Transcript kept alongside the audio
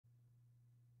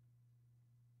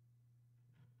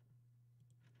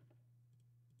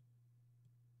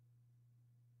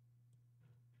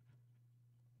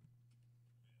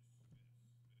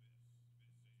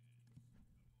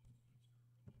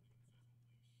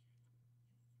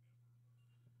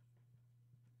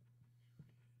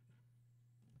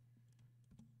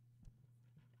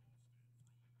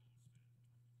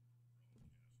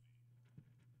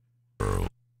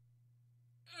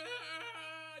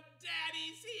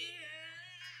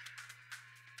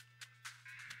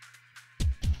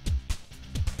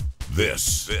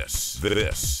This is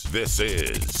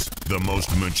the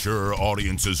most mature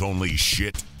audiences only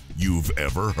shit you've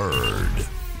ever heard.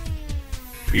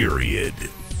 Period.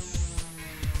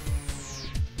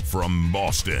 From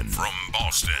Boston.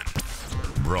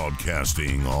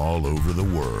 Broadcasting all over the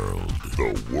world.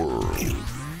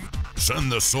 Send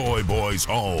the soy boys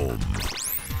home.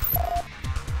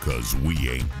 'Cause we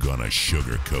ain't gonna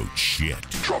sugarcoat shit.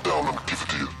 Drop down, I'm gonna give it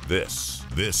to you. This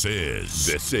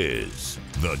is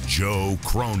the Joe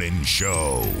Cronin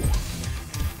Show.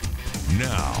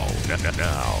 Now,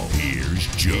 here's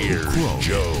Joe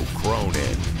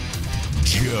Cronin.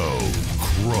 Joe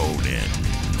Cronin.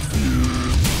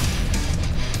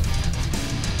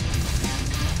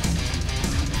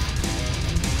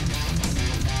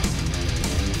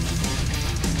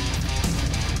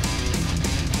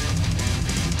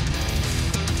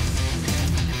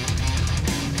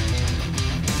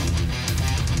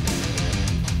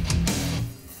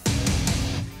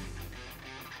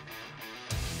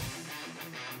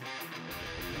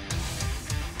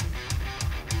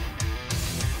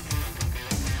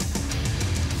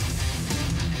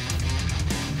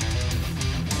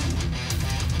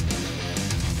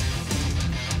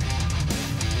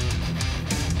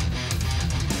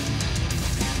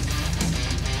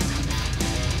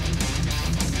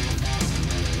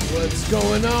 What's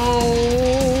going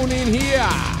on in here?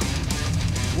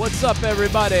 What's up,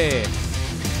 everybody?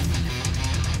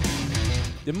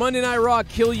 Did Monday Night Raw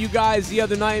kill you guys the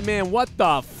other night, man? What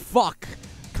the fuck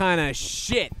kind of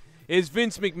shit is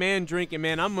Vince McMahon drinking,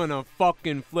 man? I'm gonna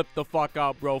fucking flip the fuck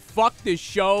out, bro. Fuck this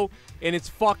show and its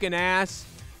fucking ass.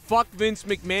 Fuck Vince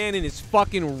McMahon and his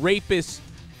fucking rapist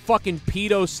fucking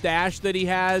pedo stash that he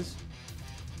has.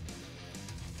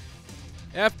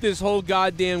 F this whole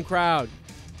goddamn crowd.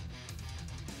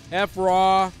 F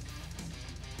Raw.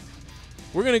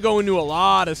 We're going to go into a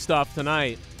lot of stuff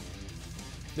tonight.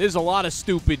 There's a lot of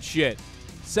stupid shit.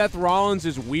 Seth Rollins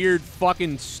is weird,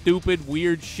 fucking stupid,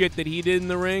 weird shit that he did in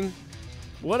the ring.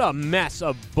 What a mess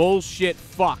of bullshit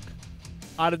fuck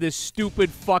out of this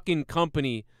stupid fucking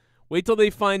company. Wait till they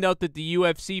find out that the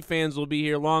UFC fans will be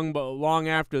here long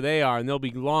after they are, and they'll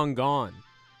be long gone.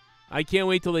 I can't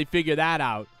wait till they figure that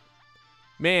out.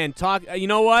 Man, you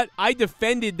know what? I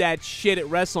defended that shit at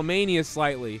WrestleMania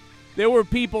slightly. There were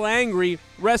people angry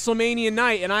WrestleMania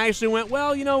night, and I actually went,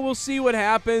 well, you know, we'll see what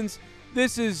happens.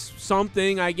 This is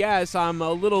something, I guess. I'm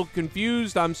a little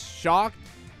confused. I'm shocked.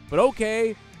 But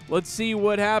okay, let's see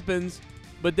what happens.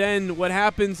 But then what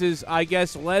happens is, I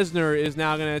guess Lesnar is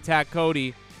now going to attack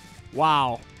Cody.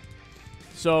 Wow.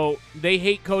 So they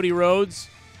hate Cody Rhodes,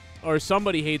 or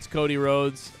somebody hates Cody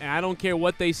Rhodes, and I don't care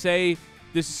what they say.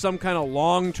 This is some kind of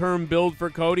long-term build for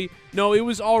Cody. No, it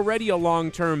was already a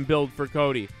long-term build for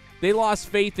Cody. They lost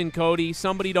faith in Cody.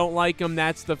 Somebody don't like him.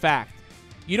 That's the fact.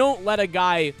 You don't let a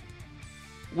guy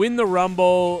win the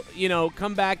Rumble, you know,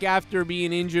 come back after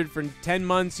being injured for 10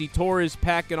 months. He tore his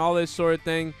pec and all this sort of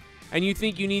thing. And you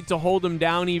think you need to hold him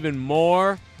down even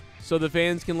more so the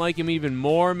fans can like him even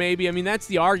more, maybe? I mean, that's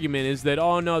the argument, is that,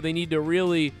 oh, no, they need to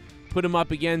really put him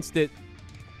up against it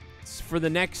for the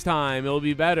next time. It'll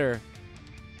be better.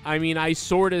 I mean, I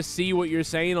sort of see what you're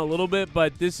saying a little bit,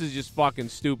 but this is just fucking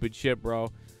stupid shit,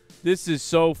 bro. This is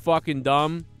so fucking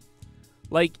dumb.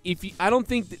 Like, I don't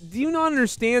think, do you not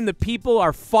understand that people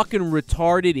are fucking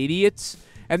retarded idiots,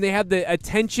 and they have the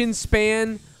attention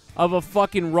span of a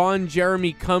fucking Ron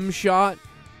Jeremy cum shot?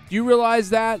 Do you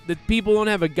realize that people don't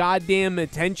have a goddamn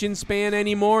attention span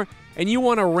anymore, and you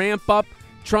want to ramp up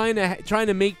trying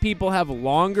to make people have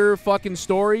longer fucking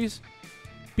stories?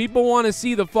 People want to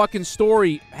see the fucking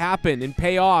story happen and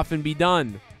pay off and be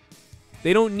done.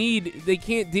 They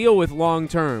can't deal with long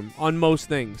term on most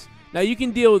things. Now, you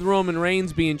can deal with Roman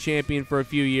Reigns being champion for a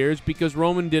few years because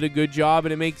Roman did a good job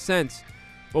and it makes sense.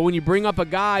 But when you bring up a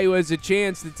guy who has a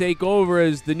chance to take over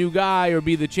as the new guy or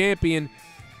be the champion,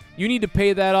 you need to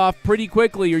pay that off pretty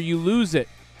quickly or you lose it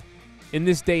in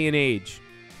this day and age.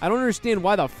 I don't understand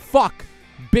why the fuck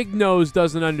Big Nose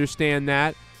doesn't understand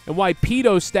that. And why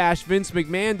pedo stash Vince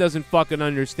McMahon doesn't fucking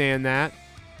understand that.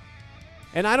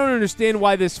 And I don't understand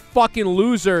why this fucking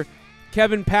loser,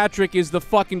 Kevin Patrick, is the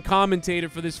fucking commentator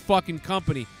for this fucking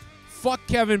company. Fuck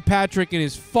Kevin Patrick and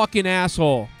his fucking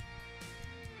asshole.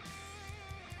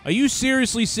 Are you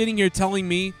seriously sitting here telling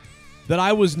me that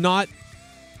I was not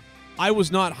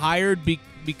hired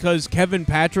because Kevin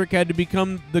Patrick had to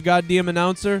become the goddamn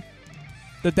announcer?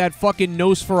 That fucking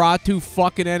Nosferatu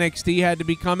fucking NXT had to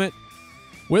become it?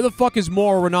 Where the fuck is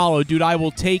Mauro Ranallo? Dude, I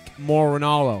will take Mauro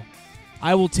Ranallo.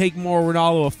 I will take Mauro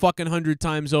Ranallo a fucking 100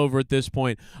 times over at this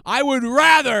point. I would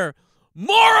rather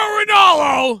Mauro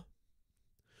Ranallo,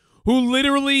 who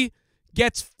literally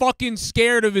gets fucking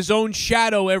scared of his own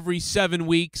shadow every 7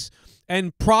 weeks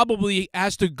and probably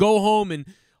has to go home and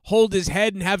hold his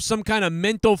head and have some kind of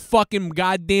mental fucking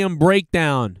goddamn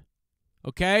breakdown.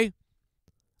 Okay?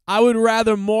 I would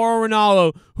rather Mauro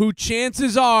Ranallo, who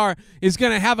chances are is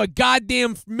going to have a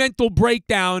goddamn mental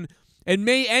breakdown and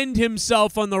may end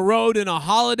himself on the road in a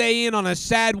Holiday Inn on a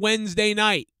sad Wednesday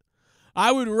night.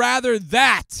 I would rather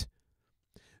that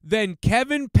than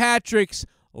Kevin Patrick's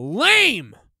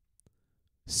lame,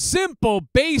 simple,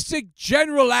 basic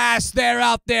general ass there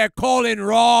out there calling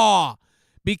Raw,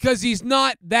 because he's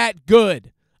not that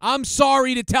good. I'm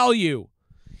sorry to tell you.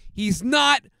 He's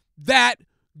not that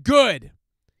good.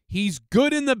 He's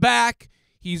good in the back.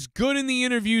 He's good in the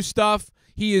interview stuff.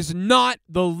 He is not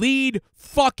the lead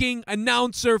fucking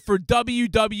announcer for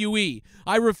WWE.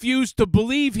 I refuse to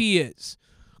believe he is.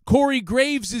 Corey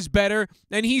Graves is better,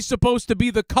 and he's supposed to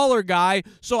be the color guy.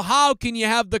 So how can you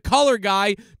have the color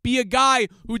guy be a guy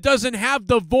who doesn't have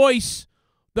the voice,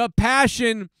 the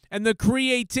passion, and the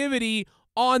creativity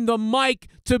on the mic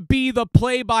to be the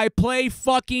play-by-play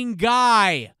fucking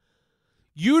guy?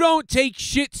 You don't take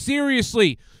shit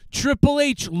seriously. Triple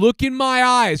H, look in my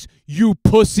eyes, you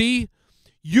pussy.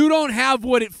 You don't have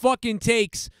what it fucking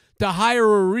takes to hire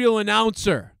a real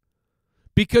announcer.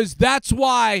 Because that's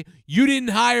why you didn't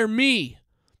hire me.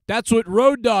 That's what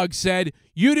Road Dogg said.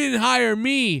 You didn't hire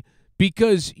me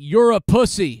because you're a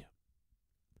pussy.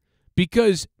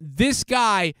 Because this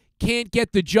guy can't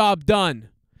get the job done.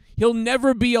 He'll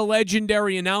never be a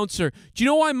legendary announcer. Do you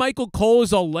know why Michael Cole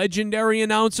is a legendary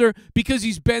announcer? Because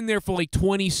he's been there for like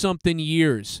 20-something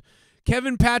years.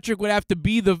 Kevin Patrick would have to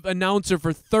be the announcer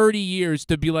for 30 years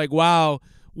to be like, wow,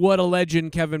 what a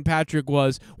legend Kevin Patrick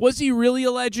was. Was he really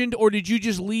a legend, or did you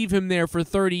just leave him there for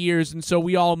 30 years and so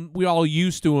we all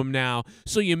used to him now,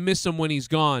 so you miss him when he's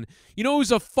gone? You know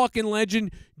who's a fucking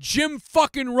legend? Jim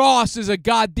fucking Ross is a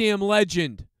goddamn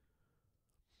legend.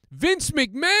 Vince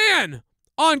McMahon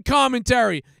on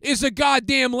commentary is a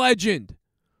goddamn legend.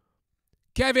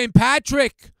 Kevin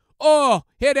Patrick, oh,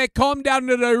 here they come down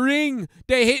to the ring.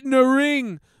 They hitting the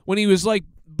ring. When he was like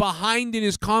behind in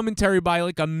his commentary by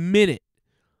like a minute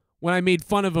when I made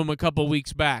fun of him a couple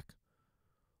weeks back.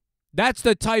 That's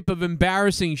the type of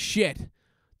embarrassing shit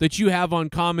that you have on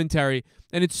commentary.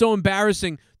 And it's so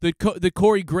embarrassing that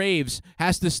Corey Graves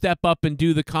has to step up and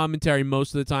do the commentary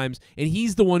most of the times. And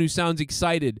he's the one who sounds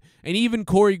excited. And even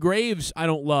Corey Graves, I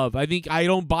don't love. I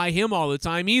don't buy him all the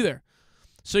time either.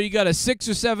 So you got a 6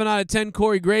 or 7 out of 10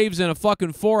 Corey Graves and a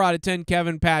fucking 4 out of 10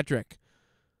 Kevin Patrick.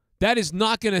 That is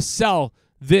not going to sell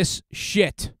this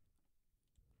shit.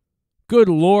 Good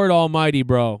Lord Almighty,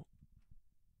 bro.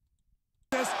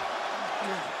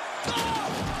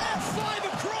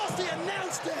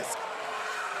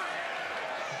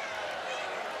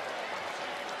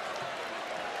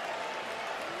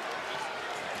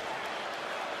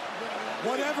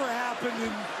 Whatever happened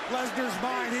in Lesnar's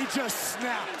mind, he just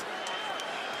snapped.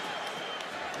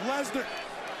 Lesnar,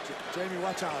 Jamie,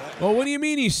 watch out. Well, what do you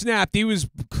mean he snapped? He was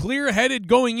clear-headed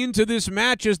going into this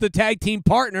match as the tag team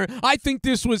partner. I think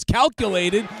this was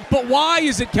calculated, but why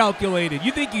is it calculated?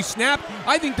 You think he snapped?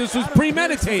 I think this was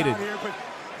premeditated. Here, but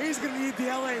he's going to need the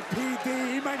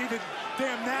LAPD. He might need a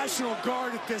damn National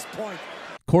Guard at this point.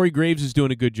 Corey Graves is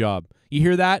doing a good job. You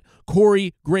hear that?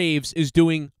 Corey Graves is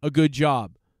doing a good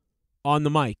job on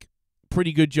the mic.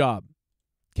 Pretty good job.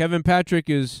 Kevin Patrick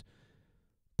is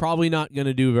probably not going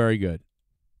to do very good.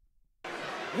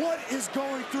 What is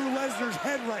going through Lesnar's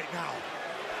head right now?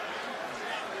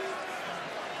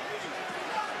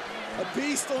 A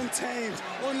beast untamed,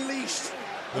 unleashed.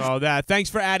 Oh, thanks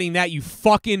for adding that, you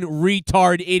fucking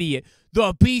retard idiot.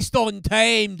 The beast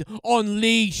untamed,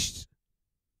 unleashed.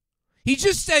 He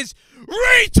just says,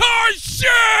 retard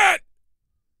shit!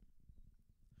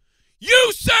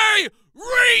 You say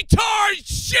retard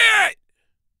shit!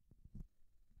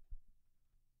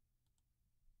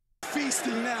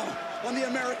 Feasting now on the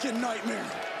American nightmare.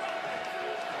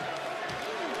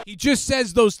 He just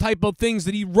says those type of things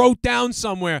that he wrote down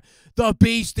somewhere. The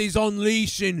beast is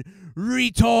unleashing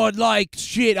retard-like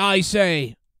shit, I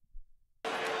say.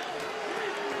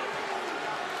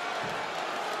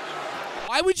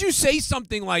 Why would you say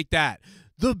something like that?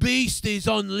 The beast is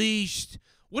unleashed.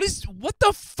 What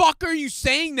the fuck are you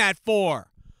saying that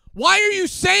for? Why are you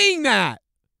saying that?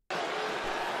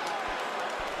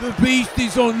 The beast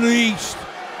is unleashed.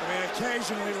 I mean,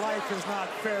 occasionally life is not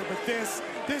fair, but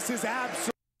this is absolute.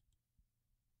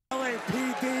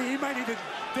 LAPD, he might need a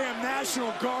damn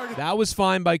National Guard. That was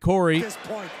fine by Corey. At this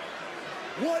point,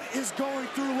 what is going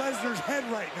through Lesnar's head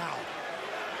right now?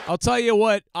 I'll tell you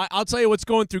what. I'll tell you what's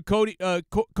going through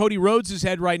Cody Rhodes'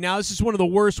 head right now. This is one of the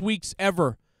worst weeks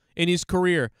ever in his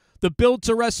career. The build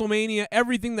to WrestleMania,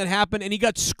 everything that happened, and he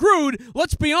got screwed.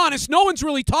 Let's be honest, no one's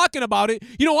really talking about it.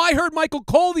 You know, I heard Michael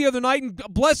Cole the other night, and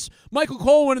bless Michael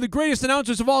Cole, one of the greatest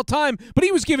announcers of all time, but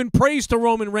he was giving praise to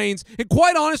Roman Reigns, and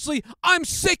quite honestly, I'm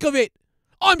sick of it.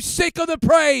 I'm sick of the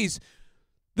praise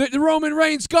that the Roman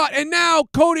Reigns got, and now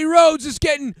Cody Rhodes is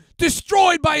getting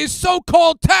destroyed by his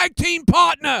so-called tag team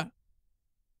partner.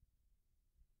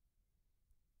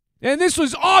 And this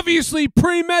was obviously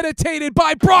premeditated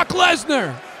by Brock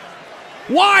Lesnar.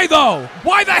 Why, though?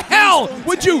 Why the hell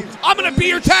would you? I'm going to be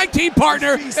your tag team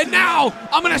partner, and now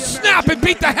I'm going to snap and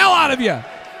beat the hell out of you.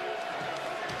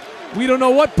 We don't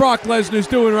know what Brock Lesnar's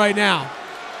doing right now.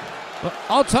 But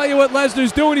I'll tell you what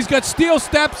Lesnar's doing. He's got steel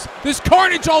steps. There's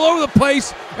carnage all over the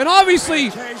place. And obviously,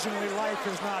 Occasionally life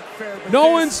is not fair, but no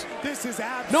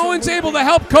one's able to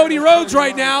help Cody Rhodes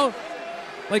right now.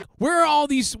 Like, where are all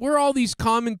these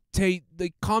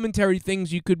commentary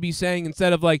things you could be saying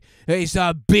instead of like, hey, he's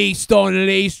a beast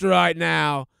unleashed right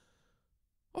now?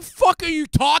 What the fuck are you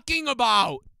talking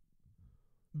about?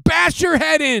 Bash your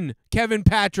head in, Kevin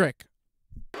Patrick.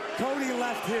 Cody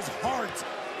left his heart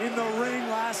in the ring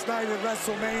last night at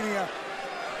WrestleMania.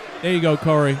 There you go,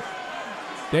 Corey.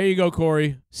 There you go,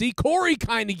 Corey. See, Corey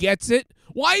kind of gets it.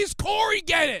 Why does Corey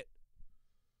get it?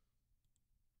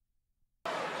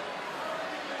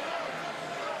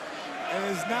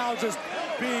 And is now just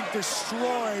being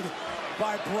destroyed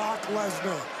by Brock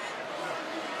Lesnar.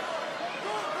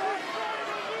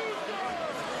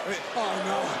 Oh,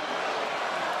 no.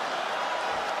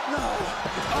 No.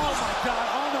 Oh, my God.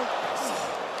 Oh, no.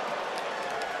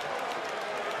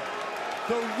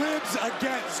 The ribs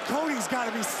again. Cody's got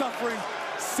to be suffering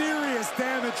serious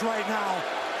damage right now.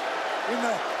 In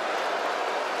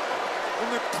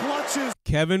the clutches.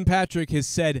 Kevin Patrick has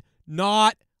said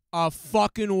not a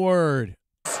fucking word.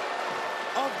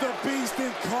 Of the beast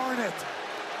incarnate.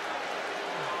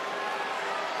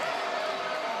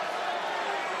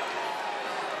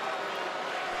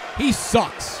 He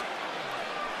sucks.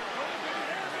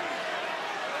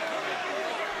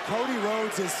 Cody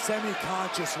Rhodes is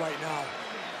semi-conscious right now.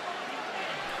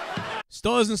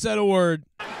 Still hasn't said a word.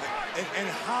 And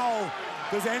how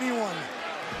does anyone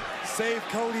save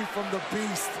Cody from the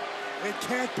beast? It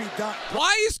can't be done.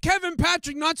 Why is Kevin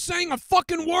Patrick not saying a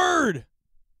fucking word?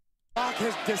 Brock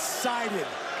has decided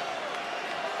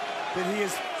that he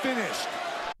is finished.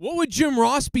 What would Jim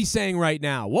Ross be saying right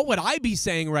now? What would I be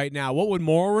saying right now? What would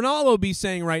Mauro Ranallo be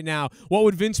saying right now? What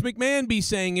would Vince McMahon be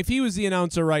saying if he was the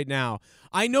announcer right now?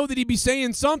 I know that he'd be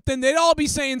saying something. They'd all be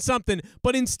saying something.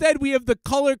 But instead, we have the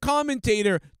color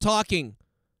commentator talking.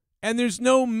 And there's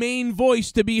no main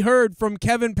voice to be heard from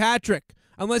Kevin Patrick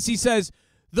unless he says,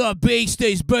 "The beast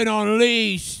has been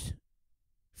unleashed."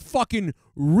 Fucking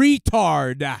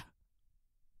retard.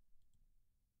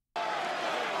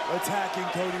 Attacking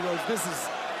Cody Rhodes. This is...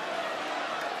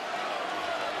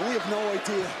 We have no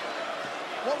idea.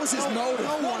 What was his motive?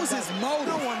 What was his motive?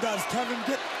 No one does, Kevin.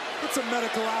 Get some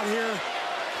medical out here.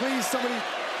 Please, somebody.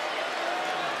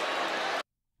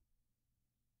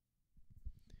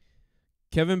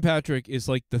 Kevin Patrick is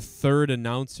like the third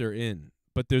announcer in,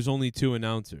 but there's only two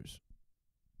announcers.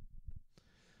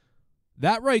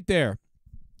 That right there,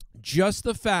 just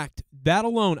the fact, that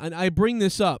alone, and I bring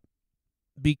this up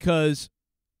because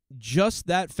just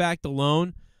that fact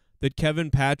alone, that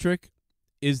Kevin Patrick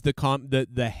is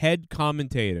the head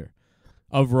commentator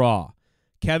of Raw.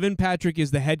 Kevin Patrick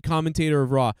is the head commentator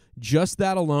of Raw. Just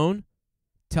that alone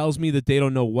tells me that they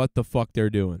don't know what the fuck they're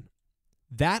doing.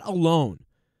 That alone.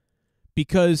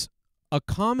 Because a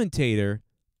commentator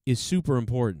is super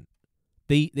important.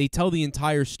 They tell the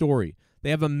entire story. They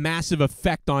have a massive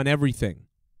effect on everything.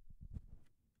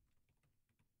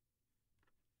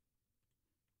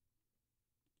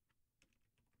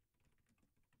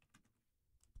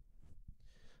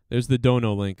 There's the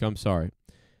dono link. I'm sorry.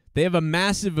 They have a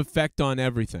massive effect on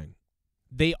everything.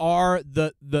 They are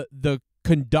the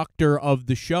conductor of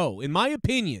the show. In my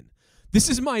opinion, this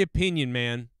is my opinion,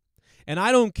 man. And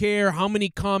I don't care how many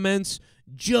comments,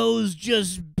 Joe's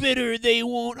just bitter they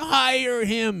won't hire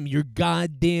him. You're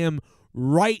goddamn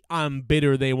right I'm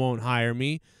bitter they won't hire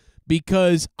me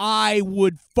because I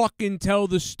would fucking tell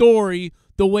the story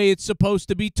the way it's supposed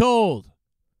to be told.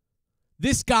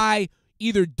 This guy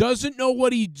either doesn't know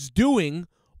what he's doing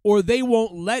or they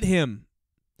won't let him.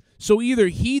 So either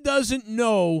he doesn't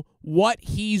know what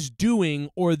he's doing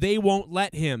or they won't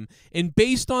let him. And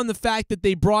based on the fact that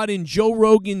they brought in Joe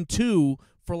Rogan too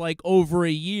for like over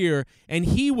a year and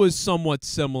he was somewhat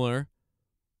similar,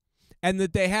 and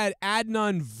that they had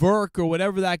Adnan Virk or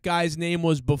whatever that guy's name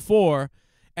was before,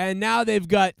 And now they've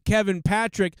got Kevin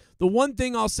Patrick. The one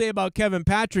thing I'll say about Kevin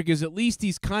Patrick is at least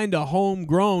he's kind of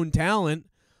homegrown talent.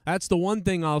 That's the one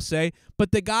thing I'll say.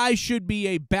 But the guy should be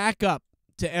a backup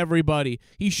to everybody.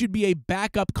 He should be a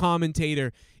backup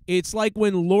commentator. It's like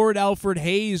when Lord Alfred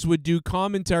Hayes would do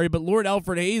commentary, but Lord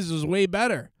Alfred Hayes is way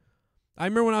better. I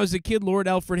remember when I was a kid, Lord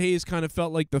Alfred Hayes kind of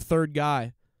felt like the third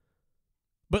guy.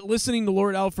 But listening to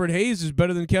Lord Alfred Hayes is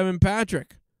better than Kevin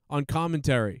Patrick on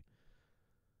commentary.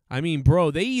 I mean, bro,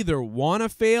 they either want to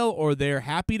fail or they're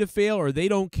happy to fail or they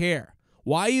don't care.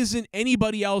 Why isn't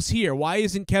anybody else here? Why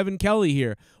isn't Kevin Kelly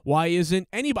here? Why isn't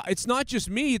anybody? It's not just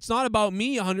me. It's not about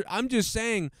me. I'm just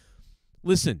saying,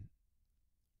 listen,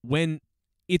 when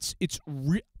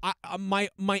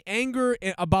my anger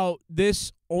about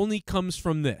this only comes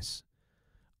from this.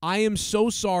 I am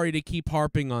so sorry to keep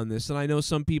harping on this, and I know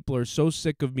some people are so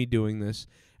sick of me doing this,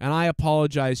 and I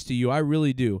apologize to you. I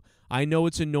really do. I know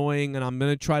it's annoying, and I'm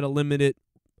going to try to limit it.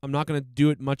 I'm not going to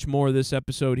do it much more this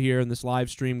episode here in this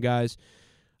live stream, guys.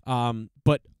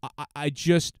 But I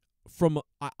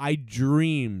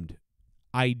dreamed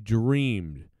of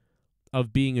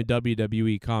being a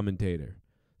WWE commentator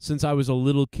since I was a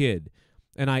little kid.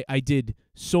 And I did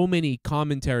so many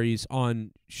commentaries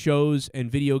on shows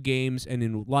and video games and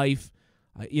in life.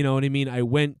 You know what I mean?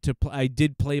 I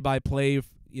did play-by-play,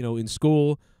 in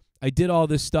school. I did all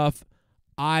this stuff.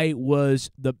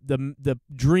 The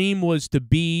dream was to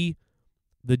be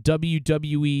the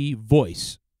WWE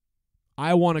voice.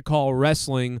 I want to call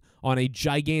wrestling on a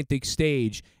gigantic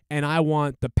stage, and I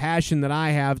want the passion that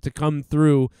I have to come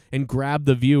through and grab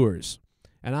the viewers.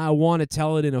 And I want to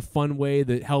tell it in a fun way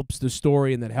that helps the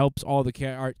story and that helps all the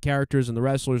characters and the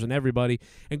wrestlers and everybody.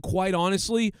 And quite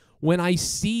honestly, when I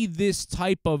see this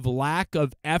type of lack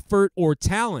of effort or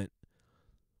talent,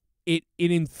 it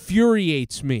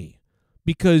infuriates me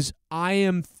because I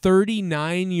am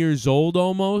 39 years old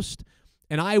almost,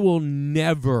 and I will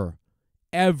never,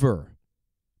 ever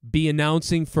be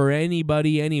announcing for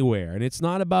anybody anywhere. And it's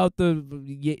not about the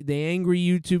angry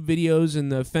YouTube videos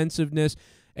and the offensiveness.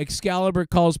 Excalibur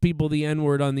calls people the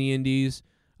N-word on the indies.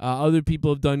 Other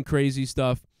people have done crazy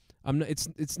stuff.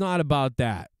 It's not about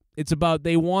that. It's about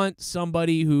they want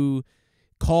somebody who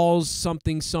calls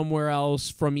something somewhere else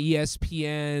from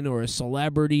ESPN or a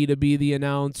celebrity to be the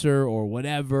announcer or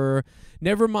whatever.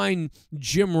 Never mind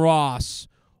Jim Ross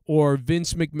or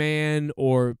Vince McMahon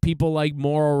or people like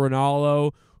Mauro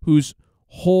Ranallo whose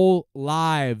whole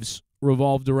lives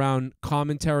revolved around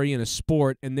commentary in a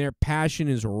sport, and their passion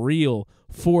is real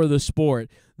for the sport,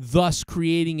 thus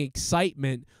creating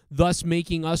excitement, thus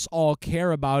making us all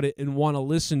care about it and want to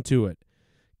listen to it.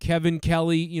 Kevin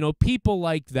Kelly, people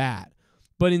like that.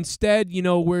 But instead,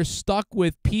 we're stuck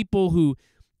with people who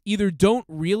either don't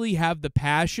really have the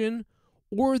passion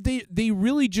or they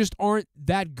really just aren't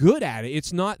that good at it.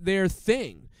 It's not their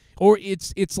thing. Or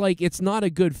it's like it's not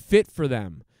a good fit for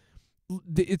them.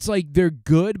 It's like they're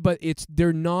good, but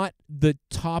they're not the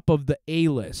top of the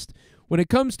A-list. When it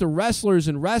comes to wrestlers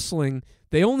and wrestling,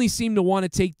 they only seem to want to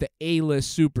take the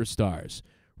A-list superstars,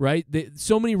 right?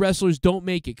 So many wrestlers don't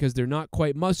make it because they're not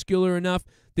quite muscular enough.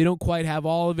 They don't quite have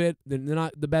all of it. They're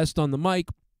not the best on the mic,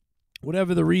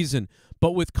 whatever the reason.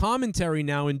 But with commentary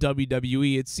now in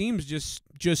WWE, it seems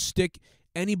just stick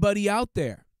anybody out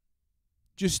there.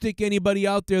 Just stick anybody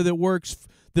out there that works,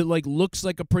 that looks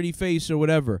like a pretty face or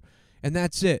whatever. And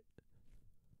that's it.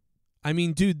 I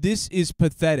mean, dude, this is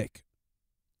pathetic.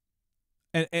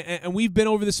 And we've been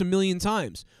over this a million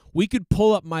times. We could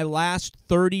pull up my last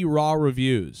 30 Raw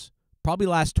reviews, probably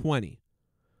last 20.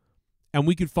 And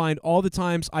we could find all the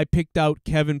times I picked out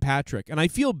Kevin Patrick. And I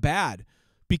feel bad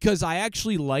because I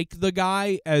actually like the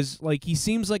guy as, he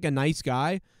seems like a nice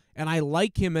guy. And I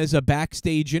like him as a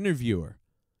backstage interviewer.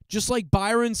 Just like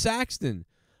Byron Saxton.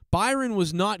 Byron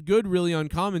was not good really on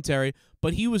commentary,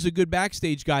 but he was a good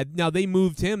backstage guy. Now, they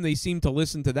moved him. They seemed to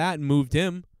listen to that and moved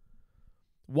him.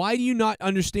 Why do you not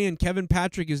understand Kevin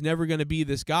Patrick is never going to be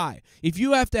this guy? If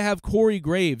you have to have Corey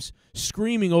Graves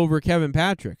screaming over Kevin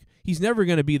Patrick, he's never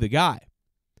going to be the guy.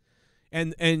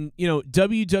 And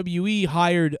WWE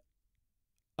hired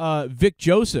Vic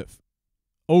Joseph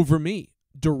over me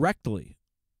directly.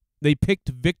 They picked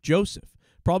Vic Joseph,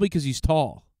 probably because he's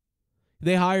tall.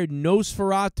 They hired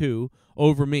Nosferatu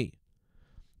over me.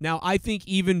 Now, I think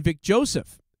even Vic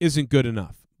Joseph isn't good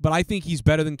enough, but I think he's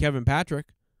better than Kevin Patrick.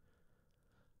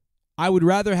 I would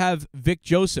rather have Vic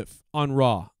Joseph on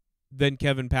Raw than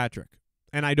Kevin Patrick.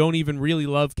 And I don't even really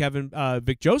love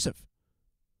Vic Joseph.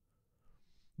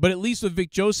 But at least with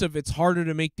Vic Joseph, it's harder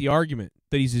to make the argument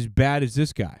that he's as bad as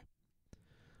this guy.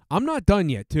 I'm not done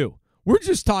yet, too. We're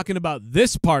just talking about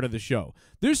this part of the show.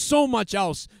 There's so much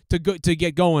else to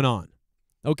get going on.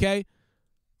 okay?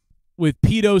 With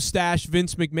Pedo Stash,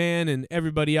 Vince McMahon, and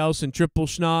everybody else, and Triple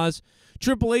Schnoz.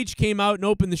 Triple H came out and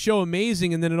opened the show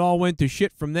amazing, and then it all went to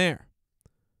shit from there.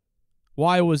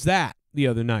 Why was that the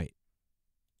other night?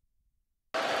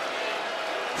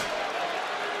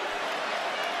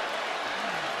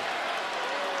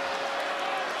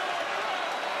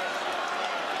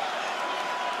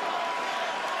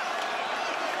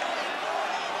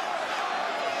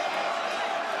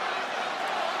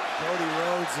 Cody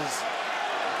Rhodes is...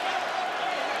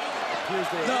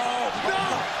 No!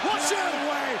 Watch out!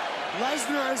 Way.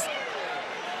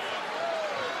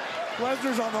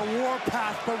 Lesnar's on the war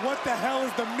path, but what the hell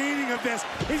is the meaning of this?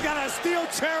 He's got a steel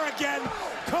chair again.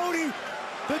 Cody,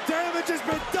 the damage has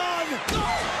been done.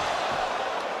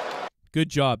 Good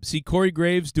job. See, Corey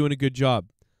Graves doing a good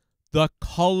job. The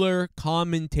color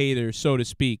commentator, so to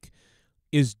speak,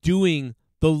 is doing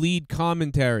the lead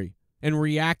commentary and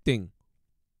reacting.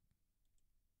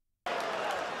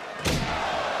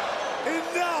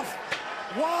 Enough!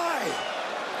 Why?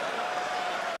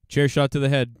 Chair shot to the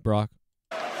head, Brock.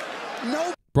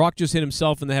 No. Brock just hit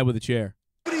himself in the head with a chair.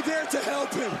 Nobody there to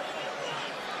help him.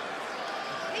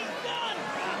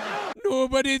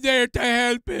 Nobody there to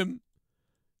help him.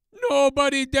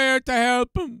 Nobody there to help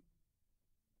him.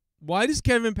 Why does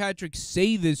Kevin Patrick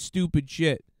say this stupid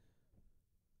shit?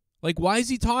 Like, why is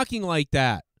he talking like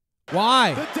that?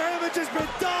 Why? The damage has been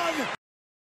done.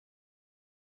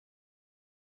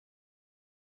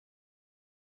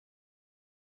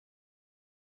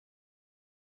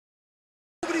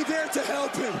 Nobody there to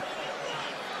help him.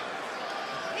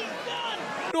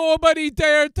 Nobody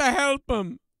there to help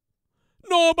him.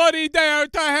 Nobody there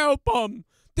to help him.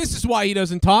 This is why he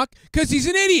doesn't talk, because he's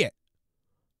an idiot.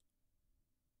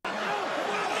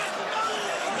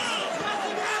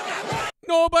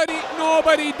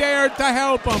 Nobody dared to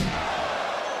help him.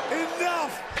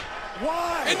 Enough!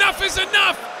 Why? Enough is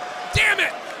enough! Damn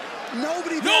it!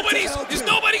 Is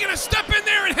nobody gonna step in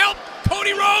there and help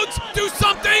Cody Rhodes do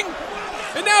something?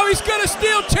 And now he's gonna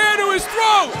steel chair to his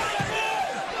throat!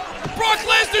 Brock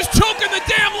Lesnar's choking the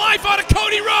damn life out of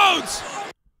Cody Rhodes!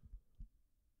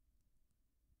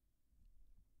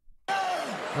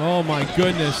 Oh my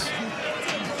goodness.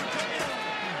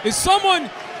 Is someone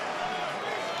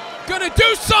gonna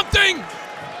do something?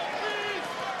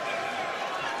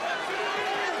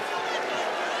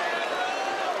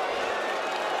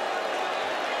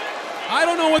 I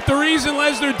don't know what the reason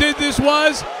Lesnar did this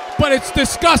was, but it's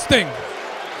disgusting.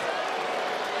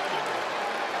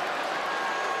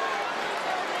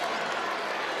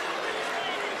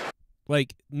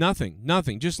 Like, nothing.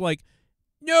 Just like,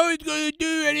 no one's gonna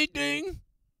do anything.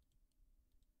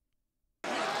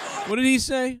 What did he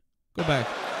say? Go back.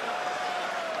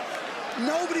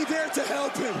 Nobody there to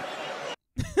help him.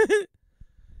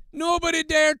 Nobody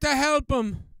there to help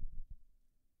him.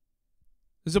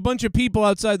 There's a bunch of people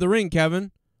outside the ring,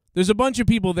 Kevin. There's a bunch of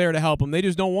people there to help him. They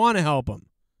just don't want to help him.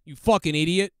 You fucking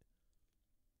idiot.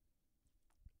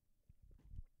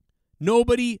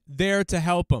 Nobody there to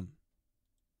help him.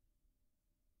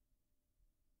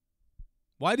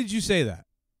 Why did you say that?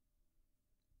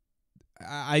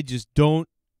 I just don't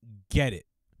get it.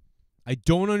 I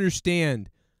don't understand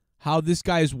how this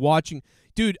guy is watching.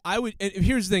 Dude, and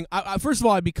here's the thing. First of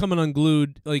all, I'd be coming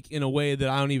unglued, like, in a way that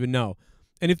I don't even know.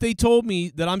 And if they told me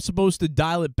that I'm supposed to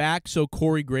dial it back so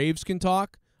Corey Graves can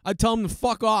talk, I'd tell him to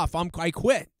fuck off. I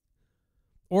quit.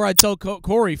 Or I'd tell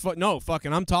Corey, no,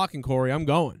 fucking, I'm talking, Corey. I'm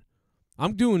going.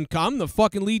 I'm the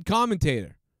fucking lead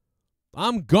commentator.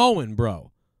 I'm going, bro.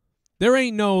 There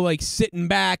ain't no, like, sitting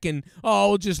back and, oh,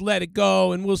 we'll just let it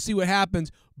go and we'll see what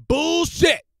happens.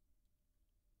 Bullshit.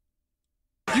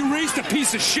 You raised a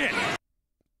piece of shit.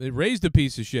 They raised a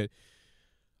piece of shit.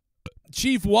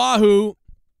 Chief Wahoo,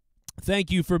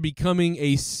 thank you for becoming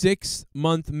a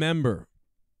 6-month member.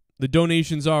 The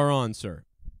donations are on, sir.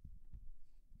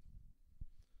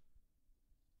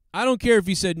 I don't care if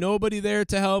he said nobody there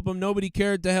to help him, nobody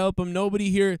cared to help him,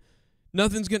 nobody here,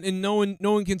 nothing's gonna, and no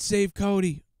one can save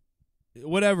Cody.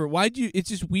 Whatever. Why'd you? It's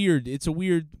just weird. It's a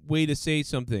weird way to say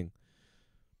something.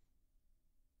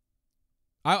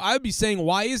 I'd be saying,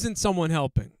 why isn't someone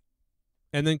helping?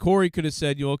 And then Corey could have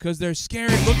said, you know, because they're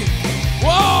scared. Look at,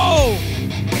 whoa!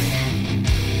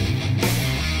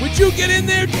 Would you get in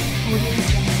there?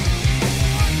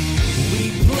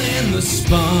 We plan the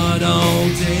spot all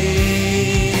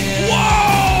day.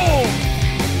 Whoa!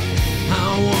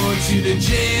 I want you to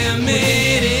jam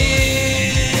it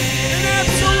in. An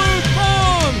absolute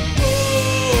bomb!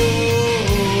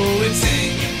 Whoa, it's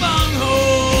in your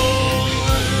bunghole.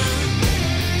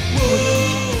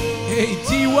 Whoa. Hey,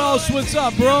 DWELSH, what's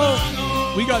up, bro?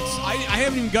 We got. I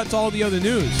haven't even got to all the other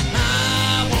news.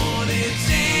 I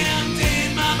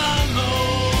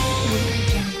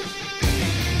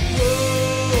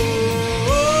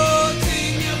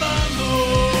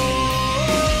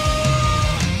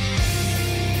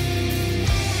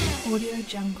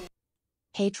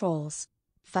Hey trolls.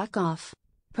 Fuck off.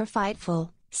 Per Fightful,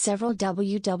 several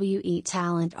WWE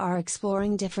talent are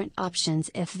exploring different options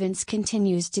if Vince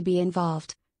continues to be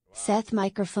involved. SITH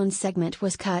microphone segment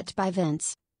was cut by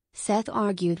Vince. SITH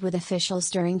argued with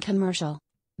officials during commercial.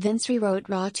 Vince rewrote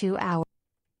Raw 2 hours.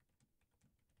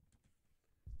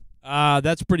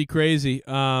 That's pretty crazy.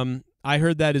 I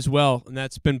heard that as well, and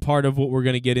that's been part of what we're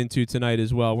going to get into tonight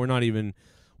as well.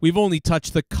 We've only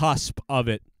touched the cusp of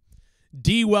it.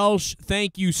 DWELSH,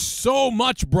 thank you so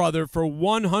much, brother, for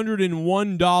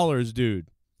 $101, dude.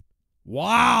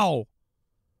 Wow.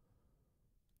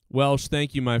 Welsh,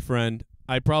 thank you, my friend.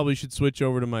 I probably should switch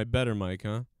over to my better mic,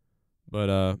 huh?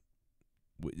 But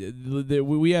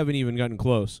we haven't even gotten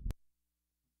close.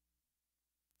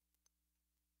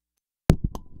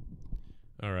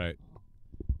 All right.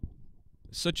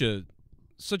 Such a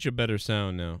better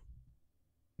sound now.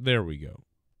 There we go.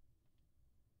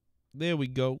 There we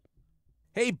go.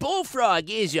 Hey, Bullfrog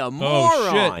is a moron.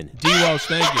 Oh, shit. D-Welsh,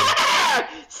 thank you.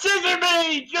 Scissor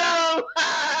me, Joe!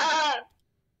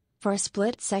 For a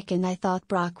split second I thought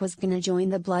Brock was gonna join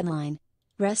the Bloodline.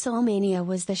 WrestleMania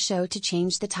was the show to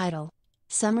change the title.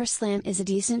 SummerSlam is a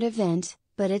decent event,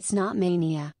 but it's not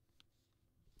Mania.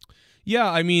 Yeah,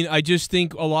 I mean, I just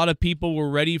think a lot of people were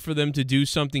ready for them to do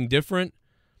something different.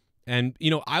 And,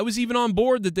 I was even on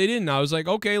board that they didn't. I was like,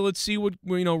 okay, let's see what,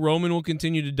 Roman will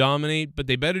continue to dominate, but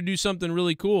they better do something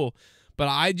really cool. But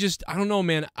I don't know,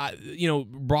 man.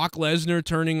 Brock Lesnar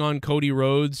turning on Cody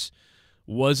Rhodes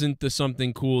wasn't the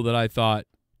something cool that I thought,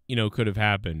 could have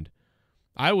happened.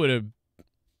 I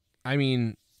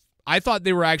thought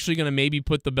they were actually going to maybe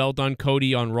put the belt on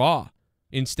Cody on Raw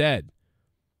instead.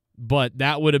 But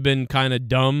that would have been kind of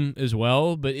dumb as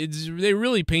well. But they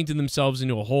really painted themselves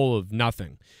into a hole of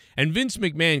nothing. And Vince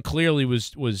McMahon clearly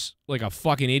was like a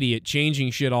fucking idiot,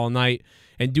 changing shit all night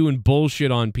and doing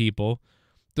bullshit on people.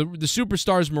 The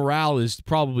superstars' morale is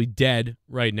probably dead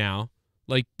right now.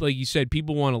 Like you said,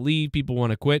 people want to leave, people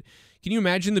want to quit. Can you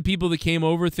imagine the people that came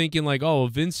over thinking like, oh,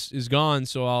 Vince is gone,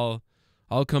 so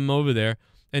I'll come over there.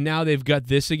 And now they've got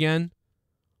this again.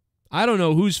 I don't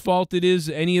know whose fault it is,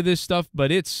 any of this stuff,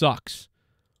 but it sucks.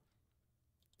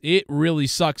 It really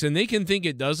sucks. And they can think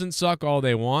it doesn't suck all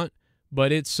they want,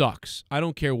 but it sucks. I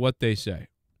don't care what they say.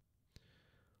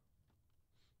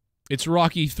 It's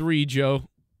Rocky 3, Joe,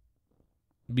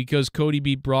 because Cody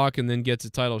beat Brock and then gets a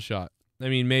title shot. I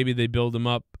mean, maybe they build him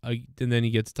up and then he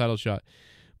gets a title shot.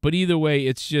 But either way,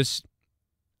 it's just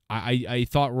I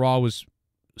thought Raw was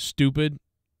stupid.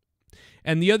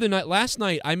 And the other night, last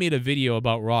night, I made a video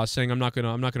about Raw saying I'm not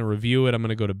gonna review it. I'm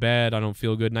gonna go to bed. I don't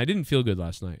feel good, and I didn't feel good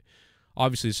last night.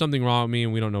 Obviously, there's something wrong with me,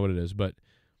 and we don't know what it is. But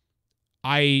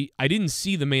I didn't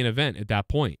see the main event at that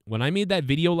point. When I made that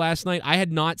video last night, I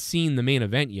had not seen the main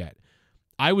event yet.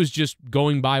 I was just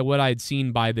going by what I had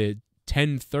seen by the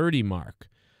 10:30 mark.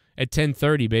 At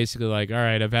 10:30, basically, like, all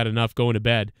right, I've had enough, going to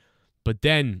bed. But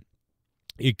then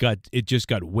it just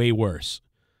got way worse.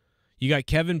 You got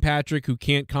Kevin Patrick, who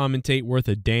can't commentate worth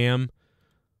a damn.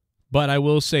 But I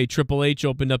will say Triple H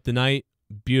opened up the night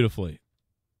beautifully.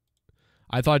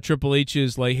 I thought Triple H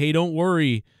is like, hey, don't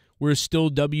worry. We're still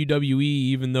WWE,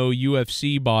 even though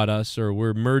UFC bought us, or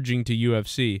we're merging to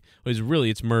UFC. It's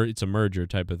a merger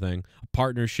type of thing, a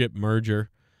partnership merger,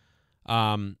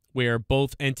 where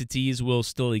both entities will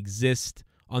still exist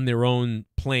on their own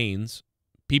planes.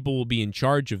 People will be in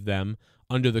charge of them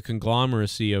under the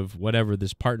conglomeracy of whatever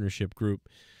this partnership group.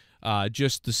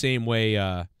 Just the same way,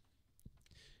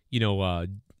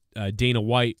 Dana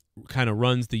White kind of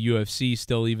runs the UFC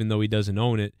still, even though he doesn't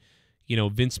own it.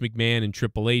 Vince McMahon and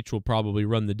Triple H will probably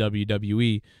run the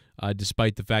WWE,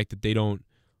 despite the fact that they don't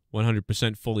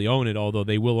 100% fully own it, although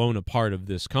they will own a part of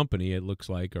this company, it looks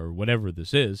like, or whatever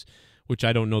this is, which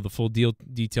I don't know the full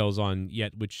details on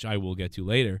yet, which I will get to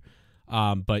later.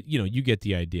 But, you get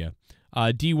the idea.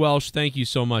 D-Welsh, thank you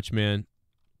so much, man.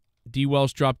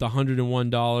 D-Welsh dropped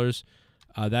 $101.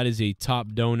 That is a top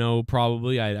dono,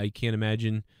 probably. I can't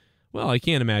imagine. Well, I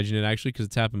can't imagine it, actually, because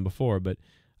it's happened before, but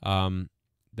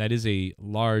that is a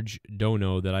large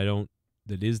dono that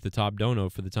is the top dono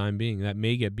for the time being. That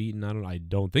may get beaten. I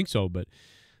don't think so, but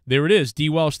there it is.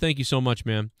 D-Welsh, thank you so much,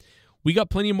 man. We got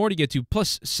plenty more to get to.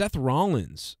 Plus, Seth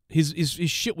Rollins, his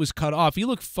shit was cut off. He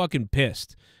looked fucking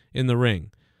pissed in the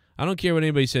ring. I don't care what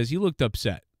anybody says. He looked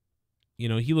upset.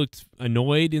 He looked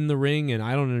annoyed in the ring, and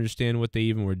I don't understand what they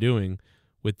even were doing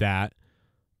with that.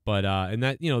 But, and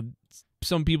that,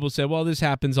 some people said, well, this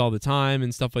happens all the time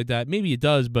and stuff like that. Maybe it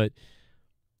does, but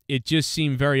it just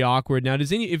seemed very awkward. Now,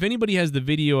 if anybody has the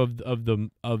video of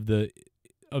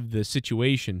the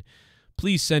situation,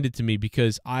 please send it to me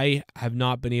because I have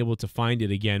not been able to find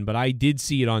it again. But I did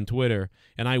see it on Twitter,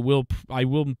 and I will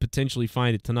potentially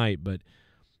find it tonight. But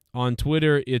on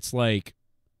Twitter, it's like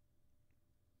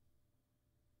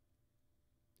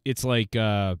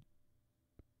I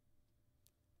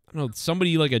don't know,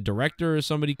 somebody like a director or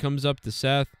somebody comes up to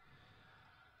Seth,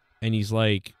 and he's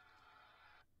like,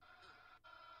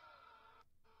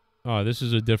 oh, this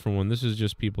is a different one. This is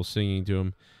just people singing to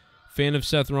him. Fan of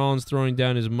Seth Rollins throwing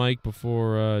down his mic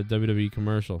before WWE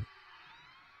commercial.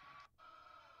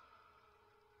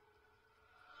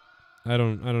 I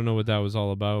don't know what that was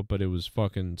all about, but it was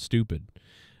fucking stupid.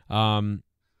 I'm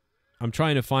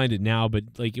trying to find it now, but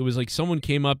like it was like someone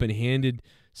came up and handed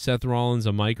Seth Rollins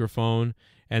a microphone,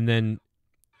 and then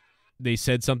they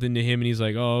said something to him, and he's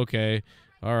like, "Oh, okay,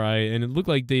 all right." And it looked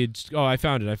like they'd. Oh, I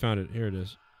found it. Here it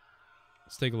is.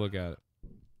 Let's take a look at it.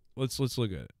 Let's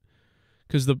look at it.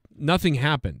 Because nothing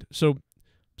happened. So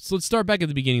let's start back at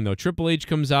the beginning, though. Triple H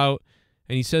comes out,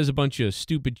 and he says a bunch of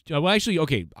stupid... Well, actually,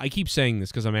 okay, I keep saying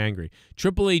this because I'm angry.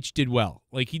 Triple H did well.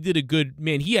 Like, he did a good...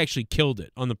 Man, he actually killed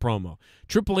it on the promo.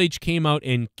 Triple H came out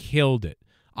and killed it.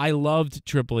 I loved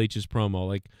Triple H's promo.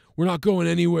 Like, we're not going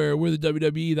anywhere. We're the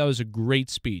WWE. That was a great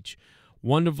speech.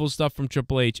 Wonderful stuff from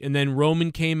Triple H. And then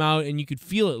Roman came out, and you could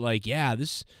feel it like, yeah,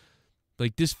 this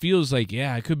feels like,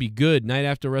 yeah, it could be good. Night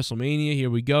after WrestleMania, here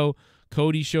we go.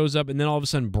 Cody shows up, and then all of a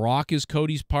sudden Brock is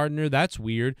Cody's partner. That's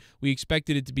weird. We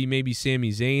expected it to be maybe Sami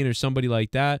Zayn or somebody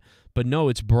like that, but no,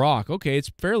 it's Brock. Okay, it's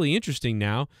fairly interesting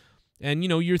now. And, you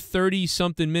know, you're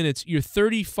 30-something minutes. You're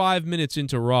 35 minutes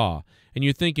into Raw, and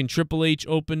you're thinking Triple H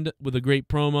opened with a great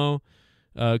promo.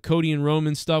 Cody and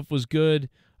Roman stuff was good.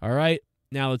 All right,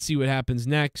 now let's see what happens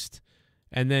next.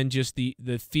 And then just the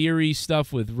theory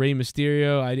stuff with Rey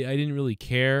Mysterio, I didn't really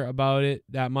care about it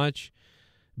that much.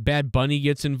 Bad Bunny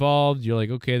gets involved. You're like,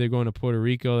 okay, they're going to Puerto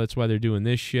Rico. That's why they're doing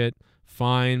this shit.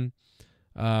 Fine.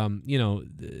 You know,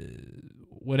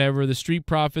 whatever. The Street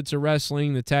Profits are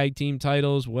wrestling, the tag team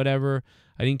titles, whatever.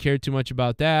 I didn't care too much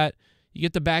about that. You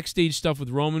get the backstage stuff with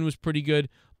Roman was pretty good.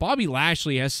 Bobby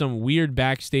Lashley has some weird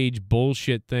backstage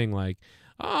bullshit thing like,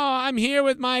 oh, I'm here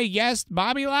with my guest,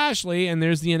 Bobby Lashley. And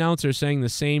there's the announcer saying the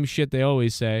same shit they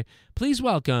always say. Please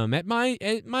welcome at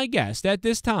my guest at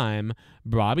this time,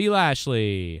 Bobby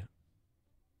Lashley.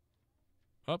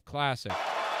 Classic.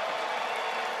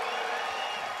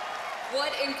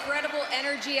 What incredible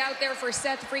energy out there for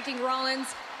Seth freaking Rollins.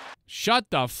 Shut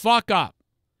the fuck up.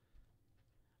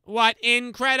 What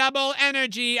incredible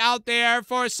energy out there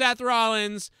for Seth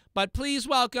Rollins. But please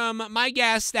welcome my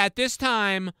guest at this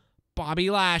time,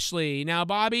 Bobby Lashley. Now,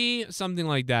 Bobby, something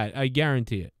like that. I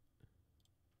guarantee it.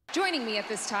 Joining me at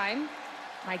this time,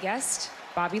 my guest,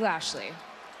 Bobby Lashley.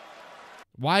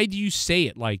 Why do you say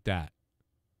it like that?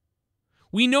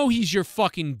 We know he's your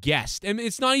fucking guest. And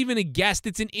it's not even a guest,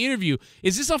 it's an interview.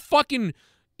 Is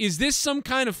this some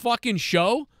kind of fucking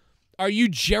show? Are you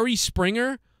Jerry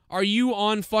Springer? Are you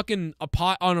on fucking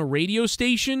on a radio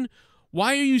station?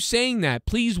 Why are you saying that?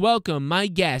 Please welcome my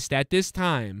guest at this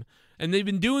time. And they've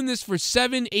been doing this for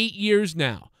 7-8 years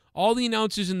now. All the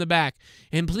announcers in the back.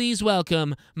 And please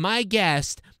welcome my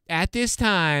guest at this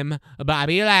time,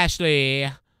 Bobby Lashley.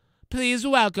 Please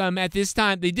welcome at this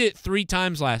time. They did it 3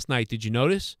 times last night. Did you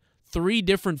notice? 3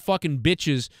 different fucking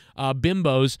bitches,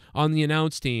 bimbos on the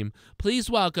announce team. Please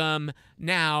welcome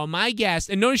now my guest.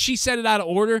 And notice she said it out of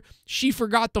order. She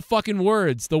forgot the fucking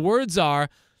words. The words are,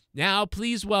 now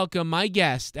please welcome my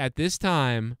guest at this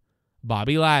time,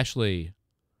 Bobby Lashley.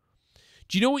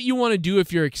 Do you know what you want to do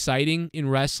if you're exciting in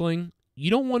wrestling? You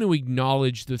don't want to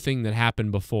acknowledge the thing that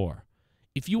happened before.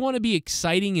 If you want to be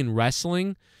exciting in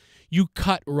wrestling, you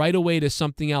cut right away to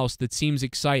something else that seems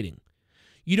exciting.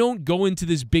 You don't go into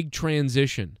this big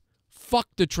transition. Fuck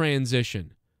the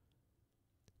transition.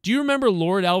 Do you remember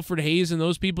Lord Alfred Hayes and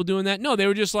those people doing that? No, they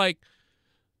were just like,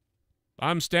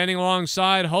 I'm standing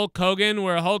alongside Hulk Hogan,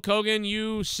 where Hulk Hogan,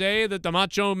 you say that the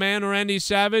Macho Man Randy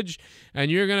Savage, and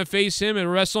you're going to face him at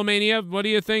WrestleMania. What do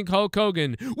you think, Hulk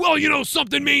Hogan? Well, you know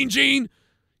something, Mean Gene?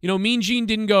 You know, Mean Gene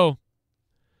didn't go,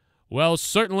 well,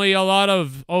 certainly a lot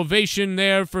of ovation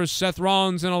there for Seth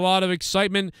Rollins and a lot of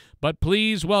excitement, but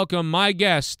please welcome my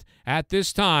guest at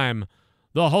this time,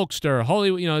 the Hulkster.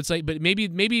 Hollywood, you know, it's like, but maybe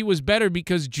it was better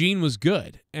because Gene was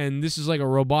good, and this is like a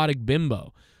robotic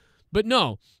bimbo. But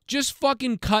no, just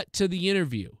fucking cut to the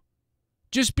interview.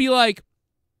 Just be like,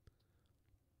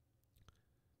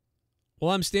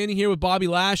 well, I'm standing here with Bobby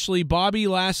Lashley. Bobby,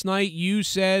 last night you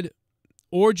said,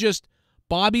 or just,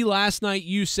 Bobby, last night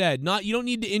you said, not, you don't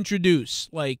need to introduce,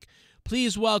 like,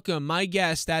 please welcome my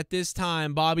guest at this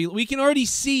time, Bobby. We can already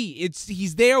see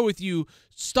he's there with you.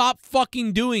 Stop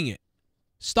fucking doing it.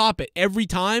 Stop it. Every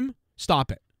time?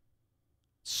 Stop it.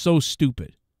 So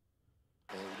stupid.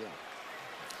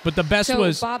 But the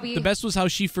best was how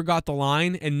she forgot the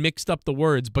line and mixed up the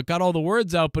words, but got all the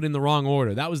words out, but in the wrong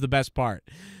order. That was the best part.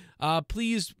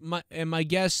 Please, my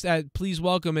guest, please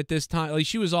welcome at this time. Like,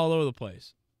 she was all over the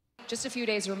place. Just a few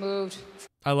days removed.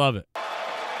 I love it.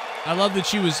 I love that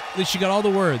she got all the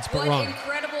words, but wrong. What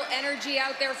incredible energy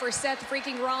out there for Seth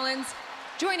freaking Rollins.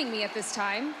 Joining me at this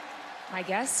time, my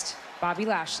guest, Bobby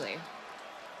Lashley.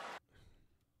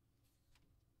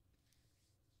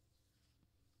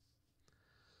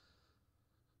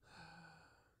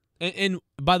 And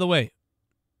by the way,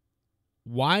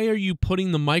 why are you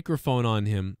putting the microphone on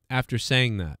him after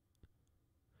saying that?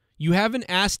 You haven't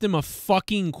asked him a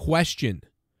fucking question.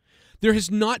 There has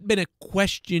not been a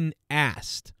question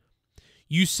asked.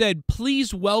 You said,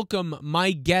 please welcome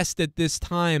my guest at this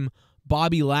time,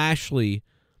 Bobby Lashley,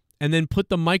 and then put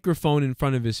the microphone in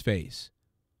front of his face.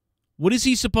 What is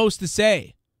he supposed to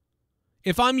say?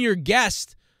 If I'm your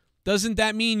guest, doesn't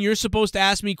that mean you're supposed to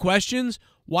ask me questions?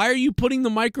 Why are you putting the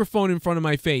microphone in front of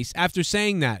my face after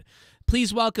saying that?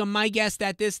 Please welcome my guest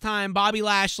at this time, Bobby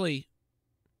Lashley.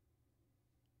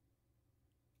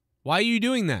 Why are you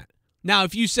doing that? Now,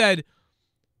 if you said,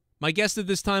 my guest at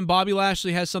this time, Bobby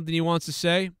Lashley, has something he wants to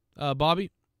say,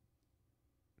 Bobby,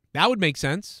 that would make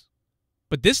sense.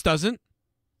 But this doesn't.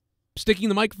 Sticking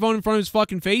the microphone in front of his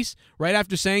fucking face right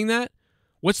after saying that?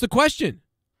 What's the question?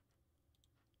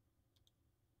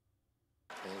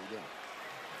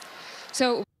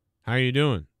 So, how you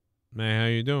doing? Man, how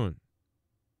you doing?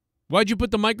 Why'd you put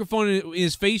the microphone in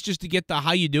his face just to get the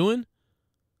how you doing?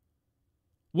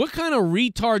 What kind of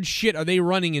retard shit are they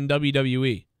running in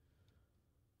WWE?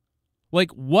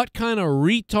 Like, what kind of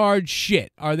retard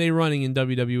shit are they running in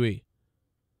WWE?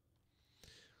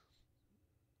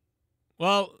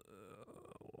 Well,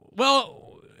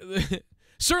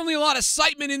 certainly a lot of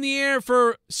excitement in the air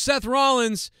for Seth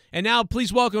Rollins. And now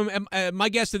please welcome my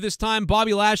guest at this time,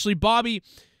 Bobby Lashley. Bobby,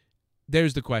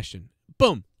 there's the question.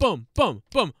 Boom, boom, boom,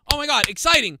 boom. Oh, my God,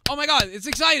 exciting. Oh, my God, it's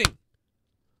exciting.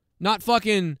 Not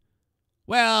fucking,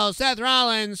 well, Seth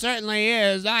Rollins certainly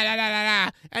is. Da, da, da, da,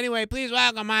 da. Anyway, please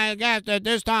welcome my guest at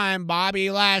this time, Bobby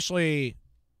Lashley.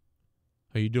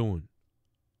 How you doing?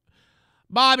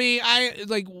 Bobby,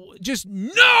 just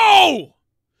no!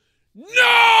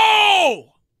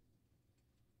 No!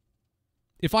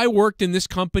 If I worked in this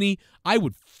company, I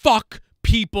would fuck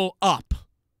people up.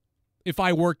 If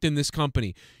I worked in this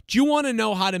company. Do you want to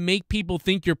know how to make people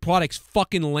think your product's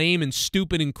fucking lame and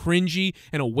stupid and cringy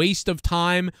and a waste of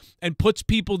time and puts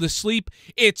people to sleep?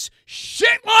 It's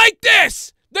shit like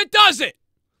this that does it.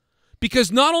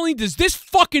 Because not only does this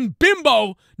fucking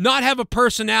bimbo not have a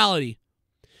personality,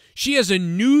 she has a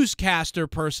newscaster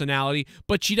personality,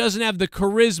 but she doesn't have the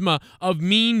charisma of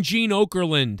Mean Gene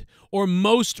Okerlund or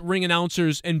most ring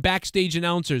announcers and backstage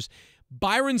announcers.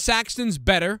 Byron Saxton's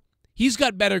better. He's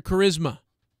got better charisma.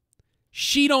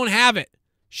 She don't have it.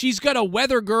 She's got a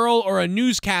weather girl or a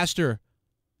newscaster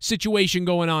situation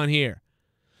going on here.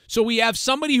 So we have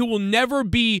somebody who will never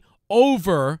be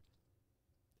over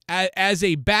as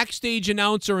a backstage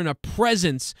announcer and a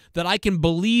presence that I can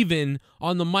believe in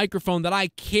on the microphone, that I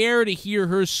care to hear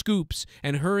her scoops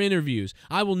and her interviews.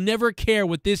 I will never care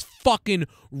what this fucking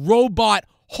robot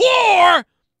whore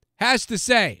has to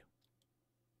say.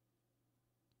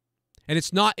 And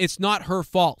it's not her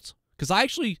fault. Because I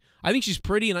think she's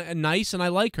pretty and nice, and I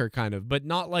like her kind of, but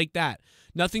not like that.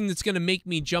 Nothing that's going to make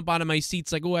me jump out of my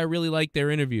seats like, oh, I really like their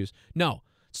interviews. No,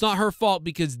 it's not her fault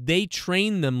because they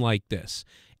train them like this.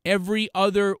 Every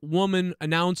other woman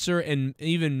announcer and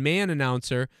even man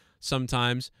announcer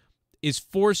sometimes is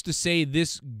forced to say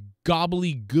this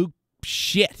gobbledygook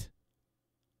shit.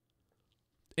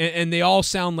 And they all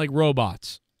sound like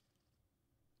robots.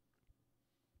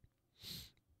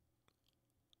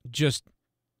 Just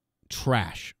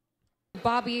trash.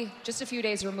 Bobby, just a few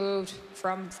days removed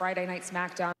from Friday Night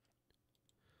SmackDown.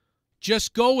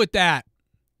 Just go with that.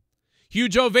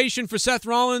 Huge ovation for Seth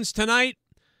Rollins tonight.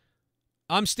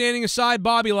 I'm standing aside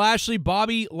Bobby Lashley.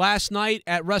 Bobby, last night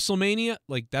at WrestleMania,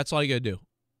 that's all you got to do.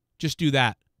 Just do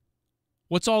that.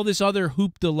 What's all this other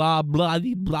hoop-de-la, blah,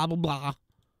 blah, blah, blah?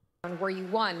 Where you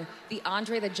won the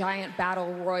Andre the Giant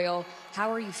Battle Royal.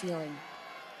 How are you feeling?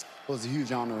 Well, it's a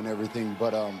huge honor and everything,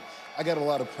 but I got a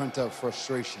lot of pent-up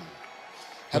frustration.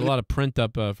 A lot of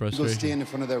pent-up frustration. Go stand in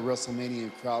front of that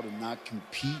WrestleMania crowd and not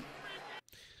compete.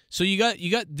 So you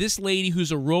got this lady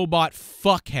who's a robot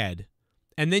fuckhead.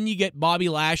 And then you get Bobby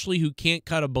Lashley who can't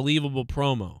cut a believable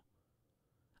promo.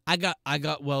 I got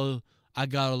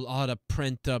a lot of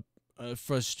pent-up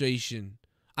frustration.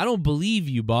 I don't believe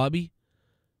you, Bobby.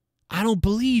 I don't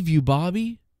believe you,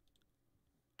 Bobby.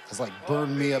 It's like,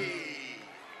 burn me up.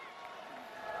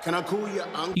 Can I call you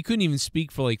uncle? He couldn't even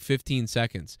speak for like 15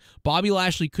 seconds. Bobby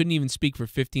Lashley couldn't even speak for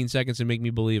 15 seconds and make me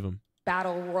believe him.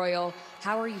 Battle Royal.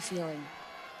 How are you feeling?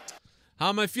 How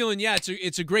am I feeling? Yeah,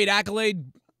 it's a great accolade.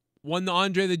 Won the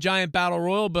Andre the Giant Battle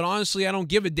Royal, but honestly, I don't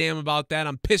give a damn about that.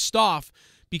 I'm pissed off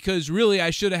because really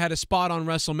I should have had a spot on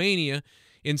WrestleMania.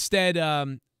 Instead,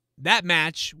 that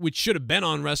match, which should have been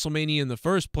on WrestleMania in the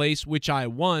first place, which I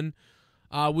won,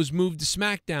 was moved to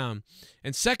SmackDown.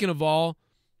 And second of all,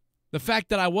 the fact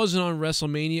that I wasn't on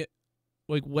WrestleMania,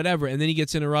 like whatever, and then he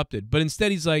gets interrupted. But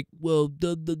instead he's like, well,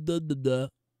 duh.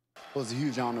 Well, it's a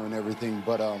huge honor and everything,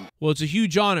 but well, it's a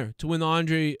huge honor to win the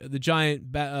Andre the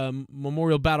Giant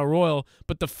Memorial Battle Royal,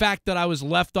 but the fact that I was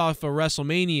left off of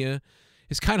WrestleMania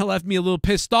has kind of left me a little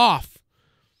pissed off.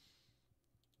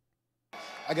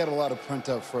 I got a lot of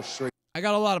pent-up frustration. I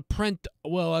got a lot of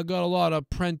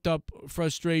pent-up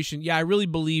frustration. Yeah, I really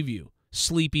believe you,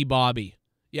 Sleepy Bobby.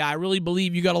 Yeah, I really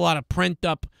believe you got a lot of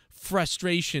pent-up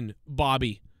frustration,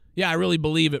 Bobby. Yeah, I really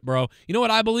believe it, bro. You know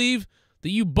what I believe? That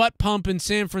you butt pump in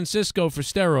San Francisco for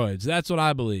steroids. That's what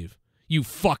I believe. You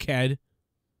fuckhead. I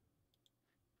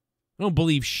don't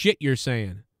believe shit you're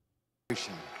saying.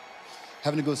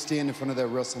 Having to go stand in front of that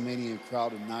WrestleMania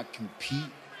crowd and not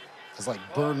compete has like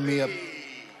burned me up.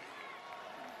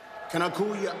 Can I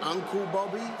call you Uncle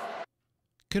Bobby?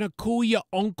 Can I call you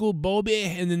Uncle Bobby?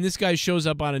 And then this guy shows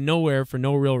up out of nowhere for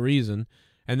no real reason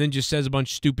and then just says a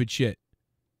bunch of stupid shit.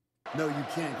 No, you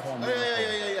can't call me Hey.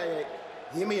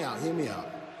 Hear me out.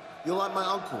 You're like my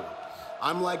uncle.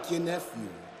 I'm like your nephew.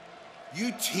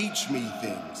 You teach me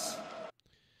things.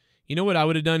 You know what I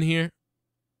would have done here?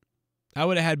 I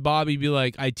would have had Bobby be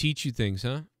like, I teach you things,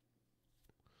 huh?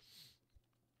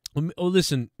 Oh,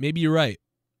 listen, maybe you're right.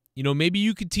 You know, maybe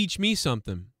you could teach me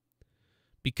something.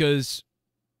 Because,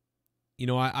 you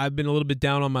know, I've been a little bit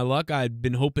down on my luck. I'd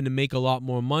been hoping to make a lot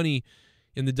more money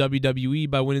in the WWE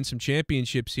by winning some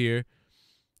championships here.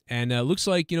 And it looks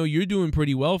like, you know, you're doing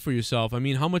pretty well for yourself. I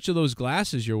mean, how much are those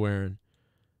glasses you're wearing?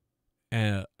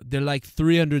 They're like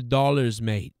 $300,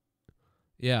 mate.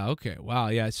 Yeah, okay. Wow,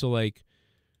 yeah. So, like,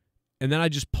 and then I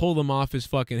just pull them off his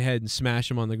fucking head and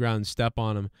smash him on the ground and step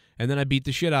on him. And then I beat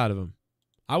the shit out of him.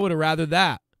 I would have rather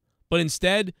that. But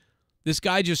instead, this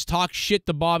guy just talks shit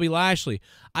to Bobby Lashley.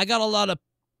 I got a lot of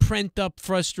pent-up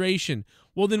frustration.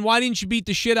 Well, then why didn't you beat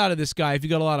the shit out of this guy if you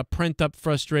got a lot of pent-up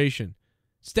frustration?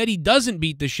 Instead, he doesn't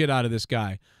beat the shit out of this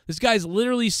guy. This guy's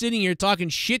literally sitting here talking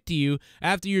shit to you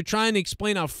after you're trying to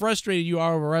explain how frustrated you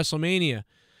are over WrestleMania.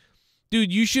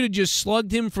 Dude, you should have just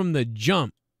slugged him from the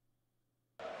jump.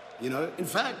 You know, in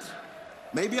fact,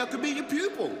 maybe I could be your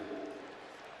pupil.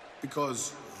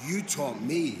 Because you taught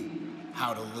me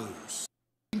how to lose.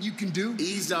 You can do?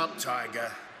 Ease up,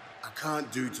 Tiger. I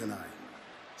can't do tonight.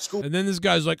 School. And then this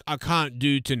guy's like, I can't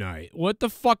do tonight. What the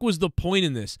fuck was the point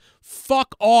in this?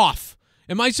 Fuck off.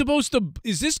 Am I supposed to...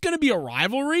 Is this going to be a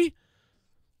rivalry?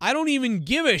 I don't even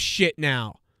give a shit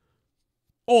now.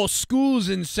 Oh, school's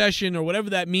in session or whatever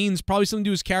that means. Probably something to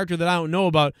do with his character that I don't know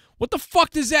about. What the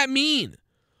fuck does that mean?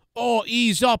 Oh,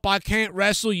 ease up. I can't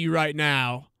wrestle you right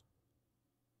now.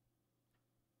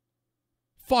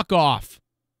 Fuck off.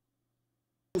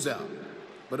 Out.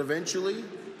 But eventually,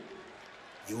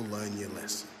 you'll learn your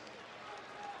lesson.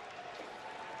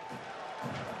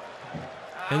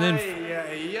 And then...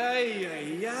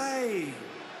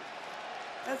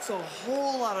 That's a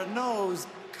whole lot of no's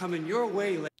coming your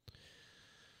way.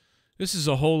 This is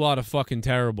a whole lot of fucking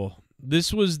terrible.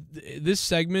 This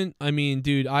segment, I mean,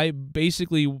 dude, I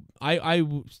basically, I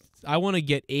want to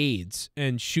get AIDS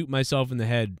and shoot myself in the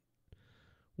head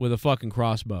with a fucking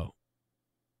crossbow.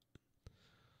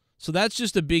 So that's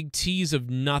just a big tease of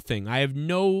nothing. I have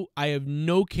no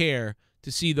care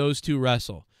to see those two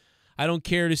wrestle. I don't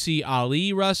care to see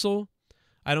Ali wrestle.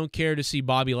 I don't care to see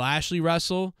Bobby Lashley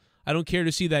wrestle. I don't care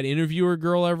to see that interviewer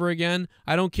girl ever again.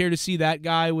 I don't care to see that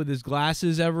guy with his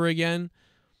glasses ever again.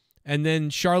 And then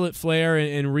Charlotte Flair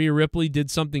and Rhea Ripley did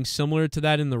something similar to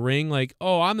that in the ring. Like,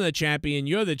 oh, I'm the champion,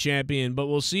 you're the champion, but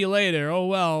we'll see you later. Oh,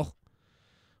 well.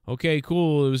 Okay,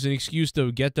 cool. It was an excuse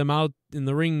to get them out in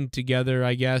the ring together,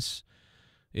 I guess.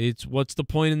 What's the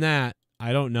point in that?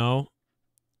 I don't know.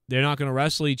 They're not going to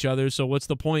wrestle each other, so what's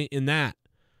the point in that?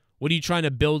 What are you trying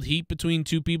to build heat between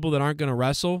two people that aren't going to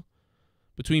wrestle?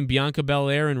 Between Bianca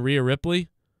Belair and Rhea Ripley?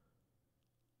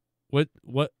 What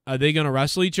are they going to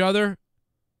wrestle each other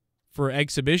for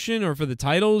exhibition or for the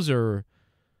titles? Or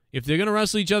if they're going to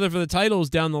wrestle each other for the titles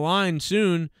down the line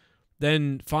soon,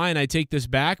 then fine, I take this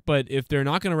back. But if they're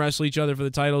not going to wrestle each other for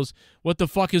the titles, what the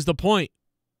fuck is the point?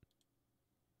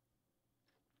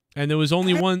 And there was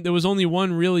only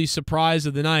one really surprise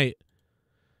of the night.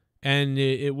 and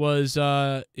it was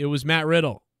Matt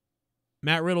Riddle.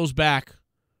 Matt Riddle's back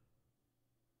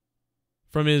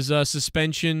from his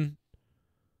suspension.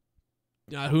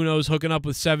 Who knows, hooking up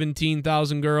with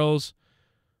 17,000 girls,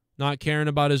 not caring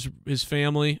about his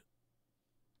family,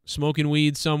 smoking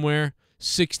weed somewhere,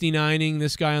 69ing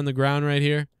this guy on the ground right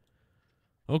here.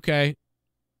 Okay.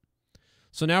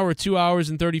 So now we're 2 hours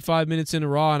and 35 minutes into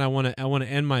Raw, and I want to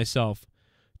end myself.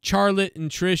 Charlotte and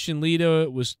Trish and Lita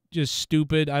was just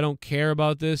stupid. I don't care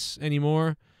about this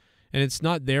anymore, and it's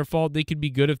not their fault. They could be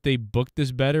good if they booked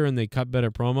this better and they cut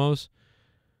better promos.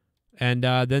 And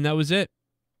then that was it.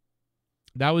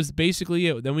 That was basically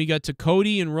it. Then we got to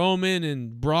Cody and Roman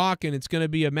and Brock, and it's going to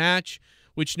be a match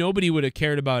which nobody would have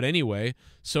cared about anyway.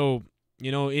 So,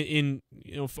 in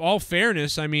all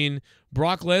fairness, I mean,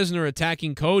 Brock Lesnar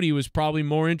attacking Cody was probably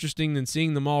more interesting than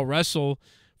seeing them all wrestle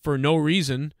for no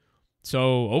reason.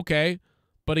 So, okay.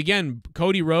 But again,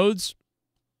 Cody Rhodes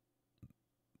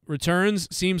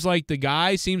returns, seems like the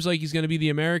guy, seems like he's going to be the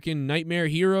American Nightmare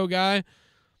Hero guy.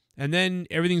 And then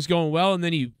everything's going well, and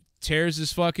then he tears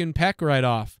his fucking pec right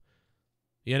off.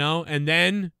 And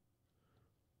then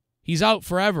he's out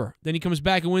forever. Then he comes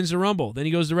back and wins the Rumble. Then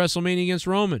he goes to WrestleMania against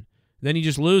Roman. Then he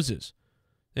just loses.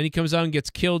 Then he comes out and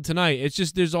gets killed tonight. It's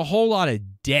just, there's a whole lot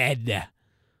of dead.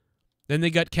 Then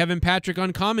they got Kevin Patrick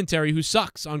on commentary, who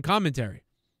sucks on commentary.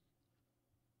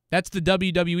 That's the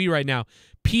WWE right now.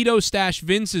 Pedo Stash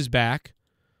Vince is back.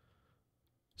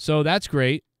 So that's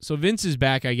great. So Vince is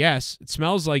back, I guess. It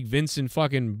smells like Vince and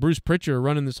fucking Bruce Pritchard are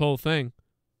running this whole thing.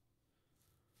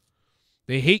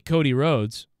 They hate Cody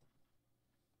Rhodes.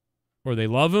 Or they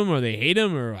love him, or they hate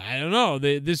him, or I don't know.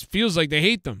 This feels like they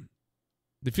hate them.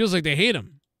 It feels like they hate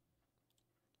him.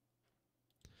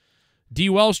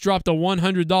 DWELSH dropped a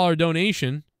 $100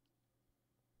 donation.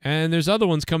 And there's other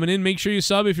ones coming in. Make sure you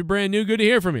sub if you're brand new. Good to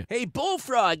hear from you. Hey,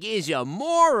 Bullfrog is a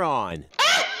moron.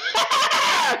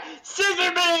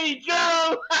 Scissor me,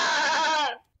 Joe!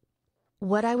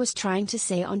 What I was trying to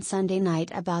say on Sunday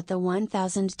night about the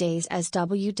 1,000 days as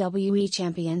WWE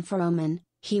champion for Roman,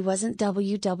 he wasn't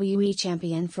WWE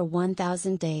champion for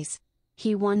 1,000 days.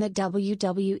 He won the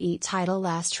WWE title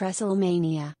last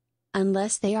WrestleMania.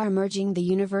 Unless they are merging the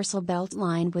Universal Belt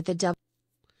line with the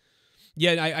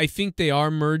Yeah, I think they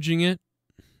are merging it.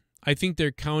 I think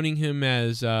they're counting him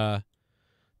as they're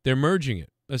merging it,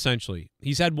 essentially.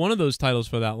 He's had one of those titles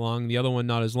for that long, the other one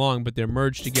not as long, but they're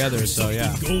merged together, so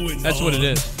yeah. That's what it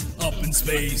is. Up in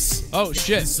space. Oh,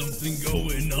 shit. There's something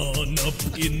going on up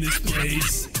in this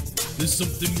place. There's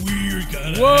something weird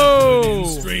kind of Whoa!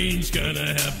 happening, strange kind of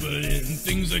happening,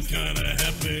 things are kind of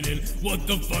happening. What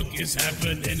the fuck is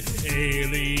happening?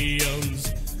 Aliens,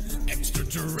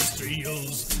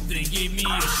 extraterrestrials, they gave me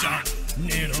a shot.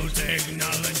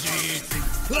 Nanotechnology.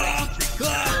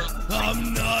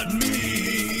 I'm not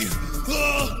me.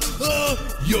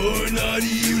 You're not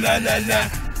you. La la la.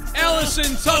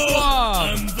 Allison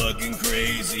Tutlaw. I'm fucking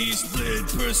crazy. Split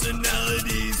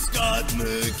personality. Scott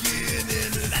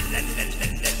McKinnon.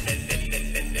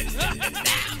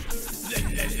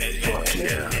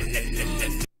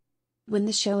 When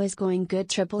the show is going good,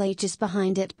 Triple H is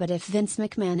behind it, but if Vince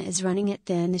McMahon is running it,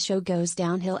 then the show goes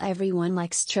downhill. Everyone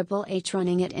likes Triple H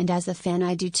running it, and as a fan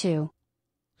I do too.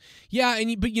 Yeah,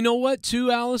 but you know what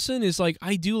too, Allison, is like,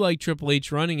 I do like Triple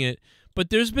H running it, but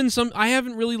there's been I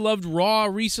haven't really loved Raw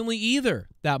recently either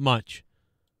that much.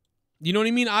 You know what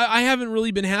I mean? I haven't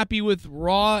really been happy with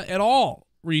Raw at all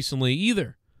recently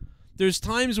either. There's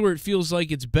times where it feels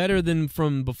like it's better than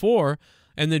from before,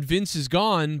 and that Vince is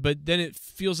gone, but then it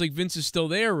feels like Vince is still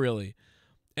there, really.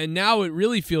 And now it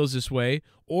really feels this way.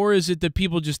 Or is it that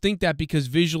people just think that because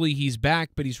visually he's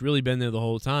back, but he's really been there the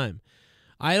whole time?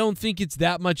 I don't think it's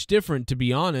that much different, to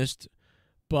be honest,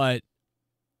 but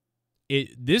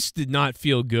this did not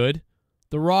feel good.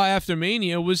 The Raw after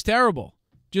Mania was terrible,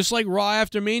 just like Raw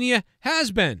after Mania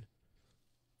has been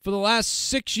for the last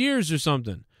 6 years or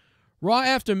something. Raw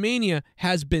after Mania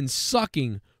has been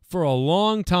sucking for a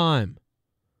long time.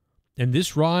 And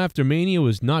this Raw after Mania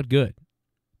was not good.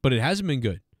 But it hasn't been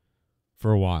good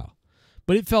for a while.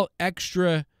 But it felt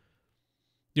extra...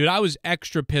 Dude, I was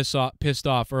extra pissed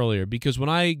off earlier because when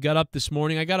I got up this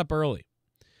morning, I got up early.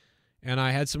 And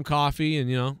I had some coffee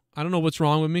and, I don't know what's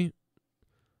wrong with me.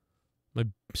 My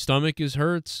stomach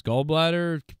hurts,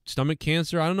 gallbladder, stomach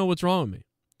cancer. I don't know what's wrong with me.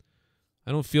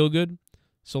 I don't feel good.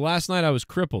 So last night I was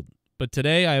crippled. But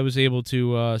today I was able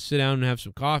to sit down and have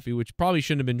some coffee, which probably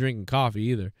shouldn't have been drinking coffee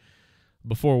either,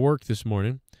 before work this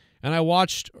morning. And I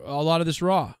watched a lot of this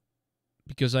Raw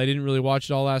because I didn't really watch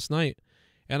it all last night.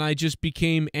 And I just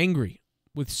became angry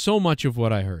with so much of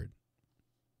what I heard.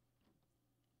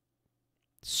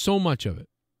 So much of it.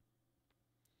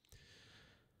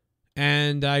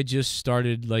 And I just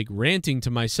started like ranting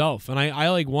to myself, and I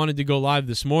like wanted to go live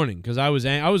this morning because I was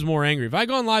more angry. If I had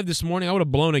gone live this morning, I would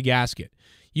have blown a gasket.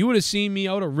 You would have seen me.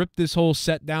 I would have ripped this whole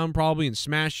set down probably and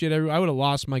smashed it. I would have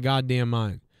lost my goddamn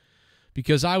mind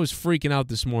because I was freaking out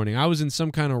this morning. I was in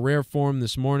some kind of rare form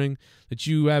this morning that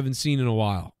you haven't seen in a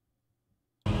while.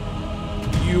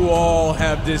 You all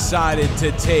have decided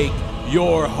to take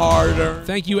your hard-earned.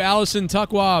 Thank you, Allison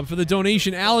Tuckwab, for the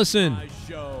donation. Allison.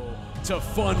 To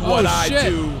fund what I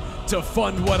do, to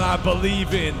fund what I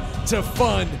believe in, to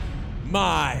fund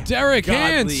my Derek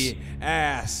godly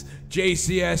ass.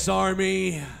 JCS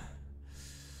Army,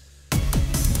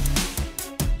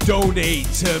 donate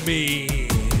to me.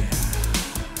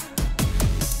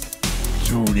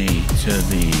 Donate to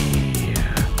me.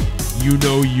 You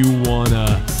know you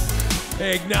wanna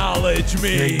acknowledge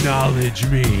me. Acknowledge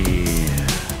me.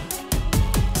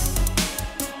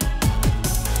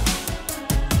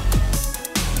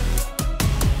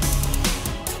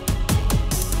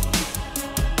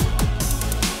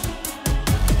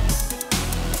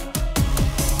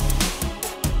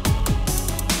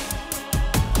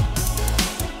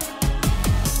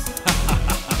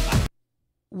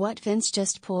 What Vince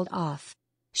just pulled off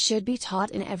should be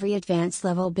taught in every advanced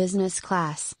level business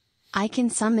class. I can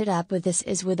sum it up with this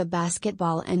is with a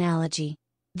basketball analogy.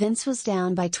 Vince was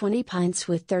down by 20 pints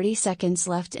with 30 seconds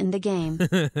left in the game,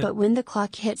 but when the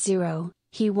clock hit 0,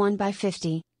 he won by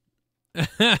 50.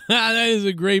 That is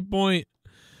a great point.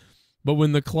 But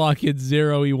when the clock hit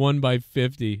 0, he won by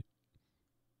 50.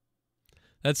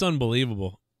 That's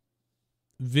unbelievable.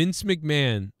 Vince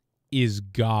McMahon is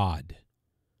God.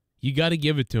 You got to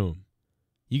give it to him.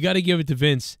 You got to give it to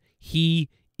Vince. He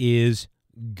is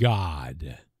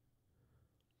God.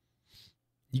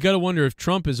 You got to wonder if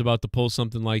Trump is about to pull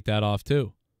something like that off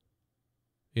too.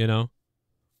 You know?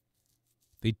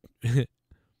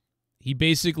 He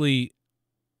basically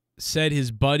said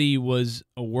his buddy was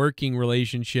a working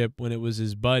relationship when it was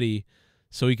his buddy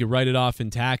so he could write it off in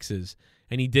taxes.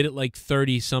 And he did it like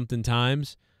 30-something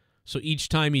times. So each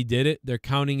time he did it, they're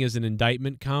counting as an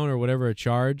indictment count or whatever, a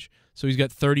charge. So he's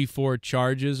got 34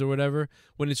 charges or whatever,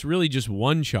 when it's really just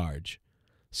one charge.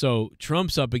 So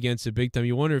Trump's up against it big time.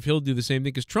 You wonder if he'll do the same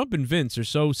thing because Trump and Vince are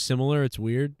so similar. It's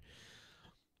weird.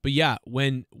 But yeah,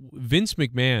 when Vince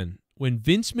McMahon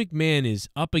is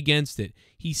up against it,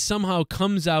 he somehow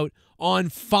comes out on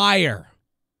fire.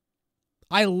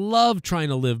 I love trying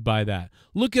to live by that.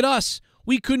 Look at us.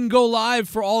 We couldn't go live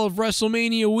for all of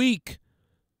WrestleMania week.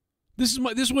 This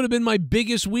would have been my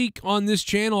biggest week on this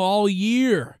channel all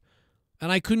year.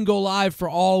 And I couldn't go live for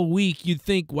all week. You'd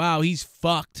think, wow, he's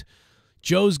fucked.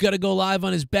 Joe's got to go live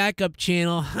on his backup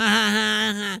channel.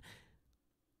 And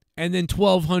then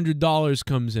 $1,200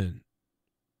 comes in.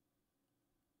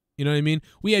 You know what I mean?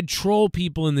 We had troll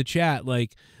people in the chat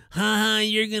like,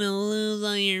 you're going to lose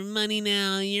all your money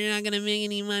now. You're not going to make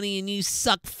any money and you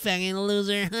suck, fucking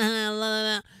loser.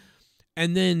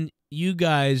 And then you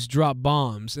guys drop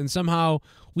bombs, and somehow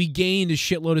we gained a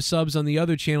shitload of subs on the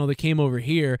other channel that came over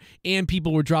here, and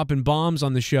people were dropping bombs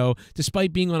on the show,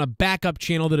 despite being on a backup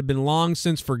channel that had been long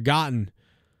since forgotten.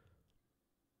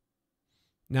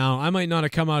 Now, I might not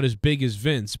have come out as big as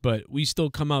Vince, but we still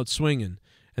come out swinging.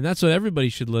 And that's what everybody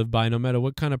should live by, no matter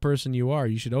what kind of person you are.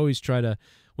 You should always try to,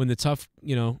 when the tough,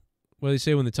 you know, what do they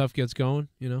say, when the tough gets going,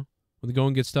 you know? When the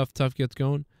going gets tough, tough gets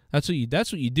going. That's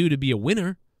what you do to be a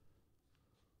winner.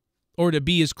 Or to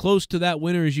be as close to that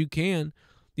winner as you can.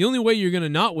 The only way you're going to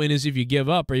not win is if you give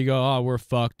up or you go, oh, we're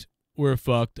fucked. We're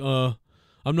fucked. I'm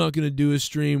not going to do a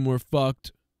stream. We're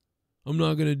fucked. I'm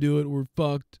not going to do it. We're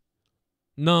fucked.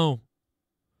 No.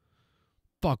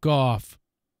 Fuck off.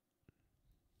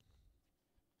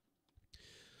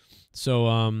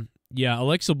 So, yeah,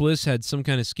 Alexa Bliss had some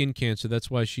kind of skin cancer.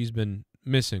 That's why she's been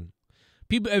missing.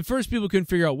 At first, people couldn't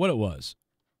figure out what it was.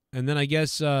 And then I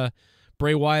guess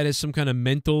Bray Wyatt has some kind of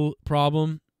mental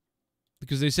problem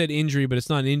because they said injury, but it's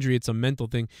not an injury. It's a mental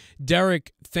thing.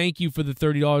 Derek, thank you for the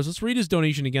 $30. Let's read his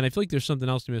donation again. I feel like there's something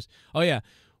else to miss. Oh, yeah.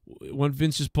 When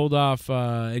Vince just pulled off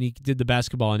and he did the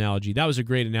basketball analogy. That was a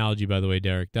great analogy, by the way,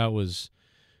 Derek. That was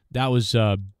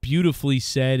beautifully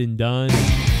said and done.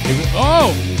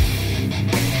 Oh!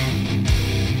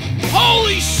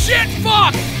 Holy shit,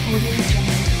 fuck!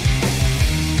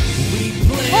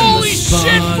 Holy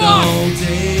shit, fuck!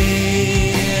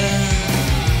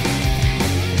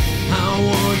 I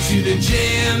want you to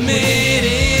jam it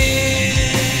in.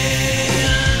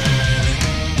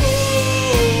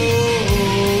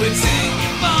 Oh, it's in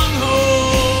your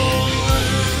bunghole.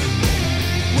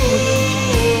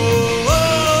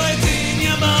 Oh, it's in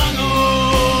your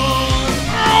bunghole.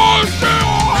 I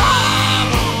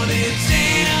want it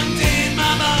jammed in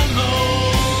my bunghole.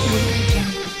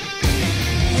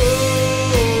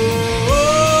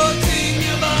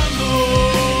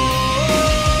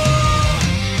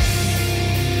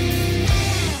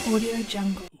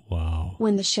 jungle. Wow.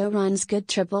 When the show runs good,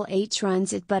 Triple H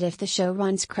runs it, but if the show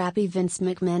runs crappy, Vince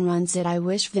McMahon runs it. I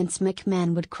wish Vince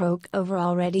McMahon would croak over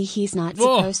already. He's not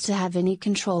supposed to have any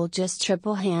control, just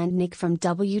triple hand Nick from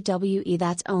WWE.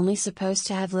 That's only supposed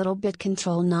to have little bit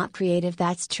control, not creative.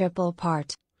 That's triple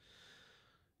part.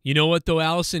 You know what, though,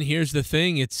 Allison? Here's the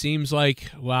thing. It seems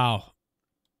like, wow,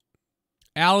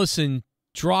 Allison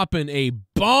dropping a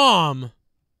bomb.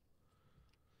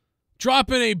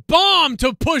 Dropping a bomb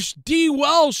to push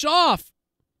DWELSH off.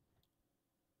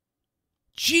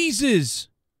 Jesus.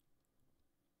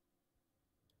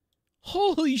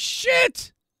 Holy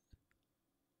shit.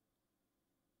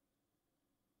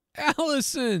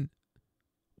 Allison.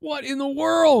 What in the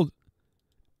world?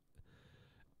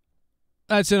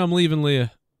 That's it. I'm leaving,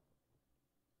 Leah.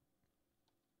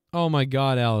 Oh, my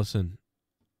God, Allison.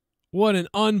 What an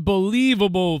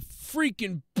unbelievable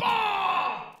freaking bomb.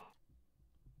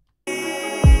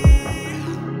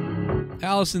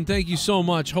 Allison, thank you so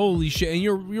much. Holy shit. And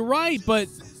you're right, but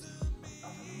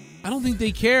I don't think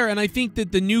they care. And I think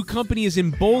that the new company is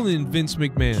emboldened Vince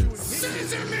McMahon.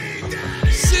 Scissor me,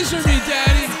 Daddy! Scissor me,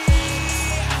 Daddy!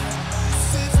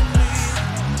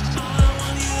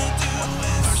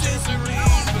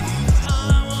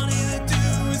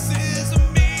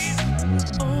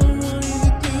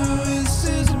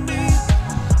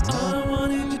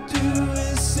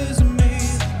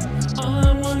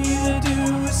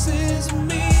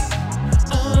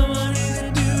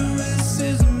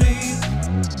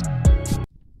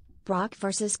 Brock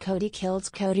vs. Cody kills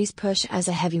Cody's push as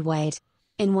a heavyweight.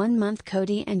 In 1 month,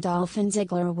 Cody and Dolph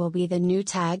Ziggler will be the new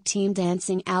tag team,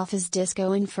 Dancing Alpha's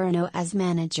Disco Inferno as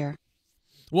manager.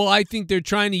 Well, I think they're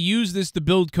trying to use this to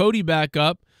build Cody back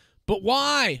up, but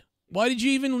why? Why did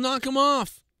you even knock him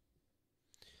off?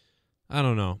 I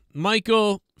don't know.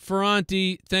 Michael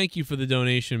Ferranti, thank you for the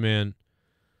donation, man.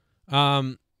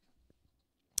 I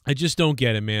just don't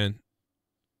get it, man.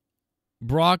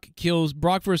 Brock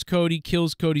versus Cody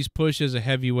kills Cody's push as a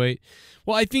heavyweight.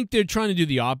 Well, I think they're trying to do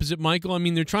the opposite, Michael. I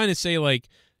mean, they're trying to say, like,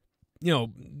 you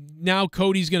know, now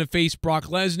Cody's going to face Brock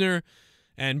Lesnar,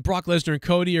 and Brock Lesnar and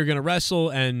Cody are going to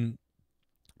wrestle, and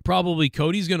probably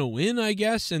Cody's going to win, I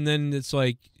guess. And then it's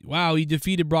like, wow, he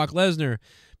defeated Brock Lesnar,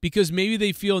 because maybe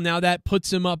they feel now that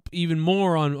puts him up even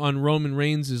more on Roman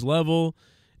Reigns' level,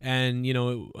 and, you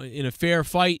know, in a fair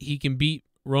fight, he can beat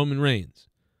Roman Reigns.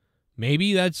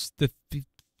 Maybe that's the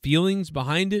feelings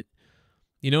behind it.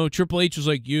 You know, Triple H was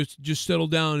like, you just settle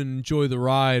down and enjoy the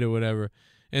ride or whatever.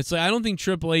 And it's like, I don't think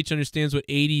Triple H understands what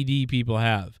ADD people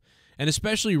have. And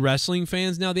especially wrestling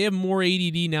fans now, they have more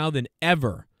ADD now than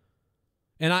ever.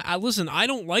 And I listen, I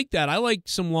don't like that. I like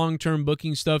some long-term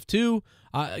booking stuff too.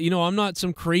 You know, I'm not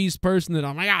some crazed person that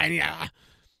I'm like, yeah.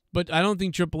 But I don't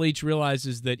think Triple H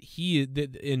realizes that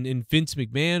in Vince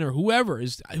McMahon or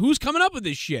who's coming up with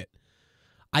this shit.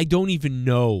 I don't even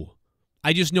know.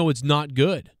 I just know it's not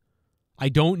good. I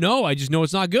don't know. I just know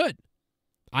it's not good.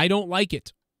 I don't like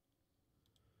it.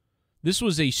 This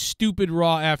was a stupid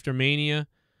Raw after Mania.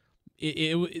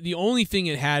 The only thing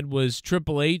it had was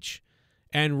Triple H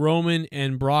and Roman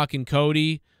and Brock and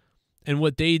Cody, and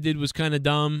what they did was kind of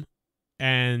dumb,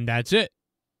 and that's it.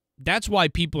 That's why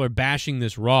people are bashing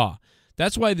this Raw.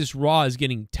 That's why this Raw is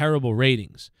getting terrible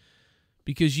ratings.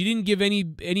 Because you didn't give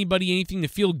anybody anything to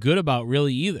feel good about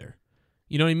really either.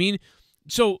 You know what I mean?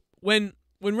 So when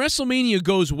WrestleMania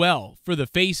goes well for the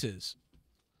faces,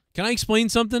 can I explain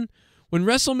something? When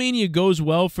WrestleMania goes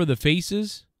well for the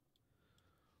faces,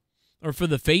 or for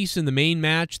the face in the main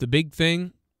match, the big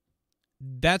thing,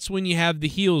 that's when you have the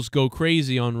heels go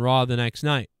crazy on Raw the next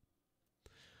night.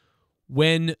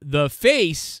 When the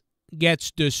face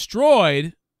gets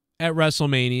destroyed at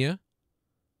WrestleMania,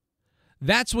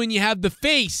 that's when you have the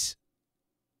face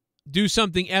do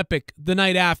something epic the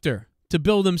night after to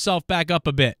build himself back up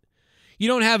a bit. You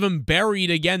don't have him buried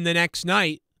again the next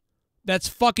night. That's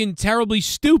fucking terribly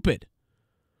stupid.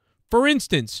 For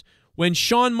instance, when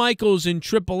Shawn Michaels and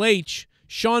Triple H,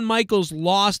 Shawn Michaels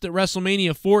lost at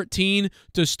WrestleMania 14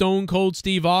 to Stone Cold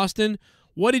Steve Austin,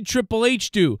 what did Triple H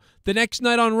do? The next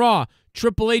night on Raw,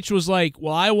 Triple H was like,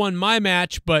 well, I won my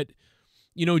match, but,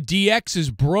 you know, DX is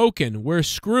broken. We're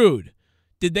screwed.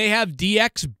 Did they have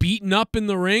DX beaten up in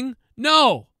the ring?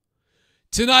 No.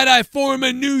 Tonight I form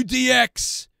a new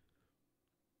DX.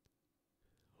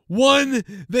 One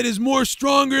that is more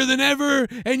stronger than ever,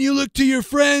 and you look to your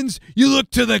friends, you look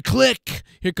to the Clique.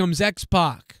 Here comes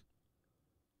X-Pac.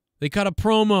 They cut a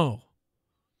promo.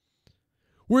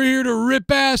 We're here to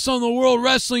rip ass on the World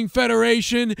Wrestling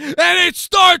Federation, and it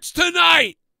starts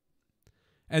tonight!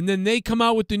 And then they come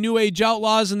out with the New Age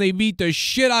Outlaws, and they beat the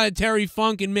shit out of Terry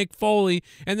Funk and Mick Foley,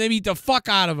 and they beat the fuck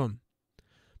out of them.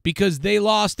 because they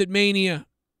lost at Mania.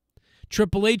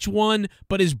 Triple H won,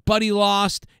 but his buddy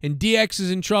lost, and DX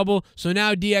is in trouble, so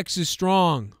now DX is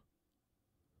strong.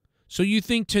 So you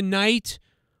think tonight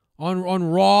on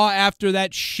Raw, after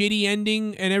that shitty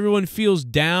ending and everyone feels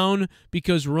down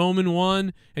because Roman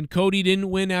won and Cody didn't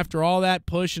win after all that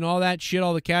push and all that shit,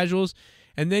 all the casuals,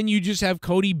 and then you just have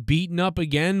Cody beaten up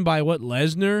again by what,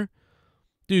 Lesnar?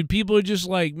 Dude, people are just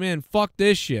like, man, fuck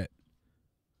this shit.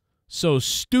 So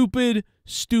stupid,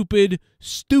 stupid,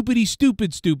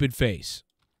 stupid face.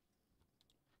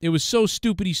 It was so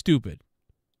stupid.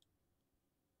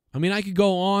 I mean, I could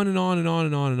go on and on and on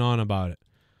and on and on about it.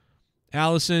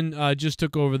 Allison just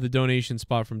took over the donation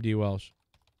spot from DWELSH.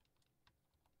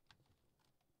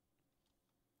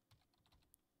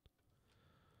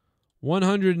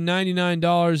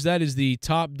 $199. That is the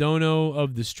top dono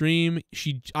of the stream.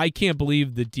 I can't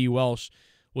believe that DWELSH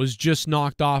was just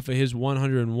knocked off of his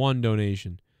 101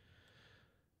 donation.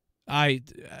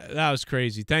 That was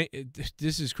crazy.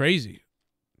 This is crazy.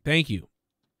 Thank you.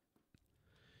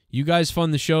 You guys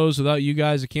fund the shows. Without you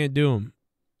guys, I can't do them.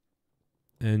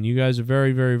 And you guys are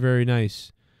very, very, very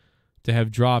nice to have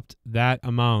dropped that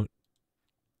amount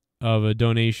of a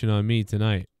donation on me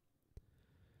tonight.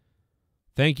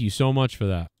 Thank you so much for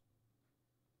that.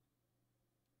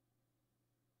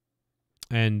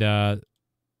 And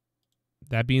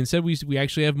that being said, we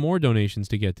actually have more donations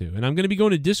to get to. And I'm going to be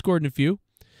going to Discord in a few.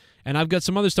 And I've got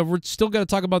some other stuff. We're still got to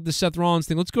talk about the Seth Rollins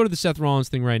thing. Let's go to the Seth Rollins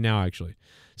thing right now, actually.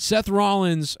 Seth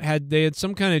Rollins had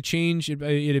some kind of change.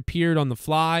 It appeared on the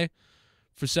fly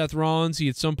for Seth Rollins. He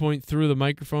at some point threw the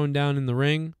microphone down in the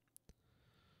ring.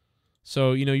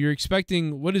 So, you know, you're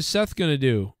expecting, what is Seth going to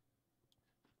do?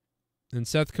 And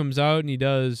Seth comes out and he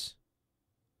does,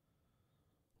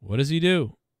 what does he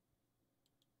do?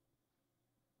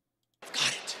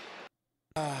 Got it.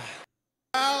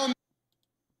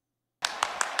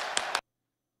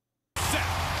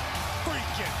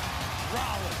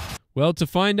 Well, to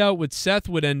find out what Seth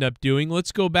would end up doing,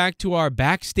 let's go back to our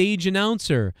backstage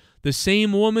announcer, the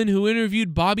same woman who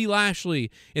interviewed Bobby Lashley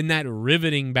in that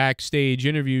riveting backstage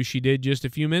interview she did just a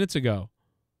few minutes ago.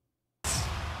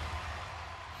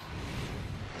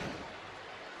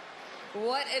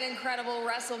 What an incredible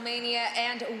WrestleMania,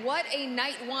 and what a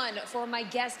night one for my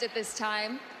guest at this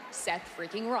time, Seth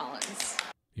freaking Rollins.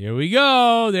 Here we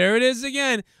go. There it is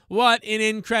again. What an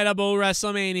incredible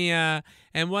WrestleMania.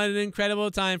 And what an incredible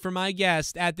time for my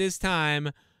guest at this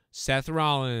time, Seth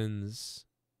Rollins.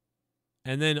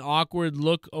 And then awkward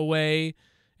look away,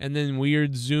 and then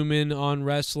weird zoom in on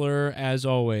wrestler as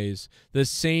always. The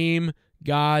same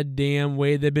goddamn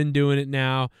way they've been doing it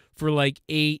now for like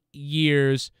 8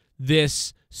 years.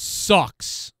 This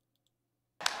sucks.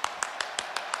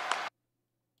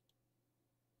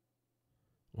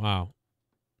 Wow.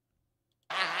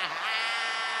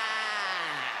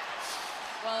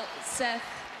 Well, Seth,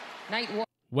 night one.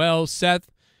 Well, Seth,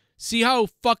 see how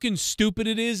fucking stupid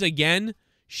it is again?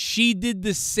 She did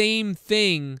the same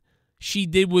thing she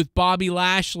did with Bobby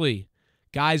Lashley.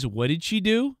 Guys, what did she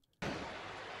do?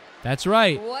 That's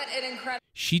right. What an incredible.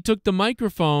 She took the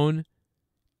microphone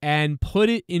and put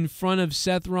it in front of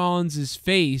Seth Rollins'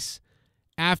 face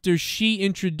after she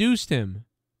introduced him.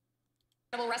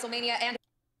 WrestleMania and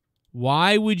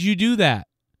why would you do that?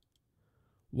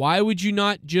 Why would you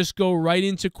not just go right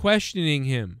into questioning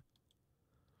him?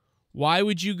 Why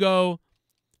would you go,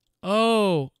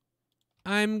 oh,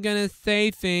 I'm going to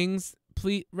say things.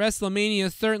 Please,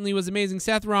 WrestleMania certainly was amazing.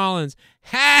 Seth Rollins.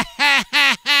 Ha, ha,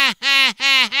 ha, ha, ha,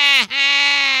 ha,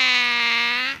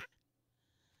 ha.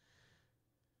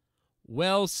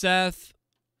 Well, Seth,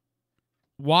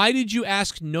 why did you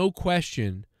ask no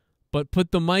question but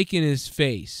put the mic in his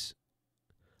face?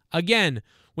 Again,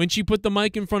 when she put the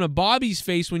mic in front of Bobby's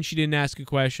face when she didn't ask a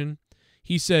question,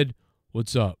 he said,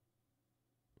 "What's up?"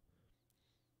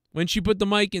 When she put the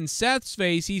mic in Seth's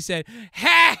face, he said,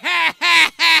 "Ha, ha,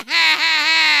 ha, ha,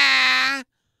 ha."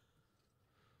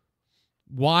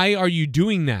 Why are you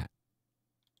doing that?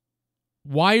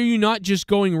 Why are you not just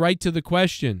going right to the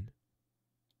question?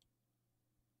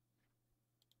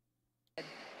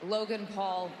 Logan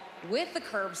Paul with the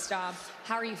curb stomp.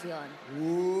 How are you feeling?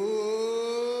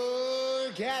 Ooh,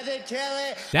 gather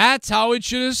Kelly. That's how it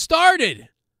should have started.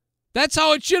 That's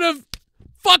how it should have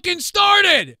fucking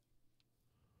started.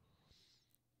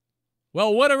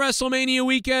 Well, what a WrestleMania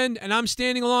weekend, and I'm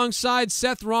standing alongside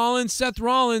Seth Rollins. Seth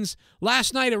Rollins,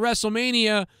 last night at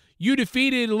WrestleMania, you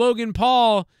defeated Logan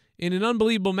Paul in an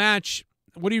unbelievable match.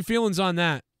 What are your feelings on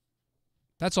that?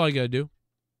 That's all you got to do.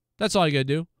 That's all you got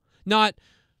to do. Not,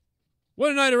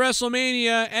 what a night of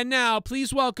WrestleMania, and now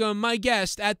please welcome my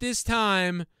guest at this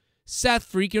time,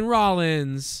 Seth freaking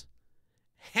Rollins.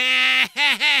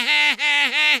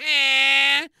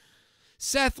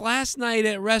 Seth, last night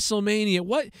at WrestleMania,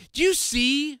 what? Do you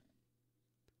see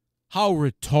how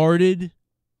retarded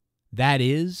that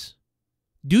is?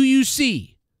 Do you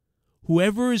see?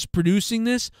 Whoever is producing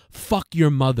this, fuck your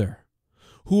mother.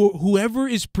 Whoever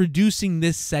is producing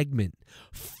this segment,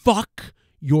 fuck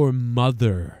your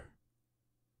mother.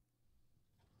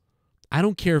 I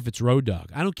don't care if it's Road Dogg.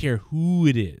 I don't care who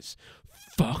it is.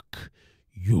 Fuck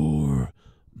your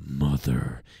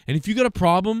mother. And if you got a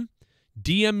problem,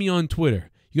 DM me on Twitter.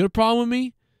 You got a problem with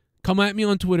me? Come at me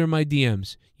on Twitter in my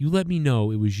DMs. You let me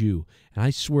know it was you. And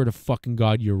I swear to fucking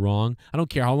God you're wrong. I don't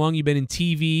care how long you've been in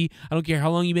TV. I don't care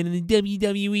how long you've been in the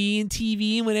WWE and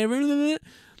TV and whatever.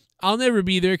 I'll never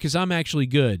be there because I'm actually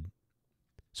good.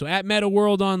 So at Meta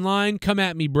World Online, come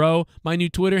at me, bro. My new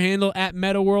Twitter handle, at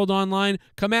Meta World Online.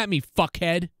 Come at me,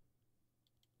 fuckhead.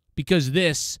 Because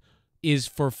this is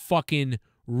for fucking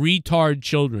retard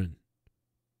children.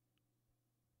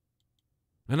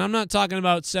 And I'm not talking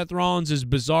about Seth Rollins'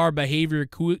 bizarre behavior,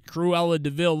 Cruella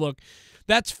DeVille look.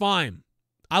 That's fine.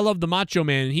 I love the Macho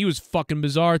Man, and he was fucking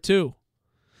bizarre too.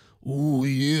 Ooh,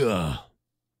 yeah.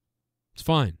 It's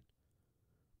fine.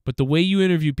 But the way you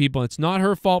interview people, it's not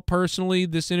her fault personally,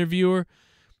 this interviewer.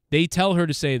 They tell her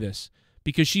to say this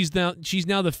because she's now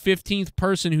the 15th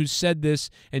person who's said this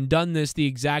and done this the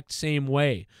exact same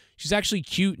way. She's actually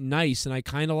cute and nice, and I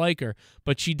kind of like her,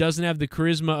 but she doesn't have the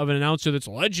charisma of an announcer that's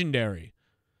legendary.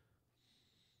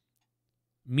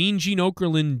 Mean Gene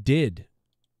Okerlund did.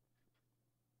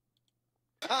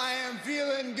 I am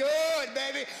feeling good,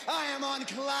 baby. I am on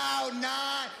cloud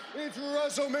 9. It's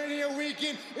WrestleMania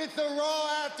weekend. It's the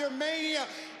Raw after Mania.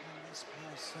 And this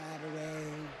past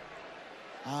Saturday,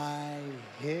 I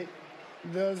hit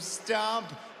the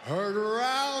stump, heard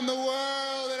around the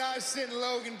world, and I sent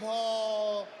Logan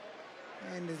Paul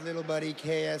and his little buddy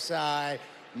KSI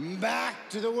back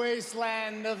to the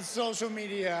wasteland of social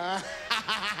media.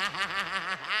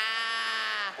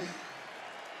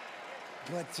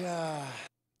 But,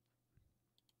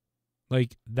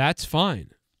 like, that's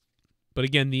fine. But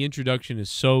again, the introduction is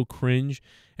so cringe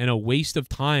and a waste of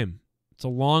time. It's a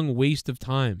long waste of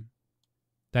time,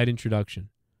 that introduction.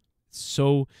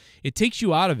 So it takes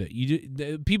you out of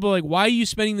it. People are like, why are you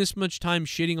spending this much time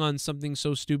shitting on something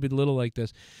so stupid little like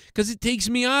this? Because it takes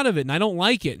me out of it, and I don't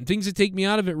like it. And things that take me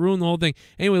out of it ruin the whole thing.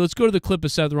 Anyway, let's go to the clip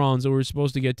of Seth Rollins that we're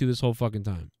supposed to get to this whole fucking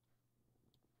time.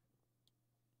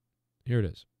 Here it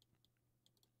is.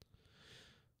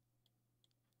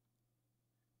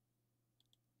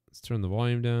 Let's turn the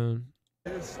volume down.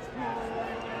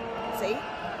 See?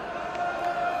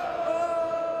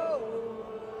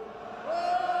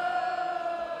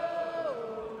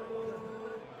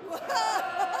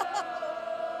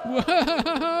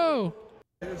 Whoa!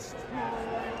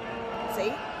 See?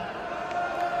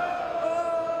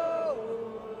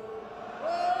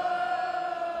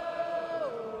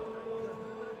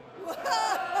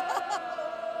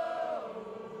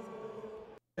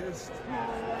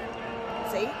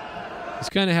 See? He's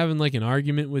kind of having like an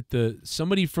argument with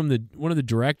somebody from one of the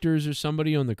directors or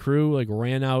somebody on the crew, like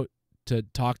ran out to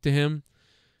talk to him.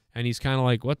 And he's kind of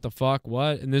like, what the fuck,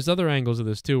 what? And there's other angles of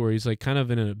this too where he's like kind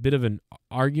of in a bit of an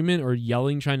argument or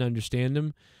yelling, trying to understand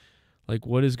him. Like,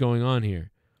 what is going on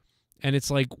here? And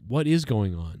it's like, what is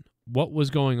going on? What was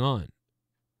going on?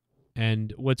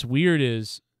 And what's weird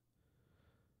is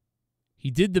he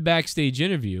did the backstage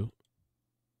interview,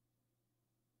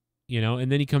 and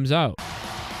then he comes out.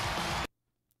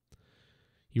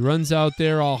 He runs out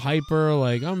there all hyper,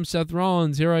 like, I'm Seth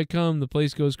Rollins, here I come. The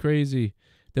place goes crazy.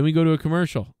 Then we go to a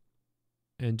commercial.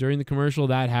 And during the commercial,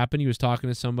 that happened. He was talking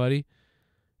to somebody,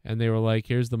 and they were like,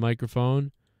 here's the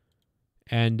microphone.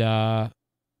 And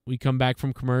we come back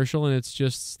from commercial, and it's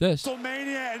just this.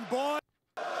 WrestleMania, and boy,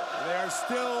 they are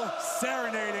still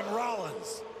serenading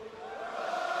Rollins.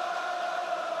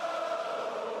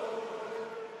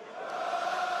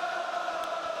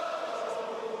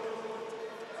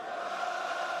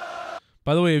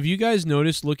 By the way, have you guys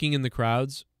noticed looking in the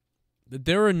crowds that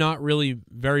there are not really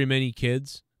very many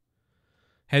kids?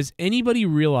 Has anybody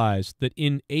realized that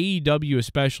in AEW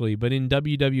especially, but in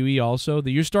WWE also,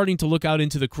 that you're starting to look out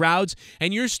into the crowds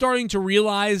and you're starting to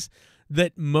realize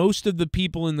that most of the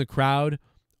people in the crowd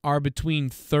are between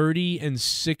 30 and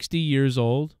 60 years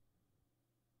old?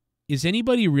 Is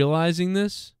anybody realizing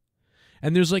this?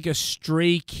 And there's like a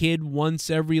stray kid once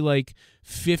every like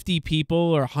 50 people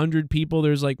or 100 people.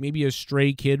 There's like maybe a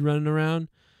stray kid running around.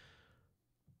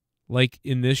 Like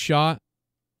in this shot.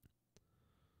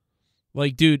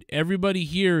 Like, dude, everybody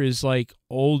here is like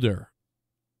older.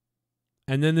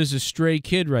 And then there's a stray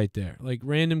kid right there. Like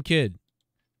random kid.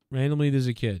 Randomly there's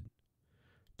a kid.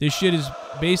 This shit is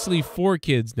basically for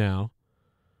kids now.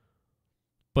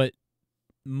 But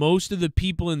most of the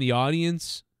people in the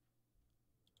audience,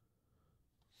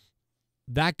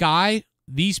 that guy,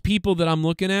 these people that I'm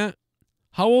looking at,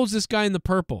 how old is this guy in the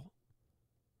purple?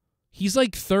 He's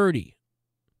like 30.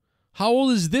 How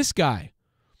old is this guy?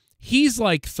 He's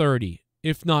like 30,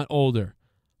 if not older.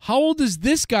 How old is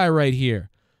this guy right here?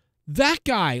 That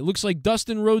guy looks like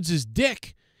Dustin Rhodes'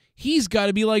 dick. He's got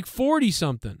to be like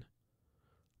 40-something.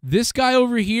 This guy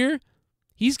over here,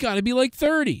 he's got to be like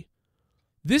 30.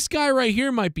 This guy right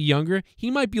here might be younger. He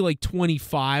might be like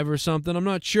 25 or something. I'm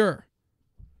not sure.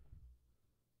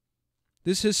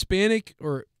 This Hispanic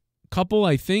or couple,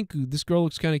 I think, this girl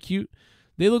looks kind of cute.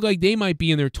 They look like they might be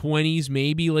in their 20s,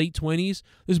 maybe late 20s.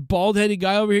 This bald-headed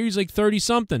guy over here, he's like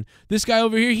 30-something. This guy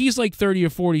over here, he's like 30 or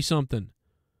 40-something.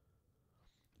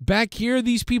 Back here,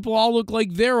 these people all look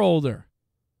like they're older.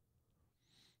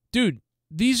 Dude,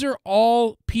 these are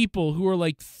all people who are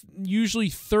like usually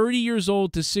 30 years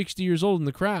old to 60 years old in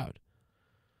the crowd.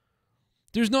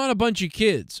 There's not a bunch of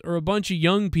kids or a bunch of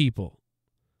young people.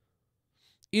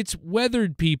 It's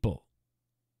weathered people.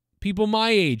 People my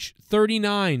age,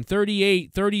 39,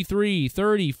 38, 33,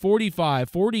 30, 45,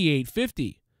 48,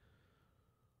 50.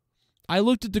 I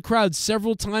looked at the crowd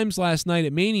several times last night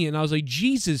at Mania, and I was like,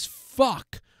 Jesus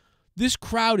fuck. This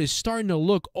crowd is starting to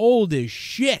look old as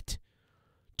shit.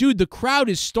 Dude, the crowd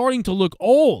is starting to look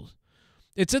old.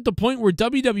 It's at the point where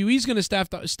WWE's going to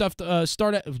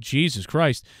start... Jesus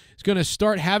Christ. It's going to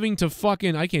start having to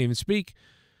fucking... I can't even speak.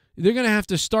 They're going to have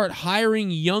to start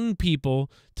hiring young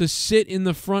people to sit in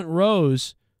the front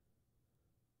rows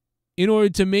in order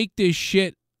to make this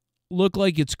shit look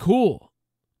like it's cool.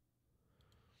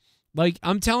 Like,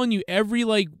 I'm telling you, every,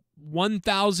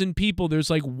 1,000 people, there's,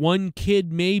 one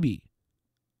kid maybe.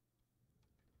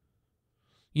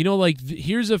 You know,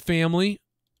 here's a family.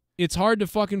 It's hard to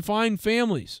fucking find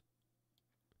families.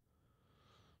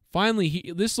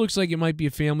 Finally, this looks like it might be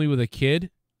a family with a kid.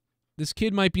 This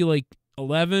kid might be,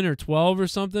 11 or 12 or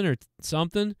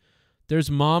something.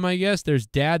 There's mom, I guess. There's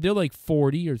dad. They're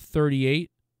 40 or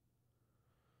 38.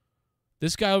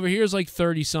 This guy over here is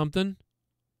 30-something.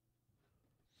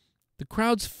 The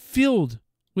crowd's filled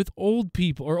with old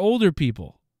people or older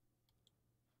people.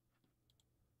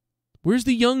 Where's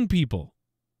the young people?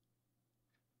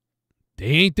 They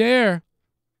ain't there.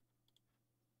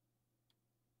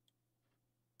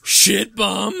 Shit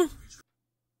bum.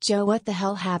 Joe, what the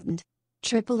hell happened?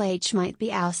 Triple H might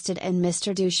be ousted and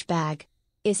Mr. Douchebag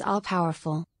is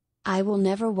all-powerful. I will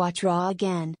never watch Raw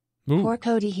again. Ooh. Poor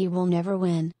Cody, he will never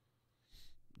win.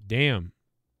 Damn.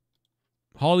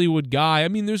 Hollywood Guy. I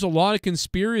mean, there's a lot of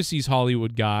conspiracies,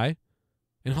 Hollywood Guy.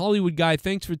 And Hollywood Guy,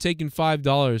 thanks for taking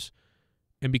 $5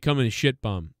 and becoming a shit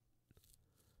bum.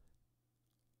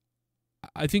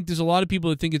 I think there's a lot of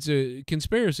people that think it's a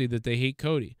conspiracy that they hate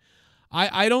Cody.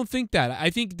 I don't think that. I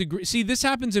think see, this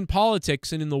happens in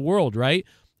politics and in the world, right?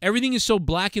 Everything is so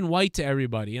black and white to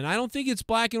everybody, and I don't think it's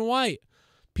black and white.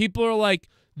 People are like,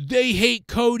 they hate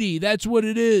Cody. That's what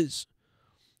it is.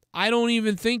 I don't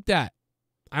even think that.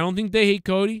 I don't think they hate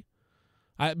Cody.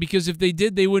 Because if they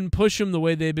did, they wouldn't push him the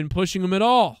way they've been pushing him at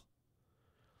all.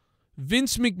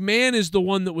 Vince McMahon is the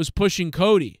one that was pushing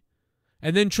Cody.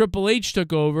 And then Triple H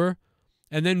took over.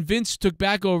 And then Vince took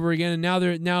back over again, and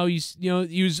now he's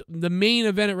he was the main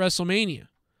event at WrestleMania.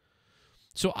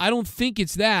 So I don't think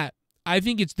it's that. I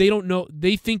think it's they don't know.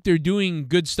 They think they're doing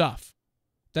good stuff.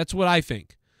 That's what I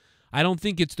think. I don't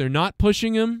think it's they're not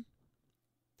pushing him.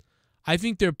 I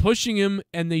think they're pushing him,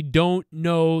 and they don't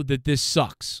know that this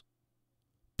sucks.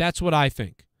 That's what I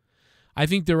think. I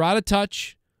think they're out of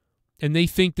touch, and they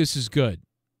think this is good.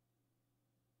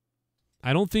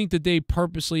 I don't think that they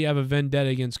purposely have a vendetta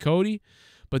against Cody,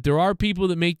 but there are people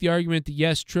that make the argument that,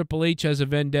 yes, Triple H has a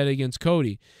vendetta against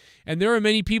Cody. And there are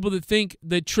many people that think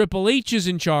that Triple H is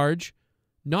in charge,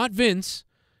 not Vince,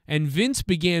 and Vince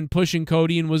began pushing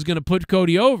Cody and was going to put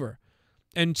Cody over.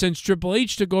 And since Triple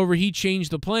H took over, he changed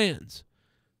the plans.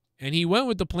 And he went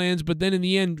with the plans, but then in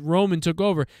the end, Roman took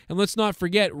over. And let's not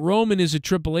forget, Roman is a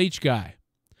Triple H guy.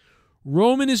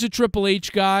 Roman is a Triple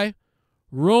H guy.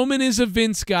 Roman is a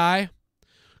Vince guy.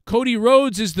 Cody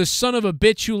Rhodes is the son of a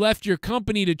bitch who left your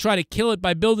company to try to kill it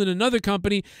by building another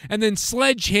company and then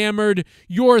sledgehammered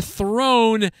your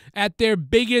throne at their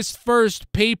biggest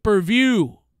first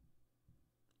pay-per-view.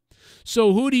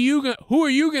 So who are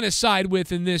you going to side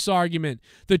with in this argument?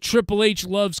 That Triple H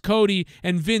loves Cody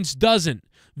and Vince doesn't.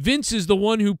 Vince is the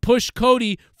one who pushed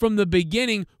Cody from the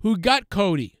beginning, who got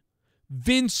Cody.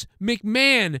 Vince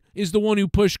McMahon is the one who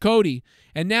pushed Cody.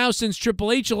 And now, since Triple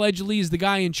H allegedly is the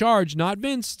guy in charge, not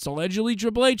Vince, it's allegedly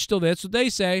Triple H still, that's what they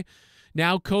say.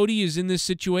 Now Cody is in this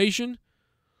situation.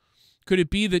 Could it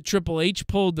be that Triple H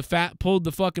pulled the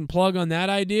fucking plug on that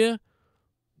idea?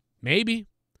 Maybe.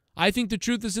 I think the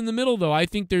truth is in the middle, though. I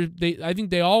think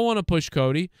they all want to push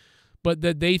Cody, but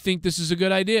that they think this is a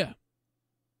good idea.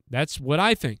 That's what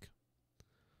I think.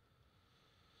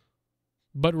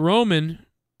 But Roman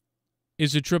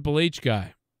is a Triple H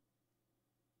guy.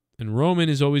 And Roman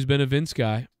has always been a Vince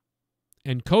guy.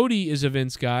 And Cody is a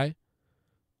Vince guy.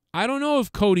 I don't know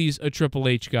if Cody's a Triple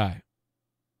H guy.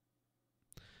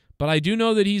 But I do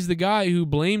know that he's the guy who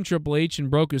blamed Triple H and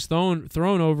broke his throne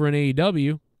over in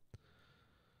AEW.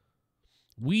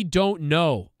 We don't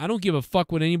know. I don't give a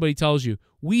fuck what anybody tells you.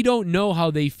 We don't know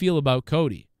how they feel about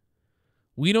Cody.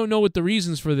 We don't know what the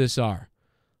reasons for this are.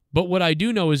 But what I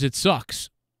do know is it sucks.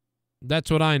 That's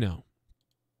what I know.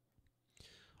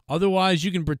 Otherwise,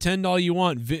 you can pretend all you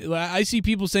want. I see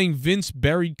people saying Vince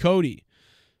buried Cody.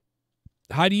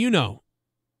 How do you know?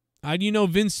 How do you know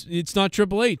Vince, it's not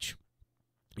Triple H?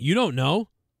 You don't know.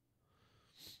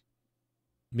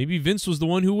 Maybe Vince was the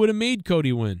one who would have made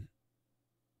Cody win.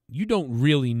 You don't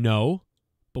really know.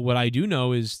 But what I do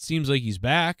know is it seems like he's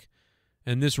back.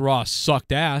 And this Raw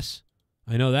sucked ass.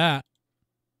 I know that.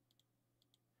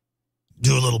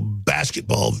 Do a little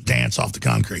basketball dance off the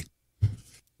concrete.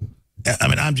 I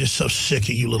mean, I'm just so sick of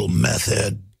you little meth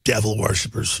head devil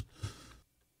worshippers.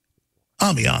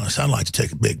 I'll be honest, I'd like to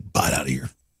take a big bite out of your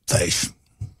face.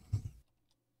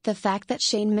 The fact that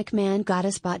Shane McMahon got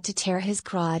a spot to tear his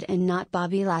crud and not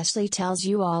Bobby Lashley tells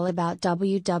you all about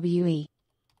WWE.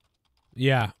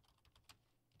 Yeah.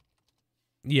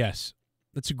 Yes.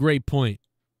 That's a great point.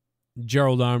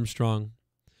 Gerald Armstrong.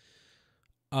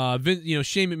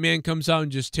 Shane McMahon comes out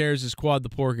and just tears his quad, the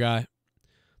poor guy.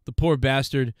 The poor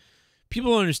bastard.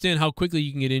 People don't understand how quickly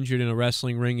you can get injured in a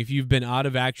wrestling ring if you've been out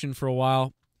of action for a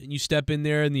while and you step in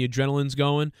there and the adrenaline's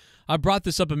going. I brought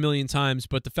this up a million times,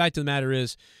 but the fact of the matter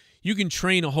is you can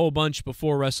train a whole bunch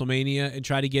before WrestleMania and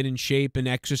try to get in shape and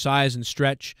exercise and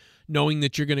stretch knowing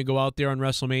that you're going to go out there on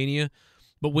WrestleMania.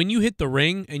 But when you hit the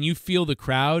ring and you feel the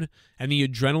crowd and the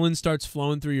adrenaline starts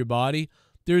flowing through your body,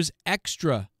 there's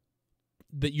extra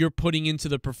that you're putting into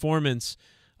the performance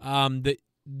that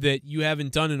you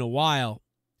haven't done in a while.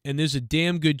 And there's a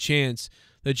damn good chance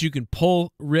that you can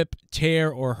pull, rip,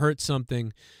 tear, or hurt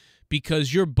something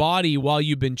because your body, while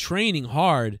you've been training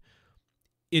hard,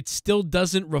 it still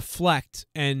doesn't reflect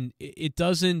and it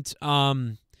doesn't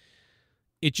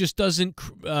it just doesn't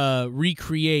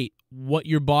recreate what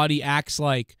your body acts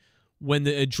like when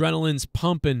the adrenaline's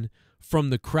pumping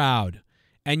from the crowd.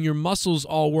 And your muscles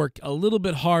all work a little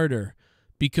bit harder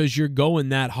because you're going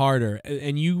that harder.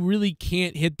 And you really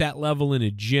can't hit that level in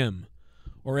a gym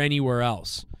or anywhere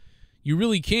else. You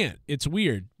really can't. It's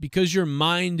weird. Because your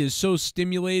mind is so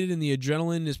stimulated and the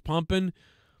adrenaline is pumping,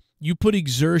 you put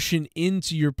exertion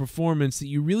into your performance that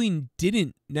you really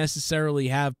didn't necessarily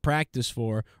have practice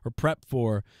for or prep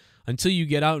for until you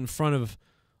get out in front of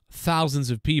thousands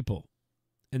of people.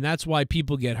 And that's why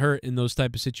people get hurt in those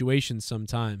type of situations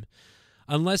sometime.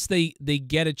 Unless they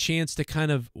get a chance to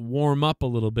kind of warm up a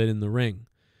little bit in the ring.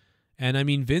 And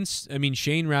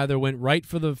Shane rather went right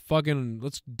for the fucking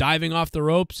diving off the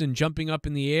ropes and jumping up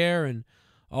in the air and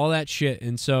all that shit.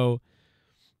 And so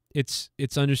it's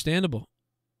understandable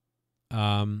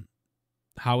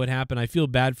how it happened. I feel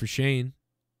bad for Shane,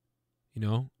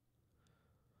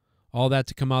 all that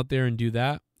to come out there and do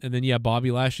that. And then, yeah,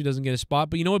 Bobby Lashley doesn't get a spot.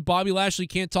 But you know what? Bobby Lashley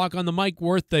can't talk on the mic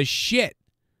worth the shit.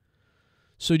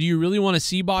 So do you really want to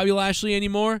see Bobby Lashley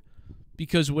anymore?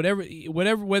 Because whether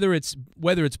it's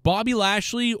Bobby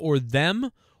Lashley or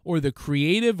them or the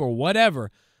creative or whatever,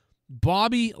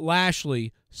 Bobby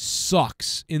Lashley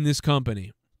sucks in this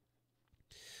company.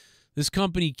 This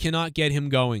company cannot get him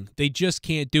going. They just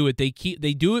can't do it. They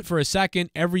do it for a second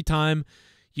every time.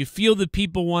 You feel that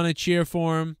people want to cheer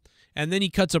for him, and then he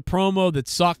cuts a promo that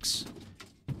sucks.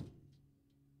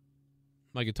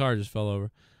 My guitar just fell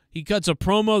over. He cuts a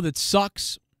promo that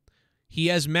sucks. He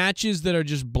has matches that are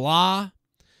just blah,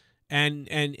 and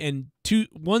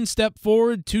one step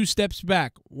forward, 2 steps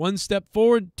back. 1 step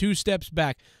forward, 2 steps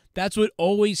back. That's what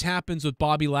always happens with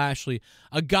Bobby Lashley,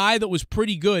 a guy that was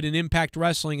pretty good in Impact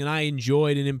Wrestling, and I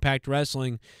enjoyed in Impact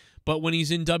Wrestling. But when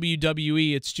he's in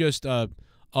WWE, it's just a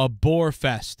bore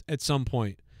fest at some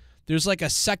point. There's like a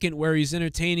second where he's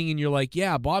entertaining, and you're like,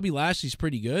 yeah, Bobby Lashley's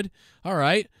pretty good. All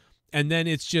right. And then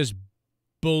it's just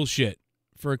bullshit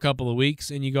for a couple of weeks,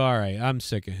 and you go, all right, I'm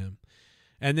sick of him.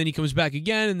 And then he comes back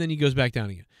again, and then he goes back down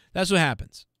again. That's what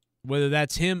happens. Whether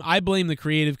that's him, I blame the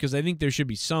creative because I think there should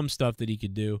be some stuff that he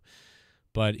could do.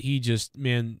 But he's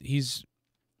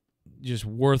just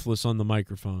worthless on the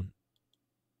microphone.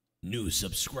 New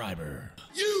subscriber.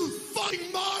 You fuck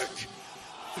fucking mark.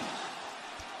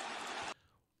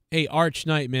 Hey, Arch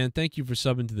Knight, man, thank you for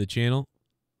subbing to the channel.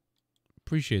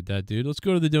 Appreciate that, dude. Let's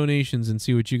go to the donations and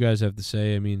see what you guys have to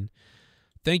say. I mean,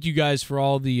 thank you guys for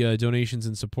all the donations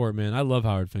and support, man. I love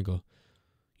Howard Finkel.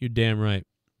 You're damn right.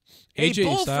 Hey, AJ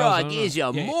Bullfrog Styles, is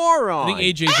a moron. I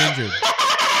think AJ's injured.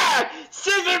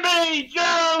 Scissor me,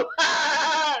 Joe!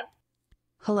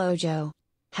 Hello, Joe.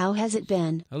 How has it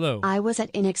been? Hello. I was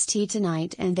at NXT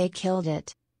tonight and they killed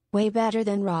it. Way better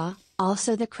than Raw.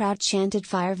 Also, the crowd chanted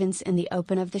Fire Vince in the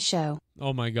open of the show.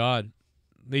 Oh, my God.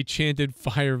 They chanted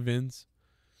Fire Vince.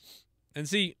 And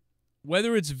see,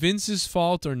 whether it's Vince's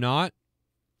fault or not,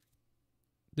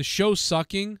 the show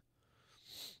sucking,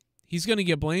 he's going to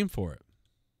get blamed for it.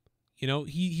 You know,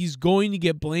 he's going to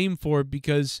get blamed for it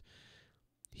because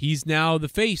he's now the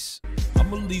face. I'm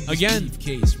gonna leave this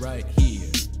briefcase right here.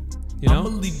 You know? I'm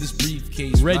gonna leave this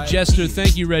briefcase Red right Jester, here.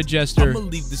 thank you, Red Jester. I'm gonna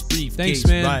leave this briefcase Thanks,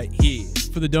 man. right here.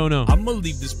 For the dono. I'm gonna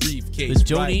leave this briefcase The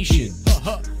donation.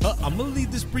 right here. I'm gonna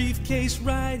leave this briefcase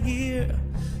right here.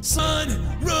 Son,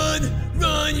 run,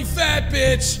 you fat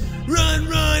bitch. Run.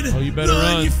 Oh, you better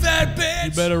run. You fat bitch.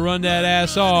 You better run that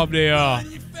ass off there.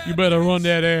 You better run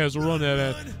that ass. Run that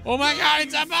ass. Oh, my God,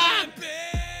 it's a bomb.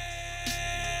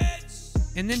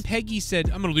 And then Peggy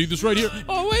said, I'm going to leave this right here.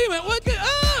 Oh, wait a minute. What the?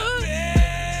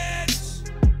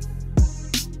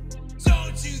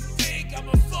 Don't you think I'm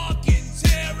a fucking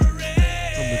terrorist?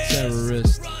 I'm a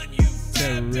terrorist.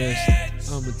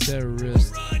 Terrorist. I'm a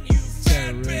terrorist.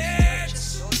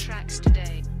 Terrorist. Your tracks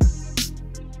today.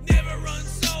 Never run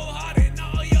so hard in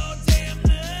all your damn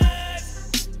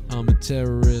life. I'm a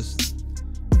terrorist.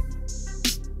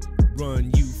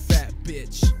 Run, you fat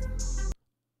bitch.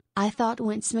 I thought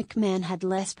Vince McMahon had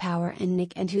less power and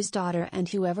Nick and whose daughter and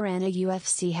whoever in a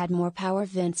UFC had more power.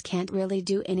 Vince can't really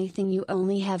do anything. You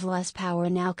only have less power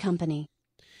now, company.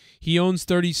 He owns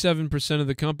 37% of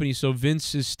the company, so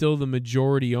Vince is still the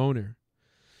majority owner.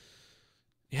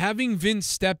 Having Vince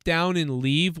step down and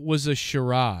leave was a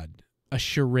charade. A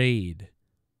charade.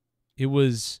 It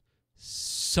was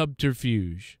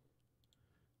subterfuge.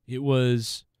 It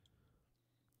was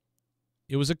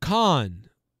a con.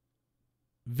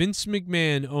 Vince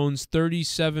McMahon owns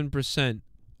 37%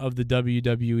 of the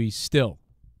WWE still.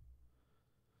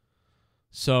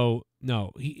 So,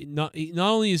 no, not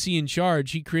only is he in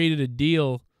charge, he created a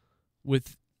deal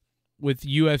with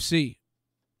UFC.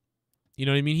 You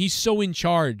know what I mean? He's so in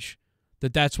charge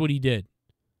that that's what he did.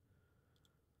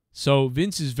 So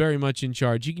Vince is very much in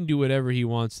charge. He can do whatever he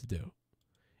wants to do.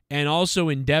 And also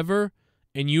Endeavor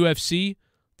and UFC,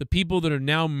 the people that are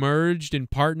now merged and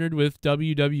partnered with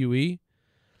WWE,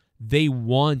 they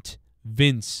want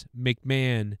Vince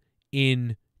McMahon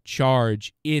in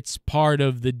charge. It's part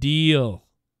of the deal.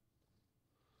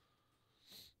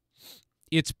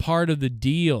 It's part of the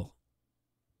deal.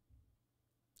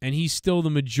 And he's still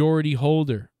the majority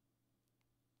holder.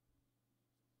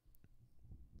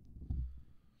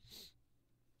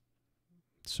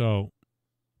 So,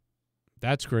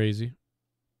 that's crazy.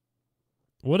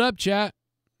 What up, chat?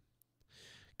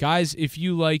 Guys, if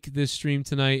you like this stream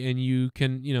tonight and you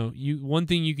can, one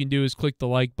thing you can do is click the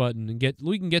like button and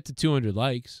we can get to 200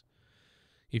 likes.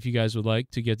 If you guys would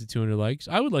like to get to 200 likes.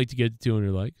 I would like to get to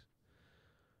 200 likes.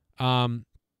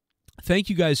 Thank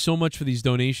you guys so much for these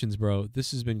donations, bro. This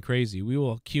has been crazy. We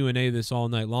will Q&A this all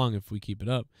night long if we keep it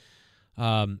up.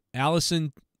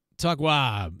 Allison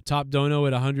Tuckwab, top dono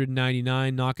at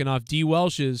 $199, knocking off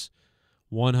DWELSH's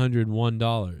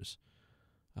 $101.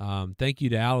 Thank you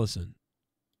to Allison.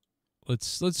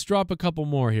 Let's drop a couple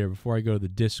more here before I go to the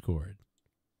Discord.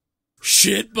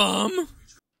 Shit bum.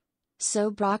 So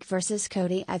Brock versus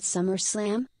Cody at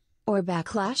SummerSlam or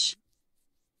Backlash?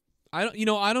 I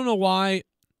don't know why.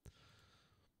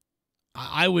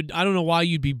 I don't know why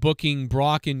you'd be booking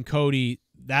Brock and Cody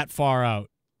that far out.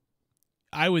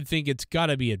 I would think it's got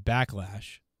to be at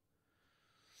Backlash.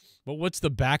 But what's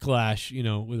the Backlash,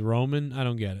 with Roman? I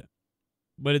don't get it.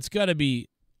 But it's got to be.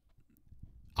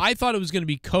 I thought it was going to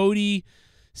be Cody,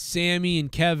 Sammy,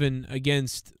 and Kevin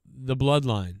against the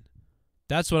Bloodline.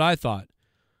 That's what I thought.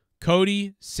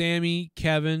 Cody, Sammy,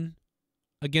 Kevin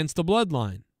against the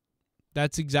Bloodline.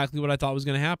 That's exactly what I thought was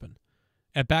going to happen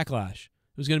at Backlash.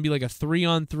 It was going to be like a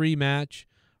 3-on-3 match,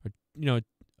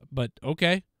 but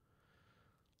okay.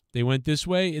 They went this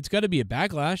way. It's got to be a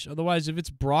Backlash. Otherwise, if it's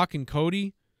Brock and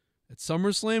Cody at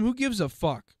SummerSlam, who gives a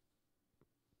fuck?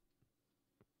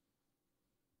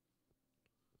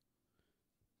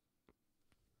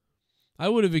 I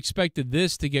would have expected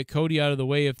this to get Cody out of the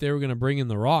way if they were going to bring in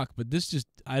The Rock, but this just,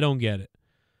 I don't get it.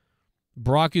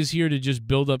 Brock is here to just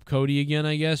build up Cody again,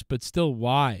 I guess, but still,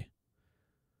 why?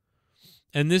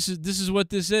 And this is what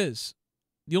this is.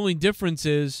 The only difference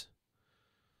is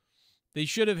they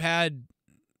should have had,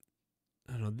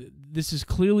 I don't know, this is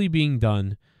clearly being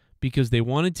done because they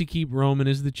wanted to keep Roman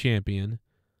as the champion,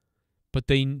 but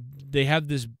they have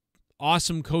this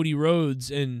awesome Cody Rhodes,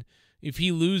 and if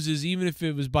he loses, even if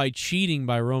it was by cheating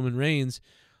by Roman Reigns,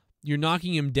 you're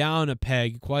knocking him down a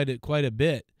peg quite a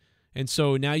bit. And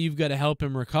so now you've got to help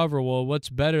him recover. Well, what's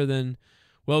better than,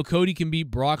 well, Cody can beat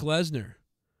Brock Lesnar.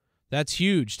 That's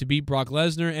huge to beat Brock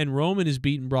Lesnar, and Roman has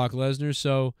beaten Brock Lesnar,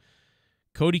 so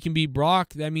Cody can beat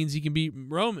Brock. That means he can beat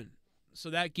Roman. So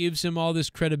that gives him all this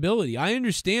credibility. I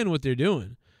understand what they're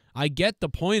doing. I get the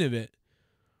point of it.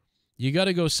 You got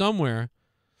to go somewhere.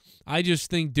 I just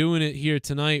think doing it here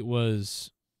tonight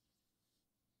was,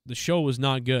 the show was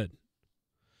not good.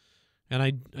 And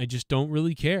I just don't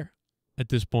really care at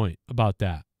this point about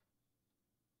that.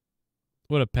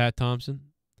 What up, Pat Thompson?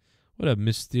 What up,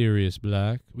 Mysterious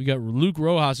Black? We got Luke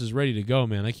Rojas is ready to go,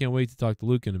 man. I can't wait to talk to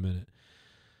Luke in a minute.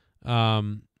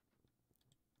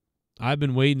 I've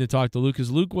been waiting to talk to Luke because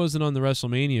Luke wasn't on the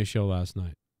WrestleMania show last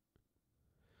night.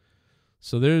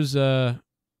 So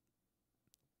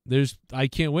I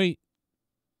can't wait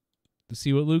to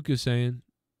see what Luke is saying.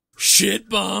 Shit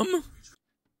bum.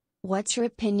 What's your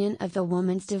opinion of the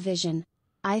women's division?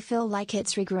 I feel like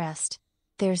it's regressed.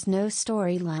 There's no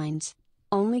storylines.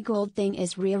 Only gold thing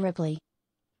is Rhea Ripley.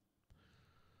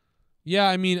 Yeah,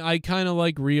 I mean, I kind of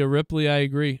like Rhea Ripley, I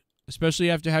agree. Especially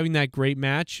after having that great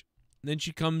match. Then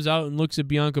she comes out and looks at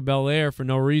Bianca Belair for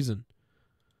no reason.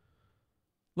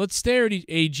 Let's stare at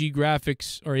AG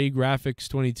Graphics, or A Graphics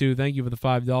 22. Thank you for the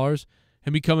 $5.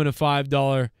 And becoming a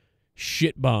 $5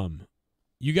 shit bum.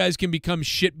 You guys can become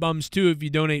shit bums too if you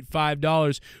donate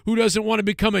 $5. Who doesn't want to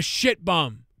become a shit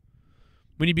bum?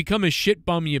 When you become a shit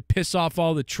bum, you piss off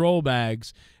all the troll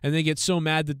bags, and they get so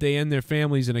mad that they end their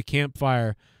families in a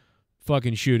campfire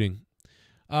fucking shooting.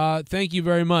 Thank you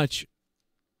very much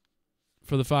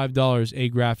for the $5,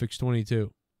 A Graphics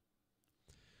 22.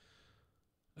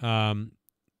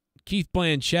 Keith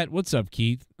Blanchett, what's up,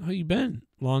 Keith? How you been?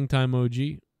 Long time OG.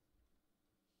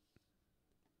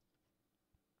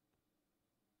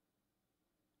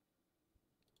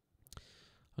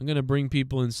 I'm going to bring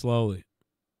people in slowly.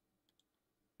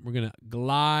 We're going to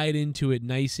glide into it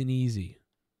nice and easy.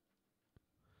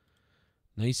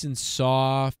 Nice and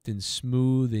soft and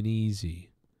smooth and easy.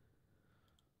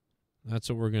 That's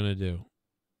what we're going to do.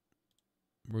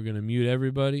 We're going to mute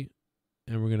everybody,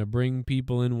 and we're going to bring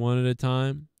people in one at a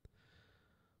time.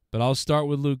 But I'll start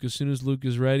with Luke. As soon as Luke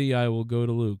is ready, I will go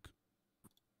to Luke.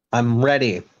 I'm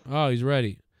ready. Oh, he's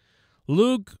ready.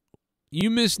 Luke,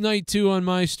 you missed night 2 on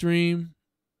my stream.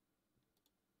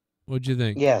 What'd you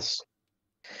think? Yes.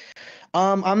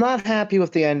 I'm not happy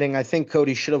with the ending. I think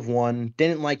Cody should have won.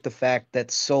 Didn't like the fact that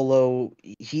Solo,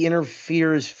 he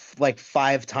interferes like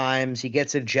 5 times. He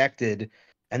gets ejected,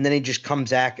 and then he just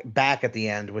comes back at the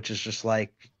end, which is just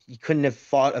like, you couldn't have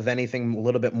thought of anything a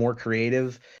little bit more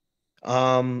creative.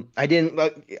 I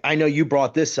know you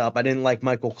brought this up. I didn't like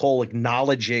Michael Cole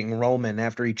acknowledging Roman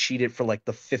after he cheated for like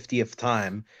the 50th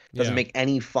time. Doesn't make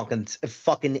any fucking,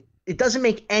 it doesn't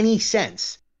make any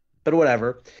sense. But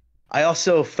whatever. I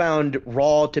also found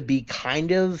Raw to be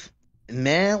kind of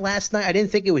meh last night. I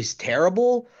didn't think it was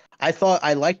terrible.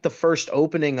 I liked the first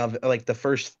opening of like the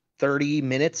first 30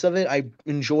 minutes of it. I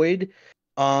enjoyed.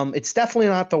 It's definitely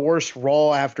not the worst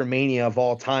Raw after Mania of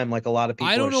all time, like a lot of people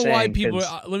are saying. I don't know why people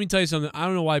let me tell you something. I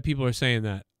don't know why people are saying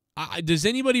that. Does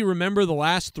anybody remember the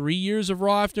last 3 years of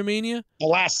Raw after Mania? The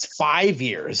last 5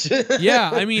 years.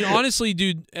 Yeah, I mean, honestly,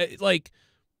 dude, like,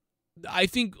 I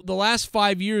think the last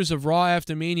 5 years of Raw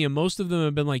after Mania, most of them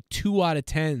have been like 2 out of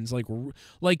 10s,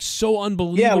 like so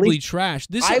unbelievably trash.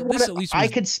 I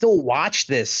could still watch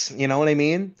this. You know what I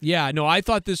mean? Yeah, no, I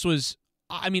thought this was.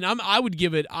 I mean, I'm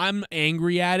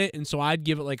angry at it, and so I'd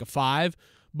give it like a 5.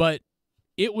 But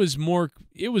it was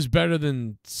better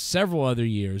than several other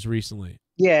years recently.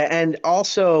 Yeah, and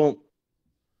also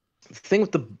the thing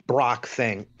with the Brock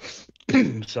thing,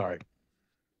 sorry,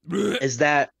 is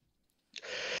that.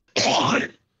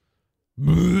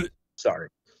 Sorry.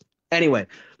 Anyway,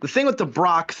 the thing with the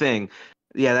Brock thing,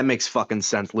 yeah, that makes fucking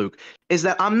sense, Luke, is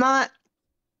that I'm not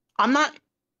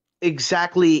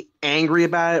exactly angry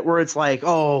about it where it's like,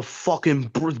 oh,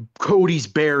 fucking Cody's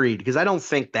buried, because I don't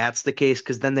think that's the case,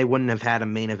 because then they wouldn't have had a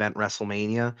main event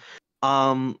WrestleMania.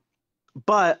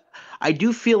 But I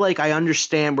do feel like I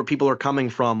understand where people are coming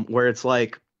from, where it's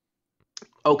like,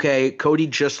 okay, Cody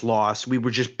just lost. We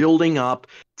were just building up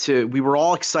we were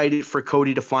all excited for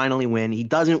Cody to finally win. He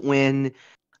doesn't win.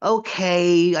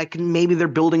 Okay, maybe they're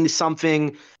building to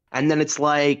something. And then it's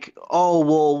like, oh,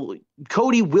 well,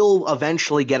 Cody will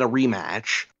eventually get a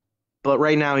rematch. but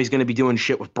right now he's going to be doing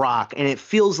shit with Brock, and it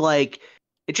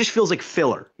just feels like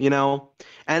filler, you know?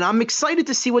 And I'm excited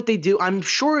to see what they do. I'm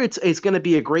sure it's going to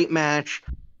be a great match,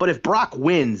 but if Brock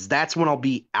wins, that's when I'll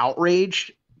be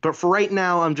outraged. But for right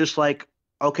now, I'm just like,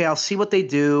 okay, I'll see what they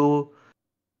do.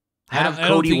 Have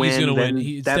Cody win,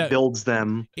 then that builds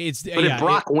them. It's but if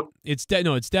Brock, it's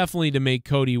definitely to make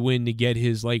Cody win, to get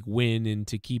his like win and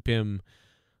to keep him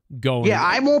going. Yeah,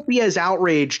 I won't be as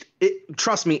outraged.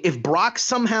 Trust me, if Brock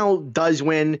somehow does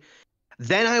win,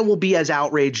 then I will be as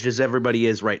outraged as everybody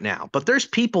is right now. But there's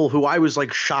people who I was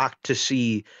like shocked to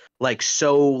see like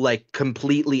so like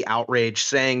completely outraged,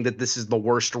 saying that this is the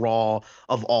worst Raw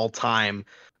of all time.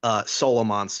 Solo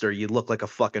Monster, you look like a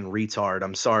fucking retard.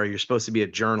 I'm sorry, you're supposed to be a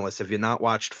journalist. Have you not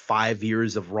watched 5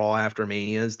 years of Raw After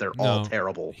Manias? They're all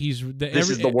terrible. This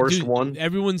is the worst one.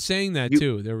 Everyone's saying that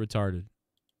too. They're retarded.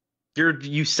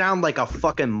 You sound like a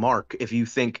fucking mark if you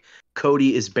think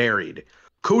Cody is buried.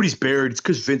 Cody's buried. It's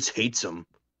because Vince hates him.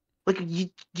 Like you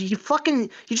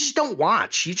just don't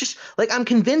watch. You just like, I'm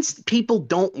convinced people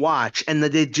don't watch and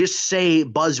that they just say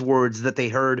buzzwords that they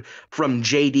heard from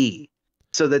JD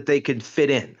so that they could fit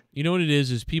in. You know what it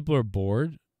is people are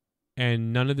bored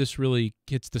and none of this really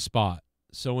hits the spot.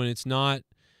 So when it's not,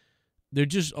 they're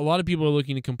just, a lot of people are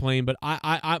looking to complain, but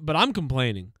I'm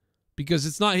complaining. Because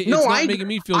it's not making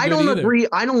me feel good either.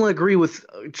 I don't agree with,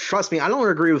 trust me, I don't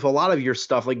agree with a lot of your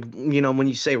stuff. Like, you know, when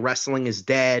you say wrestling is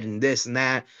dead and this and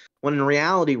that, when in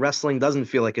reality, wrestling doesn't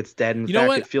feel like it's dead. In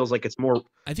fact, it feels like it's more,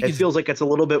 it feels like it's a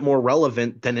little bit more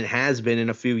relevant than it has been in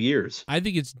a few years. I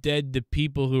think it's dead to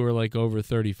people who are like over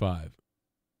 35.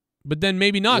 But then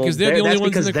maybe not, because they're the only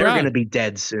ones in the crowd. They're going to be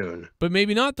dead soon. But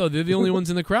maybe not, though. They're the only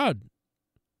ones in the crowd.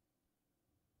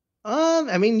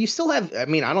 I mean, you still have, I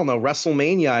mean, I don't know,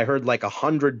 WrestleMania, I heard like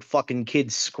 100 fucking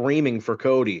kids screaming for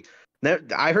Cody.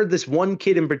 I heard this one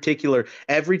kid in particular,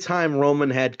 every time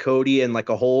Roman had Cody in like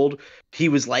a hold, he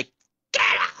was like, get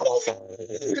out!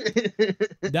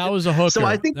 That was a hooker. So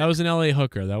I think that was an LA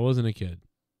hooker. That wasn't a kid.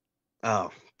 Oh,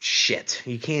 shit.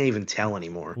 You can't even tell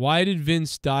anymore. Why did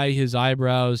Vince dye his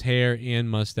eyebrows, hair, and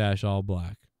mustache all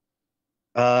black?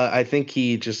 I think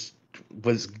he just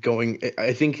was going,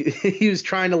 I think he was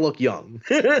trying to look young.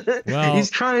 Well, he's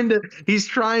trying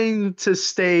to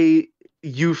stay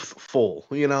youthful,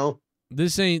 you know?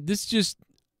 This just,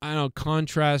 I don't know,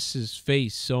 contrasts his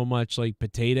face so much like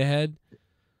Potato Head.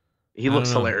 He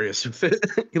looks hilarious.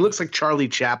 He looks like Charlie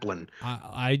Chaplin.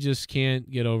 I just can't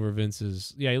get over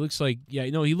Vince's. Yeah, he looks like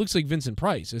Vincent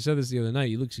Price. I said this the other night.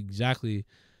 He looks exactly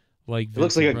like Vincent He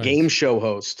looks like Price. A game show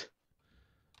host.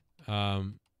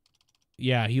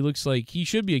 Yeah, he looks like he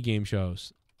should be a game show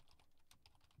host.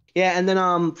 Yeah, and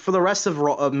then for the rest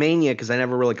of Mania, because I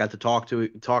never really got to talk to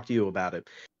you about it.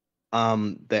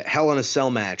 The Hell in a Cell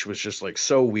match was just like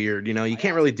so weird. You know, you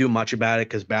can't really do much about it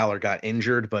because Balor got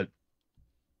injured, but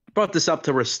I brought this up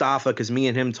to Rastafa because me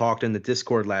and him talked in the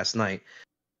Discord last night.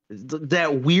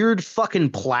 That weird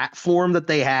fucking platform that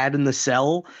they had in the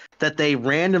cell that they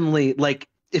randomly, like,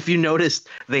 if you noticed,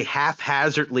 they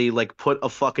haphazardly like put a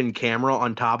fucking camera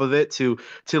on top of it to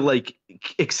like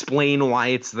explain why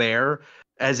it's there,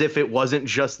 as if it wasn't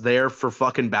just there for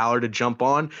fucking Balor to jump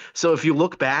on. So if you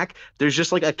look back, there's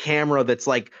just like a camera that's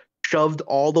like shoved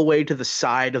all the way to the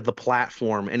side of the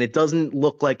platform, and it doesn't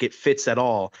look like it fits at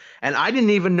all. And I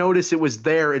didn't even notice it was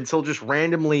there until just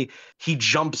randomly he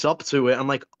jumps up to it. I'm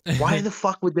like, why the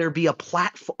fuck would there be a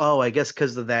platform? Oh, I guess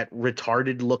because of that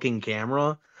retarded looking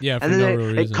camera. Yeah, and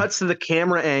then it cuts to the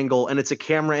camera angle, and it's a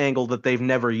camera angle that they've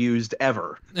never used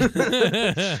ever. And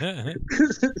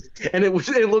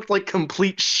it looked like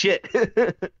complete shit.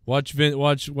 Watch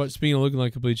what speaking of looking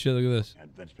like complete shit. Look at this.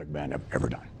 Vince McMahon have ever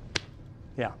done.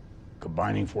 Yeah,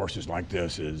 combining forces like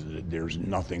this there's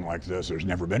nothing like this. There's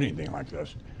never been anything like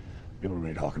this. People have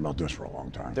been talking about this for a long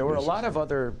time. There were a lot of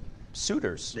other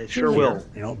suitors. They sure will.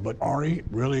 You know, but Ari,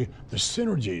 really, the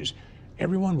synergies.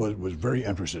 Everyone was very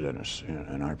interested in us,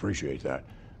 and I appreciate that.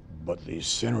 But the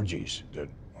synergies that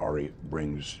Ari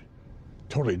brings,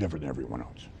 totally different than everyone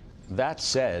else. That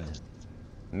said,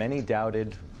 many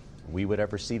doubted we would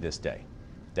ever see this day,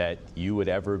 that you would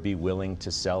ever be willing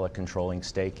to sell a controlling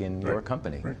stake in your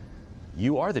company. Right.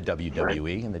 You are the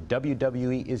WWE, and the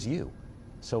WWE is you.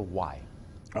 So why?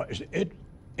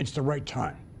 It's the right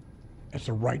time. It's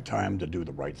the right time to do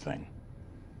the right thing.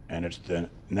 And it's the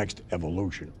next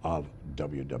evolution of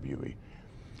WWE.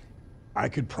 I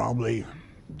could probably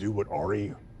do what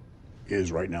Ari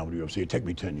is right now with UFC. It'd take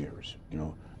me 10 years, you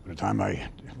know. By the time I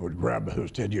would grab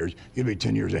those 10 years, he'd be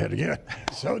 10 years ahead again.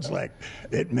 So it's like,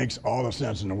 it makes all the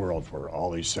sense in the world for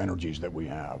all these synergies that we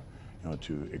have.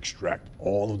 to extract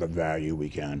all of the value we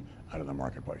can out of the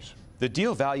marketplace. The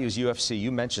deal values UFC,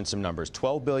 you mentioned some numbers,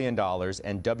 $12 billion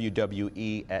and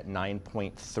WWE at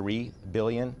 $9.3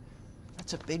 billion.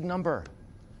 That's a big number.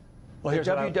 Well, the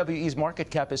WWE's market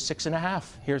cap is 6.5.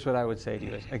 Here's what I would say to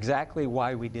you is exactly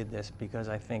why we did this, because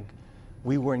I think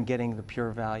we weren't getting the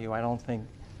pure value. I don't think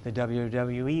the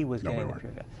WWE was getting the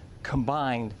pure value.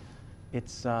 Combined,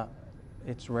 it's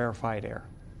rarefied air,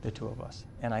 the two of us.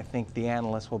 And I think the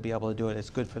analysts will be able to do it.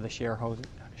 It's good for the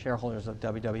shareholders of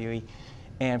WWE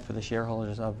and for the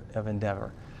shareholders of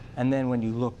Endeavor. And then when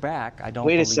you look back, I don't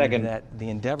believe that the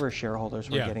Endeavor shareholders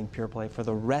were getting pure play for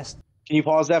the rest. Can you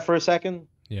pause that for a second?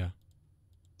 Yeah.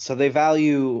 So they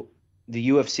value the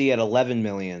UFC at 11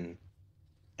 million,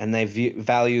 and they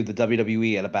value the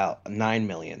WWE at about 9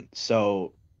 million.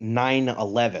 So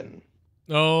 9-11.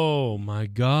 Oh my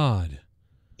God.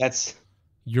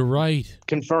 You're right.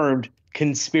 Confirmed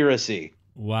conspiracy.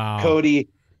 Wow.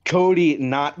 Cody,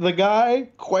 not the guy?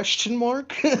 Question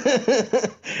mark.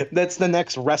 That's the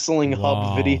next Wrestling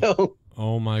Hub video.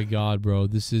 Oh my God, bro.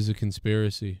 This is a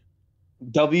conspiracy.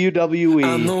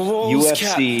 WWE,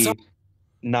 UFC,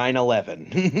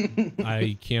 9/11.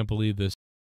 I can't believe this.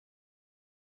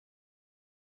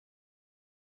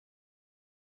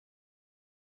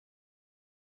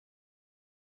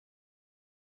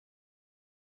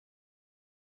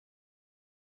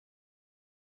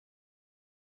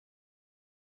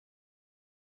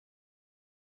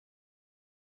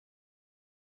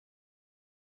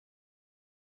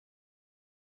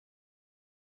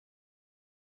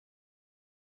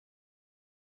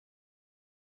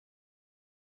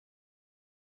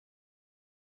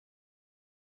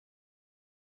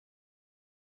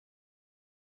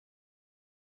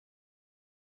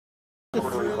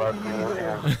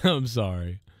 I'm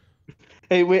sorry.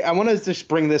 Hey, wait, I want to just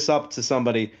bring this up to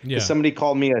somebody. Yeah. Somebody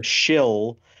called me a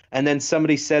shill, and then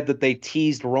somebody said that they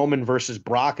teased Roman versus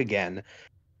Brock again.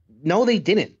 No, they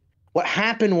didn't. What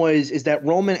happened is that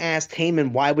Roman asked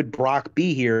Heyman, why would Brock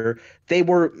be here? They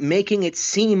were making it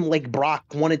seem like Brock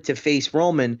wanted to face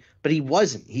Roman, but he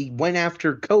wasn't. He went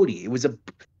after Cody. It was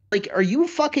are you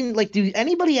fucking, do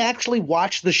anybody actually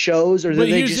watch the shows, or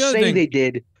did they just say they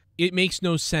did? It makes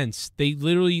no sense. They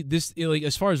literally,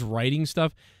 as far as writing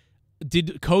stuff,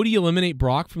 did Cody eliminate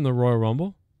Brock from the Royal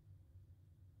Rumble?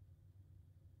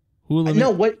 Who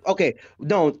eliminated?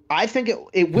 No, I think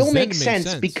it will make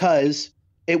sense because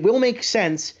it will make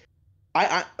sense.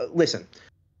 I listen,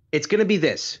 it's going to be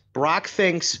this. Brock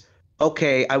thinks,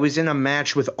 okay, I was in a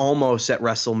match with Almost at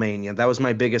WrestleMania. That was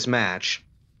my biggest match.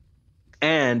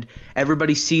 And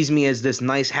everybody sees me as this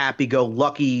nice,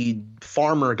 happy-go-lucky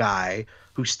farmer guy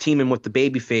who's teaming with the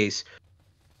babyface.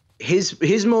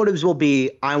 His motives will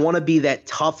be, I want to be that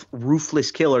tough,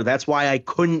 ruthless killer. That's why I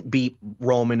couldn't beat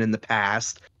Roman in the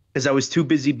past, because I was too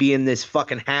busy being this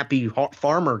fucking happy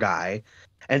farmer guy.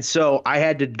 And so I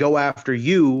had to go after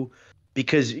you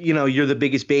because, you're the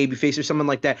biggest babyface or something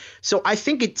like that. So I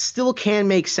think it still can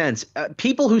make sense.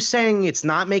 People who saying it's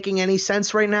not making any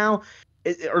sense right now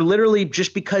are literally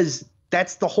just because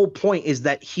that's the whole point, is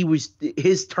that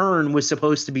his turn was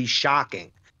supposed to be shocking.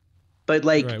 But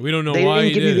right. We don't know why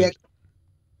he did it.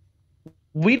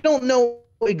 We don't know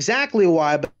exactly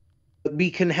why, but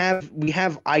we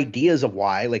have ideas of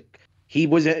why.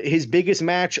 His biggest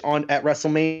match at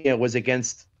WrestleMania was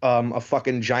against a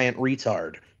fucking giant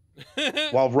retard,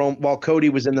 while Cody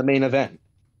was in the main event.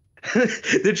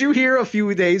 Did you hear a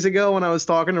few days ago when I was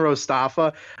talking to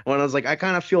Rostafa, when I was like, I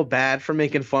kind of feel bad for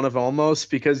making fun of Almost,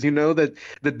 because that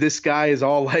this guy is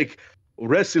all like,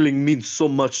 wrestling means so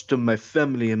much to my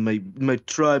family and my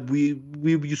tribe. We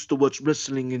used to watch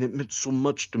wrestling and it meant so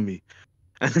much to me.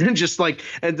 And then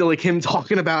him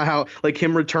talking about how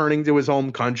him returning to his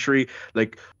home country,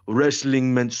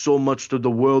 wrestling meant so much to the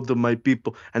world of my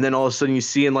people. And then all of a sudden you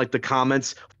see in the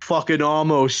comments, fucking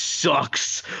Almost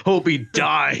sucks. Hope he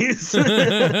dies.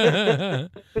 Oh,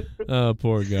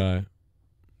 poor guy.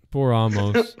 Poor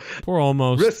Almost. Poor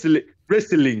Almost.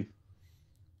 Wrestling.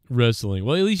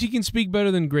 Well, at least he can speak better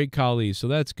than Great Khali, so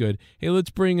that's good. Hey, let's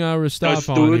bring Rostaf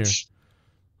on here.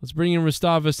 Let's bring in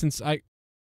Rostaf since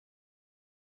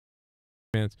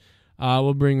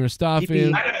we'll bring Rostaf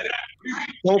in.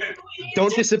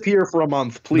 Don't disappear for a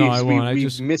month, please. No, I won't. We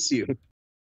miss you.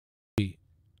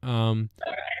 Rostaf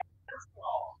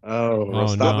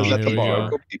is at the bar.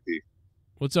 Go pee-pee.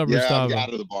 What's up, Rostaf? Rostaf? I'm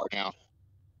out of the bar now.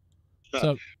 What's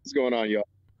up? What's going on, y'all?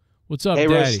 What's up, Hey,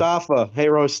 Daddy?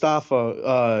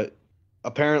 Rostafa.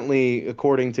 apparently,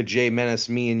 according to Jay Menace,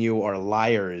 me and you are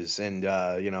liars, and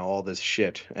all this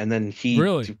shit. And then he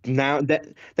Really?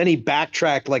 then he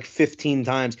backtracked like 15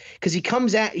 times because he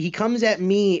comes at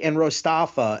me and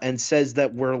Rostafa and says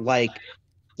that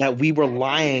that we were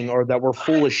lying or that we're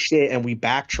full of shit, and we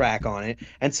backtrack on it.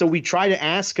 And so we try to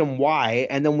ask him why,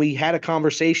 and then we had a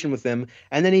conversation with him,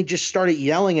 and then he just started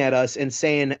yelling at us and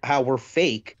saying how we're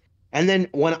fake. And then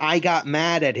when I got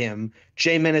mad at him,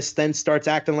 Jay Menace then starts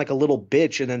acting like a little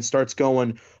bitch and then starts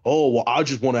going, "Oh, well, I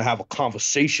just want to have a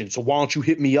conversation. So why don't you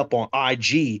hit me up on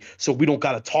IG so we don't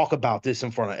got to talk about this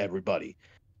in front of everybody?"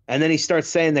 And then he starts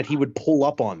saying that he would pull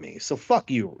up on me. So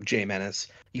fuck you, Jay Menace,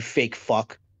 you fake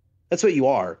fuck. That's what you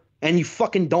are. And you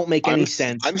fucking don't make any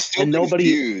sense. I'm still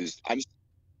confused. I'm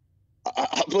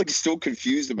like still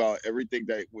confused about everything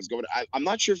that was going on. I'm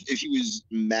not sure if he was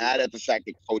mad at the fact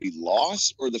that Cody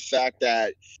lost or the fact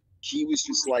that he was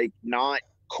just like not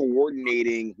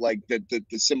coordinating like the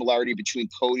similarity between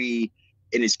Cody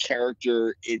and his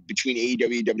character between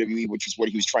AEW and WWE, which is what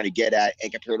he was trying to get at,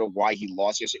 and compared to why he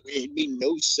lost. It made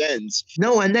no sense.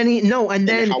 And then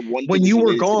when you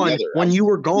were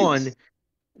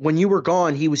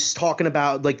gone, he was talking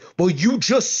about like, well, you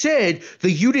just said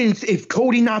that you didn't. If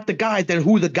Cody not the guy, then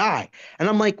who the guy? And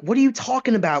I'm like, what are you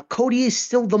talking about? Cody is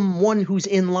still the one who's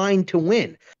in line to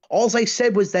win. All I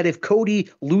said was that if Cody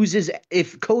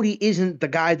isn't the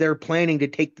guy they're planning to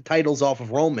take the titles off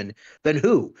of Roman, then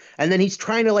who? And then he's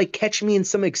trying to like catch me in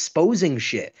some exposing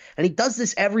shit. And he does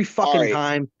this every fucking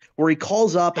time where he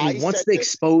calls up and he wants to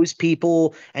expose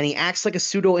people and he acts like a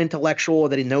pseudo intellectual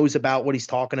that he knows about what he's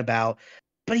talking about.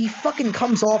 But he fucking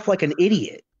comes off like an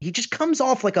idiot. He just comes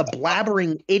off like a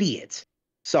blabbering idiot.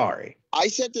 Sorry. I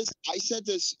said this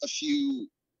a few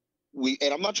weeks,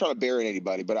 and I'm not trying to bury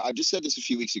anybody, but I just said this a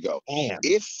few weeks ago. Damn.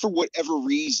 If for whatever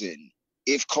reason,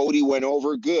 if Cody went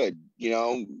over, good,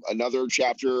 another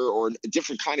chapter or a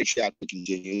different kind of chapter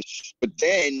continues. But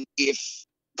then if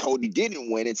Cody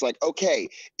didn't win, it's like, okay,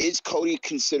 is Cody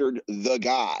considered the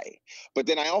guy? But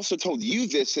then I also told you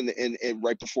this in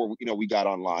right before we got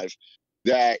on live,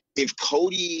 that if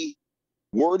Cody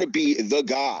were to be the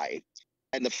guy,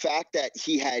 and the fact that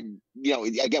he had,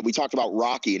 again, we talked about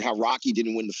Rocky and how Rocky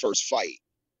didn't win the first fight,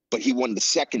 but he won the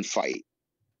second fight,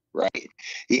 right?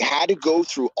 He had to go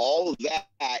through all of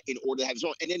that in order to have his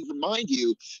own. And then remind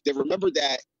you that remember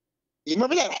that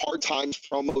Hard Times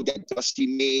promo that Dusty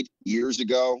made years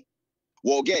ago?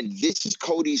 Well, again, this is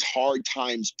Cody's Hard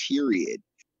Times period.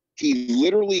 He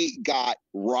literally got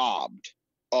robbed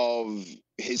of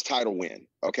his title win.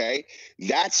 Okay,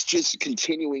 that's just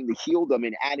continuing to heal them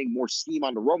and adding more steam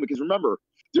on the Roman. Because remember,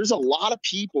 there's a lot of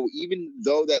people, even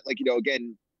though that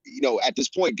at this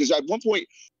point, because at one point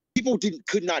people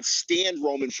could not stand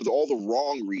Roman for all the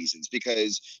wrong reasons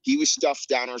because he was stuffed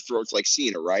down our throats like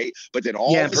Cena, right? But then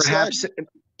all of a sudden,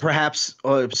 perhaps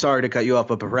sorry to cut you off,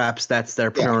 but perhaps that's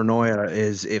their paranoia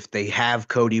is if they have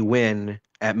Cody win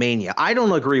at Mania. I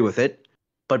don't agree with it.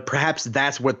 But perhaps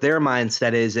that's what their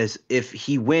mindset is if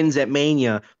he wins at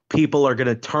Mania, people are going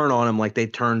to turn on him like they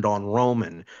turned on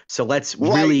Roman. So let's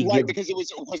really because it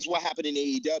was what happened in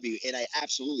AEW, and I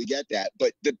absolutely get that.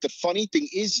 But the funny thing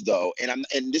is, though, and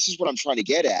this is what I'm trying to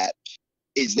get at,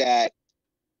 is that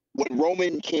when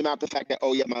Roman came out, the fact that,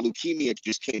 oh yeah, my leukemia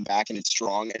just came back and it's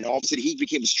strong, and all of a sudden he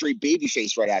became a straight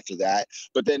babyface right after that.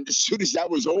 But then as soon as that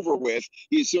was over with,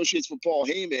 he associates with Paul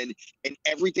Heyman, and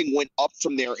everything went up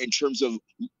from there in terms of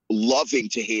loving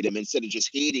to hate him instead of just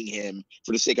hating him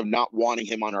for the sake of not wanting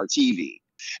him on our TV.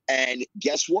 And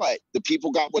guess what? The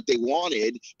people got what they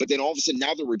wanted, but then all of a sudden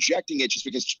now they're rejecting it just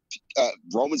because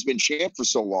Roman's been champ for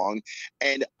so long.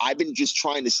 And I've been just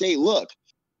trying to say, look,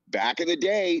 back in the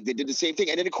day, they did the same thing.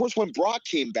 And then, of course, when Brock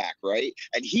came back, right,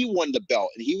 and he won the belt,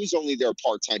 and he was only there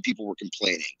part-time, people were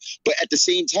complaining. But at the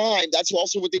same time, that's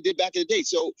also what they did back in the day.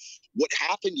 So what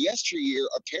happened yesteryear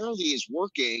apparently is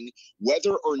working,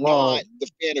 whether or not the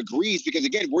fan agrees. Because,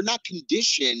 again, we're not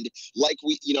conditioned like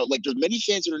there's many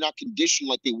fans that are not conditioned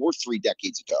like they were 3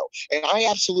 decades ago. And I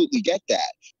absolutely get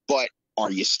that. But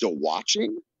are you still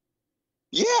watching?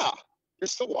 Yeah, you're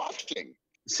still watching.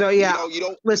 So yeah, you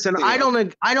don't listen. I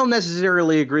don't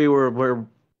necessarily agree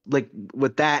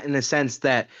with that in the sense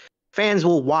that fans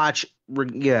will watch.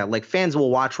 Fans will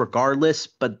watch regardless,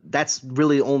 but that's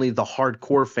really only the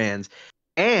hardcore fans,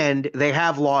 and they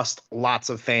have lost lots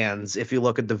of fans if you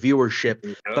look at the viewership.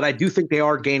 Yeah. But I do think they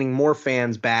are gaining more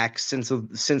fans back since the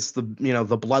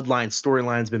Bloodline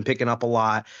storyline's been picking up a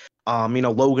lot.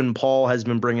 Logan Paul has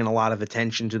been bringing a lot of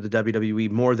attention to the WWE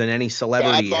more than any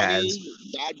celebrity has.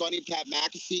 Bad Bunny, Pat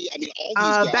McAfee. I mean,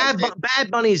 all these guys. Bad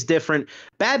Bunny's different.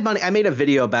 Bad Bunny. I made a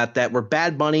video about that where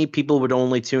Bad Bunny, people would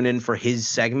only tune in for his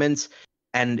segments.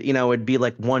 and you know, it'd be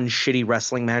like one shitty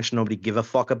wrestling match nobody give a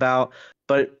fuck about.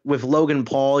 But with Logan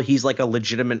Paul, he's like a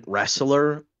legitimate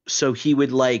wrestler, so he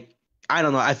would like, I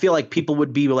don't know, I feel like people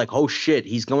would be like, oh shit,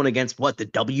 he's going against what, the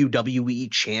WWE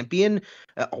champion?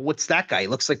 What's that guy? He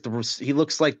looks like the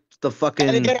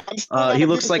fucking he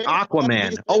looks like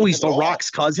Aquaman. Oh, he's The Rock's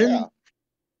cousin.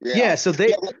 Yeah,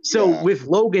 so with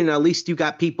Logan, at least you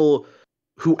got people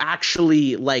who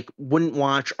actually like wouldn't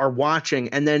watch are watching,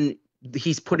 and then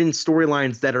he's put in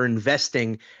storylines that are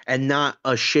investing and not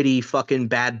a shitty fucking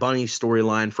Bad Bunny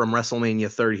storyline from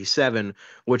WrestleMania 37,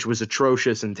 which was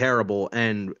atrocious and terrible.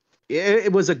 And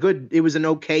it was an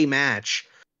okay match,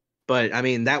 but I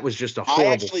mean, that was just a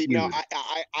horrible feud.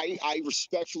 I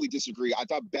respectfully disagree. I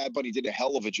thought Bad Bunny did a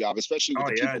hell of a job, especially with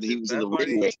the people that he was in the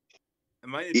ring with.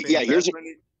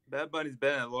 Bad Bunny's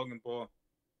better than Logan Paul.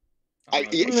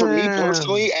 For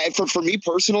me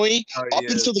personally, up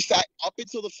until the fact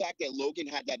that Logan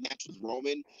had that match with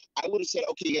Roman, I would have said,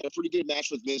 okay, he had a pretty good match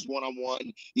with Miz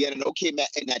one-on-one. He had an okay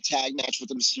match in that tag match with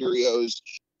the Mysterios,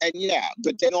 and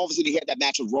but then all of a sudden he had that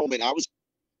match with Roman. I was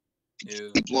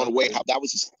blown away how that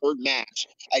was his third match,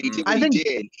 and he did what he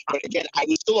did. But again, I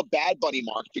was still a Bad Bunny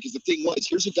mark, because the thing was,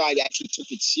 here's a guy that actually took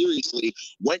it seriously,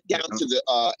 went down to the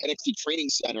NXT training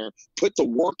center, put the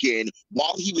work in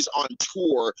while he was on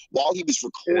tour, while he was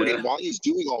recording, while he was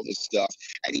doing all this stuff,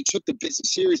 and he took the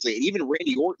business seriously. And even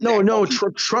Randy Orton.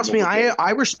 Trust me,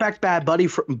 I respect Bad Bunny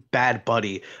for that.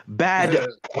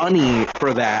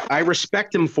 I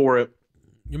respect him for it.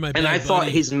 I thought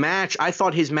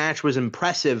his match was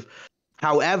impressive.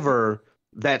 However,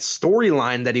 that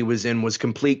storyline that he was in was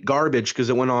complete garbage because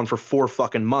it went on for 4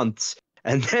 fucking months.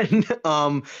 And then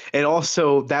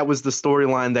that was the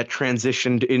storyline that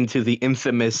transitioned into the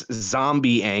infamous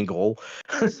zombie angle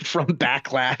from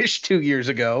Backlash 2 years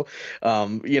ago.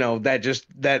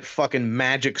 That fucking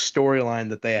magic storyline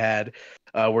that they had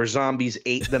where zombies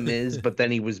ate the Miz, but then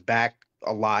he was back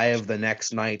alive the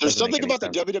next night. There's something about the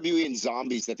WWE and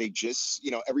zombies that they just,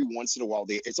 every once in a while,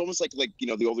 it's almost like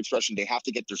the old expression, they have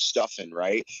to get their stuff in,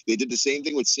 right? They did the same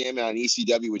thing with Sandman on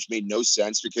ECW, which made no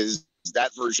sense because that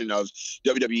version of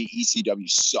WWE ECW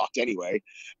sucked anyway.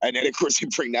 And then, of course, they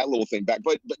bring that little thing back.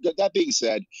 But that being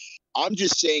said, I'm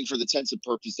just saying for the tense of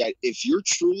purpose that if you're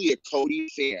truly a Cody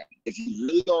fan, if you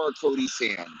really are a Cody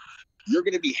fan, you're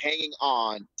going to be hanging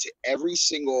on to every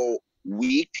single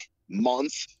week,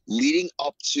 month leading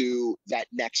up to that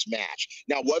next match.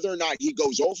 Now, whether or not he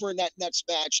goes over in that next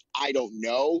match, I don't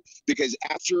know, because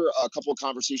after a couple of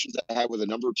conversations I had with a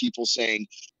number of people saying,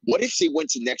 what if they went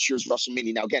to next year's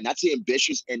WrestleMania? Now, again, that's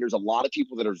ambitious, and there's a lot of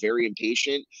people that are very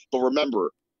impatient, but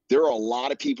remember, there are a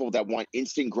lot of people that want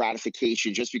instant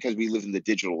gratification just because we live in the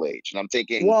digital age. And I'm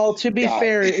thinking, well, to be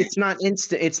fair, it's not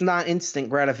instant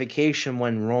gratification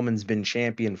when Roman's been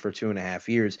champion for 2.5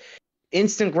 years.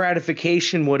 Instant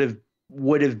gratification would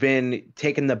have been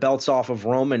taking the belts off of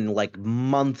Roman like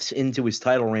months into his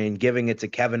title reign, giving it to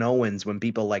Kevin Owens when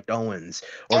people liked Owens,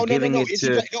 or giving it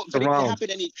to Rollins. It can happen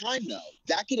anytime, though.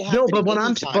 That can happen. No, but what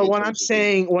I'm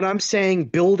saying,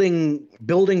 building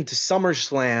to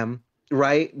SummerSlam,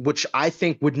 right? Which I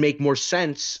think would make more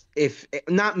sense if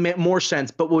not more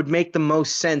sense, but would make the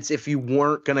most sense if you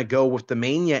weren't gonna go with the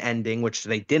Mania ending, which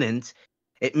they didn't.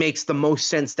 It makes the most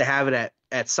sense to have it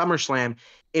at SummerSlam.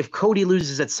 If Cody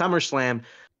loses at SummerSlam,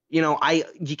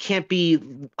 you can't be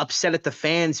upset at the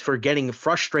fans for getting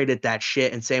frustrated at that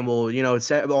shit and saying, well, it's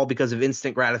all because of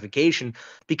instant gratification,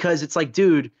 because it's like,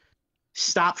 dude,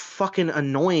 stop fucking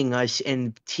annoying us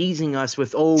and teasing us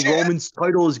with, Roman's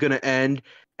title is going to end.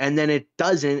 And then it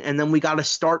doesn't. And then we got to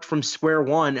start from square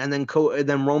one. And then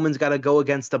Roman's got to go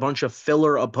against a bunch of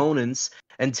filler opponents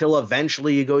until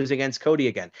eventually he goes against Cody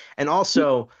again. And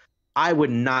also, I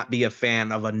would not be a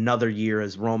fan of another year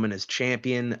as Roman as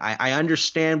champion. I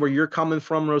understand where you're coming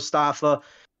from, Rostafa,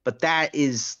 but that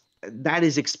is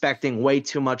expecting way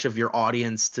too much of your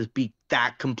audience to be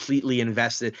that completely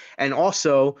invested. And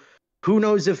also, who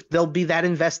knows if they'll be that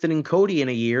invested in Cody in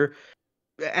a year.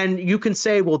 And you can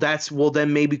say, well,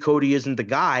 then maybe Cody isn't the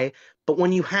guy. But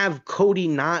when you have Cody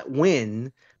not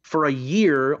win for a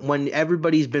year, when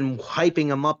everybody's been hyping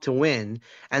him up to win,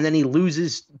 and then he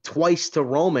loses twice to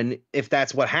Roman, if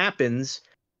that's what happens,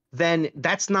 then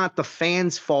that's not the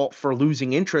fans' fault for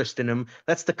losing interest in him.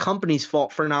 That's the company's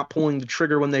fault for not pulling the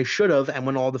trigger when they should have and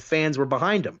when all the fans were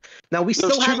behind him. Now, we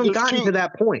still haven't gotten to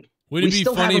that point. Would it be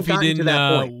funny if he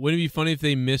didn't? Would it be funny if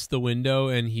they missed the window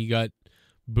and he got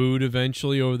booed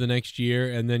eventually over the next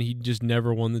year, and then he just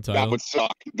never won the title. That would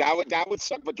suck. That would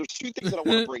suck. But there's two things that I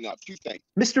want to bring up. Two things.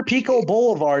 Mr. Pico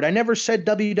Boulevard, I never said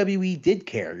WWE did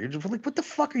care. You're just like, what the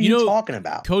fuck are you talking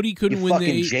about? Cody couldn't you win fucking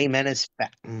the Jay Menace.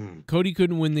 Cody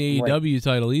couldn't win the AEW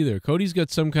title either. Cody's got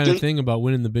some kind of thing about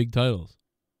winning the big titles.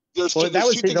 There's two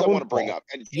things I want to bring up,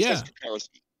 and just as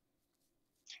comparison.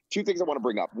 Two things I want to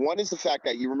bring up. One is the fact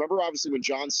that you remember, obviously, when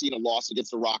John Cena lost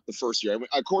against The Rock the first year.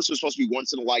 Of course, it was supposed to be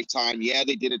once in a lifetime. Yeah,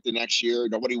 they did it the next year.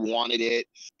 Nobody wanted it,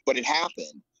 but it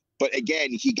happened. But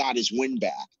again, he got his win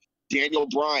back. Daniel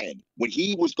Bryan, when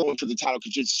he was going for the title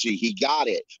consistency, he got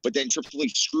it, but then Triple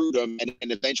H screwed him, and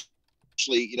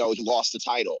eventually, he lost the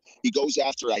title. He goes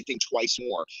after it, I think, twice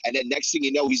more. And then next thing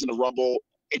you know, he's in the Rumble.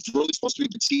 It's really supposed to be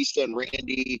Batista and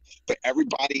Randy, but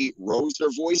everybody rose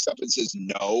their voice up and says,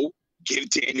 no, give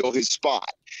Daniel his spot.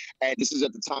 And this is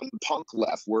at the time Punk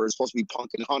left, where it's supposed to be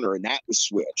Punk and Hunter, and that was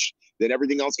switched. Then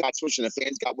everything else got switched, and the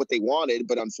fans got what they wanted.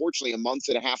 But unfortunately, a month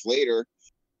and a half later,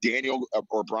 Daniel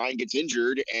or Bryan gets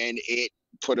injured, and it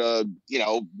put a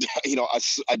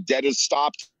dead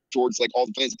stop towards like all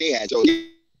the plans they had. So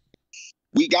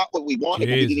we got what we wanted,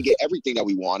 but we didn't get everything that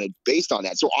we wanted based on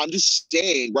that. So I'm just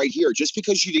saying right here, just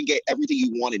because you didn't get everything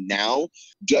you wanted now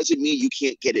doesn't mean you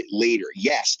can't get it later.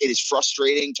 Yes, it is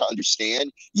frustrating to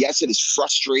understand. Yes, it is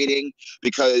frustrating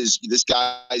because this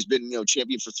guy's been,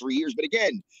 champion for 3 years. But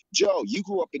again, Joe, you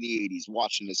grew up in the 80s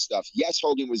watching this stuff. Yes,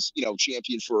 Hogan was,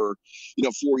 champion for,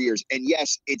 4 years. And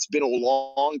yes, it's been a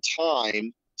long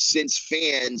time since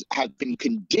fans have been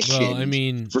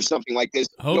conditioned for something like this.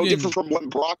 Hogan, no different from when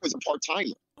Brock was a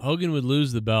part-timer. Hogan would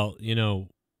lose the belt,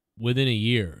 within a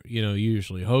year,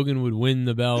 usually. Hogan would win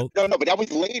the belt. No, but that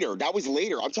was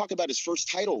later. I'm talking about his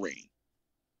first title reign.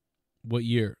 What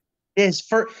year? His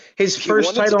first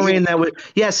title reign,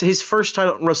 his first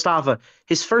title, Rostava,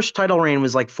 his first title reign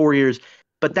was like 4 years.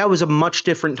 But that was a much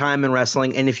different time in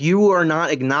wrestling, and if you are not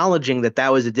acknowledging that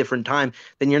was a different time,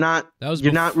 then you're not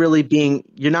understanding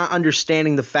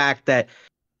the fact that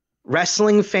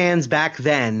wrestling fans back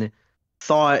then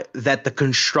thought that the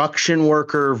construction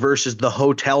worker versus the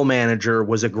hotel manager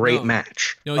was a great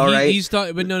match. No, He's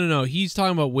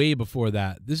talking about way before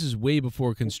that. This is way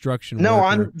before construction. From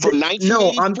 1984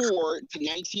 to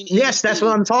 1980. Yes, that's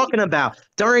what I'm talking about.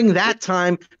 During that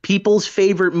time, people's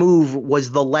favorite move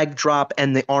was the leg drop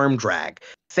and the arm drag.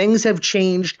 Things have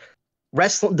changed.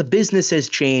 The business has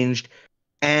changed,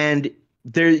 and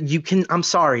I'm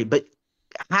sorry, but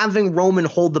having Roman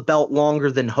hold the belt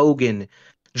longer than Hogan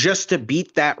just to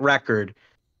beat that record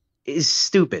is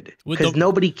stupid because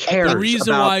nobody cares. The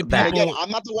reason why that. people, I'm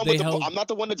not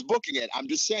the one that's booking it. I'm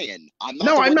just saying. I'm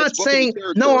not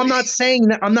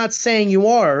saying you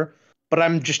are, but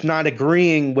I'm just not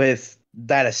agreeing with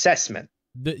that assessment.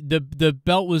 The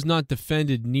belt was not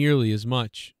defended nearly as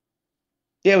much.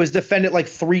 Yeah, it was defended like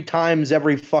 3 times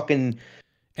every fucking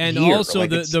and year. Also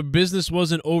the business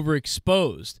wasn't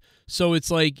overexposed. So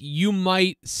it's like you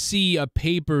might see a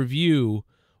pay-per-view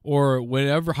or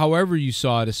however you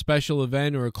saw it, a special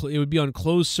event, or it would be on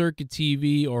closed circuit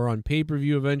TV or on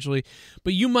pay-per-view eventually,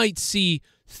 but you might see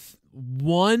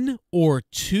 1 or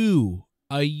 2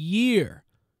 a year.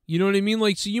 You know what I mean?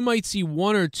 Like, so you might see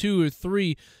 1 or 2 or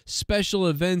 3 special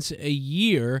events a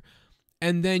year,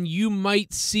 and then you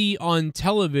might see on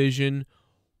television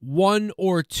 1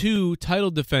 or 2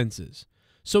 title defenses.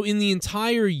 So in the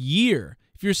entire year,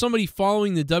 if you're somebody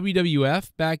following the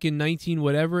WWF back in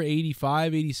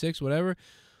 85, 86, whatever,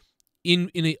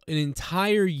 in an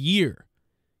entire year,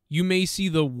 you may see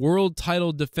the world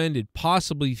title defended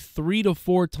possibly 3 to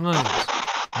 4 times,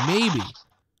 maybe.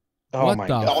 Oh what my the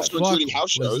God! Also fuck including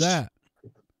house shows. was that?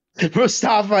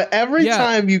 Mustafa, every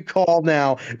time you call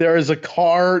now, there is a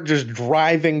car just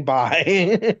driving by. I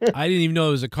didn't even know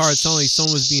it was a car. It sounded like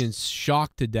someone was being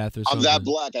shocked to death or something. I'm that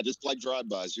black. I just like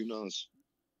drive-bys. Who knows?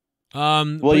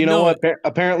 Well, you know what?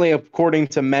 Apparently, according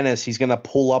to Menace, he's going to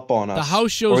pull up on us. The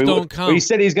house shows don't count. He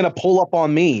said he's going to pull up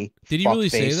on me. Did he really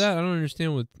say that? I don't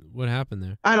understand what happened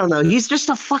there. I don't know. He's just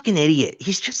a fucking idiot.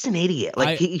 He's just an idiot.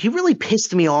 Like he really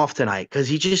pissed me off tonight because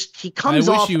he comes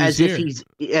off as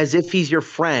if he's your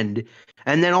friend,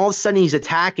 and then all of a sudden he's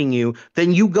attacking you.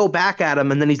 Then you go back at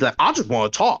him, and then he's like, "I just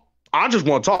want to talk.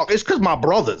 It's because my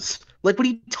brothers." Like, what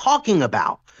are you talking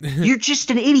about? You're just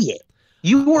an idiot.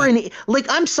 You were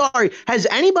I'm sorry. Has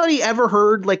anybody ever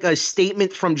heard like a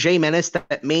statement from Jay Menace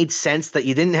that made sense that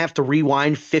you didn't have to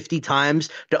rewind 50 times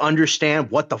to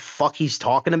understand what the fuck he's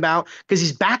talking about? Because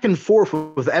he's back and forth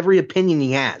with every opinion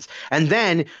he has. And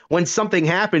then when something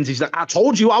happens, he's like, I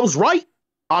told you I was right.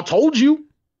 I told you.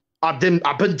 I've been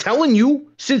telling you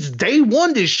since day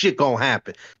one this shit gonna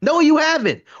happen. No, you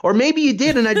haven't. Or maybe you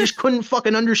did, and I just couldn't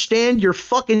fucking understand your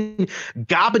fucking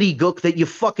gobbledygook that you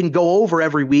fucking go over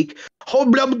every week.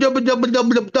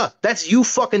 That's you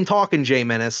fucking talking, Jay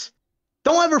Menace.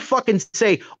 Don't ever fucking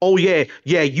say, "Oh yeah,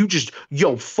 you just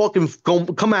fucking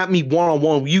come at me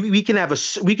one-on-one. We can have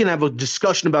a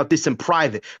discussion about this in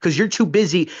private because you're too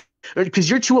busy." Because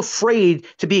you're too afraid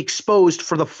to be exposed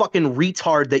for the fucking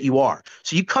retard that you are.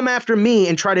 So you come after me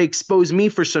and try to expose me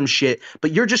for some shit,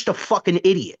 but you're just a fucking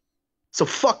idiot. So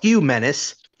fuck you,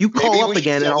 Menace. You call up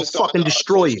again and I'll fucking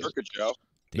destroy you.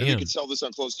 Maybe you could sell this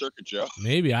on closed circuit, Joe.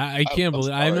 Maybe. I can't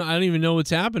believe I don't even know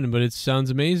what's happening, but it sounds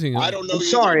amazing. I don't know. I'm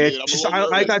sorry.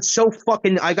 I got so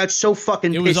fucking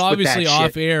It was obviously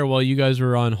off air while you guys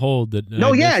were on hold.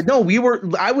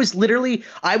 I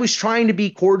was trying to be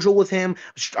cordial with him.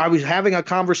 I was having a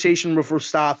conversation with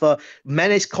Mustafa.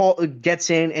 Menace gets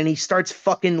in and he starts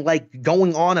fucking like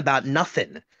going on about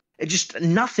nothing. Just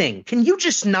nothing. Can you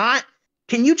just not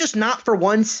for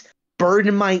once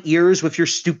burden my ears with your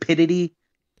stupidity?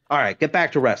 All right, get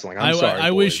back to wrestling. I'm sorry.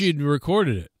 I wish you'd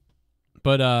recorded it,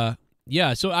 but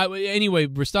yeah. So anyway,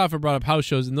 Mustafa brought up house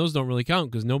shows, and those don't really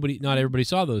count because not everybody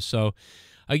saw those. So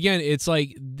again, it's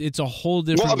like it's a whole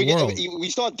different world. We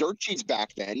still had dirt sheets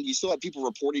back then. You still had people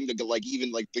reporting to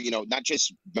not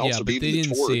just Meltzer, but even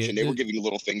the Torch, and they were giving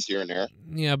little things here and there.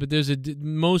 Yeah, but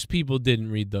most people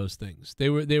didn't read those things. They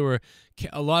were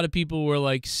a lot of people were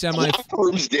like locker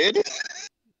rooms did.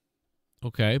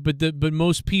 Okay, but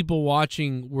most people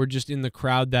watching were just in the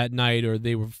crowd that night, or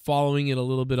they were following it a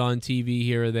little bit on TV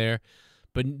here or there,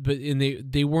 and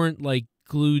they weren't like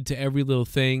glued to every little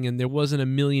thing, and there wasn't a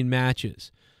million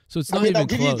matches, so it's not even I'll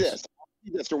give close. you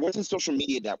this. There wasn't social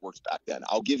media networks back then.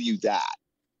 I'll give you that.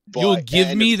 You'll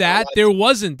give me that? There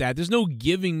wasn't that. There's no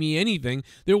giving me anything.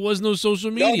 There was no social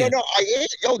media. No.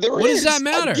 What does that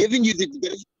matter? I'm giving you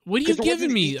the. What are you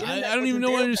giving me? I don't even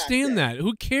know I understand that.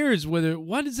 Who cares what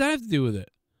does that have to do with it?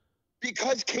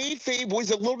 Because kayfabe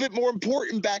was a little bit more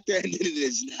important back then than it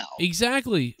is now.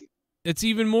 Exactly. It's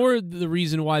even more the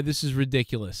reason why this is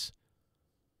ridiculous.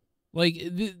 Like,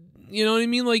 you know what I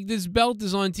mean? Like, this belt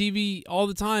is on TV all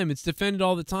the time. It's defended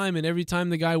all the time, and every time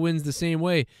the guy wins the same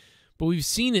way. But we've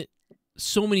seen it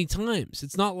so many times.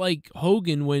 It's not like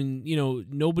Hogan when,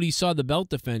 nobody saw the belt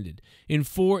defended.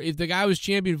 If the guy was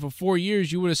champion for 4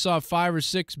 years, you would have saw 5 or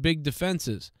 6 big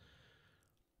defenses.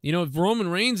 If Roman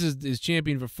Reigns is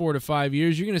champion for 4 to 5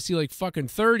 years, you're going to see like fucking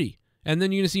 30. And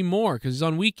then you're going to see more because he's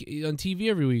on TV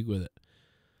every week with it.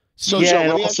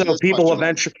 And also people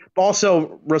eventually.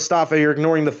 Also, Mustafa, you're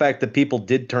ignoring the fact that people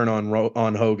did turn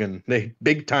on Hogan. They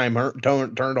big time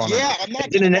turned on him.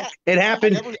 It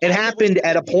happened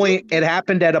at a point. It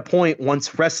happened at a point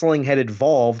once wrestling had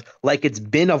evolved, like it's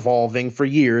been evolving for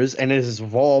years, and it has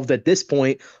evolved at this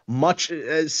point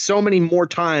so many more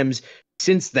times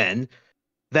since then.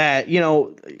 That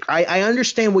I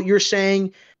understand what you're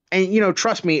saying. And,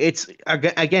 trust me, it's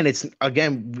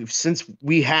since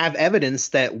we have evidence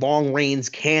that long reigns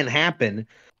can happen,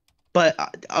 but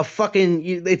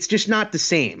it's just not the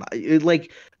same.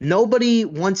 Like, nobody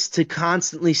wants to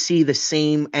constantly see the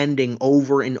same ending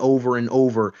over and over and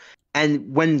over.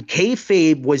 And when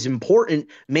kayfabe was important,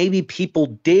 maybe people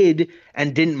did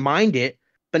and didn't mind it.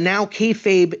 But now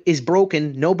kayfabe is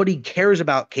broken. Nobody cares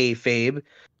about kayfabe.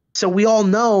 So we all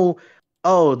know,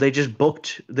 they just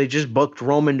booked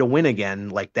Roman to win again,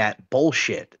 like that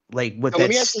bullshit, like with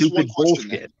that stupid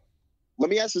bullshit. Let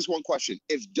me ask this one question.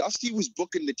 If Dusty was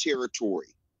booking the territory,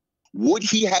 would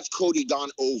he have Cody gone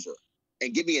over?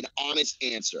 And give me an honest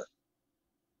answer.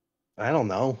 I don't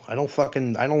know. I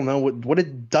don't know. What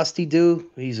did Dusty do?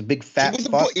 He's a big fat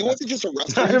fuck. He wasn't just a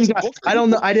wrestler. I don't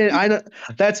know. I didn't.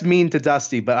 That's mean to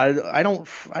Dusty, but I don't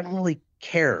really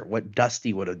care what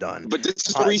Dusty would have done. But this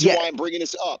is the reason why I'm bringing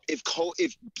this up. If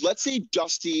let's say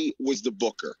Dusty was the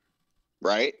booker,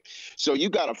 right? So you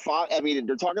got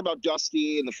they're talking about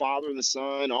Dusty and the father and the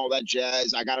son, all that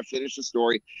jazz. I got to finish the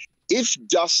story. If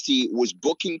Dusty was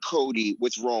booking Cody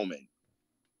with Roman,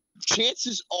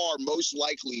 chances are most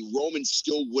likely Roman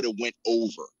still would have went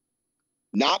over.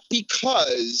 Not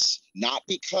because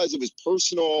it was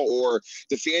personal or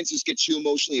the fans just get too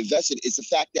emotionally invested. It's the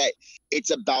fact that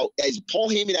it's about, as Paul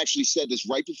Heyman actually said this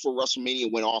right before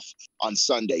WrestleMania went off on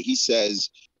Sunday. He says,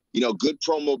 good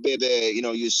promo, baby.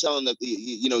 You're selling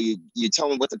you're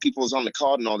telling what the people is on the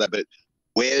card and all that, but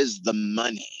where's the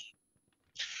money?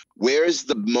 Where's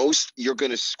the most you're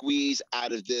going to squeeze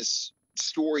out of this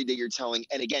story that you're telling?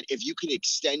 And again, if you can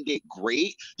extend it,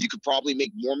 great. You could probably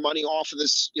make more money off of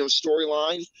this,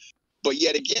 storyline. But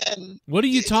yet again, what are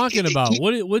you talking about?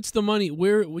 What's the money?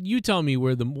 Where would you tell me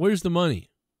where's the money?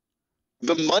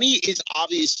 The money is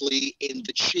obviously in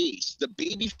the chase. The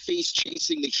baby face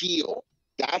chasing the heel.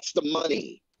 That's the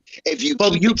money. If you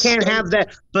But you can't have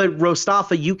that. But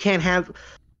Mustafa, you can't have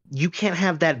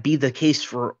that be the case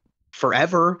for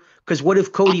forever. Because what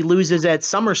if Cody loses at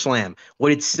SummerSlam?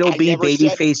 Would it still be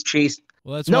babyface chase?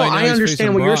 Well, that's no, why now I he's understand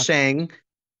facing what you're Brock. saying.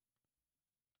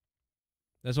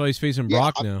 That's why he's facing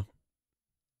Brock now.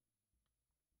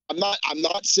 I'm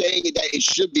not saying that it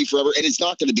should be forever, and it's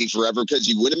not going to be forever because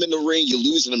you win him in the ring, you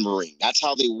lose him in the ring. That's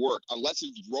how they work. Unless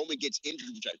if Roman gets injured,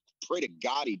 which I pray to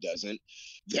God he doesn't,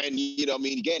 then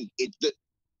again,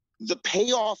 the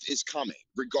payoff is coming,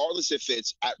 regardless if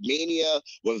it's at Mania,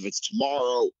 whether if it's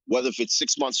tomorrow, whether if it's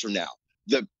 6 months from now.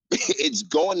 It's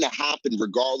going to happen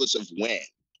regardless of when.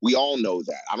 We all know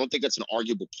that. I don't think that's an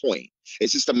arguable point.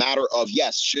 It's just a matter of,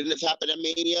 yes, shouldn't have happened at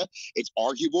Mania. It's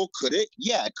arguable. Could it?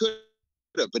 Yeah, it could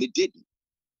have, but it didn't.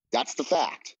 That's the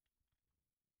fact.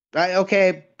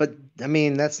 Okay, but I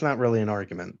mean, that's not really an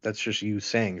argument. That's just you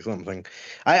saying something.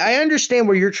 I understand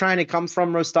where you're trying to come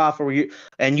from, Mustafa,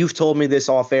 and you've told me this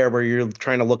off air, where you're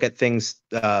trying to look at things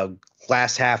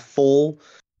glass half full,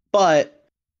 but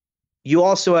you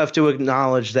also have to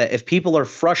acknowledge that if people are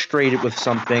frustrated with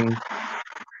something,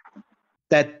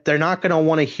 that they're not going to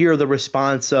want to hear the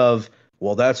response of,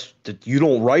 well, you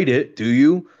don't write it, do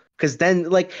you? Because then,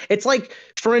 it's like,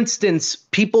 for instance,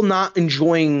 people not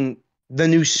enjoying the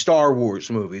new Star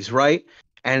Wars movies, right?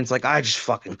 And it's like, I just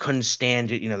fucking couldn't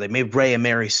stand it. They made Rey and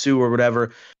Mary Sue or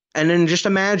whatever. And then just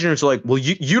imagine it's like, well,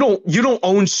 you don't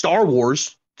own Star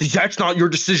Wars. That's not your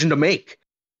decision to make.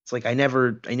 It's like I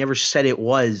never said it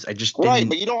was. I just didn't. Right,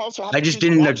 but you don't also have I just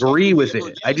didn't agree with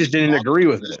it. I just didn't agree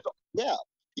with it. Yeah,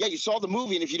 you saw the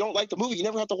movie, and if you don't like the movie, you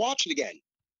never have to watch it again.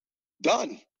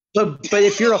 Done. But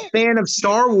if you're a fan of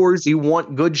Star Wars, you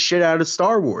want good shit out of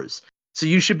Star Wars. So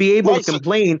you should be able to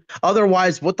complain.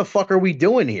 Otherwise, what the fuck are we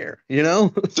doing here?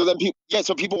 So then,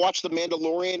 so people watch The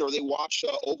Mandalorian, or they watch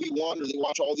Obi-Wan, or they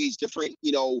watch all these different,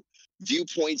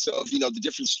 viewpoints of, the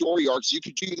different story arcs. You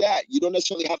could do that. You don't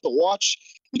necessarily have to watch,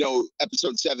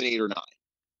 episode 7, 8, or 9.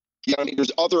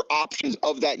 There's other options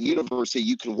of that universe that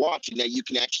you can watch and that you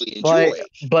can actually enjoy.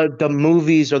 But the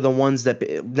movies are the ones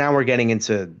that, now we're getting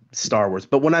into Star Wars.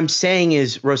 But what I'm saying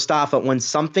is, Mustafa, when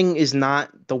something is not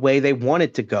the way they want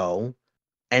it to go,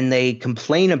 and they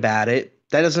complain about it,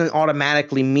 that doesn't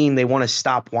automatically mean they want to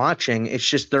stop watching. It's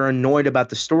just they're annoyed about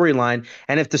the storyline.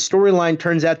 And if the storyline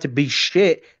turns out to be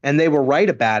shit and they were right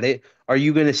about it, are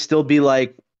you going to still be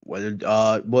like, like you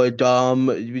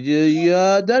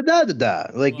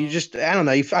just, I don't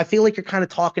know. I feel like you're kind of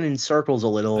talking in circles a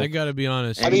little. I got to be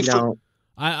honest. I mean,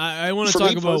 I want to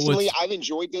talk about personally, I've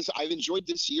enjoyed this. I've enjoyed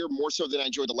this year more so than I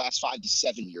enjoyed the last 5 to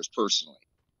 7 years personally.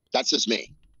 That's just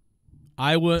me.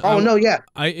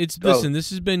 Listen, this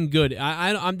has been good.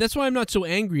 I'm that's why I'm not so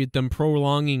angry at them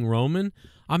prolonging Roman.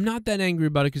 I'm not that angry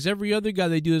about it because every other guy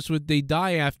they do this with, they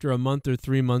die after a month or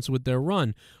 3 months with their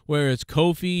run, whether it's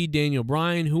Kofi, Daniel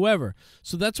Bryan, whoever.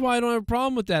 So that's why I don't have a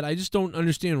problem with that. I just don't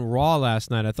understand Raw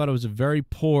last night. I thought it was a very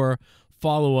poor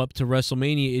follow-up to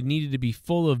WrestleMania. It needed to be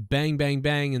full of bang, bang,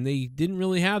 bang, and they didn't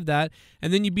really have that.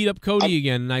 And then you beat up Cody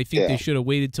again, and I think they should have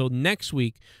waited till next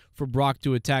week for Brock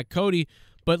to attack Cody.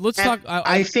 But let's talk.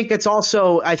 I think it's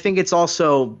also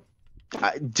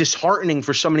disheartening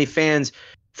for so many fans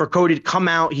for Cody to come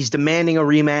out. He's demanding a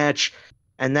rematch,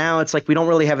 and now it's like we don't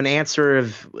really have an answer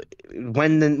of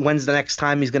when's the next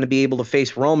time he's going to be able to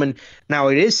face Roman. Now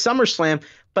it is SummerSlam,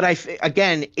 but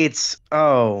it's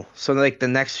so like the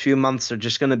next few months are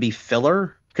just going to be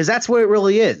filler. Because that's what it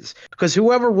really is. Because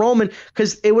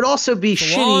because it would also be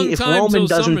shitty if Roman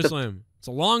doesn't. It's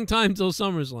a long time till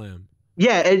SummerSlam.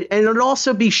 Yeah, and it would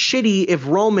also be shitty if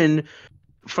Roman,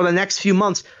 for the next few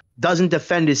months, doesn't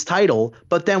defend his title.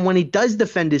 But then when he does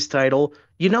defend his title,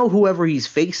 whoever he's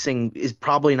facing is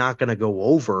probably not going to go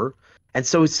over. And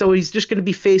so he's just going to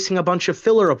be facing a bunch of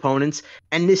filler opponents.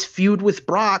 And this feud with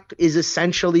Brock is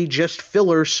essentially just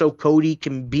filler so Cody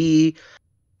can be,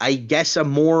 I guess, a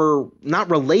more, not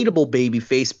relatable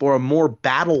babyface, but a more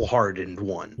battle-hardened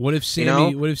one. What if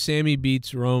Sammy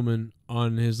beats Roman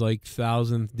on his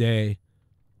 1,000th day?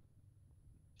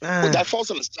 Well, that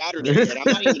falls on a Saturday, and I'm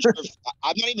not even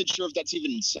sure if that's even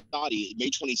in Saudi,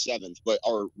 May 27th,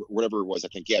 or whatever it was. I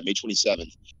think May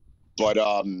 27th. But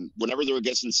whenever they're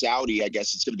against in Saudi, I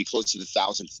guess it's going to be close to the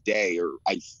 1,000th day,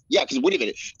 because wait a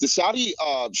minute, the Saudi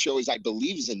show I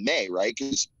believe is in May, right?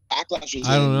 Because Backlash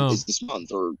is this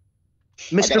month, or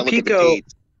Mr. Pico.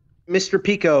 Mr.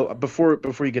 Pico, before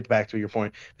you get back to your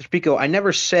point, Mr. Pico, I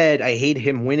never said I hate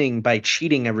him winning by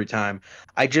cheating every time.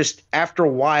 I just, after a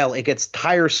while, it gets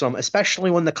tiresome,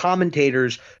 especially when the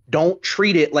commentators don't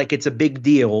treat it like it's a big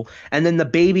deal, and then the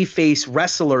babyface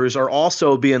wrestlers are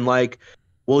also being like,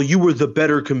 well, you were the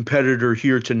better competitor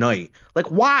here tonight. Like,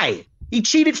 why? He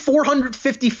cheated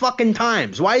 450 fucking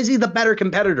times. Why is he the better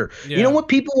competitor? Yeah. You know what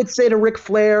people would say to Ric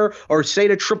Flair or say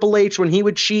to Triple H when he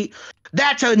would cheat?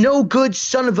 That's a no good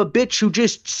son of a bitch who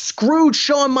just screwed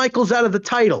Shawn Michaels out of the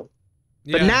title.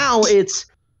 But now it's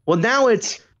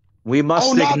we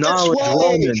must acknowledge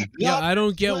Roman. Yeah, I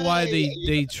don't get why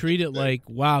they treat it like,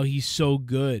 wow, he's so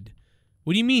good.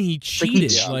 What do you mean he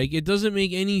cheated? Like, it doesn't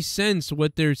make any sense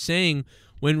what they're saying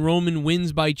when Roman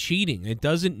wins by cheating. It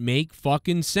doesn't make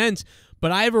fucking sense.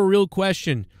 But I have a real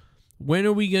question. When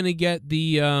are we going to get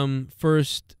the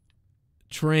first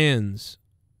trans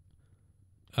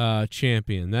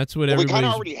champion? That's what We everybody's... kind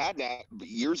of already had that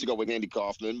years ago with Andy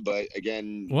Kaufman, but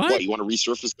again, What? you want to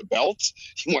resurface the belt?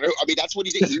 You want to? I mean, that's what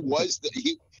he did. He was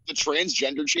the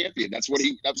transgender champion. That's what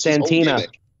he. That's his whole Santina.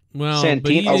 gimmick. Well,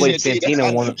 Santina,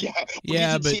 Santina won.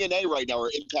 Yeah, but TNA right now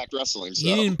or Impact Wrestling. So.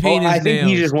 He didn't paint his I think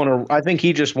nails. he just won a. I think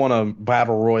he just won a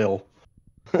battle royal.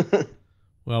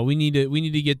 Well, we need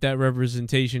to get that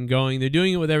representation going. They're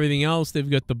doing it with everything else. They've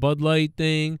got the Bud Light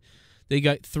thing. They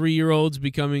got 3-year-olds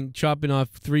chopping off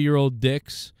 3-year-old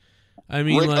dicks. I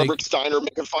mean, Rick Steiner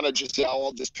making fun of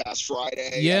Giselle this past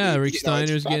Friday. Yeah, I mean, Rick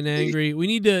Steiner's getting angry. We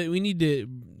need to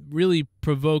really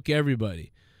provoke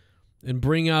everybody and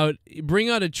bring out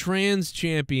a trans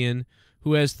champion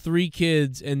who has 3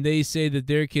 kids, and they say that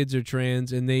their kids are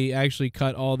trans, and they actually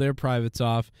cut all their privates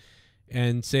off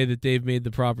and say that they've made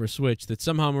the proper switch, that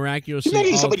somehow miraculously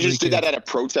Imagine all somebody 3 just did kids- that at a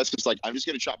protest. It's like, I'm just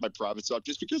going to chop my privates off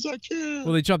just because I can.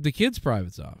 Well, they chopped the kids'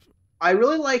 privates off. I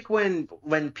really like when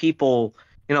people,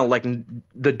 like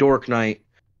the Dork Knight,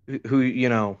 who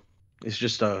is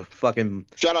just a fucking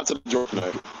shout out to the Dork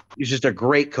Knight. He's just a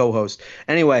great co-host.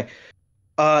 Anyway,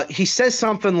 he says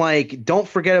something like, "Don't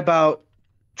forget about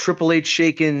Triple H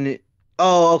shaking."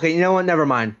 Oh, okay. You know what? Never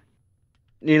mind.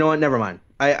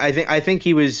 I think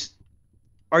he was.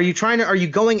 Are you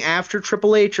going after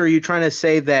Triple H, or are you trying to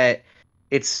say that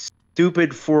it's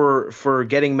stupid for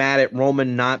getting mad at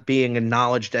Roman not being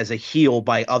acknowledged as a heel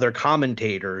by other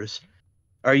commentators?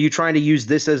 Are you trying to use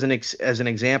this as an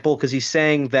example? Because he's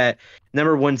saying that,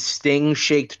 remember when Sting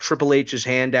shaked Triple H's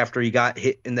hand after he got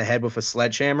hit in the head with a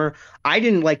sledgehammer? I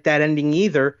didn't like that ending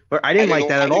either. Or I didn't like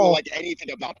that at all. I didn't like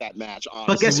anything about that match,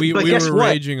 honestly. But we guess were what?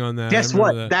 raging on that. Guess I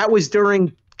remember what? that. That was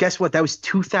during. Guess what? That was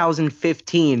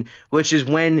 2015, which is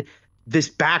when this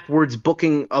backwards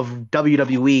booking of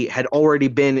WWE had already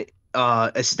been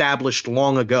established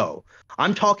long ago.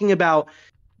 I'm talking about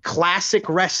classic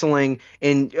wrestling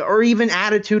or even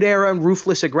Attitude Era and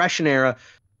Ruthless Aggression Era.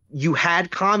 You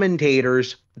had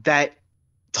commentators that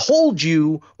told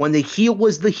you when the heel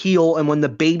was the heel and when the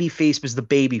baby face was the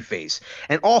baby face.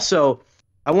 And also,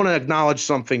 I want to acknowledge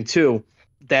something too,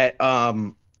 that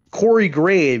Corey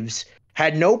Graves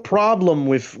had no problem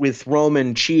with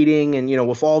Roman cheating and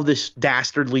with all this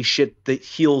dastardly shit that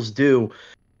heels do,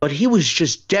 but he was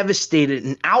just devastated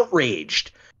and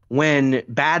outraged when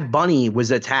Bad Bunny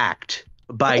was attacked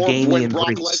by Damian when Brock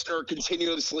Priest. Lesnar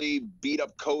continuously beat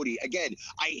up Cody. Again,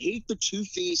 I hate the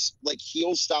two-face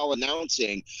heel style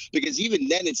announcing, because even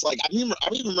then it's like I don't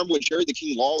even remember when Jerry the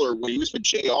King Lawler, when he was with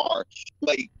JR,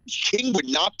 like King would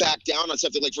not back down on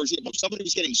something. Like, for example, if somebody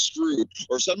was getting screwed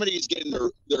or somebody was getting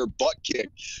their butt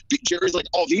kicked, Jerry's like,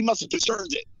 oh, he must have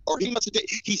deserved it. Or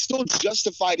he's still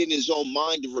justified in his own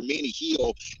mind to remain a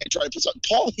heel and try to put something.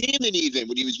 Paul Heyman, even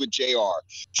when he was with JR,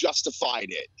 justified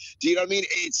it. Do you know what I mean?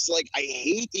 It's like, I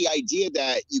hate the idea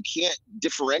that you can't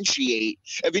differentiate.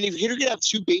 I mean, if you're going to have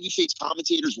 2 babyface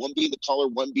commentators, one being the color,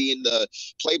 one being the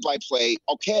play-by-play,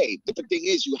 okay. But the thing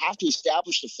is, you have to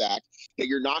establish the fact that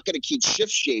you're not going to keep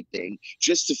shift-shaping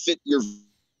just to fit your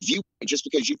viewpoint, just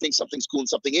because you think something's cool and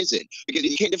something isn't, because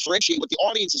you can't differentiate what the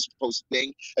audience is supposed to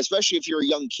think, especially if you're a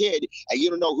young kid and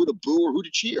you don't know who to boo or who to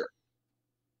cheer.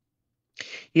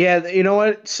 Yeah, you know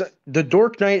what? So, the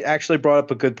Dork Knight actually brought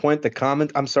up a good point.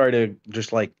 I'm sorry to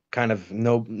just kind of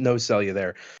no sell you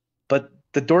there, but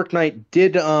the Dork Knight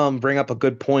did bring up a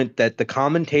good point that the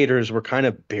commentators were kind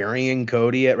of burying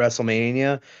Cody at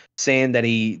WrestleMania, saying that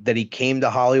he came to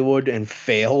Hollywood and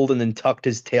failed and then tucked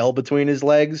his tail between his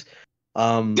legs.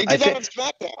 They did that on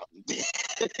SmackDown.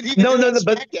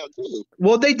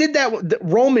 Well, they did that.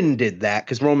 Roman did that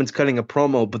because Roman's cutting a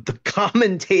promo, but the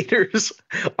commentators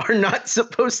are not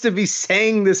supposed to be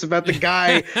saying this about the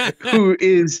guy who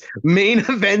is main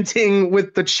eventing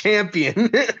with the champion.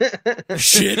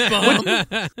 Shit bomb.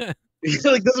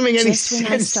 Like, doesn't make any Just sense.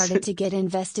 when I started to get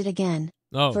invested again.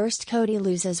 Oh. First, Cody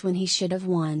loses when he should have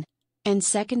won. And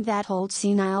second, that old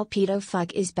senile pedo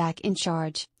fuck is back in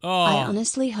charge. Oh. I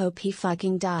honestly hope he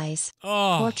fucking dies.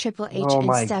 Oh. Poor Triple H Oh and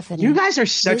my- Stephanie. you guys are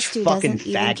such This dude fucking doesn't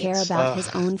even care faggots. about his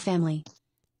Ugh. own family.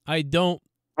 I don't.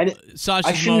 Sasha's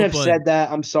I shouldn't have Mouthblood. said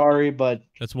that. I'm sorry, but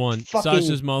That's one. fucking-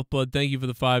 Sasha's Mouthblood, thank you for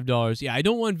the $5. Yeah, I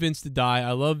don't want Vince to die.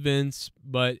 I love Vince,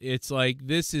 but it's like,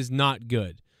 this is not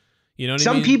good. You know what I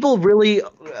some mean? people really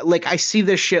like. I see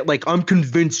this shit like, I'm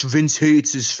convinced Vince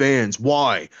hates his fans.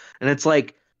 Why? And it's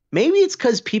like, maybe it's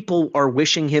because people are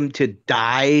wishing him to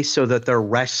die so that their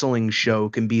wrestling show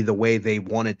can be the way they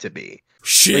want it to be.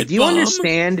 Shit, like, do you Bum.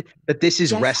 understand that this is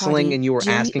Jeff wrestling Hardy, and you were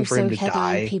Jimmy asking for him Uso to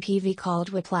headline die? PPV called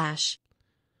Whiplash.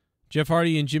 Jeff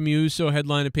Hardy and Jimmy Uso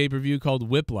headline a pay-per-view called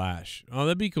Whiplash. Oh,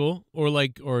 that'd be cool.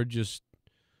 Or just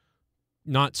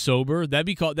not sober. That'd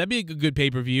be a good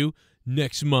pay-per-view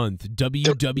next month.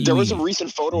 WWE. There was a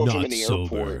recent photo of him Not in the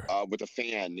sober. airport with a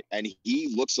fan, and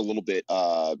he looks a little bit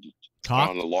Cocked?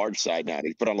 on the large side now.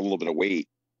 He put on a little bit of weight.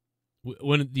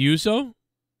 When the Uso?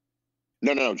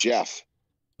 No, Jeff.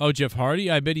 Oh, Jeff Hardy?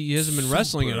 I bet he hasn't been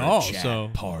wrestling at all. Chat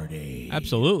So party.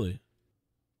 absolutely.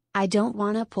 I don't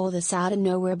want to pull this out of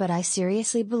nowhere, but I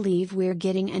seriously believe we're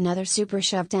getting another super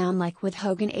showdown like with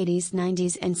Hogan 80s,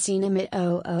 90s, and Cena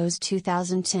mid-00s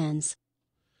 2010s.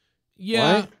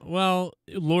 Yeah. Well,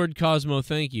 Lord Cosmo,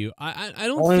 thank you. I don't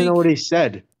I want to think. know what he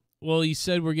said. Well, he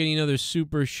said we're getting another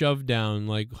super shove down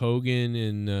like Hogan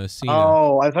and Cena.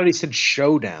 Oh, I thought he said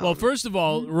showdown. Well, first of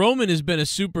all, Roman has been a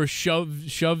super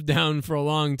shove down for a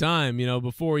long time, you know,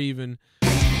 before even.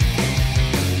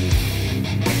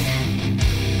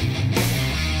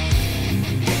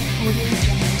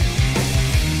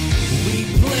 We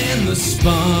plan the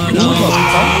spot.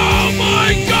 Oh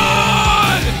my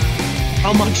God!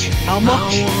 How much? How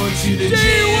much? I want you to Jay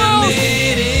jam Wells!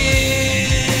 it in.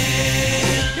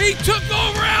 He took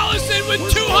over Allison with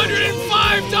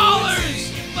 $205.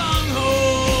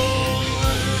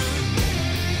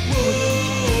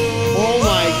 Oh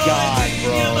my God,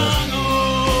 bro.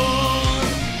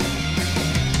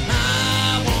 I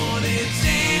want it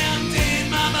jammed in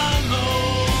my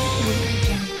bunghole.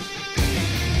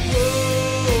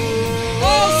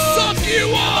 I'll suck you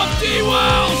off,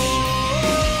 D-Welsh!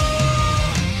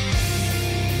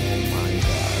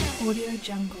 Audio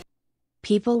Jungle.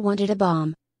 People wanted a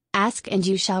bomb. Ask and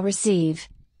you shall receive.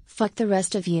 Fuck the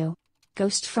rest of you.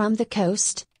 Ghost from the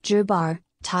Coast, Drew Barr,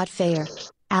 Todd Fair,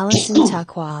 Allison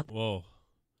Tuckwab. Whoa.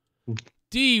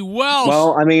 D-Welsh!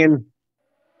 Well, I mean,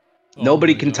 Oh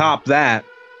nobody my can God. top that.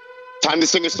 Time to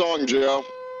sing a song, Joe.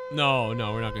 No,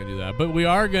 we're not going to do that. But we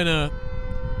are going to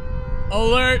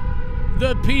alert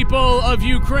the people of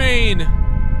Ukraine.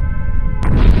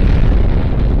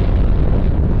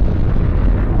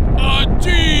 A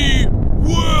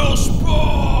D-Welsh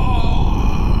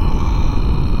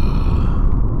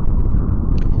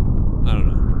I don't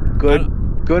know.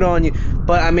 Good on you.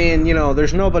 But I mean, you know,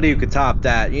 there's nobody who could top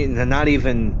that. Not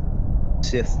even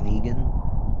Sith Negan.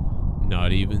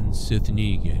 Not even Sith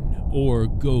Negan or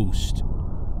Ghost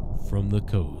from the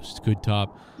Coast could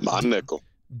top. My nickel.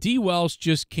 D. Welsh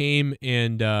just came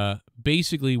and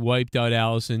basically wiped out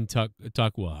Allison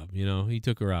Tuckwab. You know, he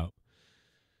took her out.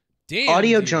 Damn.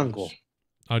 Audio D. Jungle. Welsh.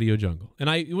 Audio Jungle.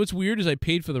 And what's weird is I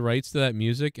paid for the rights to that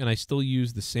music and I still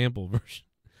use the sample version.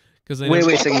 Wait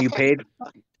a second. You paid?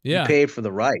 Yeah. You paid for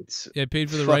the rights. Yeah, I paid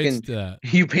for the Fucking- rights to that.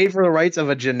 You paid for the rights of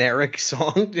a generic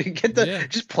song to get the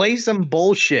just play some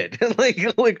bullshit.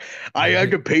 like I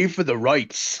had to pay for the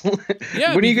rights.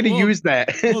 Yeah, when are you going to well- use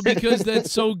that? Well, because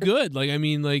that's so good. Like, I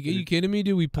mean, like, are you kidding me?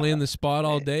 Do we play in the spot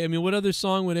all day? I mean, what other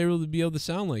song would ever be able to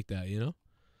sound like that? You know?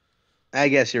 I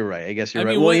guess you're right. I guess you're I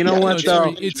right. mean, Well, you know what it's,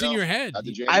 though? it's in your head.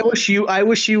 I wish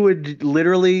you would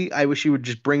literally. I wish you would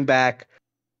just bring back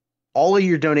all of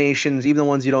your donations, even the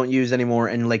ones you don't use anymore,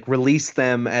 and like release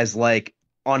them as like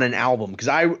on an album. Because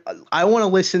I want to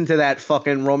listen to that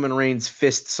fucking Roman Reigns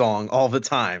fist song all the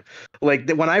time. Like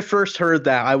when I first heard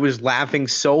that, I was laughing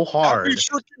so hard. Happy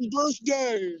freaking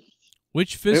birthday!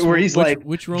 Which fist? Where he's like,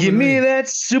 which Roman "Give me Reigns?" that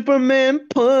Superman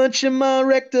punch in my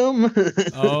rectum."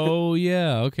 Oh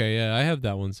yeah, okay, yeah, I have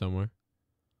that one somewhere.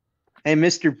 Hey,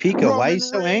 Mr. Pico, why are you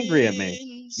so angry at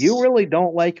me? You really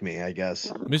don't like me, I guess.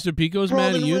 Mr. Pico's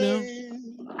mad at you now.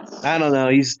 I don't know.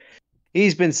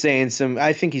 He's been saying some.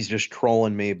 I think he's just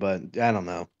trolling me, but I don't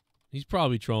know. He's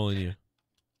probably trolling you.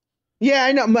 Yeah,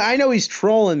 I know. I know he's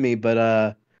trolling me,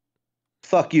 but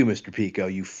fuck you, Mr. Pico.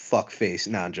 You fuck face.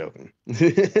 Nah, I'm joking.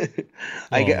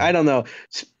 I don't know.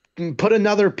 Put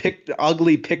another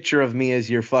ugly picture of me as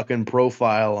your fucking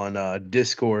profile on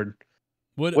Discord.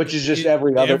 Which is just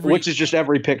which is just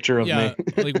every picture of me.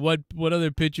 Like what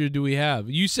other picture do we have?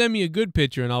 You send me a good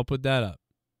picture and I'll put that up.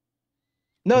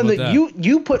 No,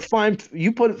 you put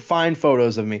fine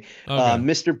photos of me. Okay.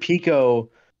 Mr. Pico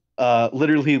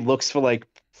literally looks for like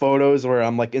photos where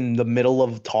I'm like in the middle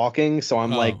of talking, so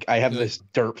I'm like I have this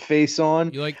dirt face on,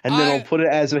 and then I'll put it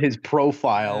as his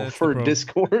profile for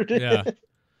Discord. Yeah.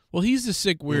 Well, he's a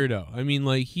sick weirdo. I mean,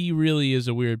 like, he really is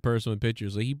a weird person with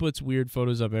pictures. Like, he puts weird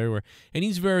photos up everywhere, and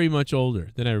he's very much older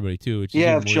than everybody too. Which is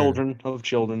of children,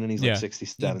 and he's like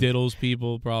 67. He diddles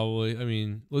people probably. I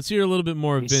mean, let's hear a little bit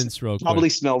more of Vince real quick. Probably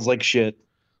smells like shit.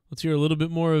 Let's hear a little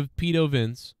bit more of Pedo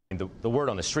Vince. The word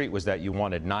on the street was that you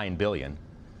wanted $9 billion.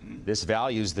 This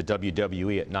values the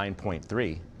WWE at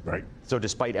 9.3. Right. So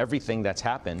despite everything that's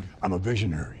happened, I'm a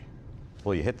visionary.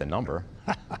 Well, you hit the number.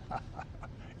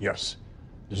 Yes,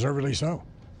 deservedly so.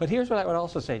 But here's what I would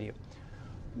also say to you.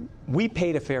 We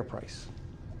paid a fair price,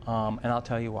 and I'll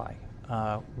tell you why.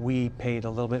 We paid a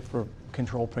little bit for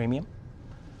control premium.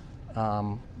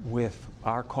 With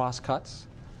our cost cuts,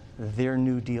 their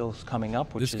new deals coming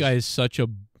up. This guy is such a,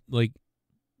 like,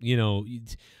 you know,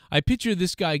 I picture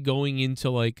this guy going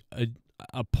into like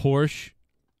a Porsche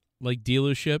like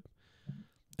dealership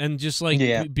and just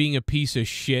like being a piece of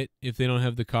shit if they don't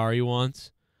have the car he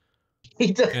wants.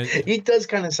 He does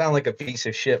kind of sound like a piece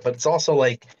of shit, but it's also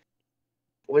like,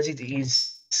 what is he?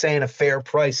 He's saying a fair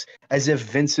price as if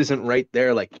Vince isn't right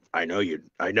there. Like, I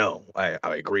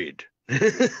agreed.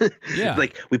 Yeah.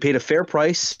 Like, we paid a fair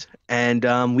price,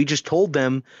 and we just told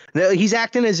them. He's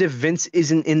acting as if Vince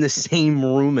isn't in the same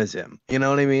room as him. You know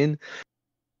what I mean?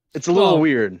 It's a little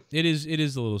weird. It is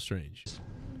a little strange.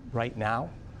 Right now,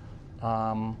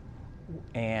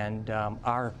 and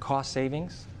our cost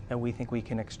savings that we think we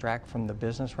can extract from the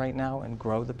business right now and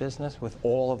grow the business with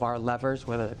all of our levers,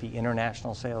 whether it be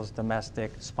international sales,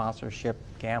 domestic, sponsorship,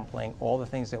 gambling, all the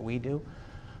things that we do,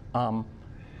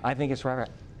 I think it's right.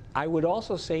 I would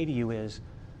also say to you is,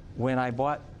 when I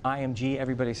bought IMG,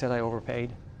 everybody said I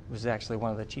overpaid. It was actually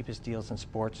one of the cheapest deals in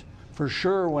sports. For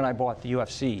sure, when I bought the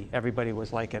UFC, everybody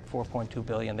was like at $4.2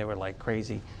 billion. They were like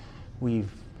crazy. We've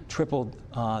tripled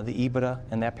the EBITDA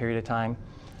in that period of time.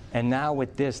 And now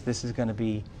with this is going to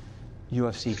be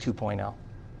UFC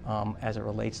 2.0 as it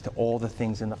relates to all the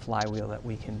things in the flywheel that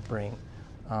we can bring.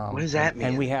 What does that mean?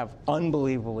 And we have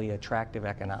unbelievably attractive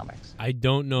economics. I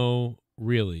don't know.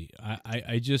 Really,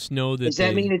 I just know that. Does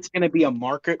that mean it's going to be a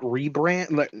market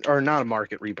rebrand, or not a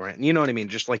market rebrand? You know what I mean?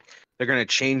 Just like they're going to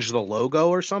change the logo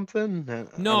or something?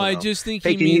 No, I just think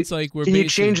he means like we're. Can you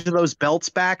change those belts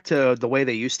back to the way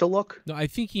they used to look? No, I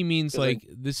think he means like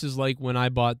this is like when I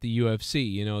bought the UFC.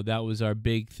 You know, that was our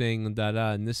big thing,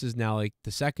 and this is now like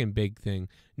the second big thing.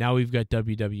 Now we've got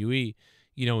WWE,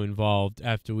 you know, involved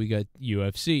after we got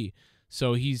UFC.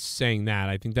 So he's saying that.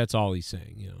 I think that's all he's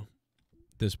saying. You know,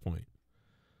 at this point.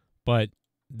 But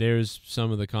there's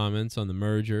some of the comments on the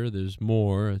merger. There's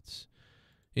more. It's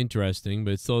interesting,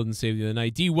 but it still didn't save the other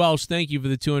night. DWELSH, thank you for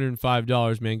the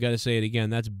 $205, man. Got to say it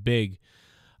again. That's big.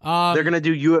 They're going to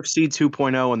do UFC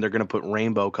 2.0, and they're going to put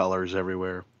rainbow colors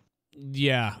everywhere.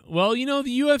 Yeah. Well, you know,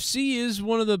 the UFC is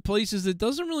one of the places that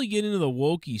doesn't really get into the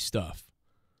wokey stuff.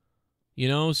 You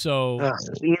know, so...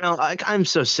 you know, I'm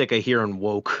so sick of hearing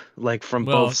woke, like, from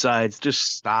both sides.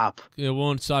 Just stop. It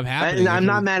won't stop happening. I'm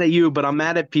not mad at you, but I'm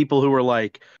mad at people who are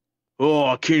like, oh,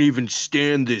 I can't even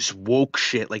stand this woke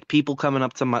shit. Like, people coming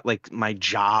up to my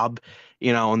job,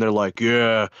 you know, and they're like,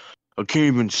 yeah, I can't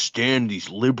even stand these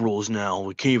liberals now.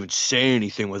 We can't even say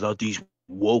anything without these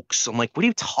wokes. I'm like, what are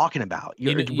you talking about?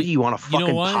 You on a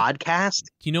fucking podcast?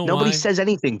 You know Nobody why? says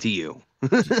anything to you.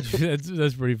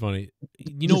 that's pretty funny.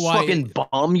 You know why? Fucking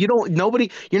bum. You're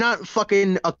not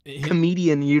fucking a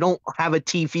comedian. You don't have a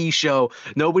TV show.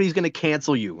 Nobody's gonna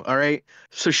cancel you. All right.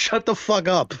 So shut the fuck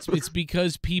up. It's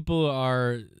because people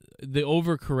are the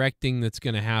overcorrecting that's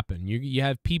gonna happen. You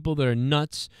have people that are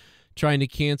nuts trying to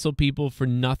cancel people for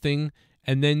nothing.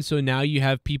 And then so now you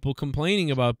have people complaining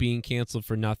about being canceled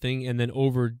for nothing and then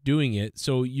overdoing it.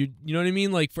 So you know what I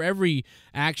mean? Like for every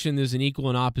action, there's an equal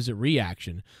and opposite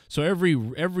reaction. So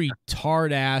every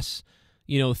tard ass,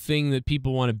 you know, thing that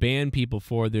people want to ban people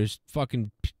for, there's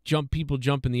fucking people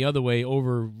jumping the other way,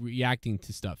 overreacting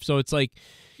to stuff. So it's like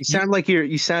you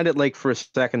sounded like for a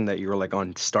second that you were like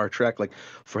on Star Trek, like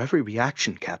for every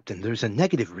reaction, Captain, there's a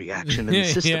negative reaction in the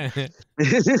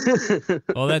system.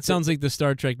 Well, that sounds like the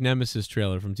Star Trek Nemesis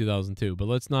trailer from 2002. But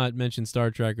let's not mention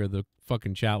Star Trek or the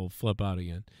fucking chat will flip out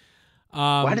again.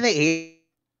 Why do they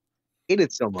hate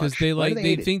it so much? Because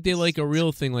they think they like a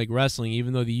real thing like wrestling,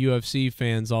 even though the UFC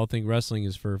fans all think wrestling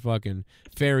is for fucking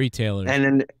fairy tales.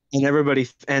 And everybody,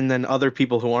 and then other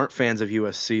people who aren't fans of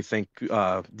UFC think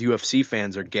UFC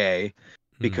fans are gay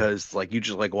because like you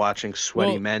just like watching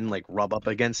sweaty men like rub up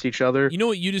against each other. You know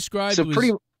what you described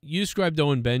you described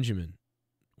Owen Benjamin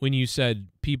when you said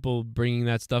people bringing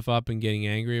that stuff up and getting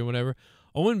angry or whatever.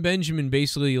 Owen Benjamin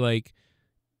basically like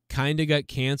kind of got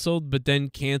canceled, but then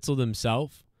canceled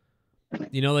himself.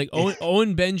 You know, like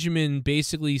Owen Benjamin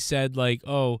basically said like,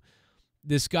 oh,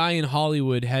 this guy in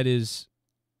Hollywood had his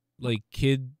like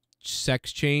kid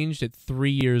sex changed at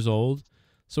 3 years old.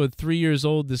 So at 3 years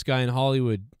old, this guy in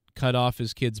Hollywood cut off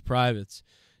his kid's privates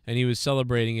and he was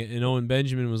celebrating it. And Owen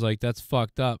Benjamin was like, that's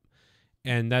fucked up.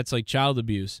 And that's like child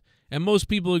abuse. And most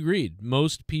people agreed.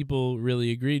 Most people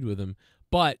really agreed with him.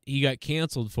 But he got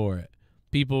canceled for it.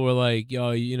 People were like,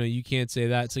 yo, you know, you can't say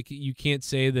that. It's like you can't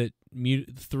say that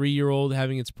 3-year-old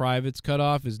having its privates cut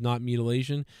off is not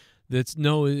mutilation.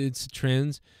 It's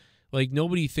trans. Like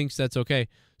nobody thinks that's okay.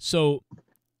 So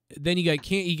then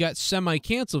he got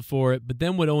semi-canceled for it, but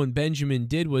then what Owen Benjamin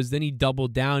did was then he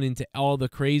doubled down into all the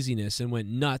craziness and went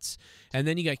nuts, and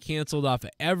then he got canceled off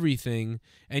of everything,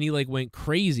 and he like went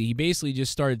crazy. He basically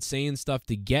just started saying stuff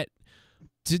to get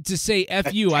to say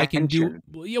F you, I can do.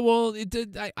 Yeah, well,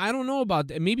 I don't know about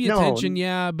that. Maybe attention,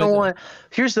 yeah, but no,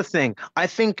 here's the thing. I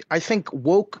think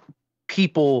woke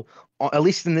people, at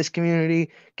least in this community,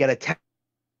 get attacked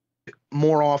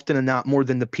more often than not, more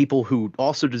than the people who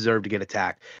also deserve to get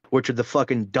attacked, which are the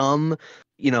fucking dumb,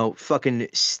 you know, fucking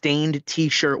stained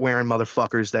t-shirt wearing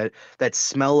motherfuckers that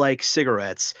smell like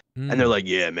cigarettes. And they're like,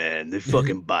 yeah, man, they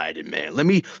fucking Biden, man. Let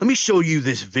me show you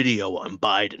this video on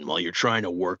Biden while you're trying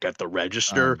to work at the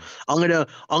register. I'm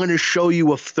gonna show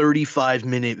you a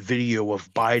 35-minute video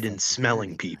of Biden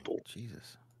smelling people.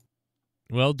 Jesus.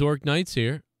 Well, Dork Knight's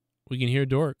here. We can hear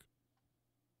Dork.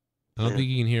 I don't think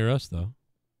he can hear us though.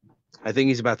 I think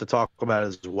he's about to talk about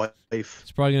his wife.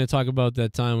 He's probably going to talk about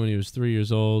that time when he was 3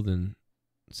 years old and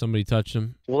somebody touched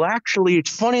him. Well, actually, it's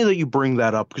funny that you bring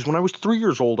that up because when I was 3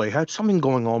 years old, I had something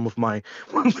going on with my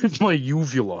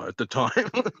uvula at the time.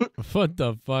 What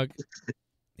the fuck?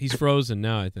 He's frozen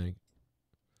now, I think.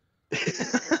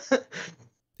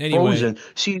 Anyway. Frozen.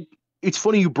 See, it's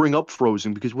funny you bring up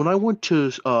frozen because when I went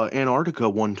to Antarctica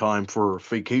one time for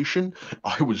vacation,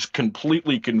 I was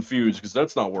completely confused because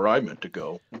that's not where I meant to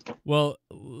go. Well,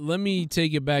 let me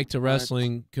take it back to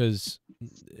wrestling because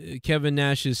Kevin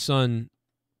Nash's son.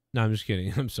 No, I'm just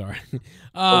kidding. I'm sorry.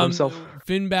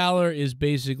 Finn Balor is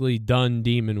basically done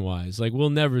demon-wise. Like,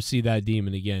 we'll never see that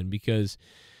demon again because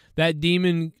that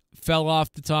demon fell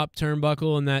off the top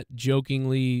turnbuckle in that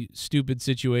jokingly stupid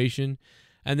situation.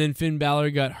 And then Finn Balor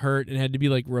got hurt and had to be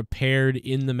like repaired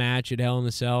in the match at Hell in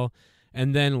a Cell,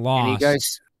 and then lost. Can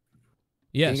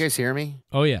you guys hear me?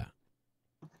 Oh yeah.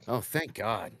 Oh, thank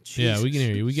God. Jesus. Yeah, we can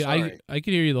hear you. I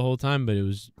could hear you the whole time, but it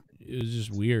was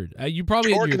just weird. You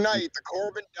probably Dork Knight, the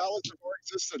Corbin Dallas of our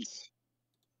existence.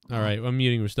 All right, I'm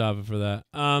muting Mustafa for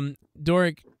that.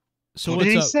 Dork. So what what's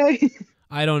did he up? say?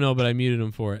 I don't know, but I muted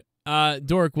him for it.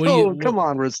 Dork, come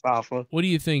on, Mustafa. What do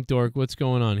you think, Dork? What's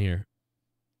going on here?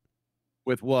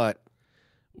 With what?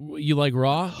 You like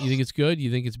Raw? You think it's good?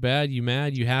 You think it's bad? You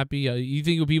mad? You happy? You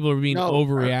think people are being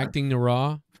overreacting to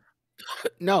Raw?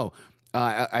 No.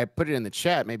 I put it in the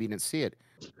chat. Maybe you didn't see it.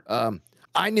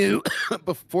 I knew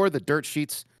before the dirt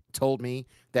sheets told me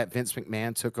that Vince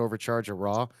McMahon took over charge of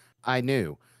Raw. I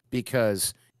knew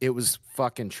because it was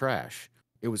fucking trash.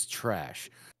 It was trash.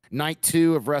 Night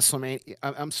 2 of WrestleMania.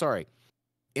 I'm sorry.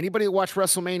 Anybody that watched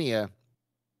WrestleMania,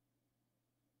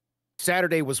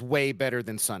 Saturday was way better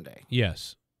than Sunday.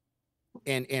 Yes.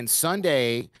 And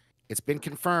Sunday, it's been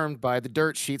confirmed by the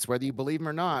dirt sheets, whether you believe them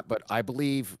or not, but I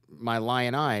believe my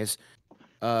lion eyes.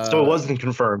 So it wasn't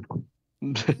confirmed.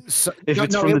 If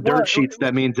it's from the dirt sheets,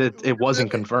 that means it wasn't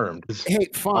confirmed. Hey,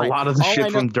 fine. A lot of the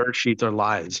shit from dirt sheets are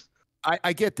lies.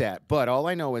 I get that, but all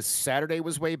I know is Saturday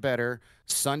was way better,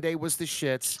 Sunday was the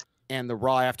shits, and the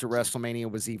Raw after WrestleMania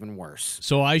was even worse.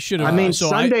 So I should have. I mean,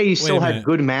 Sunday you still had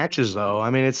good matches, though. I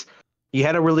mean, you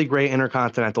had a really great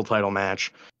Intercontinental title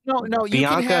match. No, you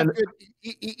Bianca, can have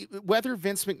good, whether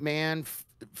Vince McMahon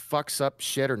fucks up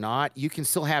shit or not, you can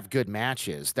still have good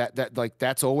matches.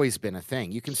 That's always been a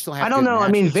thing. You can still have. I don't know. Matches.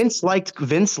 I mean,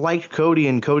 Vince liked Cody,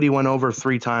 and Cody went over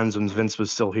 3 times when Vince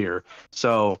was still here.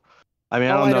 So, I mean,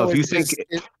 I don't know if you think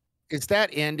is that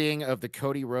ending of the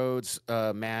Cody Rhodes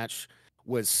match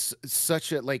was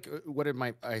such a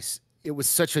it was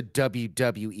such a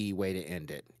WWE way to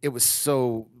end it. It was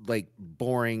so like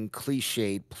boring,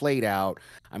 cliched, played out.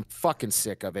 I'm fucking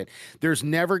sick of it. There's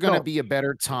never going to be a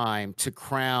better time to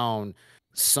crown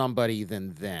somebody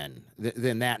than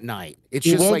that night.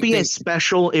 It won't be as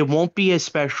special. It won't be as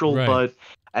special, right. But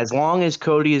as long as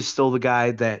Cody is still the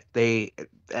guy that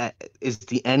is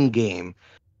the end game,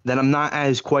 then I'm not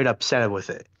as quite upset with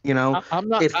it. You know, I'm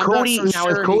not. if I'm Cody not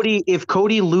so sure if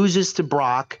Cody loses to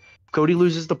Brock,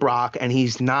 and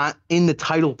he's not in the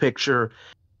title picture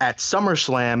at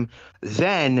SummerSlam,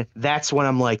 then that's when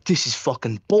I'm like, this is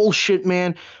fucking bullshit,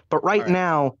 man. But right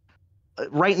now,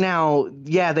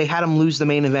 yeah, they had him lose the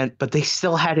main event, but they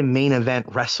still had him main event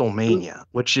WrestleMania,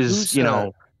 which is,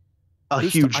 a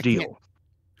huge deal.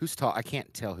 Who's talking? I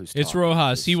can't tell who's It's talking.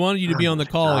 Rojas. He wanted you to be on the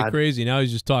call like crazy. Now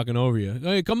he's just talking over you.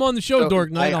 Hey, come on the show, So, Dork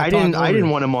Knight. I didn't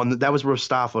want him on. That was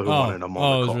Mustafa who wanted him on the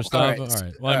call. Oh, it was Mustafa? All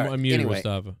right. Well, I'm muted, Anyway,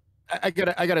 Mustafa. I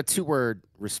got a 2-word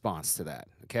response to that.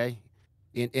 Okay,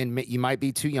 and you might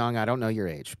be too young. I don't know your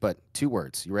age, but 2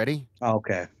 words. You ready?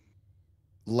 Okay.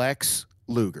 Lex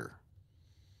Luger.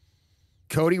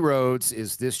 Cody Rhodes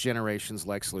is this generation's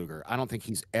Lex Luger. I don't think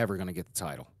he's ever going to get the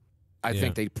title. I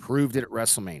think they proved it at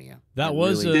WrestleMania. That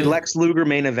was did Lex Luger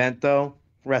main event though?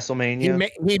 WrestleMania.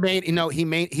 He main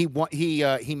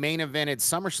evented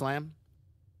SummerSlam.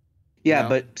 Yeah,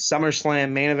 but SummerSlam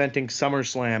main eventing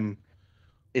SummerSlam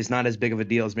is not as big of a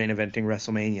deal as main eventing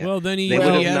WrestleMania. Well, then they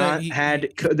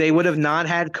would have not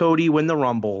had Cody win the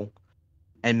Rumble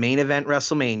and main event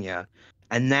WrestleMania,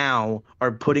 and now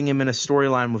are putting him in a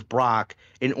storyline with Brock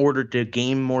in order to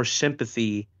gain more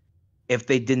sympathy. If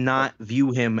they did not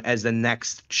view him as the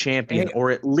next champion,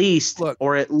 or at least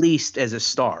as a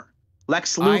star,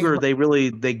 Lex Luger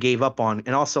they gave up on,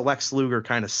 and also Lex Luger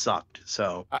kind of sucked.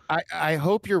 So I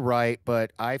hope you're right,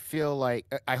 but I feel like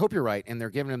I hope you're right, and they're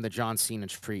giving him the John Cena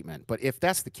treatment. But if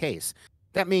that's the case,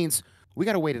 that means we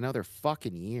got to wait another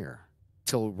fucking year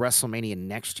till WrestleMania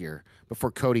next year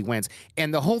before Cody wins.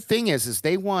 And the whole thing is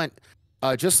they want,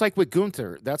 just like with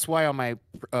Gunther. That's why on my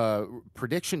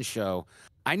prediction show,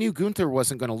 I knew Gunther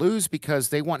wasn't going to lose because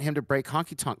they want him to break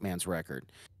Honky Tonk Man's record.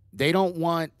 They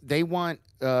want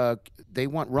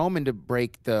Roman to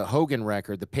break the Hogan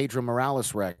record, the Pedro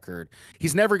Morales record.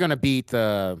 He's never going to beat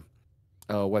the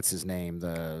what's his name?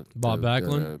 The Bob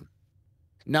Backlund?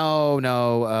 No.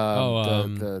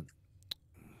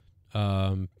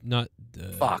 Not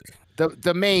fuck.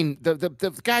 The main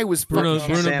guy was Bruno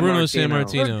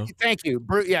Sammartino. Thank you.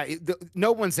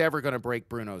 No one's ever going to break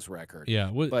Bruno's record. Yeah,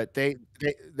 but they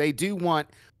do want.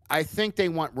 I think they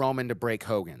want Roman to break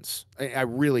Hogan's. I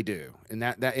really do,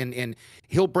 and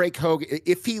he'll break Hogan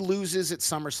if he loses at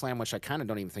SummerSlam, which I kind of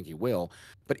don't even think he will.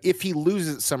 But if he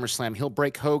loses at SummerSlam, he'll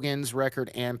break Hogan's record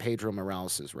and Pedro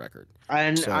Morales' record.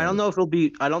 And so, I don't know if he'll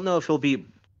be. I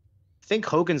think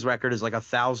Hogan's record is like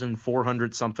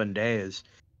 1,400 something days.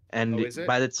 And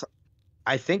by the time,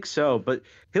 I think so, but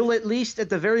he'll at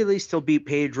the very least, he'll beat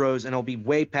Pedro's, and he'll be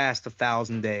way past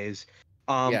 1,000 days.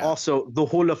 Also, the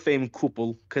Hall of Fame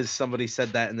couple, because somebody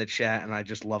said that in the chat, and I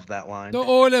just love that line. The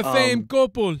Hall of Fame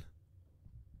couple.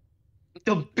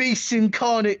 The beast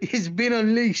incarnate has been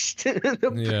unleashed.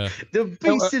 The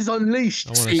beast is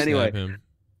unleashed. Anyway,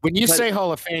 when you say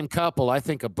Hall of Fame couple, I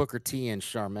think of Booker T and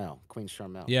Queen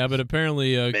Sharmell. Yeah, but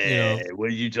apparently, man, what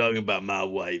are you talking about my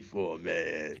wife for,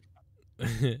 man?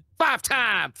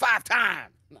 5-time.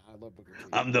 No, I love Booker T.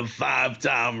 I'm the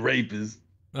 5-time rapist.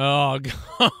 Oh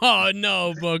God,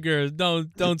 no, Booker!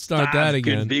 Don't start that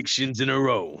again. Convictions in a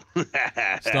row.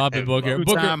 Stop it, Booker.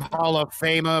 2-time Hall of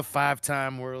Famer,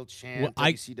 5-time world champ,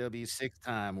 WCW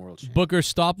 6-time world champ. Booker,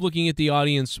 stop looking at the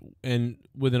audience and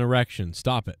with an erection.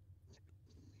 Stop it.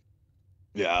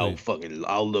 Yeah, I'll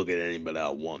look at anybody I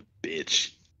want,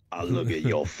 bitch. I'll look at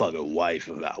your fucking wife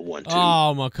if I want to.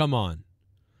 Oh, well, come on.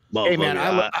 Hey, man,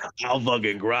 I'll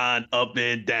fucking grind up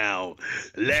and down,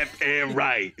 left and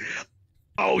right.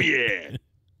 Oh, yeah.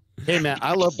 Hey, man,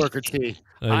 I love Booker T.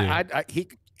 He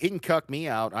can cuck me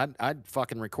out. I'd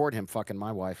fucking record him fucking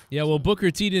my wife. Yeah, well,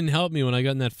 Booker T didn't help me when I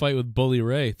got in that fight with Bully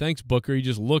Ray. Thanks, Booker. He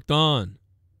just looked on.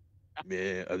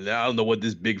 Man, I don't know what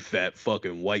this big fat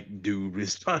fucking white dude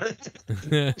responds.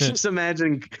 Just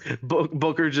imagine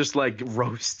Booker just like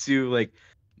roasts you like,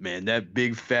 man, that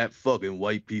big fat fucking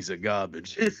white piece of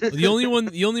garbage. The only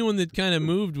one that kind of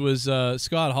moved was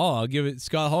Scott Hall. I'll give it.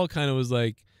 Scott Hall kind of was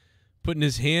like putting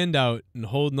his hand out and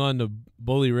holding on to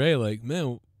Bully Ray, like,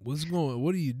 man, what's going?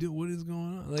 What do you do? What is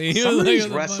going on? Like, some of these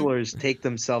wrestlers take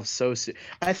themselves so serious.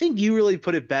 I think you really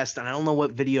put it best, and I don't know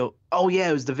what video. Oh yeah,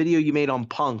 it was the video you made on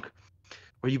Punk,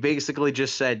 where you basically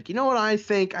just said, you know what I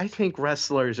think? I think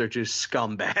wrestlers are just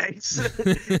scumbags.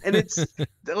 And it's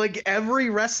like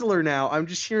every wrestler now, I'm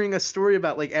just hearing a story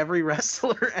about like every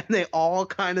wrestler, and they all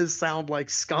kind of sound like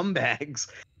scumbags.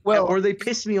 Well, or they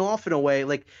piss me off in a way.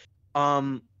 Like,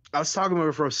 I was talking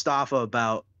with Mustafa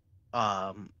about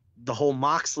the whole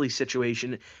Moxley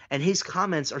situation, and his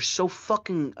comments are so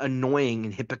fucking annoying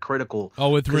and hypocritical. Oh,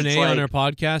 with 'Cause it's Renee on like- her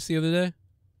podcast the other day?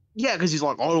 Yeah, because he's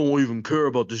like, I don't even care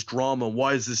about this drama.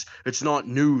 Why is this? It's not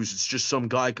news. It's just some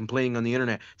guy complaining on the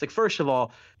internet. It's like, first of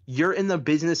all, you're in the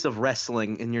business of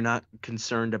wrestling and you're not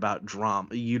concerned about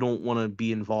drama. You don't want to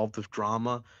be involved with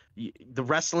drama. The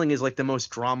wrestling is like the most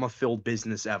drama-filled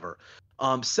business ever.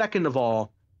 Second of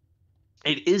all,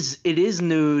 it is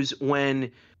news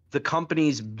when the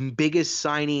company's biggest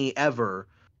signee ever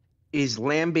is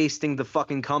lambasting the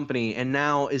fucking company and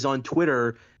now is on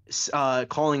Twitter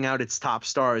calling out its top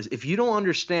stars. If you don't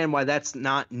understand why that's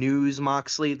not news,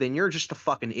 Moxley, then you're just a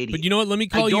fucking idiot. But you know what? Let me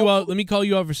call you out. Let me call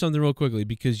you out for something real quickly,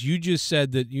 because you just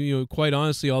said that you know, quite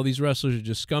honestly, all these wrestlers are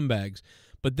just scumbags.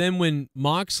 But then when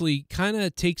Moxley kind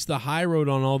of takes the high road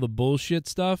on all the bullshit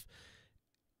stuff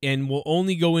and will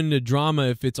only go into drama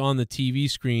if it's on the TV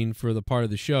screen for the part of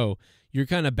the show, you're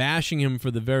kind of bashing him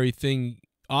for the very thing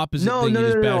opposite thing you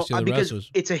just bashed the other because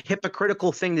wrestlers. it's a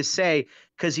hypocritical thing to say,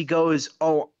 because he goes,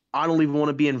 oh, I don't even want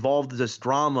to be involved in this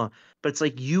drama. But it's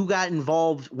like, you got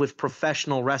involved with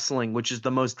professional wrestling, which is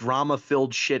the most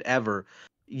drama-filled shit ever.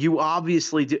 You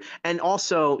obviously do. And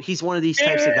also, he's one of these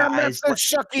types of guys. That's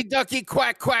the shucky ducky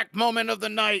quack quack moment of the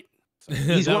night.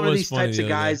 He's one of these types of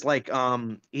guys like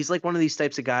he's like one of these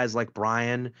types of guys like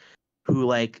Brian, who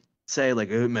like say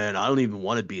like, oh man, I don't even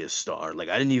want to be a star. Like,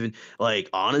 I didn't even, like,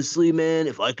 honestly, man,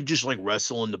 if I could just like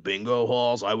wrestle in the bingo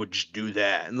halls, I would just do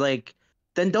that. And like,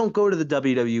 then don't go to the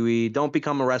WWE. Don't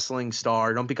become a wrestling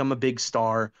star. Don't become a big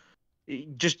star.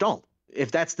 Just don't.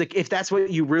 If that's what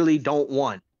you really don't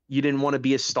want, you didn't want to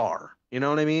be a star. You know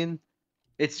what I mean?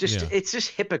 It's just it's just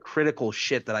hypocritical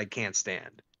shit that I can't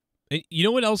stand. And you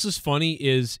know what else is funny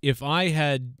is if I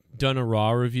had done a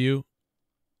Raw review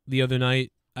the other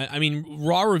night. I mean,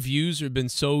 Raw reviews have been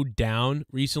so down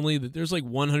recently that there's like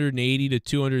 180 to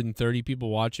 230 people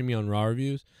watching me on Raw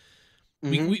reviews.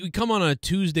 We come on a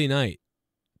Tuesday night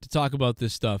to talk about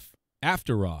this stuff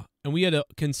after Raw, and we had a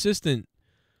consistent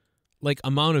like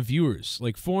amount of viewers,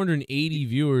 like 480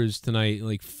 viewers tonight,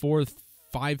 like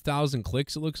 5,000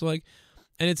 clicks it looks like.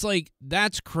 And it's like,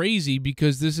 that's crazy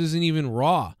because this isn't even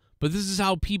Raw. But this is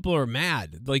how people are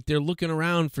mad. Like, they're looking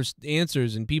around for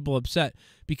answers and people upset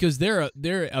because they're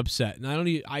upset. And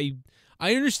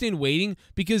I understand waiting,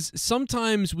 because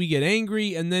sometimes we get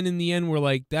angry and then in the end we're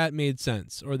like, that made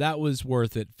sense or that was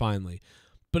worth it finally.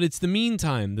 But it's the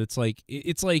meantime that's like,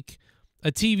 it's like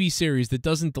a TV series that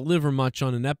doesn't deliver much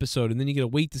on an episode, and then you got to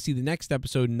wait to see the next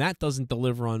episode and that doesn't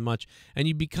deliver on much, and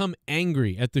you become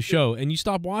angry at the show and you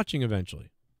stop watching eventually.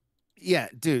 Yeah,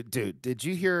 dude, did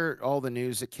you hear all the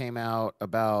news that came out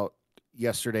about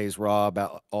yesterday's Raw,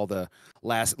 about all the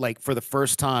last, like, for the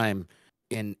first time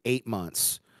in 8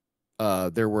 months,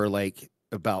 there were like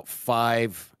about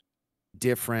 5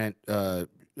 different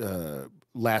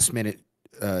last minute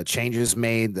changes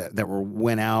made that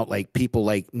went out, like people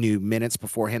like knew minutes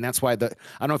beforehand. That's why I don't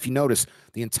know if you noticed,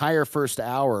 the entire first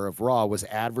hour of Raw was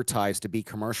advertised to be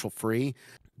commercial free,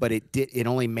 but it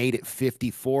only made it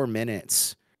 54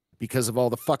 minutes. Because of all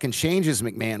the fucking changes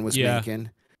McMahon was making,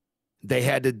 they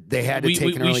had to take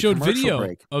an early we showed commercial video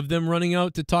break. of them running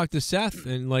out to talk to Seth,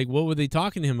 and like, what were they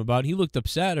talking to him about? He looked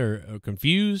upset or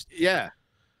confused. Yeah.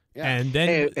 And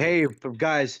then hey, but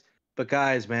guys,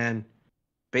 man,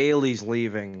 Bailey's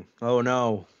leaving. Oh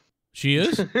no, she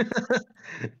is.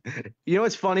 You know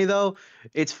what's funny though?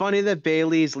 It's funny that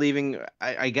Bailey's leaving.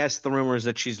 I guess the rumor is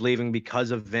that she's leaving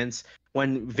because of Vince.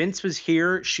 When Vince was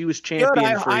here, she was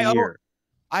champion for a year.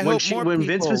 When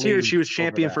Vince was here, she was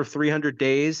champion for 300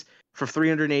 days, for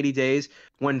 380 days.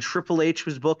 When Triple H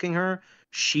was booking her,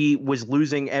 she was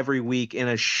losing every week in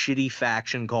a shitty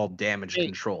faction called Damage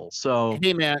Control. So,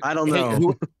 hey man, I don't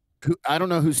know. I don't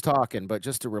know who's talking, but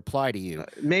just to reply to you,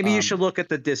 maybe you should look at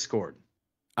the Discord.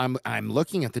 I'm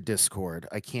looking at the Discord.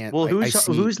 I can't. Well,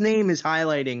 whose name is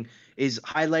highlighting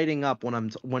up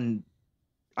when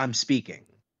I'm speaking?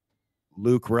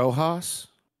 Luke Rojas.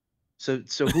 So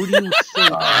who do you think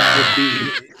would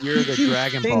be? You're the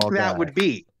Dragon Ball guy. That would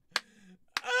be.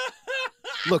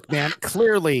 Look, man.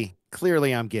 Clearly,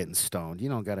 I'm getting stoned. You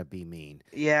don't gotta be mean.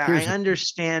 Yeah, I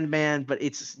understand, man. But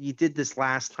you did this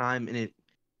last time, and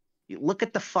look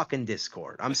at the fucking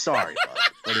Discord. I'm sorry,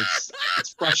 but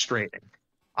it's frustrating.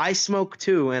 I smoke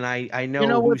too, and I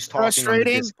know who's talking on the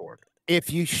Discord.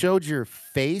 If you showed your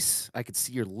face, I could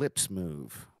see your lips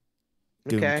move.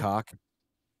 Doomcock.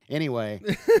 Anyway,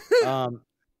 I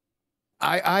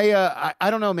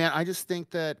don't know, man. I just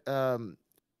think that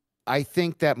I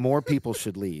think that more people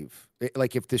should leave.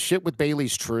 Like, if the shit with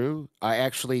Bailey's true, I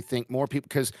actually think more people,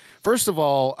 because first of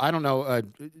all, I don't know,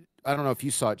 I don't know if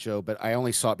you saw it, Joe, but I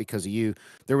only saw it because of you.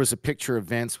 There was a picture of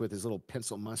Vince with his little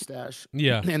pencil mustache.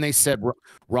 Yeah. And they said,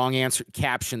 wrong answer,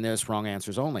 caption this, wrong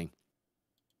answers only.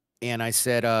 And I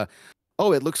said,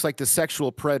 oh, it looks like the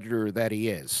sexual predator that he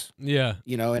is. Yeah.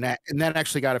 You know, and that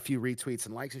actually got a few retweets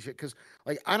and likes and shit. Cause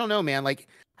like, I don't know, man, like,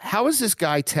 how is this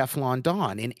guy Teflon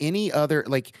Don in any other,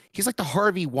 like, he's like the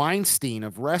Harvey Weinstein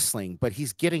of wrestling, but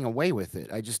he's getting away with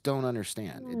it. I just don't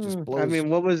understand. It just blows. I mean,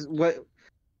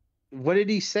 what did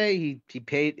he say? He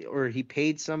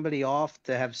paid somebody off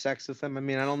to have sex with him. I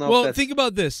mean, I don't know. Well, if that's think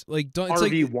about this. Like, it's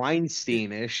Harvey like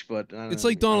Weinstein-ish, but it's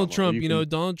like Donald Trump. You know,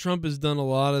 Donald Trump has done a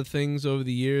lot of things over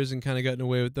the years and kind of gotten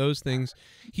away with those things.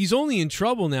 He's only in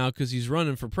trouble now because he's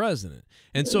running for president.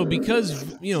 And so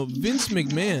because, you know, Vince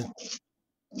McMahon.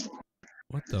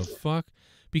 What the fuck?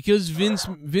 Because Vince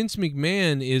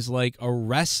McMahon is like a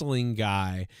wrestling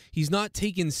guy. He's not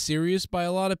taken serious by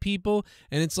a lot of people.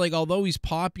 And it's like, although he's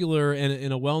popular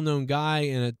and a well-known guy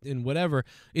and whatever,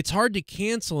 it's hard to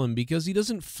cancel him because he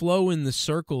doesn't flow in the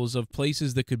circles of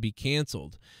places that could be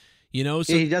canceled. You know,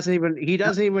 so he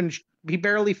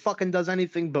barely fucking does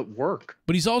anything but work.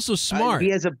 But he's also smart.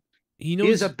 He knows,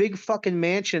 has a big fucking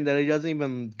mansion that he doesn't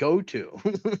even go to.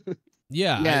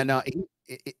 Yeah. No,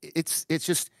 it's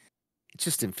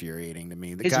just infuriating to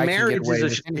me.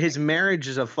 His marriage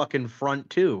is a fucking front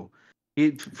too.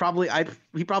 He probably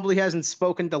hasn't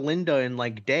spoken to Linda in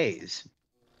like days,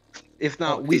 if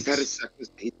not weeks.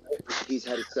 He's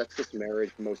had a sexist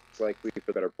marriage most likely for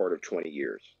the better part of 20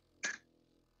 years.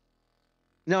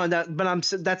 No, that's what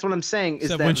I'm saying. Is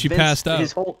Except that when she Vince, passed out.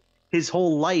 His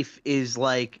whole life is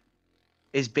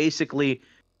basically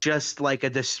just like a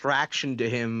distraction to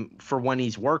him for when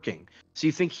he's working. So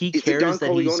you think he cares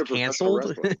that he's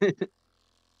canceled?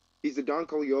 He's the Don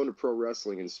Corleone of pro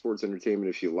wrestling and sports entertainment,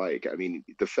 if you like. I mean,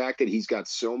 the fact that he's got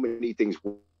so many things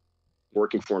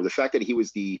working for him, the fact that he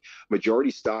was the majority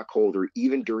stockholder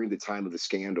even during the time of the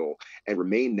scandal and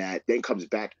remained that, then comes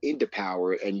back into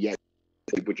power, and yet,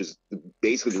 which is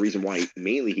basically the reason why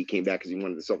mainly he came back, because he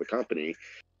wanted to sell the company,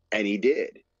 and he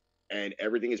did. And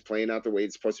everything is playing out the way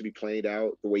it's supposed to be played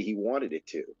out, the way he wanted it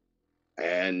to.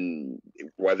 And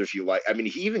whether if you like, I mean,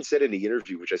 he even said in the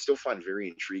interview, which I still find very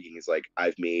intriguing, is like,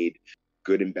 I've made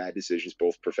good and bad decisions,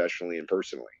 both professionally and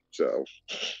personally. So,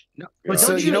 but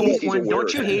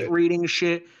don't you hate reading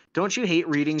shit? Don't you hate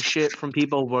reading shit from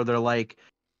people where they're like,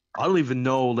 I don't even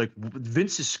know, like,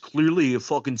 Vince is clearly a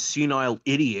fucking senile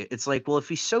idiot. It's like, well, if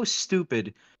he's so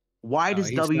stupid, why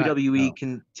does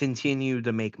WWE continue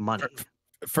to make money?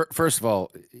 First of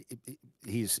all,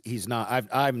 he's not.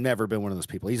 I've never been one of those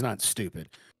people. He's not stupid.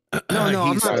 No,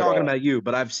 I'm not talking about you,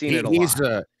 but I've seen it a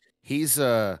lot.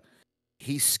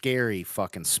 He's scary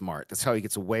fucking smart. That's how he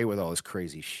gets away with all this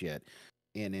crazy shit,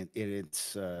 and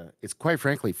it's quite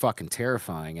frankly fucking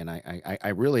terrifying. And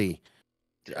I really,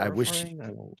 I wish.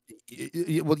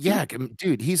 Well, yeah,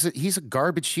 dude, he's a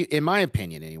garbage, in my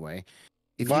opinion, anyway.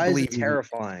 Why is it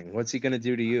terrifying? What's he gonna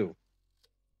do to you?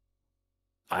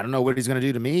 I don't know what he's going to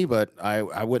do to me, but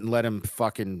I wouldn't let him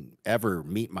fucking ever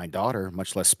meet my daughter,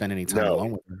 much less spend any time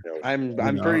alone with her.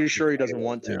 I'm pretty sure he doesn't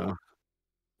want to.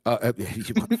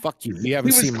 Fuck you. You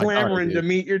haven't seen my daughter. He was clamoring to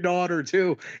meet your daughter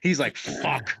too. He's like,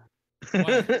 fuck.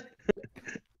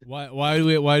 Why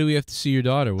do we have to see your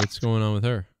daughter? What's going on with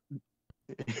her?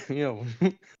 You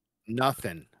know,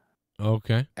 nothing.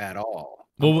 Okay. At all.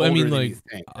 Well, I mean, like,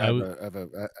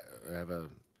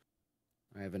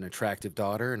 I have an attractive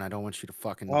daughter, and I don't want you to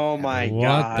fucking. Oh my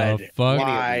God! What the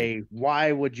fuck?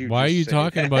 Why would you? Why are you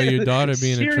talking about your daughter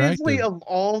being Seriously, attractive? of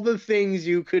all the things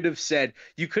you could have said,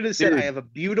 you could have said, "I have a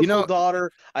beautiful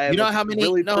daughter. I have a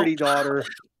really pretty daughter.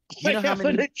 You know I how have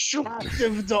many an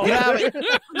attractive daughter."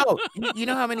 You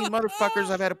know how many motherfuckers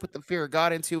I've had to put the fear of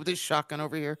God into with this shotgun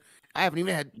over here. I haven't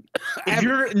even had.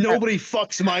 Nobody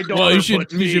fucks my daughter. Well, you should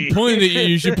point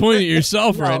at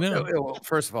yourself right now.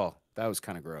 First of all, that was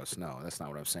kind of gross. No, that's not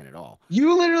what I'm saying at all.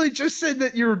 You literally just said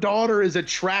that your daughter is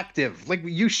attractive. Like,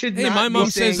 you should not. Hey, my mom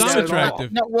be says saying I'm that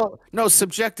attractive. No,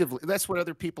 subjectively, that's what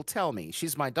other people tell me.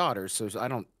 She's my daughter, so I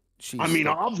don't. I mean,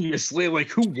 obviously, like,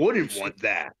 who wouldn't want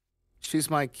that? She's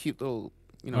my cute little.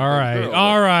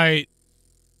 All right.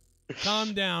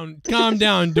 Calm down,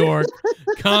 dork.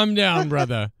 Calm down,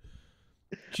 brother.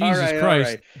 Jesus Christ! All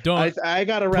right. Don't. I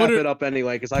gotta wrap it up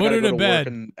anyway because I gotta go to bed.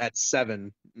 work at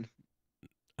 7.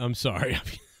 I'm sorry.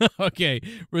 Okay,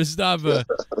 Rostava.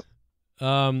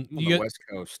 On you the got West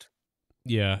Coast.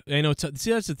 Yeah, I know.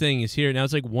 See, that's the thing is here now.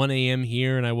 It's like 1 a.m.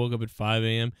 here, and I woke up at 5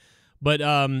 a.m. But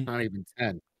not even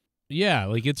 10. Yeah,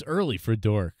 like it's early for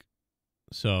dork.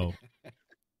 So,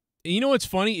 you know what's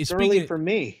funny? It's early for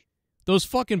me. those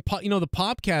fucking the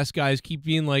Popcast guys keep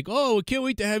being like, "Oh, I can't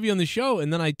wait to have you on the show,"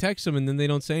 and then I text them and then they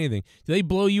don't say anything. Do they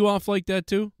blow you off like that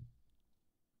too?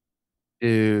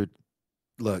 Dude,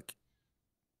 look.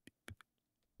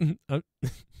 Oh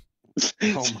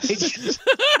my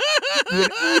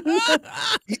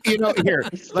here,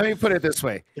 let me put it this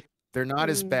way. They're not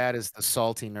as bad as the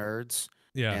Salty Nerds.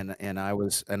 Yeah. And I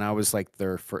was like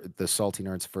the Salty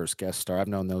Nerds' first guest star. I've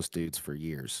known those dudes for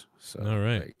years. So all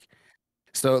right.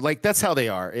 Like that's how they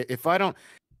are. If I don't,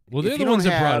 well, they're the ones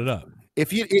that brought it up.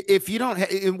 If you don't,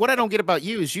 and what I don't get about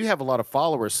you is you have a lot of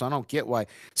followers, so I don't get why.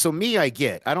 So me, I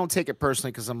don't take it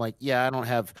personally because I'm like, yeah, I don't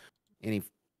have any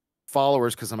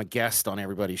followers because I'm a guest on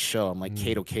everybody's show. I'm like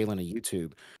Kato Kalin of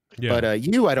YouTube. Yeah. But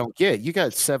you, I don't get. You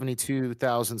got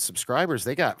 72,000 subscribers.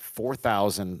 They got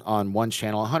 4,000 on one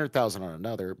channel, 100,000 on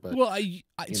another. But well,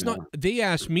 it's not. They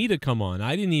asked me to come on.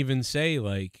 I didn't even say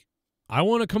like I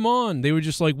want to come on. They were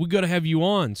just like, we got to have you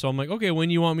on. So I'm like, okay, when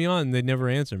you want me on? And they never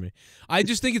answer me. I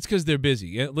just think it's because they're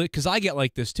busy. Because I get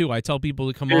like this too. I tell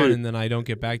people to come on and then I don't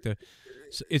get back to.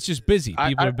 It's just busy.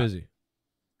 People are busy.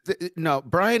 No,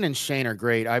 Brian and Shane are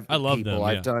great. I love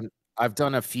them. I've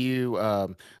done a few.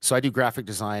 So I do graphic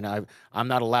design. I'm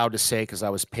not allowed to say because I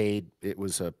was paid. It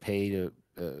was a pay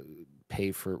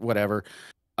for whatever.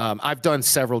 I've done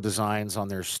several designs on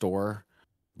their store,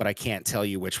 but I can't tell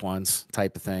you which ones,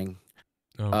 type of thing.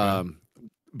 Okay.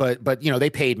 But they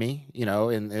paid me,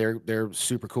 and they're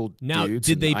super cool now, dudes.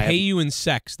 Did they pay you in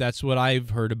sex? That's what I've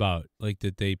heard about. Like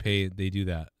that they do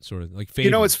that sort of like favors.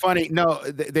 You know, it's funny. No,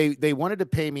 they wanted to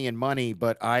pay me in money,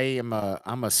 but I'm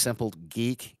a simple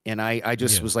geek, and I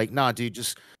just was like, nah, dude,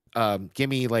 just give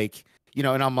me like,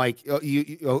 and I'm like,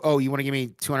 you want to give me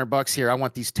 $200 here? I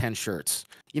want these 10 shirts.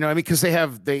 You know what I mean? Because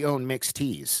they own mixed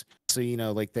tees. So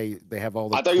like they have all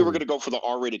the. I thought you were going to go for the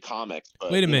R-rated comics. But,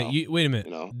 wait a minute. Wait a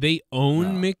minute. They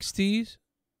own mixed tees.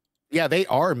 Yeah, they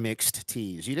are mixed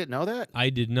tees. You didn't know that? I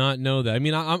did not know that. I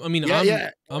mean, I'm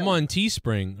on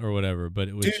Teespring or whatever, but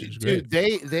it was great.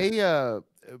 Dude, they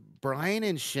Brian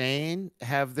and Shane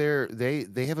have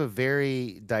they have a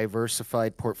very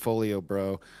diversified portfolio,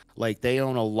 bro. Like they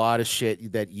own a lot of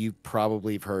shit that you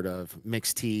probably have heard of.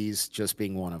 Mixed tees just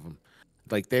being one of them.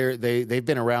 Like they've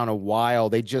been around a while.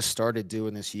 They just started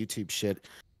doing this YouTube shit,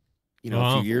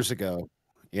 a few years ago.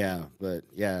 Yeah, but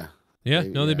yeah. Yeah,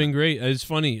 they've been great. It's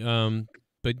funny.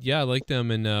 But yeah, I like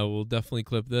them, and we'll definitely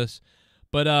clip this.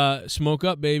 But smoke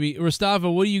up, baby.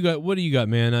 Rostava, what do you got? What do you got,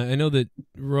 man? I know that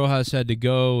Rojas had to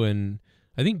go, and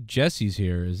I think Jesse's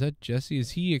here. Is that Jesse?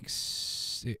 Is he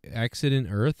Accident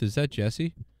Earth? Is that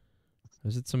Jesse? Or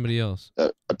is it somebody else?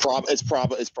 It's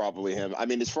probably him. I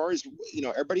mean, as far as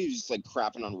everybody was just like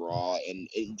crapping on Raw, and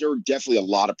there were definitely a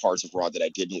lot of parts of Raw that I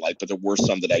didn't like, but there were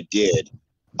some that I did.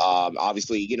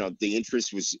 Obviously, the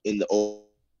interest was in the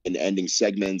ending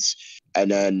segments,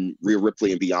 and then Rhea Ripley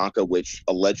and Bianca, which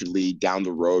allegedly down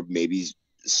the road, maybe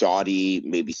Saudi,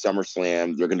 maybe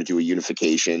SummerSlam, they're going to do a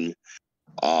unification.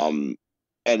 And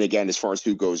again, as far as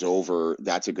who goes over,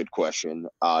 that's a good question.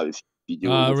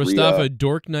 Rostava,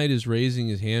 Dork Knight is raising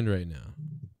his hand right now.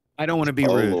 I don't want to be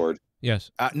rude. Lord.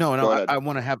 Yes. No. I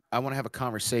want to have a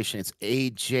conversation. It's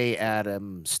AJ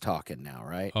Adams talking now,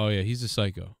 right? Oh yeah, he's a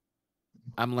psycho.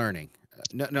 I'm learning.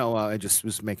 No. I just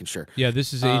was making sure. Yeah,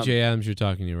 this is AJ Adams you're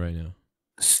talking to right now.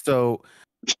 So,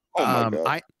 my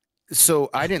God.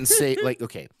 I didn't say like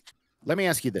okay. Let me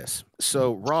ask you this.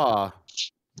 So Raw,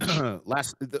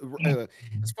 as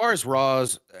far as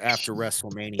Raws after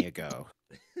WrestleMania go.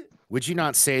 Would you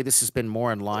not say this has been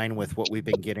more in line with what we've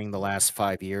been getting the last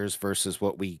 5 years versus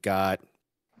what we got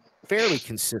fairly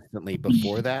consistently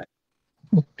before that?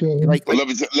 Okay. Like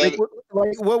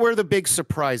what were the big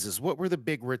surprises? What were the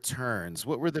big returns?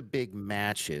 What were the big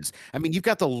matches? I mean, you've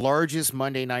got the largest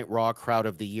Monday Night Raw crowd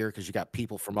of the year because you got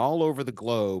people from all over the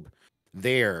globe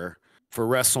there for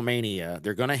WrestleMania.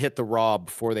 They're going to hit the Raw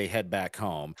before they head back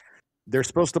home. They're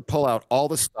supposed to pull out all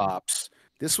the stops.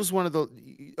 This was one of the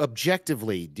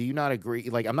objectively. Do you not agree?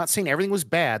 Like, I'm not saying everything was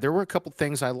bad. There were a couple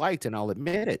things I liked, and I'll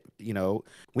admit it.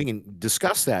 We can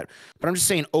discuss that. But I'm just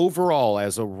saying, overall,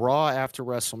 as a Raw after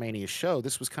WrestleMania show,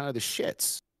 this was kind of the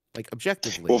shits. Like,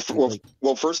 objectively.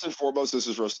 Well, first and foremost, this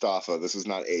is Rostafa. This is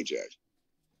not AJ.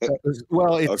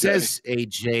 Well, it says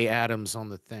AJ Adams on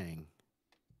the thing.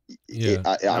 Yeah,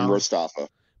 I'm Rostafa.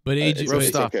 But AJ,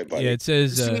 it's okay, buddy. Yeah, it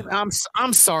says. See,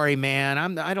 I'm sorry,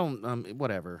 man.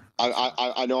 Whatever.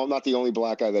 I know I'm not the only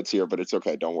black guy that's here, but it's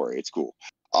okay. Don't worry, it's cool.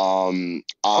 You're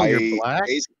black?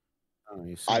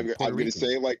 I'm going to say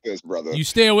it like this, brother. You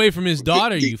stay away from his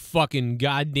daughter, you fucking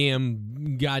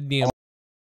goddamn.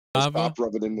 Stop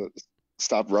rubbing in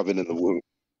the wound.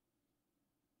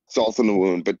 Salt in the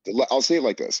wound. But I'll say it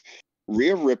like this: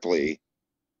 Rhea Ripley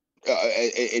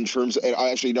in terms, and I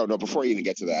actually no. Before I even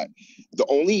get to that, the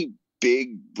only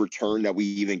big return that we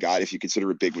even got, if you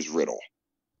consider it big, was Riddle.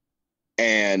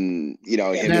 And him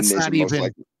and Miz are most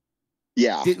likely.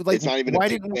 Yeah, it's not even a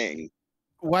big thing.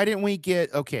 Why didn't we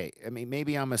get? Okay, I mean,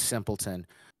 maybe I'm a simpleton,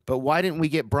 but why didn't we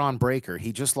get Braun Breaker?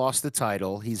 He just lost the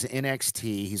title. He's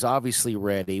NXT. He's obviously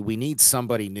ready. We need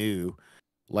somebody new,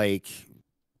 like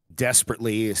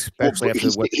desperately, especially after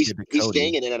what they did to Cody. He's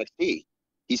staying in NXT.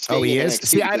 He's staying he in is. NXT.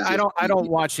 See, I don't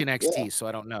watch NXT, so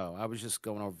I don't know. I was just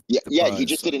going over. Yeah. He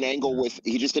just did an angle where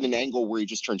he just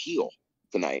turned heel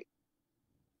tonight.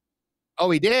 Oh,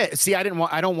 he did. See, I don't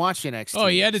watch NXT. Oh,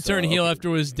 he had to turn heel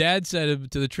after his dad said it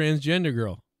to the transgender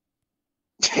girl.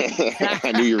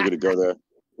 I knew you were going to go there.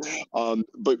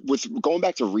 But with going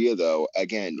back to Rhea, though,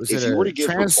 again, if you were to give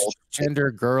her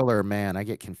transgender girl or man, I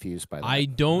get confused by that. I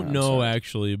don't know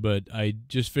actually, but I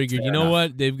just figured, you know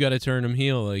what? They've got to turn him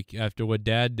heel, like after what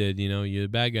Dad did. You're the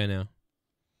bad guy now.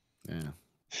 Yeah.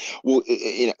 Well,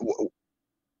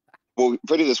 well,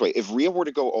 put it this way: if Rhea were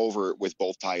to go over with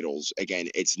both titles, again,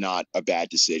 it's not a bad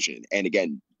decision. And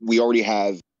again, we already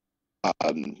have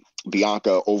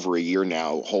Bianca over a year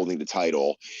now holding the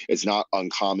title. It's not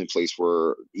uncommonplace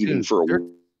for even for a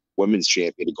women's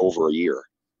champion to go over a year.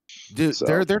 Dude,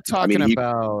 so, they're talking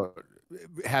about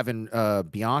having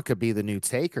Bianca be the new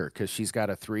Taker because she's got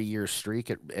a 3-year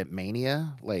streak at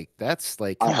Mania. Like that's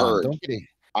like I heard.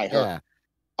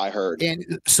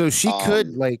 And so she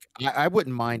could I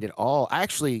wouldn't mind at all.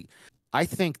 Actually, I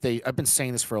think I've been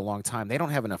saying this for a long time. They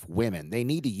don't have enough women. They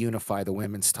need to unify the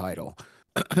women's title.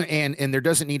 and there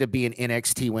doesn't need to be an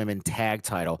NXT women tag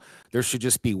title. There should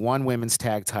just be one women's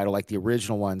tag title like the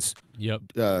original ones. Yep.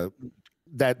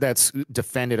 That's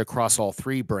defended across all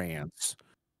 3 brands.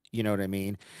 You know what I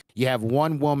mean? You have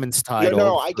one woman's title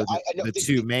for the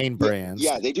 2 main brands.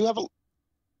 Yeah, they do have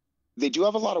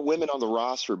a lot of women on the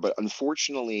roster, but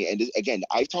unfortunately, and again,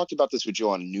 I've talked about this with Joe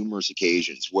on numerous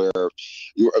occasions where,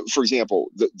 for example,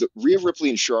 the Rhea Ripley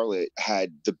and Charlotte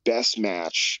had the best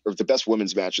match or the best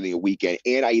women's match of the weekend.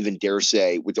 And I even dare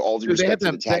say, with all due respect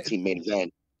to the tag team main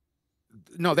event.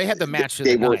 No, they had the match of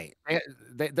the night. Yes.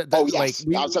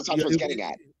 That's what I was getting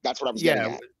at. That's what I was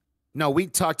getting at. No, we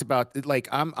talked about like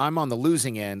I'm on the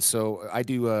losing end, so I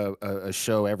do a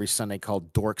show every Sunday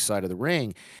called Dork Side of the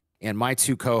Ring. And my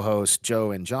 2 co-hosts,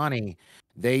 Joe and Johnny,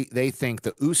 they think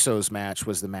the Usos match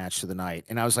was the match of the night.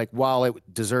 And I was like, while it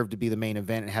deserved to be the main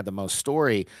event and had the most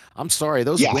story, I'm sorry,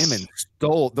 those women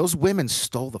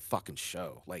stole the fucking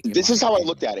show. Like this is how I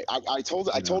looked at it. I told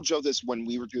Joe this when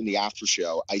we were doing the after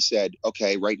show. I said,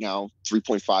 okay, right now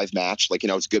 3.5 match, like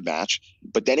it's a good match.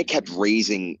 But then it kept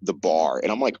raising the bar,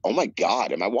 and I'm like, oh my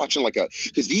god, am I watching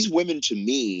because these women to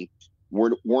me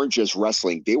weren't just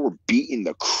wrestling, they were beating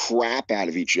the crap out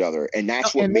of each other, and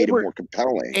that's what made it more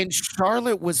compelling. And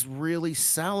Charlotte was really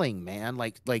selling, man.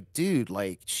 Like dude,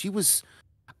 like she was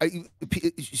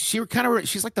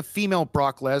she's like the female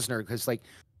Brock Lesnar, because like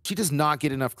she does not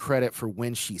get enough credit for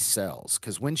when she sells,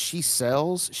 because when she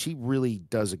sells, she really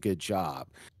does a good job.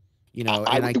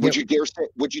 Would you dare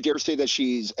say that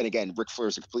she's, and again, Ric Flair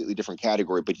is a completely different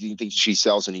category, but do you think she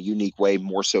sells in a unique way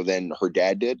more so than her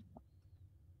dad did?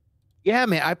 Yeah,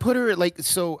 man, I put her and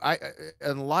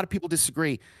a lot of people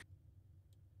disagree.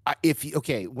 If you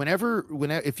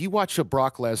watch a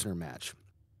Brock Lesnar match,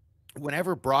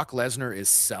 whenever Brock Lesnar is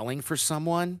selling for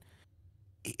someone,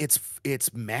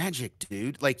 it's magic,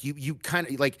 dude. Like you kind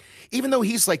of like, even though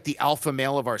he's like the alpha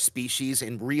male of our species,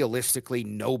 and realistically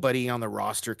nobody on the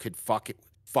roster could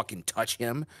fucking touch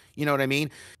him. You know what I mean?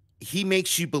 He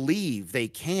makes you believe they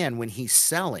can when he's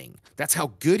selling. That's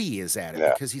how good he is at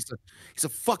it, because he's a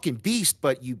fucking beast,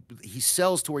 but he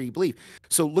sells to where you believe.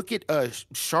 So look at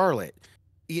Charlotte.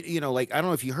 Like, I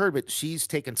don't know if you heard, but she's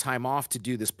taken time off to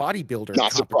do this bodybuilder.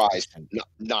 Not surprised.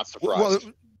 Not surprised.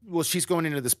 Well, she's going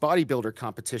into this bodybuilder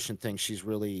competition thing she's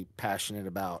really passionate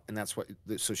about, and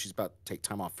so she's about to take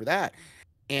time off for that.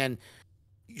 And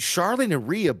Charlotte and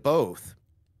Rhea both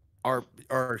are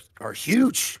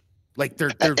huge. Like they're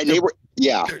big.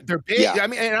 Yeah. I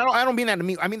mean, and I don't mean that to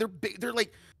me. I mean, they're big. They're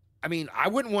like, I mean, I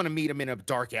wouldn't want to meet them in a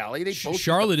dark alley. They both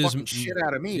Charlotte is shit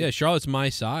out of me. Yeah, Charlotte's my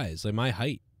size, like my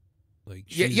height. Like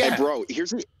yeah, bro.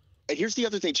 Here's the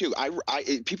other thing too.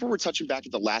 People were touching back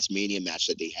at the last Mania match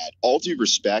that they had. All due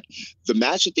respect, the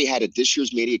match that they had at this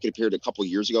year's Mania compared to a couple of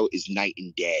years ago is night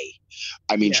and day.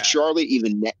 I mean, Charlotte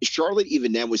even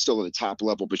then was still at the top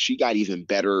level, but she got even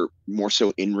better, more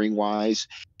so in ring wise.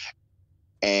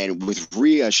 And with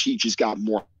Rhea, she just got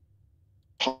more.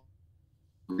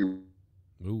 Ooh.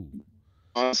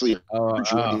 Honestly,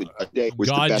 a day was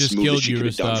God the best just move killed that she could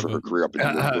have done for her career up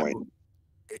until that point.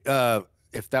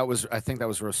 if that was, I think that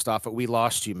was Rostafa. We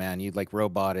lost you, man. You like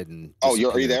roboted and. Oh,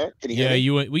 are you there? Can you hear Yeah, me?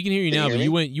 you went. We can hear you now,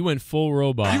 but you went full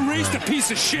robot. You raised a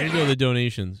piece of shit. Here go the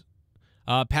donations.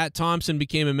 Pat Thompson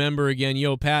became a member again.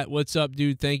 Yo, Pat, what's up,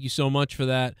 dude? Thank you so much for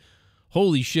that.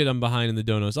 Holy shit, I'm behind in the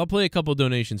donos. I'll play a couple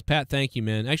donations. Pat, thank you,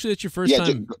 man. Actually, that's your first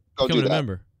time becoming a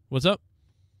member. What's up?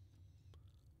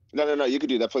 No. You could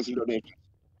do that. Play some donations.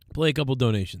 Play a couple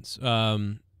donations.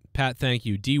 Pat, thank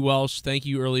you. DWELSH, thank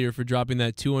you earlier for dropping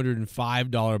that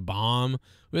 $205 bomb.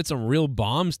 We had some real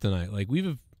bombs tonight. Like,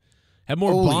 we've had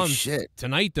more bombs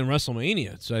tonight than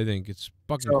WrestleMania. So I think it's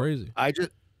fucking crazy. I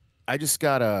just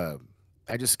got a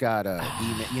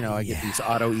email. You know, I get these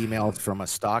auto emails from a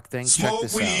stock thing. Smoke check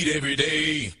this weed out. every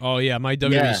day. Oh yeah, my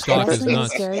WWE stock is Wrestling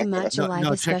nuts. is very much alive,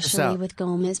 check this especially out. with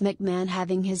Gomez McMahon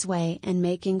having his way and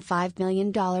making $5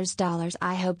 million.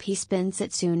 I hope he spends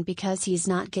it soon because he's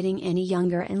not getting any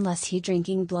younger unless he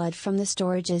drinking blood from the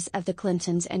storages of the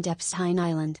Clintons and Epstein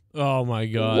Island. Oh my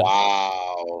god!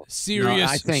 Wow, serious.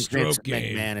 I think Vince stroke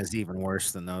game. McMahon is even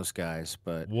worse than those guys.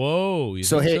 But whoa, you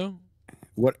so think hey, so?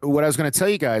 what I was going to tell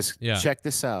you guys? Yeah. Check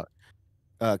this out.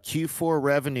 Q4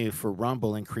 revenue for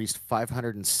Rumble increased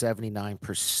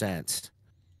 579%.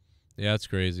 Yeah, that's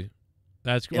crazy.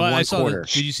 That's In well, one I saw. quarter.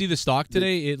 Did you see the stock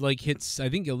today? It like hits, I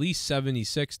think, at least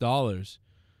 $76.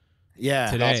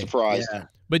 Yeah, today. Not surprised. Yeah.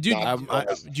 But dude, Not do you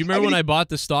surprised. remember when I bought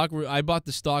the stock? I bought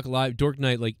the stock live Dork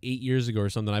Night like 8 years ago or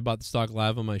something. I bought the stock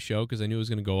live on my show because I knew it was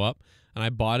going to go up, and I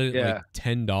bought it at like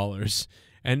 $10,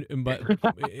 and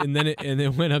then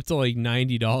it went up to like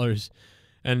 $90,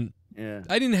 and yeah,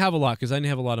 I didn't have a lot because I didn't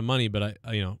have a lot of money, but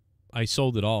I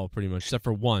sold it all pretty much except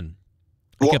for one.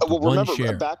 I kept one remember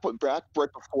share. back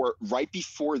right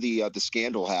before the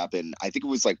scandal happened. I think it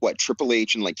was like what Triple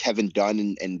H and like Kevin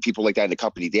Dunn and people like that in the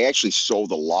company. They actually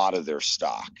sold a lot of their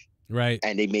stock, right?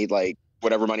 And they made like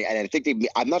whatever money. And I think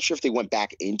I'm not sure if they went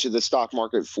back into the stock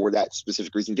market for that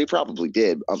specific reason. They probably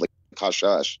did, like hush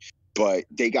hush. But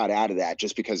they got out of that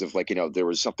just because of like there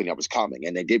was something that was coming,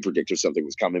 and they did predict that something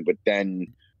was coming. But then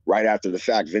right after the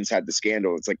fact, Vince had the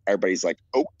scandal. It's like everybody's like,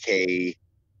 okay,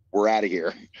 we're out of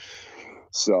here.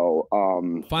 So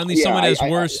finally, someone has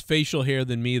worse facial hair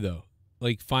than me, though.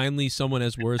 Like, finally, someone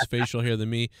has worse facial hair than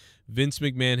me. Vince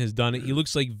McMahon has done it. He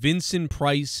looks like Vincent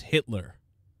Price Hitler.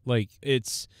 Like,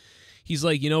 he's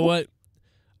like, you know what?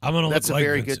 I'm gonna That's look a like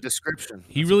very Vincent. good description.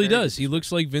 He really does. He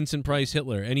looks like Vincent Price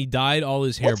Hitler, and he dyed all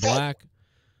his hair black.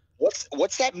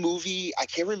 What's that movie? I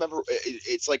can't remember.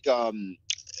 It's like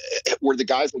where the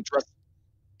guy's like dressed.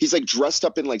 He's like dressed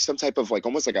up in like some type of like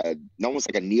almost like a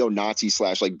neo-Nazi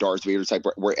 / like Darth Vader type.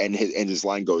 Where and his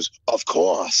line goes, "Of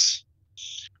course,"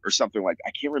 or something like.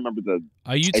 I can't remember the.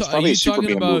 Are you probably a talking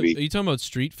Superman about? movie. Are you talking about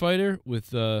Street Fighter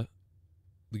with the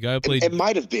guy who played? It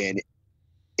might have been.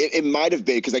 It might have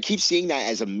been because I keep seeing that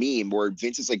as a meme where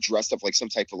Vince is like dressed up like some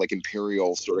type of like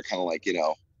imperial sort of kind of like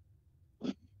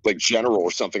like general or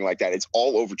something like that. It's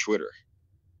all over Twitter.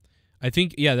 I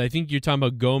think you're talking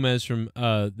about Gomez from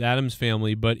the Addams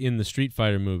Family, but in the Street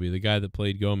Fighter movie, the guy that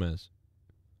played Gomez.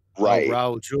 Right.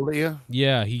 Raul Julia.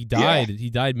 Yeah, he died. Yeah. He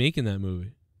died making that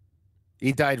movie.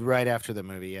 He died right after the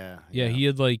movie. Yeah. Yeah, he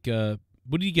had like what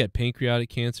did he get? Pancreatic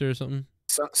cancer or something?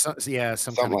 Some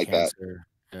something kind of like cancer.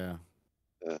 that. Yeah.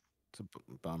 It's a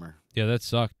bummer. Yeah, that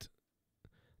sucked.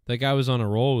 That guy was on a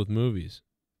roll with movies.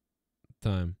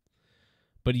 Time.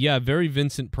 But yeah, very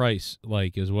Vincent Price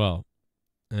like as well.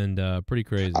 And pretty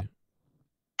crazy.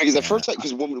 Because at first,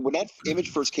 because when that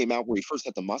image first came out, where he first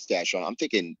had the mustache on, I'm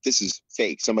thinking this is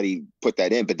fake. Somebody put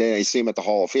that in. But then I see him at the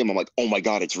Hall of Fame. I'm like, oh my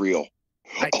god, it's real.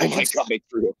 Oh my god, it's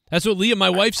real. That's what Leah, my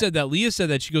wife, said that. Leah said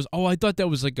that. She goes, oh, I thought that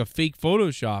was like a fake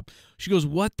Photoshop. She goes,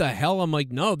 what the hell? I'm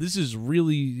like, no, this is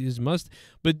really his mustache.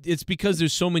 But it's because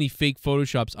there's so many fake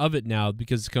Photoshops of it now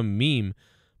because it's come meme.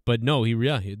 But no,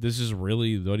 this is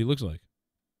really what he looks like.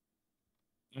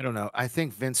 I don't know. I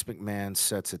think Vince McMahon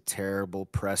sets a terrible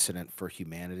precedent for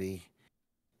humanity,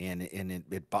 and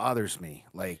it bothers me.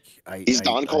 Like he's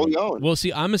Don Corleone. Well,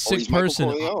 see, I'm a sick person.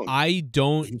 I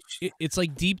don't. It's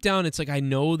like deep down, it's like I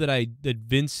know that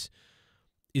Vince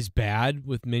is bad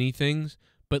with many things,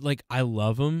 but like I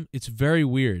love him. It's very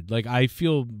weird. Like I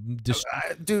feel, dude.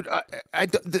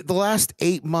 The last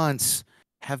 8 months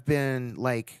have been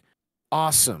like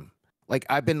awesome. Like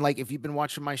I've been like, if you've been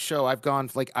watching my show, I've gone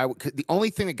like the only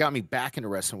thing that got me back into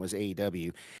wrestling was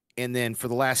AEW, and then for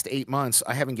the last 8 months,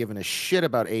 I haven't given a shit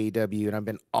about AEW, and I've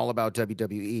been all about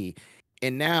WWE.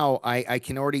 And now I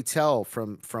can already tell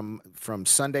from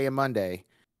Sunday and Monday,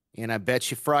 and I bet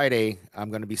you Friday I'm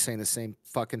going to be saying the same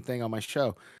fucking thing on my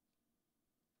show.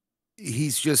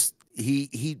 He's just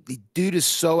he dude is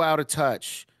so out of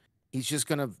touch He's just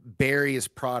going to bury his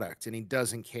product, and he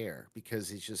doesn't care because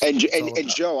he's just. And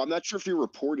Joe, I'm not sure if you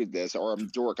reported this, or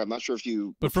Dork, I'm not sure if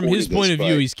you. But from his point of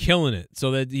view, he's killing it,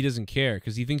 so that he doesn't care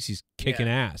because he thinks he's kicking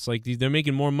ass. Like they're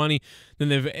making more money than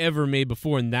they've ever made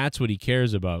before, and that's what he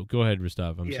cares about. Go ahead,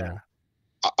 Gustav. I'm sorry.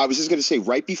 I was just going to say,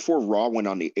 right before Raw went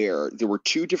on the air, there were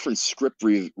 2 different script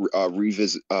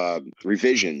revisions.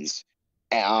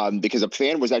 Because a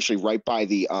fan was actually right by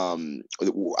the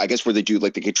I guess where they do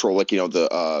like the control, like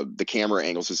the camera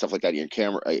angles and stuff like that, your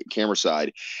camera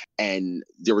side, and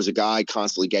there was a guy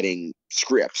constantly getting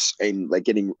scripts and like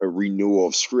getting a renewal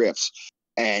of scripts,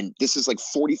 and this is like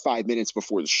 45 minutes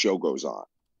before the show goes on.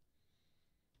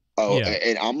 Oh, yeah.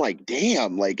 And I'm like,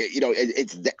 damn, like,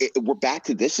 we're back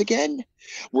to this again,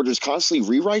 where there's constantly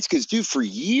rewrites. Because, dude, for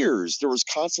years, there was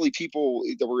constantly people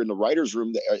that were in the writer's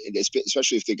room,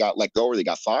 especially if they got let go or they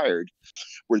got fired,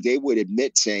 where they would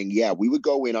admit saying, yeah, we would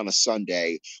go in on a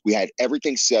Sunday. We had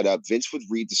everything set up. Vince would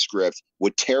read the script,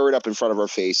 would tear it up in front of our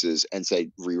faces and say,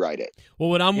 rewrite it.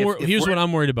 Well, here's what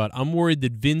I'm worried about. I'm worried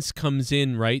that Vince comes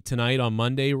in, right, tonight on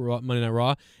Monday Night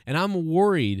Raw, and I'm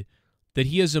worried that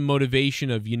he has a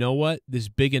motivation of, you know what, this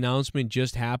big announcement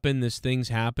just happened, this thing's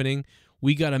happening,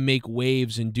 we got to make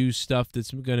waves and do stuff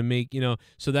that's going to make,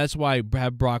 so that's why I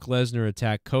have Brock Lesnar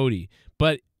attack Cody.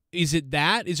 But is it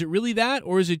that? Is it really that?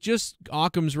 Or is it just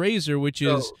Occam's razor, which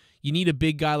is you need a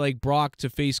big guy like Brock to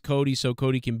face Cody so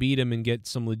Cody can beat him and get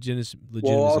some legitimacy?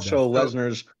 Well, also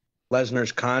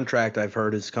Lesnar's contract, I've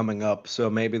heard, is coming up, so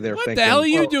maybe they're thinking, what the hell are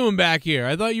you doing back here?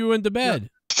 I thought you went to bed.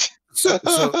 So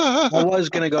I was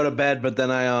gonna go to bed, but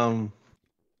then I'll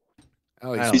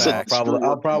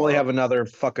probably have another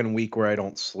fucking week where I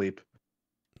don't sleep.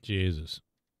 Jesus.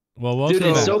 Well, welcome dude,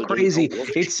 it's back. so crazy.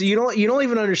 It's you don't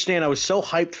even understand. I was so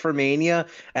hyped for Mania,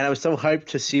 and I was so hyped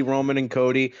to see Roman and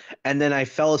Cody, and then I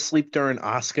fell asleep during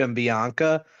Asuka and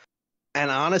Bianca.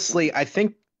 And honestly, I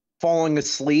think falling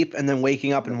asleep and then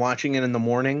waking up and watching it in the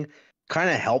morning kind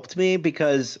of helped me,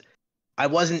 because I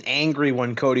wasn't angry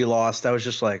when Cody lost. I was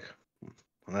just like,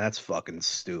 that's fucking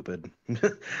stupid.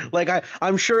 Like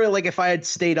I'm sure, like, if I had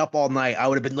stayed up all night, I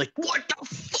would have been like, what the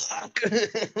fuck?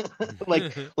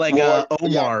 like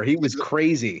Omar, he was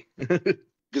crazy.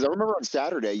 Because I remember on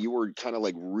Saturday, you were kind of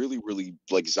like really, really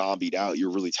like zombied out. You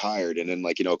were really tired. And then,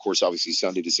 like, of course, obviously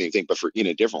Sunday, the same thing, but in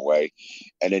a different way.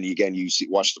 And then again,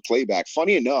 watch the playback.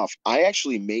 Funny enough, I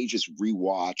actually may just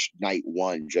rewatch night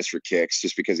 1 just for kicks,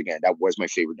 just because, again, that was my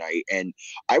favorite night. And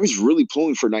I was really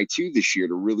pulling for night 2 this year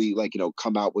to really, like,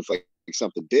 come out with like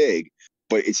something big.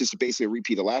 But it's just basically a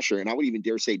repeat of last year. And I would even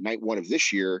dare say night 1 of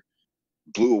this year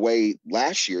blew away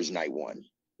last year's night 1.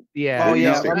 Yeah. Oh,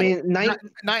 yeah. I mean,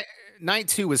 night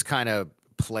 2 was kind of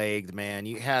plagued, man.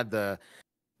 You had the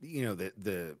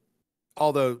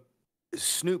although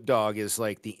Snoop Dogg is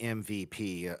like the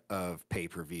MVP of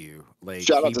pay-per-view. Like,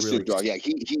 shout out to Snoop Dogg. Yeah,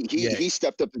 he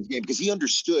stepped up his game because he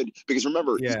understood. Because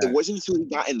remember, it wasn't until he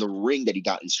got in the ring that he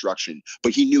got instruction,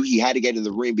 but he knew he had to get in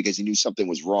the ring because he knew something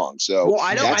was wrong. So, well,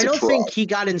 I don't think he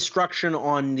got instruction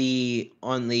on the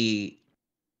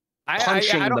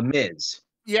punching the Miz.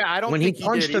 Yeah, I don't. When he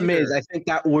punched the Miz, I think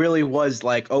that really was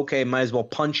like, okay, might as well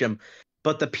punch him.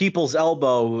 But the people's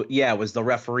elbow, was the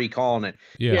referee calling it.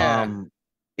 Yeah. And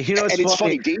it's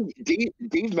funny.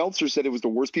 Dave Meltzer said it was the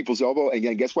worst people's elbow, and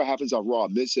then guess what happens on Raw?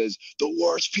 Miz says the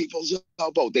worst people's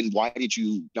elbow. Then why did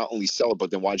you not only sell it,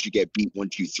 but then why did you get beat 1,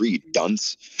 2, 3,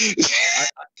 dunce?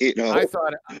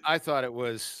 I thought it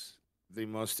was the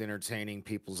most entertaining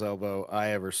people's elbow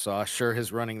I ever saw. Sure,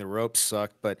 his running the ropes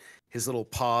sucked, but his little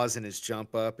pause and his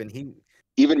jump up, and he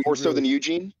even more so than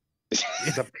Eugene.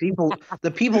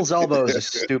 The people's elbow is a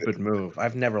stupid move.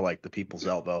 I've never liked the people's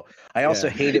elbow. I also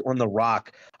hate it when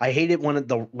I hate it when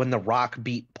the Rock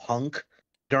beat Punk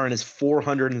during his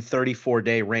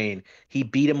 434-day reign. He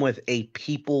beat him with a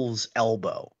people's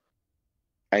elbow.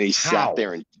 And he sat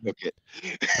there and took it.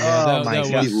 Oh my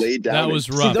God! He laid down. That was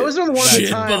rough. See, those are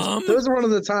one of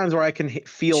the times where I can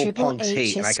feel Triple Punk's H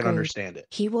hate, and I can screwed. understand it.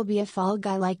 He will be a fall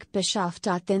guy like Bischoff.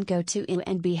 Then go to EU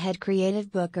and be head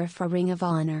creative booker for Ring of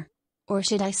Honor, or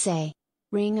should I say,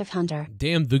 Ring of Hunter.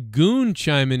 Damn, the Goon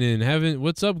chiming in.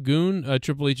 What's up, Goon?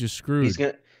 Triple H is screwed.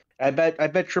 I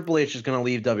bet Triple H is gonna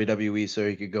leave WWE so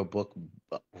he could go book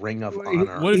Ring of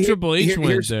Honor. What if Triple H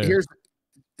went there? Here's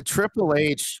Triple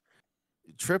H.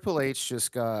 Triple H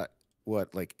just got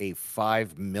like a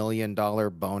 $5 million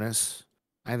bonus.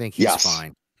 I think he's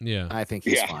fine. Yeah, I think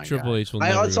he's fine. Triple H will.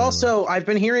 It's also, I've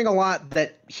been hearing a lot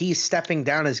that he's stepping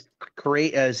down as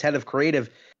head of creative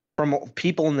from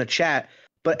people in the chat.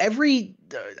 But every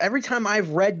time I've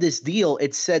read this deal,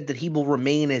 it said that he will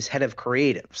remain as head of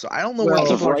creative. So I don't know where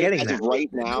people are getting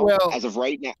that. As of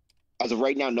right as of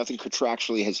right now, nothing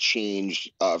contractually has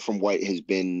changed from what has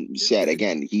been said.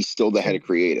 Again, he's still the head of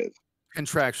creative.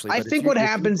 Contractually, I but if think you- what if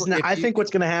happens you- now, if I you- think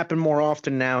what's going to happen more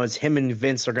often now is him and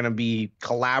Vince are going to be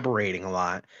collaborating a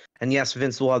lot. And yes,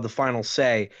 Vince will have the final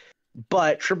say,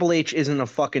 but Triple H isn't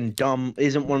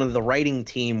isn't one of the writing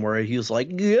team where he's like,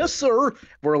 yes, sir,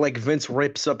 where like Vince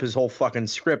rips up his whole fucking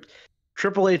script.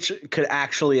 Triple H could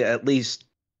actually at least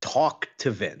talk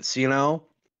to Vince, you know?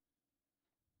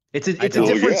 It's a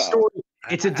different story.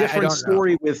 It's a I different don't know.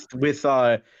 story with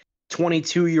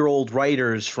 22-year-old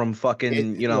writers from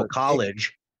fucking, Look,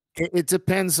 college. It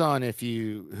depends on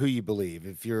who you believe.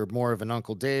 If you're more of an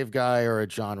Uncle Dave guy or a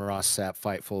John Ross Sapp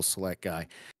Fightful Select guy,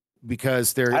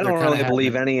 because I don't kinda really having-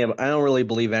 believe I don't really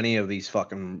believe any of these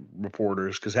fucking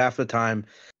reporters, because half the time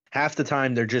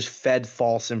they're just fed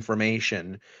false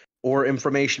information or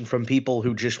information from people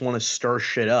who just want to stir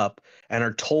shit up and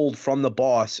are told from the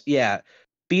boss, yeah,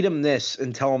 feed them this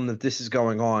and tell them that this is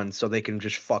going on so they can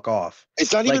just fuck off.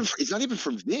 It's not even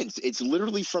from Vince. It's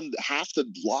literally from half the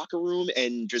locker room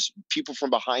and just people from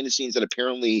behind the scenes that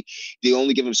apparently they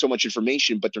only give him so much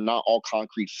information, but they're not all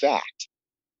concrete fact.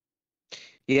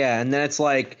 Yeah, and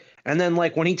then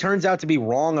when he turns out to be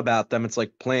wrong about them, it's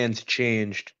like plans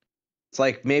changed. It's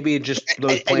like maybe those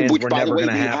plans were never going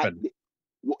to happen.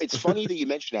 Well, it's funny that you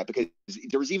mentioned that, because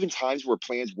there was even times where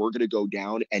plans were going to go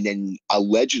down, and then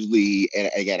allegedly,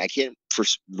 and again, I can't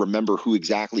remember who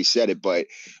exactly said it, but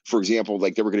for example,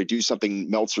 like they were going to do something,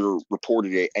 Meltzer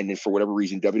reported it, and then for whatever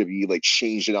reason, WWE like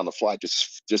changed it on the fly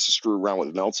just to screw around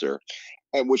with Meltzer,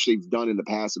 and which they've done in the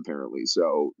past apparently.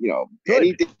 So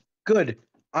Good.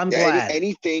 I'm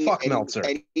glad. Fuck Meltzer.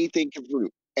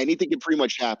 Anything can pretty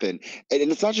much happen,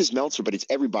 and it's not just Meltzer, but it's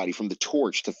everybody from the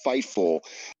Torch to Fightful.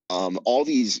 All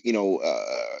these,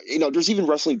 there's even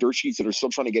wrestling dirt sheets that are still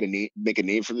trying to make a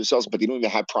name for themselves, but they don't even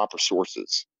have proper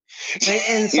sources.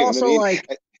 And it's also like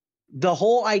the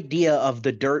whole idea of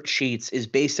the dirt sheets is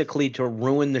basically to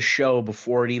ruin the show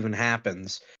before it even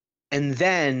happens, and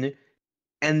then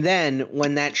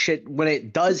when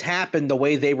it does happen, the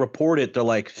way they report it, they're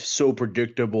like so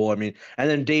predictable. I mean, and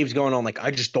then Dave's going on like,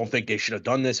 I just don't think they should have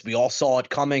done this. We all saw it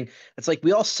coming. It's like,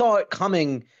 we all saw it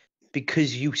coming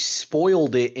because you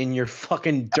spoiled it in your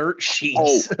fucking dirt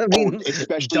sheets. I mean,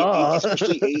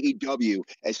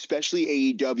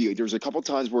 especially AEW. There's a couple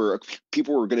times where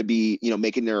people were going to be,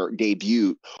 making their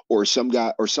debut, or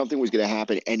something was going to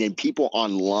happen, and then people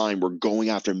online were going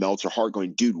after Meltzer hard,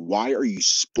 going, dude, why are you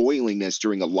spoiling this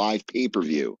during a live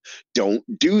pay-per-view? Don't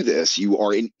do this. You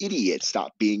are an idiot.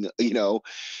 Stop being, And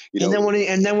then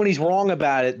when he's wrong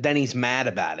about it, then he's mad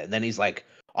about it. Then he's like,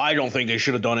 I don't think they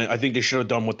should have done it. I think they should have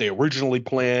done what they originally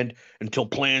planned until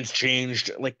plans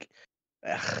changed. Like,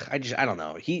 I don't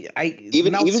know.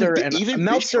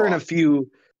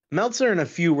 Meltzer and a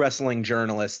few wrestling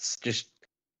journalists, just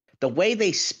the way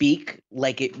they speak,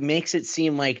 like it makes it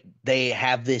seem like they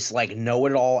have this like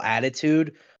know-it-all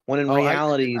attitude. When in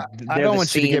reality, I don't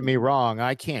want you to get me wrong.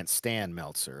 I can't stand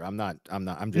Meltzer. I'm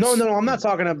just no. I'm not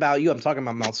talking about you. I'm talking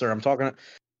about Meltzer. I'm talking.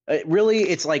 Really,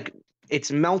 it's like. It's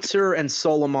Meltzer and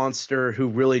Solar Monster who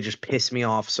really just piss me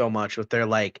off so much with their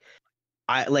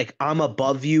I'm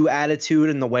above you attitude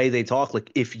and the way they talk. Like,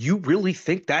 if you really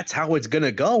think that's how it's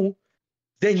gonna go,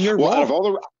 then you're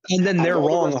wrong. And then they're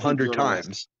wrong 100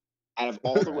 times. Out of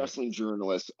all the wrestling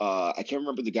journalists, I can't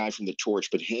remember the guy from the Torch,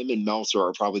 but him and Meltzer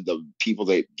are probably the people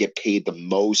that get paid the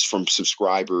most from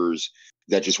subscribers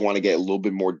that just want to get a little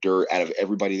bit more dirt out of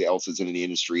everybody else that's in the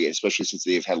industry, especially since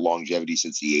they've had longevity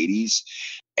since the 80s.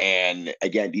 And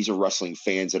again, these are wrestling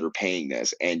fans that are paying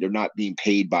this, and they're not being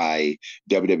paid by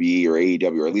WWE or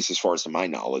AEW, or at least as far as to my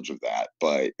knowledge of that,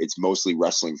 but it's mostly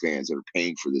wrestling fans that are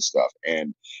paying for this stuff.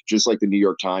 And just like the New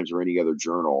York Times or any other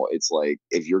journal, it's like,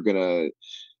 if you're going to,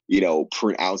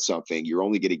 print out something, you're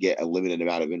only going to get a limited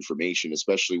amount of information,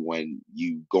 especially when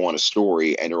you go on a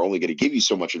story and they're only going to give you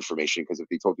so much information, because if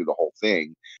they told you the whole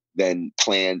thing, then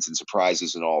plans and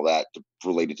surprises and all that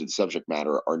related to the subject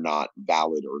matter are not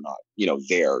valid or not,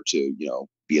 there to,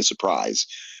 be a surprise.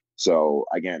 So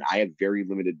again, I have very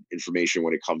limited information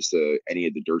when it comes to any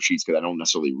of the dirt sheets, because I don't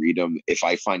necessarily read them. If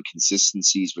I find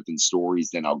consistencies within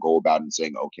stories, then I'll go about and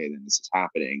saying, okay, then this is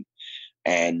happening.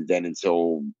 And then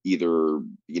until either,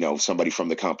 somebody from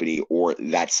the company or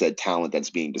that said talent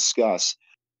that's being discussed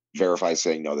verifies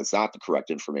saying, no, that's not the correct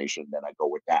information, then I go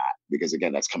with that. Because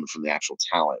again, that's coming from the actual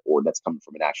talent, or that's coming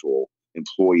from an actual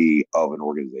employee of an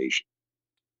organization.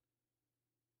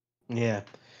 Yeah.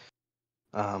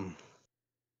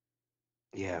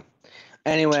 Yeah.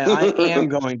 Anyway, I am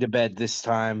going to bed this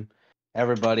time,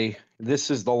 everybody.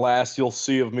 This is the last you'll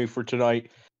see of me for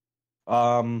tonight.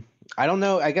 I don't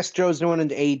know. I guess Joe's doing an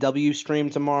AEW stream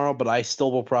tomorrow, but I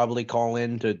still will probably call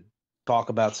in to talk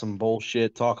about some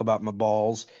bullshit, talk about my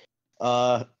balls.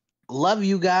 Love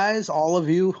you guys, all of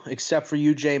you, except for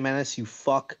you, Jay Menace, you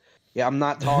fuck. Yeah, I'm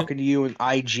not talking to you in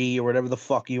IG or whatever the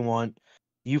fuck you want.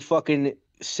 You fucking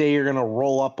say you're gonna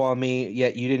roll up on me,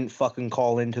 yet you didn't fucking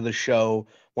call into the show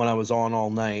when I was on all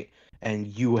night, and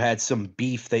you had some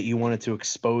beef that you wanted to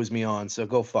expose me on, so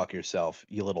go fuck yourself,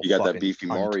 you little You got fucking that beefy cunt.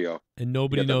 Mario. And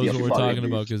nobody You got that knows what beefy we're Mario talking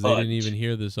about beef. because they didn't even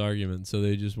hear this argument, so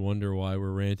they just wonder why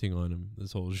we're ranting on him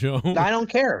this whole show. I don't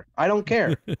care. I don't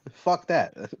care. Fuck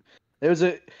that.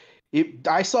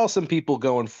 I saw some people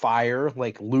going fire,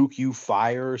 like Luke, you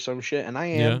fire or some shit, and I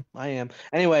am. I am.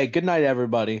 Anyway, good night,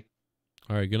 everybody.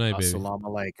 All right, good night, baby. Assalamu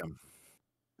alaikum.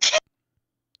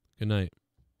 Good night.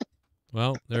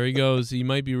 Well, there he goes. He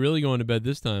might be really going to bed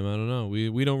this time. I don't know.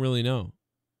 We don't really know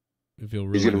if he'll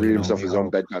really. He's gonna go read to himself bed. his own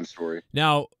bedtime story.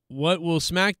 Now, what will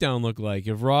SmackDown look like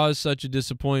if Raw is such a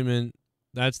disappointment?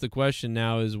 That's the question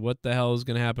now. Is what the hell is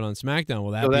going to happen on SmackDown?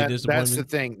 Will that be a disappointment? That's the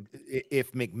thing.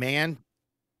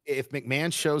 If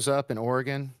McMahon shows up in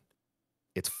Oregon,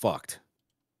 it's fucked.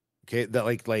 Okay,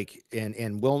 that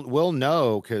and we'll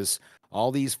know because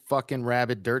all these fucking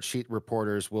rabid dirt sheet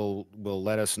reporters will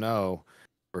let us know,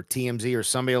 or TMZ or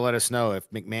somebody will let us know if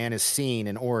McMahon is seen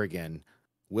in Oregon.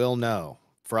 We'll know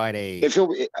Friday. If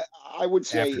I would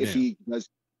say if he does,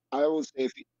 I will say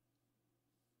if he.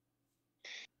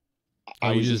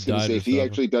 I was just gonna say if he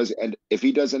actually does, and if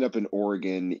he does end up in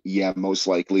Oregon, yeah, most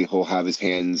likely he'll have his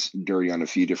hands dirty on a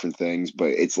few different things, but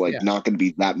it's like not going to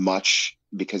be that much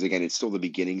because again, it's still the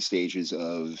beginning stages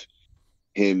of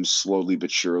him slowly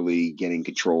but surely getting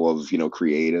control of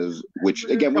creative. Which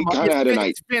again, we kind of had a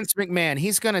night. Vince McMahon,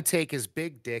 he's gonna take his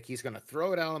big dick, he's gonna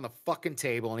throw it out on the fucking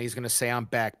table, and he's gonna say, "I'm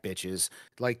back, bitches,"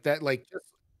 like that, like.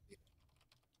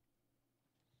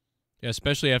 Yeah,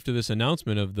 especially after this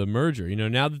announcement of the merger.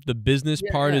 Now that the business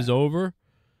part is over,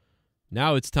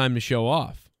 now it's time to show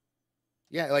off.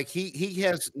 Yeah, like he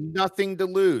has nothing to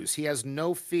lose. He has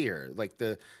no fear. Like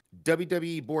the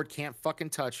WWE board can't fucking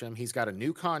touch him. He's got a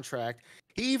new contract.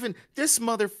 This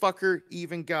motherfucker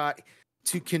even got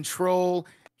to control.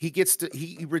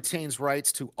 He retains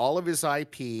rights to all of his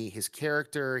IP, his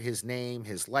character, his name,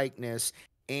 his likeness,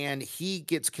 and he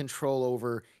gets control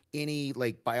over any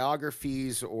like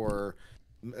biographies or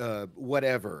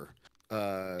whatever.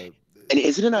 And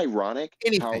isn't it ironic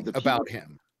anything about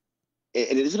him?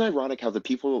 And isn't it ironic how the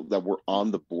people that were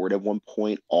on the board at one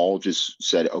point all just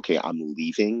said, "Okay, I'm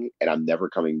leaving and I'm never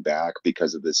coming back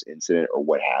because of this incident or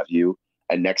what have you."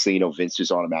 And next thing you know, Vince just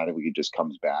automatically just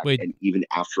comes back. And even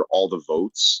after all the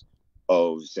votes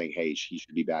of saying, "Hey, he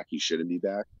should be back, he shouldn't be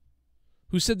back."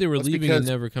 Who said they were leaving and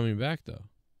never coming back though?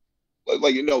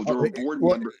 Like there were board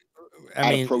members.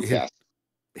 I mean, protest.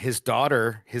 His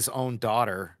daughter, his own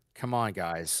daughter. Come on,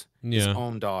 guys. His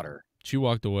own daughter. She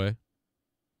walked away.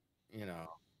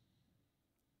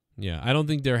 Yeah, I don't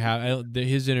think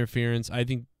his interference. I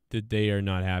think that they are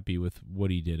not happy with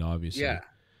what he did. Obviously.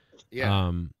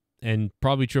 Yeah. And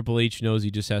probably Triple H knows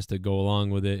he just has to go along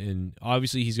with it, and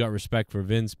obviously he's got respect for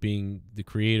Vince being the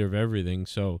creator of everything.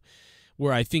 So.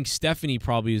 Where I think Stephanie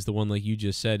probably is the one, like you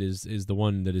just said, is the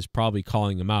one that is probably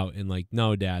calling him out and like,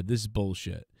 no, Dad, this is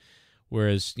bullshit.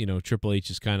 Whereas, Triple H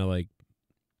is kind of like,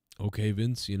 okay,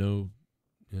 Vince,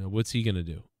 what's he gonna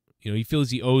do? He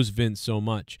feels he owes Vince so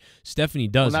much. Stephanie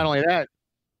doesn't. Well, not only that,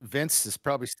 Vince is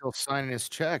probably still signing his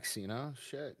checks.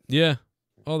 Shit. Yeah,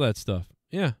 all that stuff.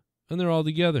 Yeah, and they're all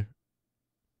together.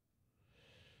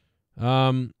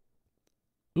 Ooh,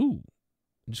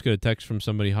 just got a text from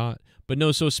somebody hot. But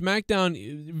no, so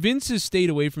SmackDown, Vince has stayed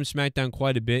away from SmackDown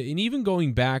quite a bit, and even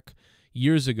going back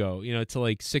years ago, to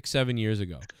like 6-7 years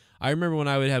ago. I remember when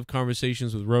I would have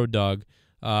conversations with Road Dogg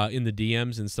in the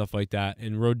DMs and stuff like that,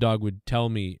 and Road Dogg would tell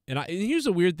me, and here's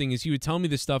the weird thing is he would tell me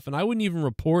this stuff, and I wouldn't even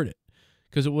report it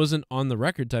because it wasn't on the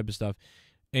record type of stuff,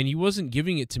 and he wasn't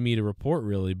giving it to me to report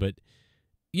really, but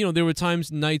there were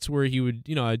nights where he would,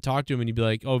 I'd talk to him and he'd be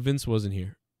like, oh, Vince wasn't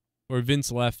here, or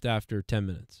Vince left after 10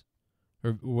 minutes.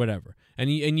 Or whatever,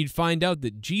 and you'd find out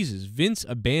that Jesus, Vince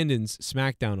abandons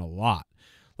SmackDown a lot.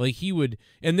 Like he would,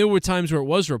 and there were times where it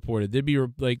was reported there'd be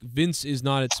like Vince is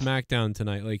not at SmackDown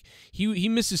tonight. Like he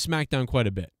misses SmackDown quite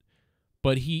a bit,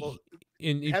 but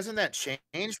hasn't that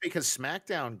changed because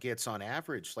SmackDown gets on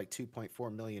average like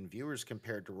 2.4 million viewers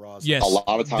compared to Raw's. Yes, a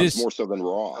lot of times more so than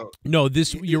Raw. No,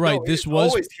 you're right. This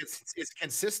was always it's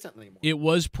consistently more. It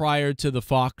was prior to the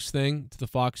Fox thing, to the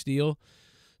Fox deal,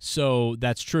 so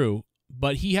that's true.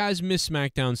 But he has missed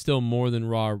SmackDown still more than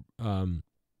Raw over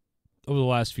the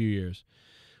last few years.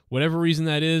 Whatever reason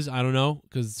that is, I don't know,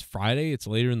 because it's Friday, it's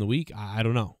later in the week. I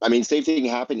don't know. I mean, same thing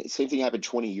happened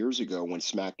 20 years ago when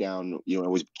SmackDown,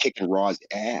 was kicking Raw's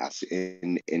ass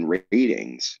in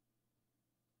ratings.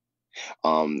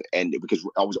 And because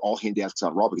I was all hand-asks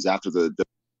on Raw, because after the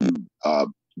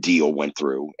deal went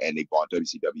through and they bought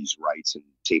WCW's rights and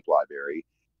tape library,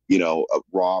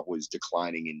 Raw was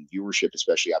declining in viewership,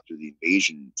 especially after the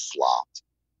Invasion flopped.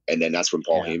 And then that's when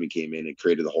Paul Heyman came in and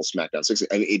created the whole SmackDown 6.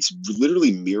 I mean, it's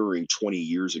literally mirroring 20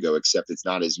 years ago, except it's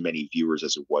not as many viewers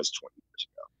as it was 20 years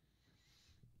ago.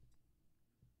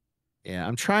 Yeah,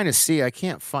 I'm trying to see.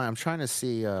 I'm trying to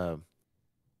see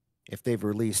if they've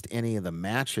released any of the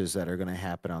matches that are going to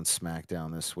happen on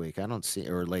SmackDown this week. I don't see,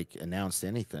 or like announced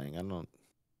anything. I don't.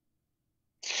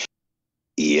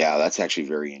 Yeah, that's actually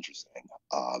very interesting.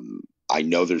 I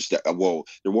know there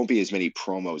won't be as many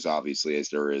promos obviously as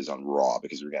there is on Raw,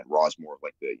 because again, Raw is more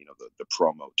like the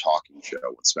promo talking show,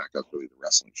 when SmackDown's really the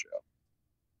wrestling show.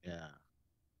 Yeah.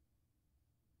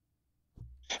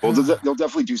 Well, they'll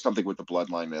definitely do something with the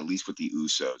Bloodline, at least with the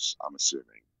Usos, I'm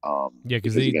assuming. Yeah,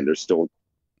 because again, they're still.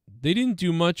 They didn't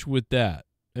do much with that.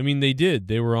 I mean, they did.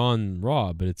 They were on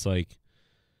Raw, but it's like,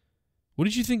 what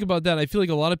did you think about that? I feel like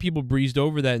a lot of people breezed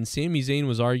over that, and Sami Zayn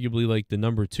was arguably like the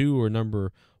number 2 or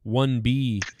number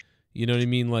 1B, you know what I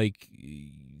mean, like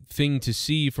thing to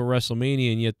see for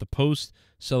WrestleMania, and yet the post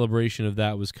celebration of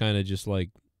that was kind of just like,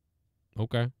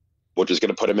 okay, we're just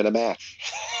gonna put him in a match,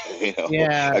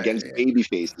 against baby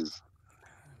faces.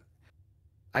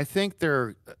 I think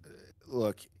they're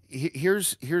look.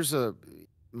 Here's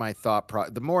my thought.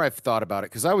 The more I've thought about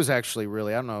it, because I was actually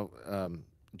really, I don't know,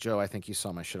 Joe, I think you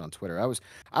saw my shit on Twitter.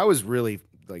 I was really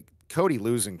like, Cody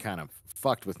losing kind of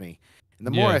fucked with me. And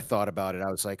the more I thought about it,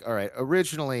 I was like, all right,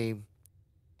 originally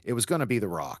it was going to be The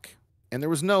Rock, and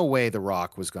there was no way The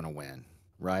Rock was going to win,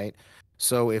 right?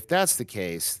 So if that's the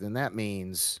case, then that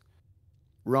means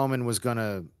Roman was going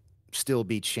to still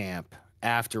be champ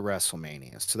after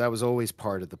WrestleMania. So that was always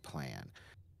part of the plan.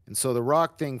 And so the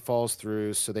Rock thing falls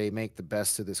through, so they make the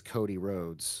best of this Cody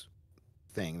Rhodes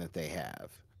thing that they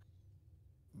have.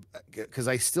 Because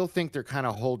I still think they're kind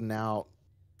of holding out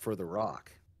for The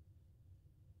Rock.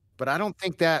 But I don't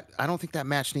think that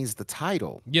match needs the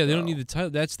title. Yeah, they don't need the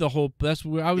title. That's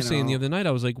what I was saying the other night.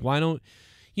 I was like, why don't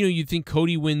you think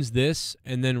Cody wins this,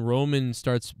 and then Roman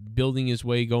starts building his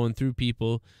way, going through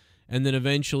people, and then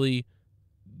eventually,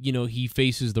 he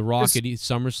faces The Rock at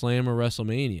SummerSlam or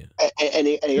WrestleMania. And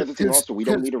the other thing also, we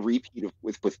don't need a repeat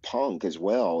with Punk as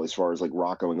well, as far as like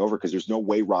Rock going over, because there's no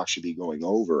way Rock should be going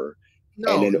over.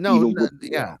 No,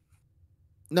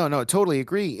 totally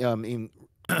agree.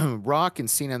 Rock and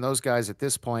Cena and those guys at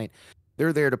this point,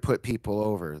 they're there to put people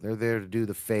over. They're there to do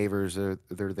the favors. They're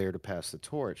there to pass the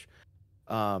torch.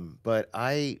 But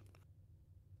I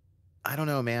don't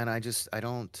know, man. I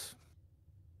don't.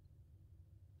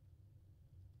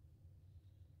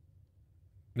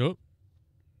 Nope.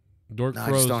 Dork No,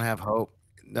 froze. I just don't have hope.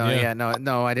 No,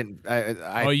 no, I didn't.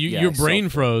 Your brain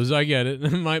froze. I get it.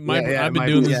 I've been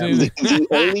doing the same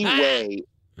thing.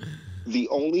 The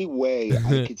only way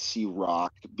I could see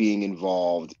Rock being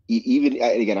involved, even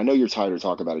again, I know you're tired of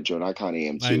talking about it, Joe, and I kind of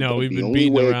am too. I know we've been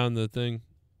beating around the thing.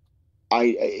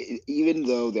 Even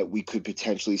though that we could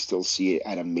potentially still see it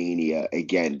at a Mania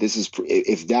again,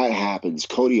 if that happens,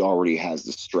 Cody already has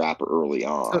the strap early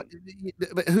on.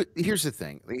 But here's the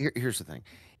thing. Here's the thing.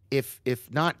 If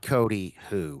not Cody,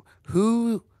 who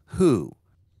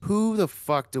the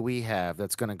fuck do we have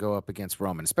that's going to go up against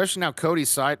Roman? Especially now Cody's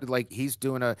side, like he's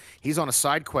on a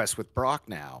side quest with Brock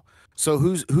now. So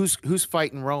who's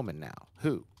fighting Roman now?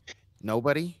 Who?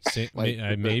 Nobody?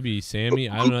 Maybe Sammy.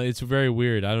 I don't know. It's very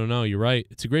weird. I don't know. You're right.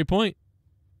 It's a great point.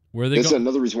 Where they This is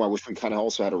another reason why I wish we kind of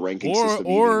also had a ranking system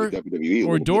or with WWE.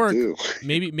 Or Dork.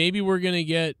 Maybe we're gonna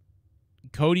get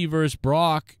Cody versus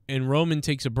Brock, and Roman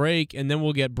takes a break, and then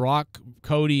we'll get Brock,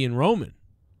 Cody, and Roman.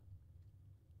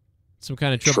 Some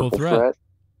kind of triple threat.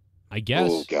 I guess.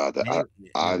 Oh God,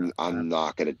 I'm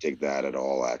not gonna dig that at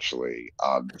all. Actually,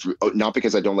 not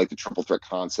because I don't like the triple threat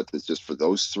concept. It's just for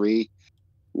those three.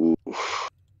 You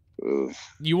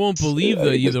won't believe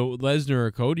that either Lesnar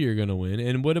or Cody are gonna win.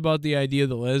 And what about the idea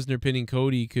that Lesnar pinning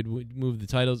Cody could move the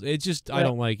titles? It's just I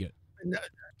don't like it.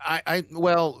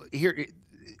 Well, here,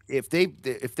 if they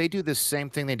do the same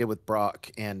thing they did with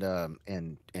Brock and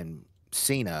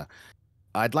Cena,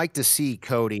 I'd like to see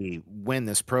Cody win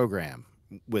this program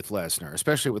with Lesnar,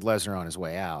 especially with Lesnar on his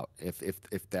way out,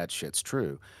 if that shit's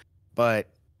true. But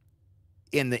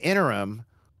in the interim,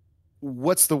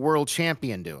 what's the world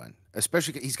champion doing?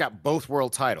 Especially he's got both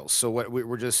world titles. So what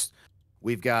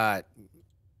we've got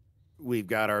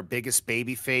our biggest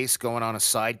baby face going on a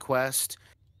side quest,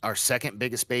 our second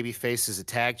biggest baby face is a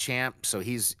tag champ, so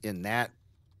he's in that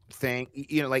thing.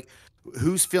 You know, like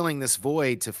who's filling this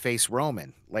void to face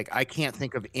Roman? Like I can't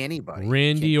think of anybody.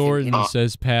 Randy Orton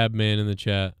says Pab Man in the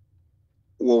chat.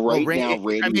 Well, right Randy, now,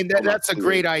 Randy. I mean, that's a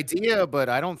great idea, but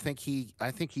I don't think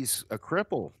I think he's a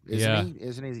cripple, isn't he?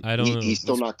 Isn't he? I don't know. He's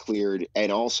still not cleared,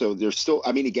 and also there's still.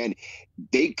 I mean, again,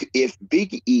 if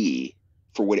Big E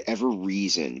for whatever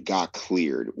reason got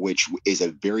cleared, which is a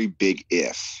very big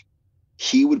if,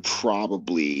 he would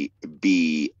probably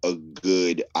be a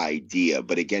good idea.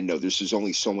 But again, no, there's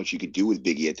only so much you could do with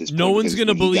Big E at this point. No one's going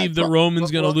to believe that Roman's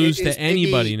going to lose to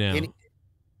anybody now.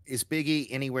 Is Big E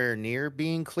anywhere near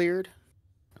being cleared?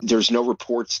 There's no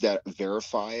reports that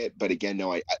verify it, but again,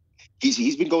 no,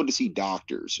 he's been going to see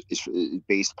doctors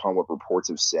based upon what reports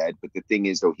have said. But the thing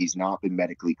is, though, he's not been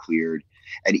medically cleared,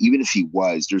 and even if he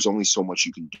was, there's only so much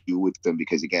you can do with them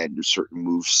because again, there's certain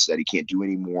moves that he can't do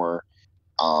anymore.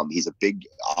 He's a big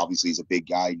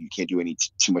guy. You can't do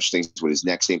too much things with his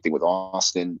neck. Same thing with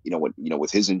Austin.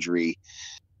 With his injury.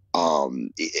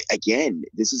 Again,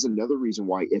 this is another reason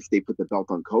why if they put the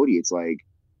belt on Cody, it's like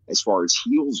as far as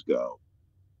heels go.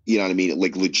 You know what I mean?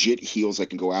 Like legit heels that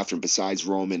can go after him besides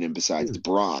Roman and besides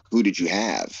Brock. Who did you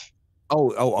have?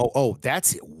 Oh,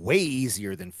 that's way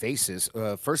easier than faces.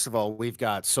 First of all, we've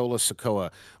got Solo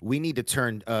Sikoa. We need to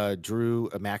turn Drew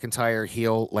McIntyre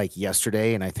heel like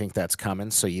yesterday, and I think that's coming.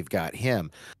 So you've got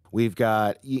him. We've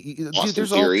got dude,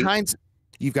 there's all kinds.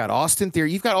 You've got Austin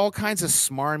Theory. You've got all kinds of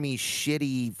smarmy,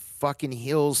 shitty fucking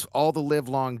heels all the live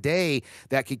long day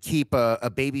that could keep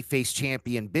a babyface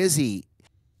champion busy.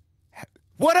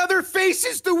 What other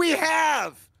faces do we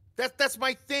have? That's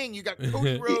my thing. You got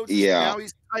Cody Rhodes. Now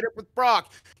he's tied up with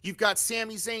Brock. You've got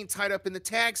Sami Zayn tied up in the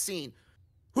tag scene.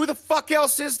 Who the fuck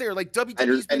else is there? Like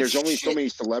WWE. And there's only so many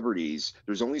celebrities.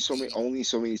 There's only so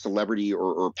many celebrity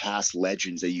or past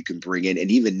legends that you can bring in, and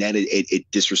even then, it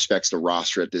disrespects the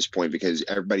roster at this point because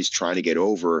everybody's trying to get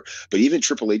over. But even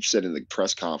Triple H said in the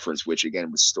press conference, which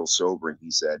again was still sober, and he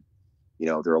said,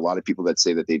 there are a lot of people that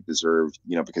say that they've deserved,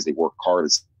 because they work hard.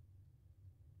 It's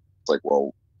like,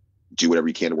 well, do whatever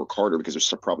you can to work harder because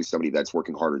there's probably somebody that's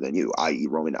working harder than you, i.e.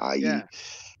 Roman, i.e.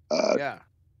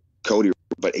 Cody.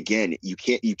 But again, you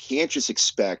can't just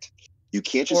expect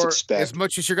as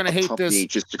much as you're going to hate this.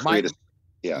 Just to create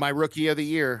my rookie of the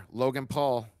year, Logan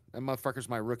Paul. That motherfucker's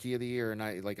my rookie of the year, and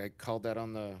I called that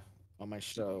on my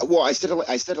show. Well, I said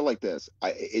it like this.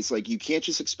 It's like you can't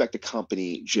just expect a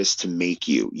company just to make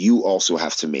you. You also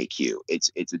have to make you. It's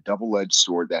a double-edged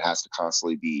sword that has to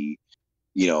constantly be.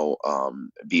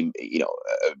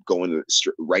 Going the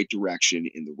right direction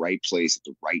in the right place at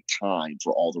the right time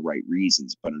for all the right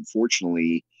reasons. But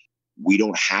unfortunately, we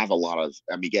don't have a lot of,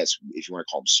 yes, if you want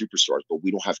to call them superstars, but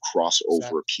we don't have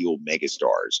crossover appeal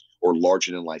megastars or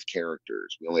larger than life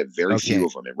characters. We only have very few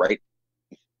of them, right?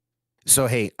 So,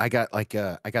 hey, I got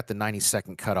the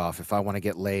 90-second cutoff. If I want to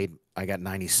get laid, I got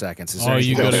 90 seconds. Is there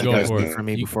anything you else gotta you guys go need from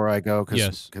me before I go?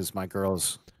 Because my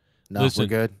girls... No, listen, we're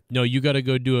good. No, you got to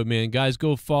go do it, man. Guys,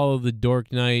 go follow the Dork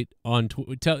Knight on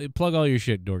plug all your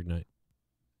shit, Dork Knight.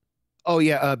 Oh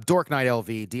yeah, Dork Knight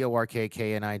LV,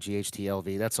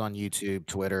 DORKKNIGHTLV. That's on YouTube,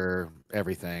 Twitter,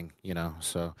 everything.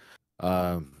 So,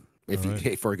 if you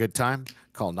pay for a good time,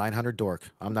 call 900 Dork.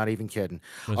 I'm not even kidding.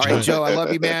 All right, Joe, I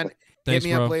love you, man. Thanks,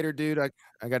 Hit me bro. up later, dude. I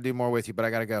got to do more with you, but I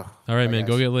got to go. All right, Bye, man.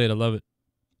 guys. Go get laid. I love it.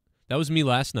 That was me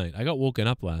last night. I got woken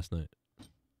up last night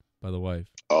by the wife.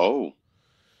 Oh.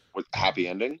 With happy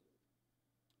ending?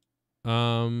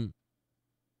 I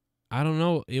don't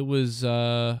know. It was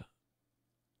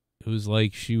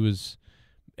like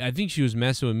I think she was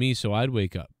messing with me so I'd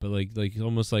wake up. But like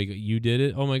almost like you did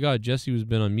it. Oh my God, Jesse was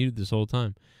been unmuted this whole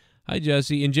time. Hi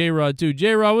Jesse. And J-Rod too.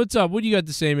 J-Rod, what's up? What do you got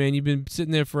to say, man? You've been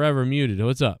sitting there forever muted.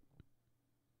 What's up?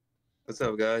 What's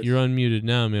up, guys? You're unmuted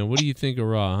now, man. What do you think of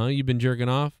Raw, huh? You been jerking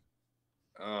off?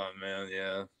 Oh man,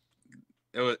 yeah.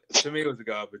 To me it was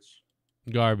garbage.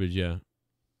 Garbage, yeah.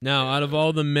 Now, out of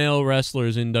all the male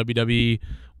wrestlers in WWE,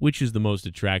 which is the most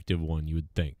attractive one, you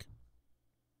would think?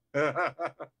 Oh,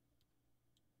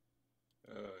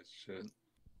 shit.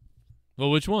 Well,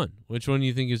 which one? Which one do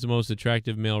you think is the most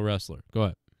attractive male wrestler? Go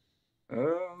ahead.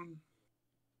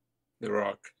 The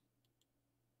Rock.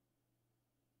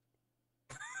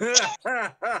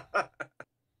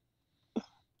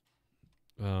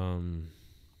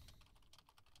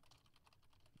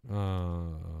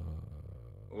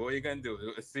 What are you gonna do?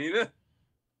 Cena?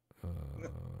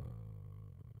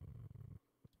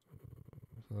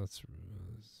 That's.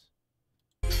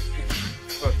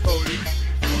 Cody.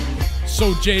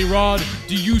 So, J-Rod,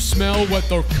 do you smell what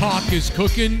the cock is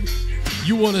cooking?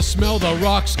 You want to smell the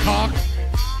Rock's cock?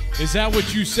 Is that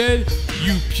what you said?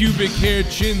 You pubic hair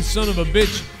chin son of a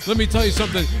bitch. Let me tell you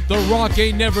something. The Rock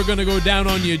ain't never gonna go down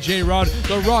on you, J-Rod.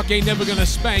 The Rock ain't never gonna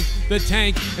spank the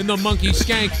tank and the monkey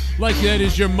skank like that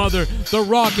is your mother. The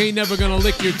Rock ain't never gonna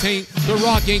lick your taint. The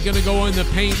Rock ain't gonna go in the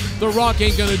paint. The Rock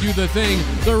ain't gonna do the thing.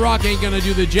 The Rock ain't gonna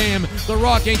do the jam. The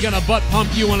Rock ain't gonna butt pump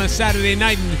you on a Saturday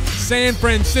night in San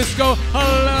Francisco.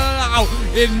 Hello.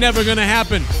 It's never gonna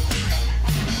happen.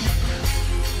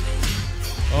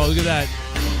 Oh, look at that.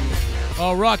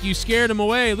 Oh, Rock, you scared him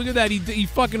away. Look at that. He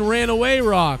fucking ran away,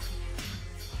 Rock.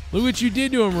 Look what you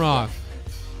did to him, Rock.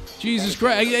 Jesus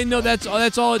Christ. I know that's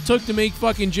all it took to make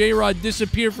fucking J-Rod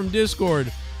disappear from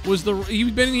Discord. He's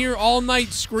been in here all night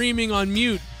screaming on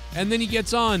mute, and then he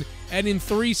gets on, and in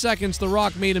 3 seconds, The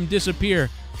Rock made him disappear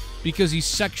because he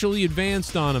sexually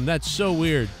advanced on him. That's so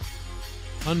weird.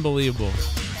 Unbelievable.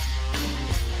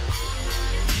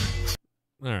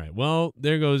 All right. Well,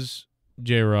 there goes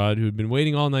J-Rod, who'd been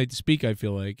waiting all night to speak, I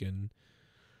feel like, and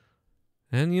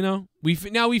you know, we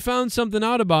found something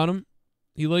out about him.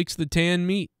 He likes the tan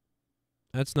meat.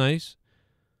 That's nice.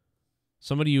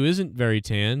 Somebody who isn't very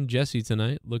tan, Jesse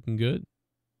tonight, looking good.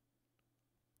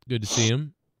 Good to see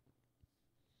him.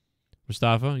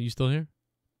 Mustafa, you still here?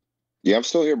 Yeah, I'm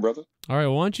still here, brother. All right,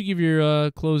 well, why don't you give your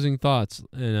closing thoughts?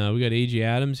 And we got AJ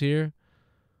Adams here.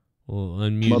 We'll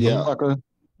unmute him.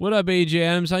 What up, AJ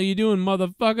Adams? How you doing,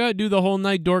 motherfucker? Do the whole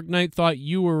night, Dork Knight thought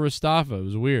you were Mustafa. It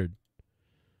was weird.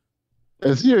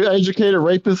 Is he an educated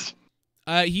rapist?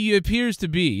 He appears to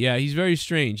be. Yeah, he's very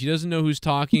strange. He doesn't know who's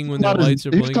talking when the lights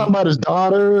are blinking. blinking. He's talking about his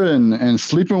daughter and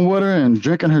sleeping with her and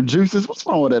drinking her juices. What's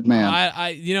wrong with that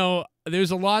man? You know,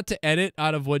 there's a lot to edit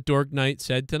out of what Dork Knight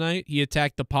said tonight. He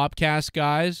attacked the Popcast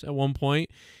guys at one point.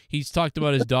 He's talked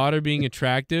about his daughter being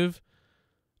attractive.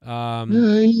 I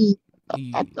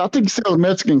think he sells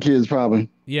Mexican kids, probably.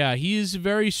 Yeah, he is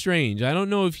very strange. I don't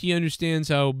know if he understands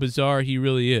how bizarre he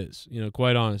really is, you know,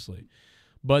 quite honestly.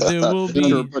 But there will be...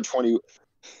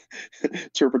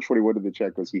 Turbo 21 in the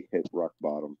chat goes, he hit rock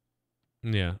bottom.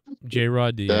 Yeah,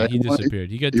 J-Rod did. Yeah, he disappeared.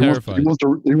 He got terrified. He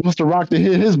wants to rock to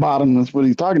hit his bottom. That's what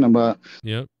he's talking about.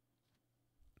 Yep.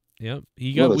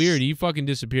 He got weird. He fucking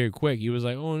disappeared quick. He was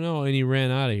like, oh no, and he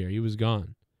ran out of here. He was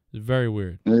gone. It was very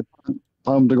weird.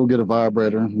 Tell him to go get a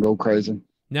vibrator and go crazy.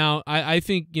 Now, I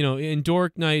think, you know, and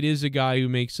Dork Knight is a guy who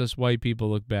makes us white people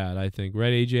look bad, I think.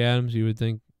 Right, AJ Adams, you would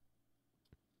think?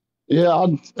 Yeah,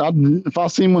 if I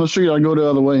see him on the street, I'd go the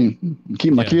other way.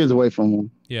 Keep my kids away from him.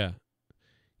 Yeah.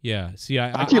 Yeah. See,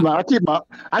 I keep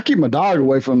my dog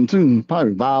away from him too.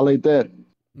 Probably violate that.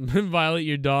 Violate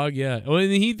your dog, yeah. Well, and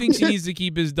he thinks he needs to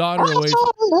keep his daughter away from...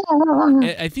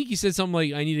 I think he said something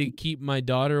like, I need to keep my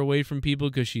daughter away from people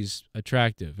because she's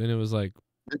attractive. And it was like,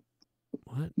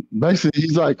 what? Basically,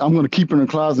 he's like, I'm going to keep her in the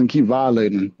closet and keep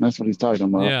violating. That's what he's talking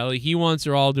about. Yeah, like he wants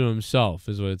her all to himself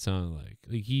is what it sounded like.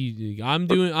 Like I'm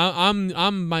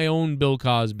my own Bill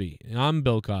Cosby. I'm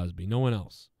Bill Cosby, no one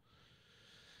else.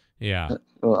 Yeah.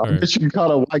 I bet you can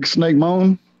call a white snake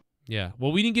moan. Yeah.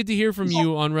 Well, we didn't get to hear from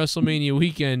you on WrestleMania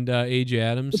weekend, AJ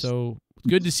Adams, so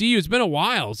good to see you. It's been a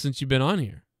while since you've been on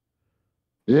here.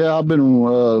 Yeah, I've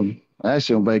been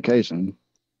actually on vacation.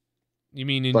 You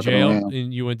mean in jail?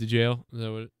 And you went to jail? Is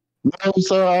that what No,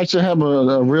 sir. I actually have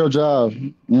a real job.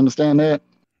 You understand that?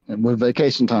 With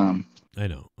vacation time. I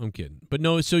know. I'm kidding. But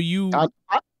no, so you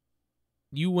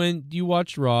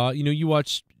watched Raw. You know, you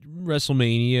watched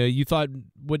WrestleMania. You thought,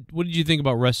 what did you think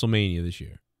about WrestleMania this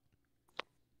year?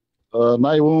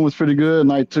 Night 1 was pretty good.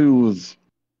 Night 2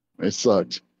 it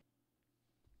sucked.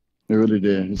 It really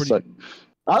did. It sucked.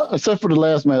 Except for the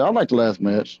last match. I liked the last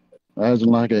match. I didn't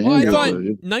like it. Well, I thought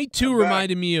Night 2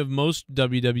 reminded me of most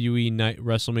WWE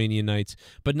WrestleMania nights,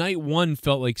 but Night 1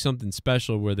 felt like something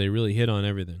special where they really hit on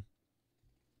everything.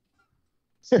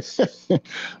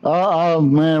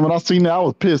 Man, when I seen that, I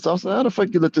was pissed. I said, how the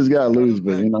fuck you let this guy lose?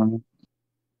 But, you know,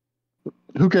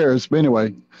 who cares? But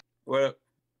anyway. Well,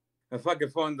 my fucking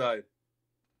phone died.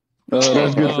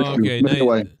 That's good for you. Okay,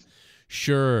 anyway.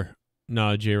 Sure.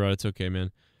 No, J-Rod, it's okay,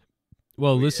 man.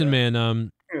 Well, listen,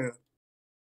 man.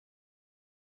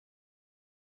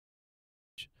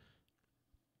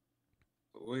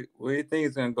 What do you think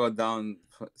is going to go down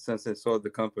since they sold the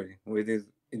company? You think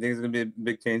it's going to be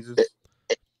big changes?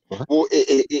 Well, I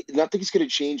think it's going to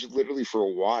change literally for a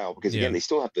while because, again, they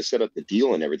still have to set up the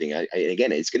deal and everything.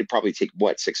 Again, it's going to probably take,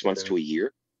 6 months to a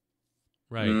year?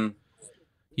 Right. Mm-hmm.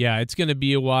 Yeah, it's going to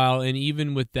be a while. And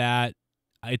even with that,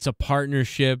 it's a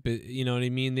partnership. You know what I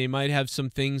mean? They might have some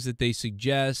things that they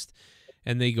suggest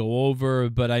and they go over.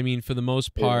 But, I mean, for the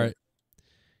most part,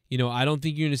 you know, I don't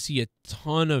think you're going to see a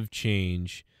ton of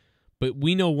change. But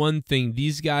we know one thing.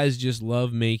 These guys just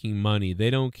love making money. They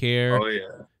don't care. Oh,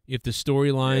 yeah. if the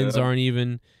storylines aren't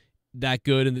even that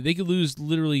good, and they could lose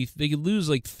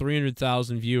like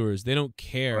 300,000 viewers. They don't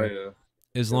care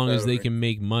as long as they can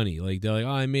make money. Like they're like, oh,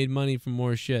 I made money from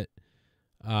more shit.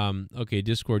 Okay,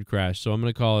 Discord crashed, so I'm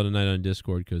gonna call it a night on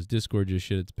Discord because Discord just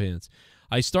shit its pants.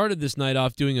 I started this night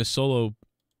off doing a solo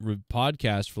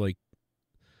podcast for like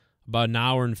about an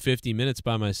hour and 50 minutes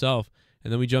by myself,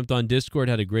 and then we jumped on Discord,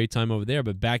 had a great time over there,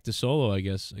 but back to solo, I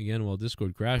guess, again, while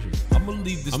Discord crashes. Allison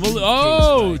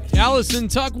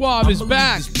Tuckwab is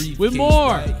back with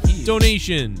more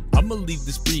donation. I'm gonna leave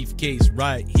this briefcase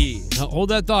right here. Hold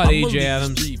that thought, AJ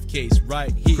Adams. This briefcase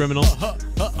right here. Criminal.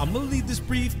 I'm gonna leave this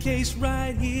briefcase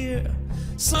right here.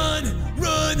 Son,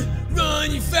 run,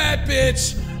 you fat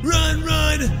bitch. Run,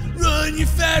 you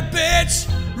fat bitch.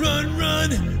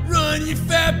 Run, you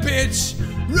fat bitch.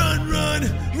 Run,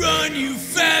 you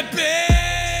fat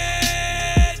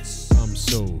bitch. I'm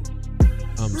so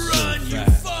Run, you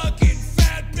fat. fucking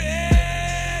fat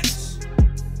bitch.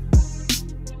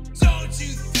 Don't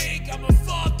you think I'm a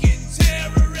fucking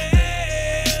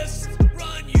terrorist?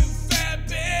 Run, you fat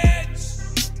bitch.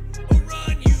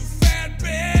 Run, you fat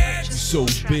bitch. You're so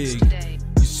big.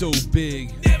 You're so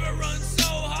big. Never run so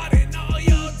hard in all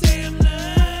your damn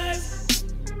life.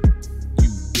 You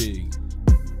big.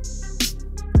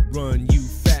 Run, you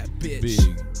fat bitch. Big.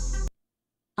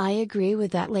 I agree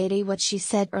with that lady what she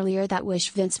said earlier that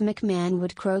wish Vince McMahon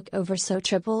would croak over so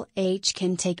Triple H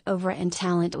can take over and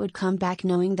talent would come back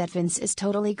knowing that Vince is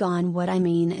totally gone. What I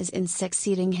mean is in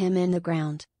succeeding him in the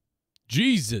ground.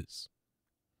 Jesus.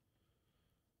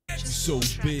 You're so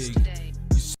big.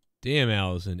 Damn,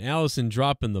 Allison. Allison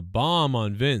dropping the bomb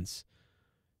on Vince.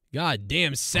 God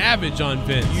damn, savage on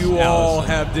Vince. You all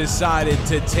have decided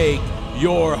to take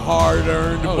your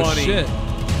hard-earned money shit.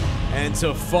 and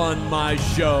to fund my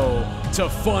show, to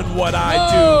fund what I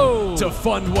Whoa. do, to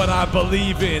fund what I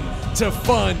believe in, to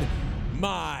fund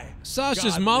my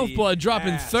Sasha's godly mouth blood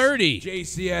dropping ass. 30.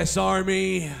 JCS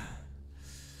Army,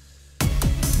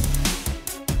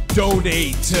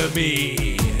 donate to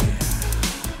me.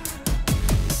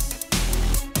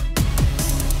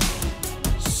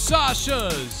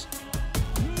 Sasha's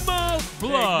mouth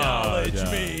blood.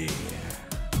 Acknowledge me.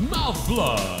 Mouth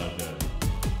blood.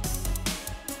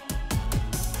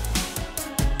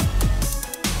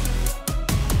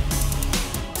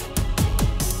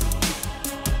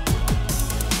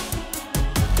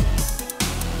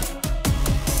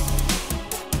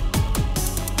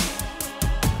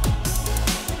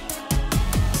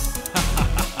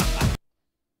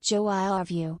 Joe, I love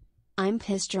you. I'm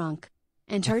pissed drunk.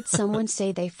 And heard someone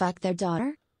say they fucked their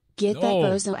daughter? Get that No.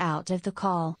 bozo out of the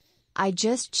call. I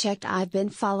just checked, I've been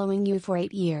following you for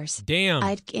 8 years. Damn.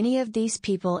 I'd any of these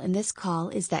people in this call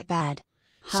is that bad.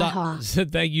 Ha ha.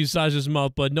 Thank you, Sasha's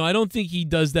mouth blood. No, I don't think he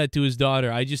does that to his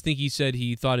daughter. I just think he said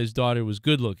he thought his daughter was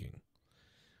good looking,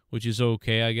 which is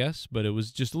okay, I guess. But it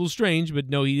was just a little strange. But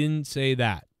no, he didn't say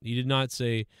that. He did not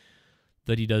say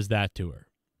that he does that to her.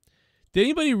 Did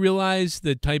anybody realize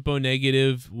that Typo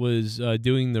Negative was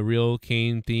doing the real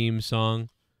Kane theme song?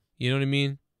 You know what I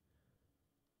mean?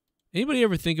 Anybody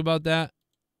ever think about that?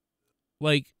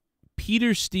 Like,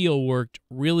 Peter Steele worked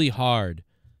really hard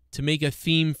to make a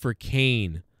theme for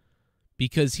Kane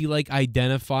because he, like,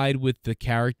 identified with the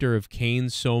character of Kane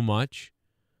so much.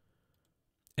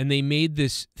 And they made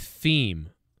this theme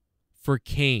for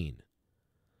Kane.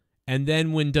 And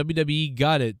then when WWE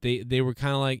got it, they were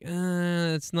kind of like,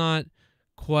 it's not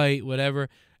quite whatever.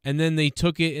 And then they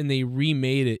took it and they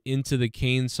remade it into the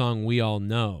Kane song we all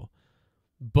know.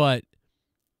 But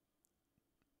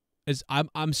as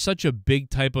I'm such a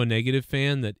big Typo Negative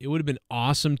fan that it would have been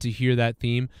awesome to hear that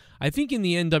theme. I think in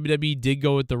the end WWE did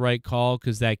go with the right call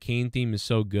because that Kane theme is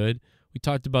so good. We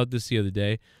talked about this the other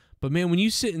day. But man, when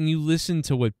you sit and you listen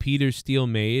to what Peter Steele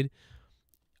made,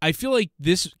 I feel like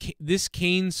this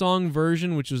Kane song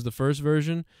version, which was the first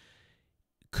version,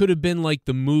 could have been like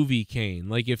the movie Kane.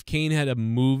 Like if Kane had a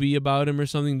movie about him or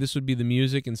something, this would be the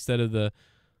music instead of the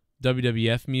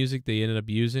WWF music they ended up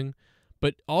using.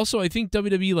 But also I think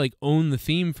WWE like owned the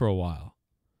theme for a while.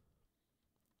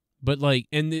 But like,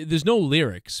 and there's no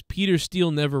lyrics. Peter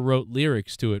Steele never wrote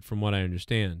lyrics to it from what I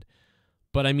understand.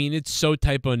 But I mean, it's so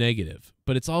Typo Negative,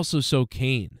 but it's also so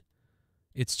Kane.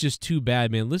 It's just too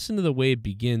bad, man. Listen to the way it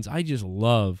begins. I just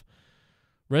love.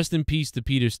 Rest in peace to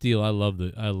Peter Steele. I love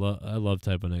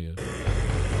Typo Negative.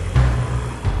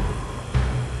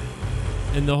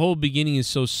 And the whole beginning is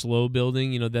so slow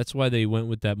building. You know, that's why they went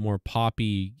with that more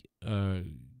poppy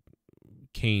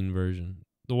Kane version,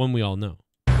 the one we all know.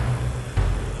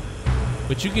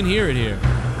 But you can hear it here.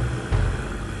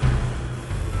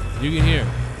 You can hear it.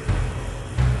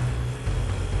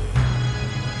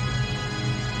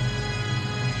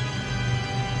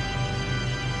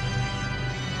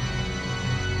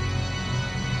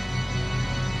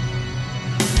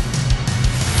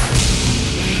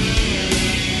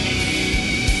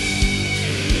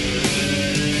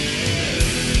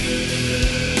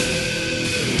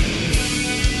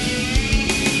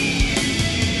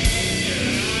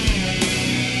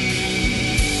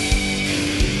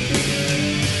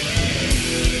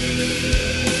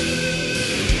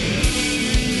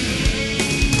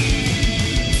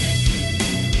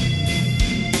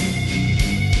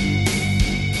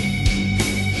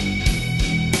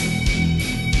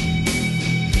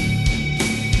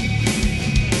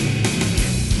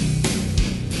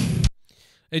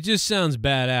 It just sounds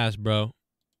badass, bro.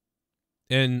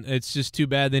 And it's just too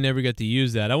bad they never got to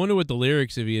use that. I wonder what the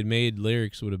lyrics, if he had made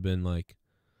lyrics, would have been like.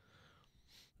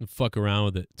 Fuck around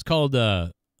with it. It's called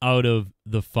Out of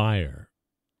the Fire.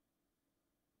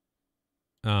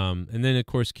 And then, of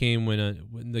course, Kane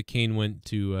when the Kane went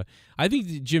to... I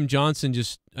think Jim Johnson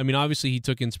just... I mean, obviously, he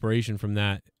took inspiration from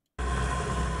that. And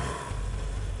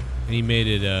he made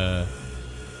it...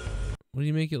 what do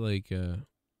you make it like...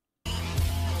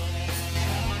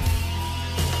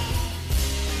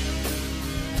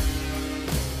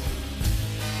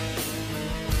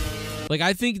 Like,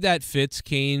 I think that fits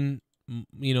Kane,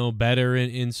 you know, better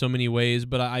in so many ways,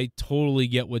 but I totally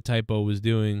get what Typo was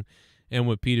doing and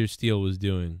what Peter Steele was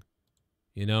doing,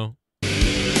 you know?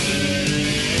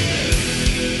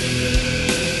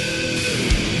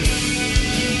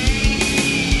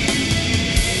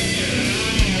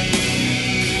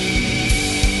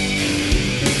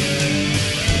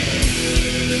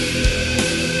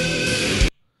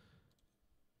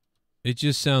 It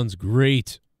just sounds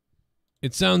great.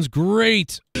 It sounds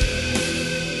great. I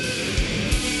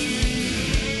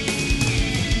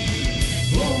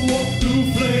walk through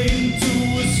flame to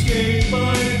escape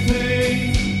my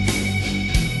pain.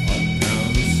 I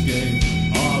can't escape.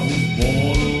 I was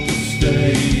born to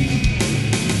stay.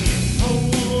 I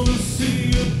wanna see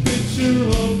a picture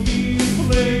of these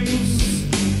flames.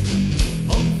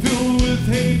 I'm filled with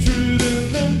hatred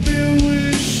and I'm filled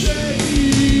with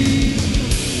shame.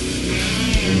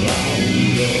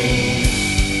 Louder.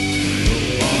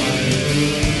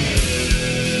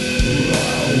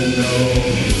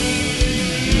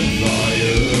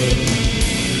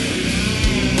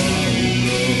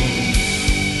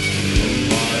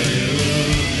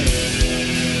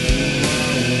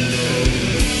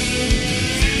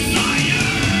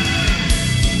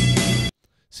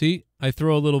 See, I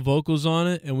throw a little vocals on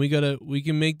it, and we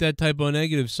can make that Typo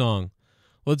Negative song.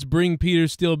 Let's bring Peter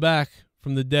Steele back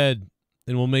from the dead,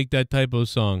 and we'll make that Typo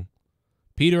song.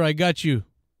 Peter, I got you.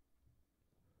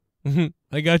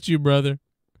 I got you, brother.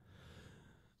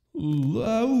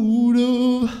 Out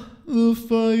of the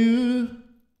fire.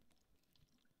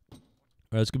 All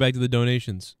right, let's go back to the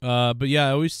donations. But yeah,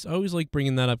 I always like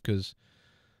bringing that up because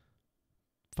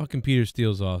fucking Peter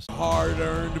Steele's awesome.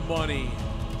 Hard-earned money.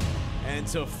 And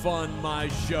to fund my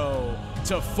show,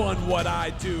 to fund what I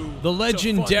do, the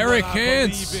legend Derek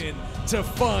Hans, to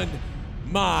fund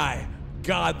my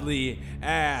godly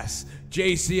ass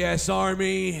JCS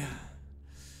Army.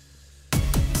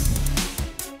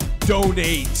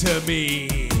 Donate to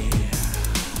me.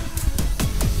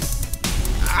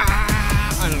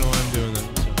 I don't know why I'm doing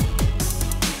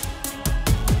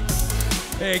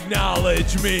that.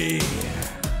 Acknowledge me.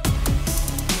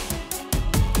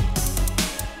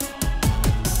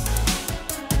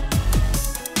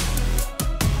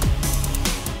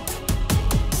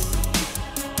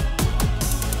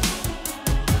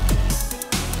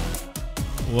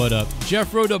 What up?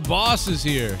 Jeff Rhoda Boss is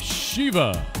here.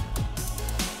 Shiva.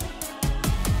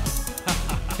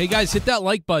 Hey guys, hit that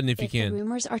like button if you can. The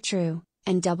rumors are true,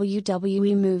 and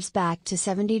WWE moves back to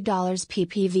 $70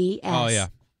 PPVS. Oh yeah.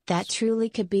 That truly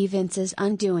could be Vince's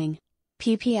undoing.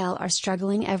 PPL are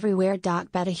struggling everywhere.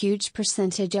 But a huge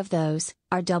percentage of those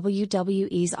are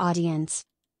WWE's audience.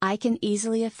 I can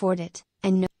easily afford it,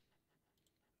 and no.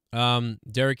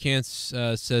 Derek Hans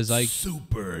says I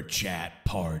super chat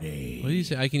party. What do you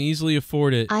say? I can easily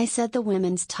afford it. I said the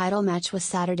women's title match was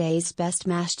Saturday's best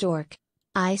match. Dork.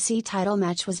 IC title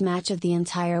match was match of the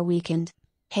entire weekend.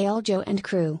 Hail Joe and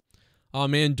crew. Oh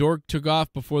man, Dork took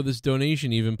off before this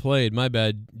donation even played. My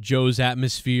bad. Joe's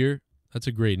Atmosphere. That's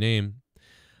a great name.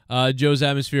 Joe's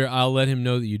Atmosphere. I'll let him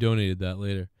know that you donated that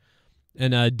later.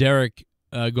 And Derek.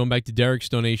 Going back to Derek's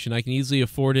donation, I can easily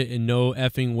afford it and no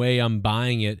effing way I'm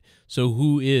buying it. So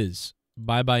who is?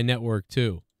 Bye-bye Network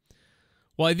too.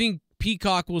 Well, I think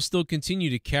Peacock will still continue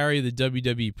to carry the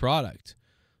WWE product,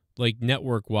 like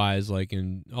network-wise, like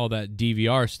in all that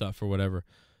DVR stuff or whatever.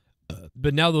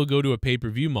 But now they'll go to a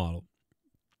pay-per-view model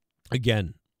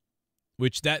again,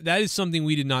 which that is something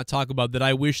we did not talk about that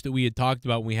I wish that we had talked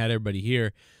about when we had everybody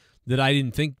here, that I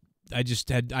didn't think. I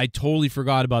totally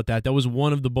forgot about that. That was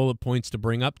one of the bullet points to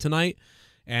bring up tonight,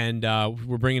 and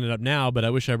we're bringing it up now, but I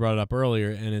wish I brought it up earlier,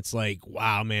 and it's like,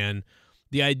 wow, man.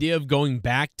 The idea of going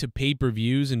back to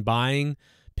pay-per-views and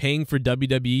paying for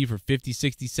WWE for $50,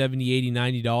 $60, $70,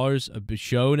 $80, $90 a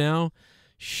show now,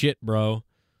 shit, bro.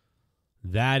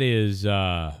 That is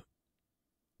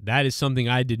something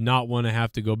I did not want to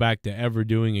have to go back to ever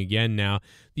doing again now.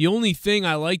 The only thing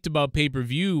I liked about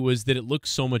pay-per-view was that it looks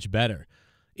so much better.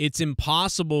 It's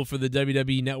impossible for the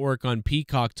WWE Network on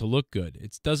Peacock to look good.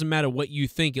 It doesn't matter what you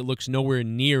think. It looks nowhere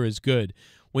near as good.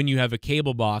 when you have a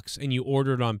cable box and you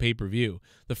order it on pay-per-view.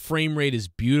 The frame rate is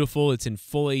beautiful. It's in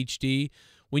full HD.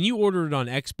 When you order it on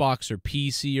Xbox or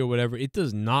PC or whatever, it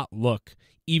does not look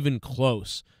even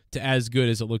close to as good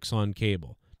as it looks on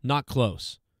cable. Not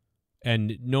close.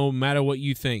 And no matter what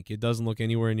you think, it doesn't look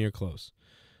anywhere near close.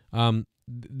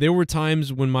 There were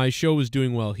times when my show was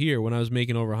doing well here, when I was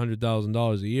making over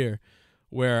 $100,000 a year,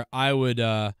 where I would,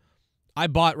 I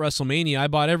bought WrestleMania, I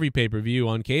bought every pay-per-view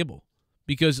on cable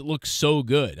because it looked so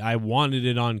good. I wanted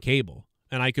it on cable,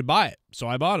 and I could buy it, so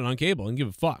I bought it on cable and give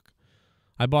a fuck.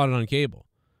 I bought it on cable.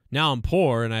 Now I'm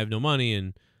poor and I have no money,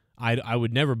 and I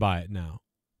would never buy it now.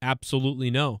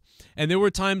 Absolutely no. And there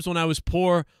were times when I was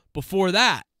poor before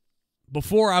that,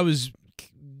 before I was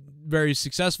very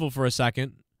successful for a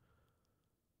second.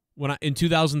 When in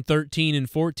 2013 and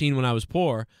 14, when I was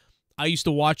poor, I used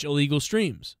to watch illegal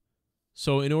streams.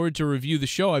 So in order to review the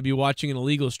show, I'd be watching an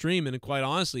illegal stream, and quite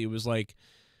honestly, it was like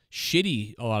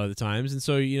shitty a lot of the times. And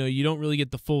so, you don't really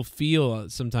get the full feel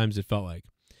sometimes, it felt like.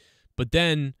 But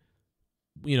then,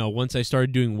 once I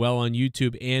started doing well on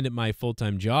YouTube and at my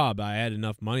full-time job, I had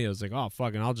enough money. I was like, oh,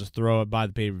 fucking, I'll just throw it, buy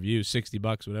the pay-per-view,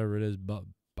 $60, whatever it is, buy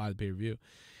the pay-per-view.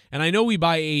 And I know we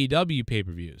buy AEW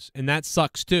pay-per-views, and that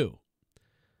sucks too.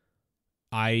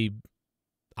 I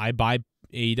buy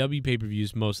AEW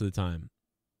pay-per-views most of the time.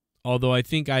 Although I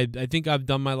think I've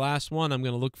done my last one. I'm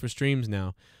going to look for streams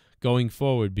now going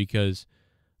forward because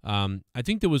I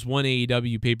think there was one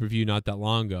AEW pay-per-view not that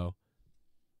long ago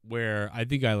where I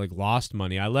think I lost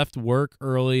money. I left work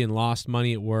early and lost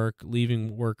money at work,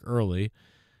 leaving work early.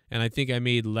 And I think I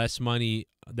made less money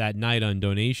that night on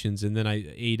donations, and then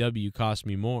AEW cost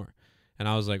me more. And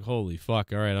I was like, holy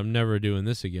fuck, all right, I'm never doing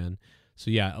this again. So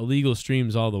yeah, illegal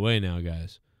streams all the way now,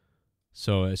 guys.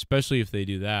 So especially if they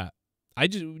do that. I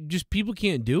just people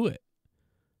can't do it.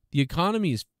 The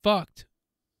economy is fucked.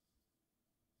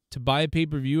 To buy a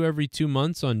pay-per-view every 2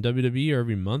 months on WWE, or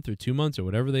every month or 2 months or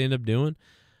whatever they end up doing,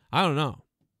 I don't know.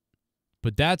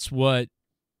 But that's what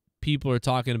people are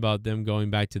talking about, them going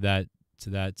back to that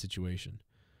situation.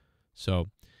 So,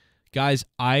 guys,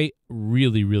 I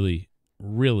really, really,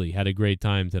 really had a great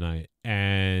time tonight.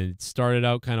 And it started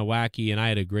out kind of wacky, and I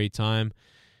had a great time.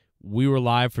 We were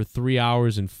live for 3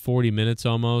 hours and 40 minutes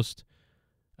almost.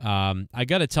 I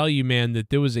got to tell you, man, that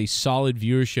there was a solid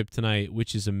viewership tonight,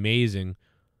 which is amazing.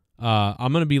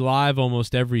 I'm going to be live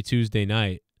almost every Tuesday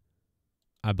night,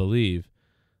 I believe.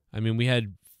 I mean, we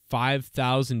had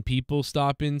 5,000 people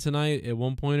stop in tonight at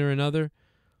one point or another.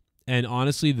 And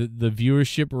honestly, the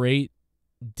viewership rate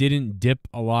didn't dip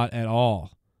a lot at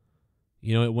all.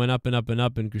 It went up and up and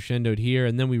up and crescendoed here.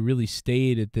 And then we really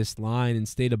stayed at this line and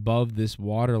stayed above this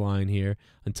water line here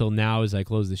until now as I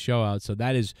close the show out. So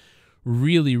that is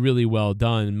really, really well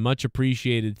done. Much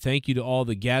appreciated. Thank you to all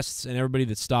the guests and everybody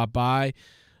that stopped by.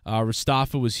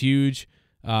 Rastafa was huge.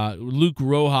 Luke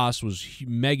Rojas was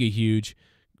mega huge.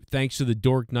 Thanks to the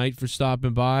Dork Knight for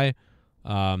stopping by.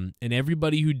 And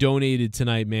everybody who donated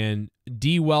tonight, man.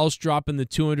 DWELSH dropping the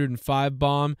 205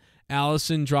 bomb.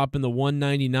 Allison dropping the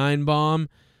 199 bomb.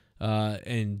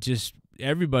 And just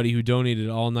everybody who donated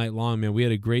all night long, man. We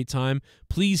had a great time.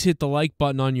 Please hit the like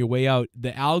button on your way out.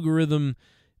 The algorithm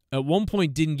at one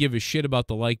point didn't give a shit about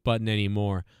the like button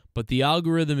anymore, but the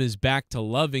algorithm is back to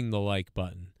loving the like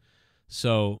button.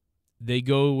 So they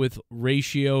go with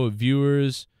ratio of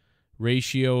viewers,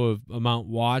 ratio of amount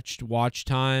watched, watch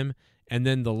time, and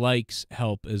then the likes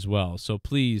help as well. So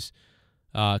please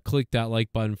click that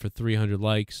like button for 300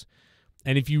 likes.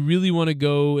 And if you really want to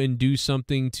go and do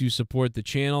something to support the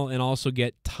channel and also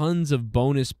get tons of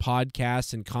bonus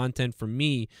podcasts and content from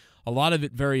me, a lot of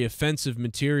it very offensive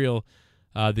material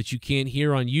that you can't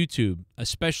hear on YouTube,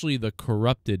 especially the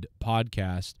Corrupted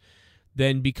podcast,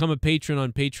 then become a patron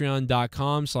on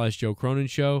patreon.com/Joe Cronin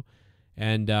Show.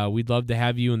 And we'd love to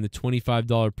have you in the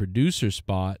 $25 producer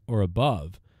spot or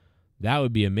above. That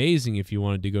would be amazing if you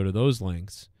wanted to go to those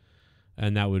lengths.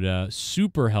 And that would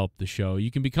super help the show.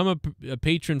 You can become a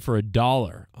patron for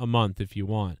 $1 a month if you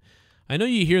want. I know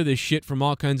you hear this shit from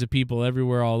all kinds of people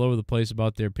everywhere, all over the place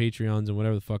about their Patreons and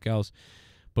whatever the fuck else.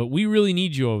 But we really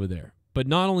need you over there. But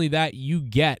not only that, you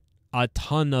get a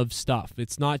ton of stuff.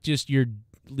 It's not just you're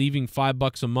leaving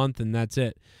 $5 a month and that's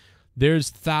it. There's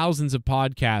thousands of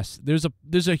podcasts.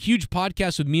 There's a huge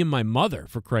podcast with me and my mother,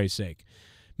 for Christ's sake.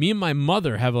 Me and my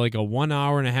mother have like a 1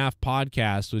 hour and a half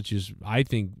podcast, which is, I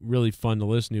think, really fun to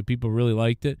listen to. People really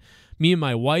liked it. Me and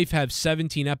my wife have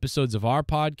 17 episodes of our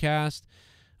podcast.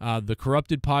 The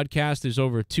Corrupted podcast, there's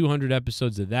over 200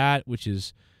 episodes of that, which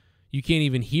is, you can't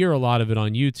even hear a lot of it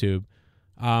on YouTube.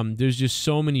 There's just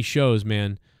so many shows,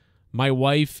 man. My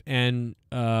wife and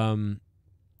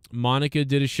Monica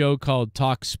did a show called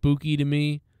Talk Spooky to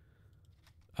Me.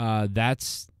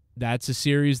 That's a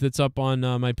series that's up on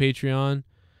my Patreon.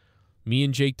 Me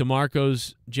and Jake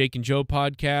DeMarco's Jake and Joe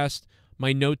podcast.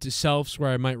 My Note to Self's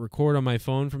where I might record on my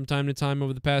phone from time to time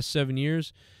over the past 7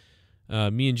 years.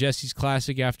 Me and Jesse's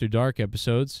classic After Dark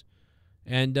episodes.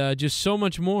 And just so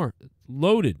much more.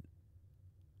 Loaded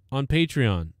on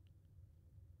Patreon.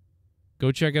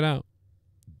 Go check it out.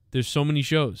 There's so many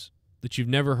shows that you've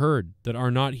never heard that are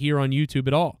not here on YouTube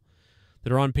at all,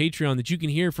 that are on Patreon that you can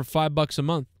hear for $5 a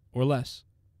month or less.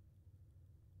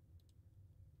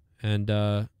 And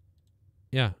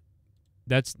yeah,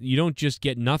 you don't just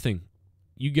get nothing.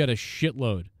 You get a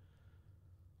shitload.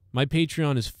 My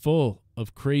Patreon is full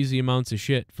of crazy amounts of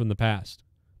shit from the past,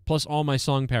 plus all my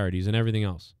song parodies and everything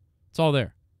else. It's all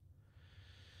there.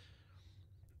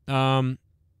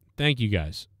 Thank you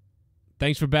guys.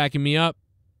 Thanks for backing me up.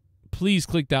 Please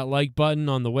click that like button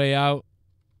on the way out.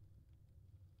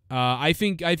 I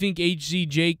think HZ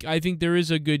Jake, I think there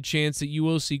is a good chance that you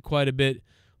will see quite a bit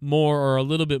more or a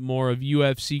little bit more of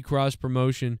UFC cross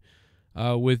promotion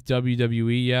with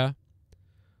WWE. Yeah,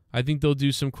 I think they'll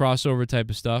do some crossover type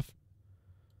of stuff,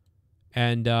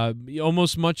 and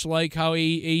almost much like how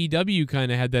AEW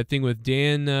kind of had that thing with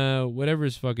Dan, whatever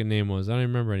his fucking name was. I don't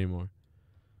even remember anymore.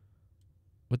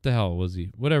 What the hell was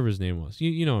he? Whatever his name was.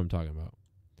 You know what I'm talking about.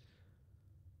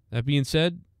 That being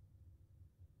said,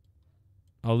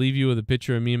 I'll leave you with a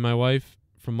picture of me and my wife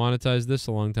from Monetize This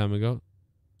a long time ago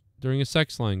during a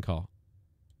sex line call.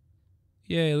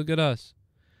 Yay, look at us.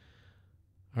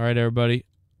 All right, everybody.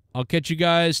 I'll catch you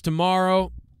guys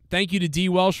tomorrow. Thank you to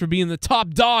DWELSH for being the top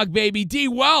dog, baby.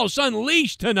 DWELSH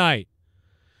unleashed tonight.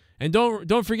 And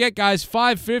don't forget, guys,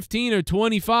 $5, $15, or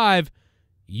 $25,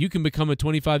 you can become a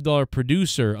 $25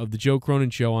 producer of The Joe Cronin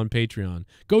Show on Patreon.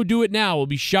 Go do it now. We'll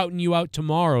be shouting you out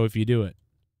tomorrow if you do it.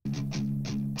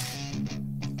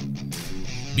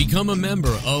 Become a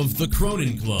member of the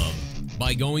Cronin Club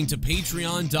by going to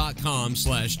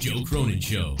patreon.com/Joe Cronin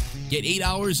Show. Get 8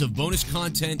 hours of bonus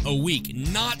content a week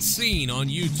not seen on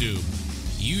YouTube.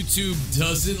 YouTube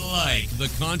doesn't like the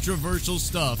controversial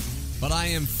stuff, but I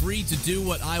am free to do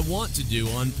what I want to do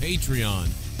on Patreon.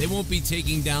 They won't be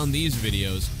taking down these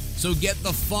videos, so get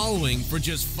the following for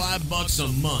just $5 a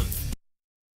month.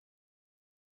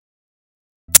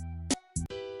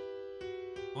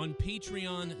 On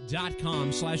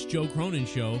patreon.com/Joe Cronin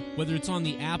Show, whether it's on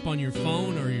the app on your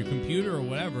phone or your computer or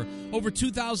whatever, over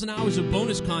 2,000 hours of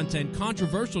bonus content,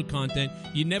 controversial content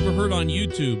you never heard on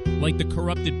YouTube, like the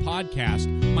Corrupted Podcast,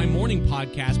 my morning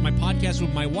podcast, my podcast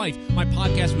with my wife, my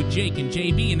podcast with Jake and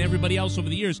JB and everybody else over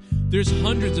the years. There's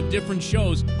hundreds of different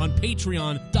shows on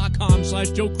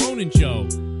patreon.com/Joe Cronin Show.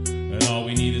 And all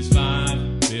we need is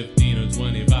 $5, $15, or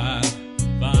 $25.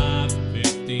 $5,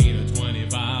 $15, or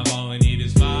 $25. All we need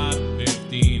is $5,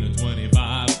 $15, or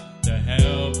 $25 to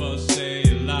help us stay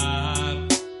alive.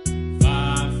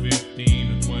 $5,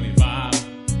 $15, or $25.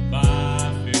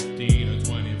 $5, $15, or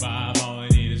 $25. All I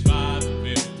need is $5,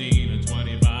 $15, or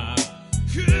 $25.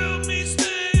 Help me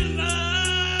stay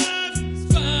alive.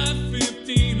 $5,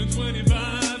 $15, or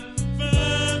 $25.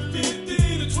 $5,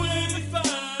 $15, or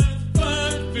 $25.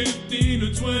 $5, $15,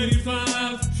 or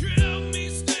 $25. Help me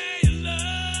stay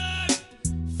alive.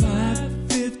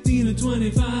 5, 15, or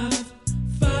 25.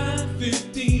 5,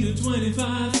 15, or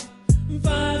 25.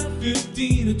 5,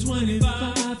 15, or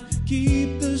 25.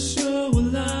 Keep the show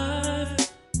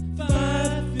alive.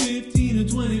 5, 15, or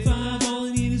 25. All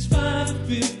I need is 5,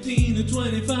 15, or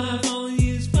 25. All I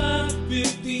need is 5,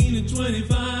 15, or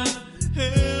 25.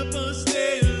 Help us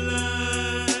stay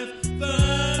alive.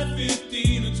 5,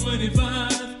 15, or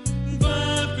 25.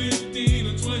 5, 15,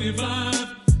 or 25.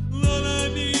 All I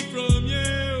need from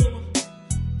you.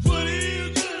 What are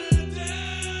you gonna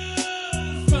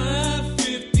do? 5,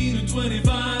 15, or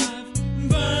 25.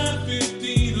 5,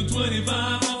 15, or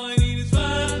 25. All I need is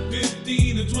 5,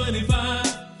 15, or 25.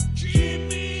 Keep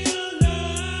me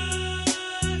alive.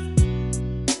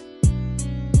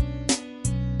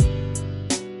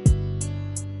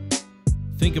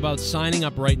 Think about signing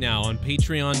up right now on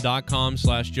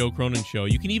patreon.com/Joe Cronin Show.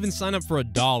 You can even sign up for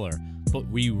 $1, but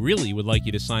we really would like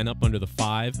you to sign up under the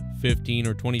 $5, 15,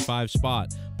 or 25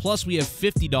 spot. Plus, we have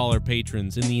 $50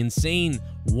 patrons and the insane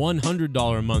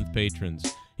 $100 a month patrons.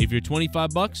 If you're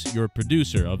 $25, you're a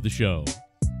producer of the show.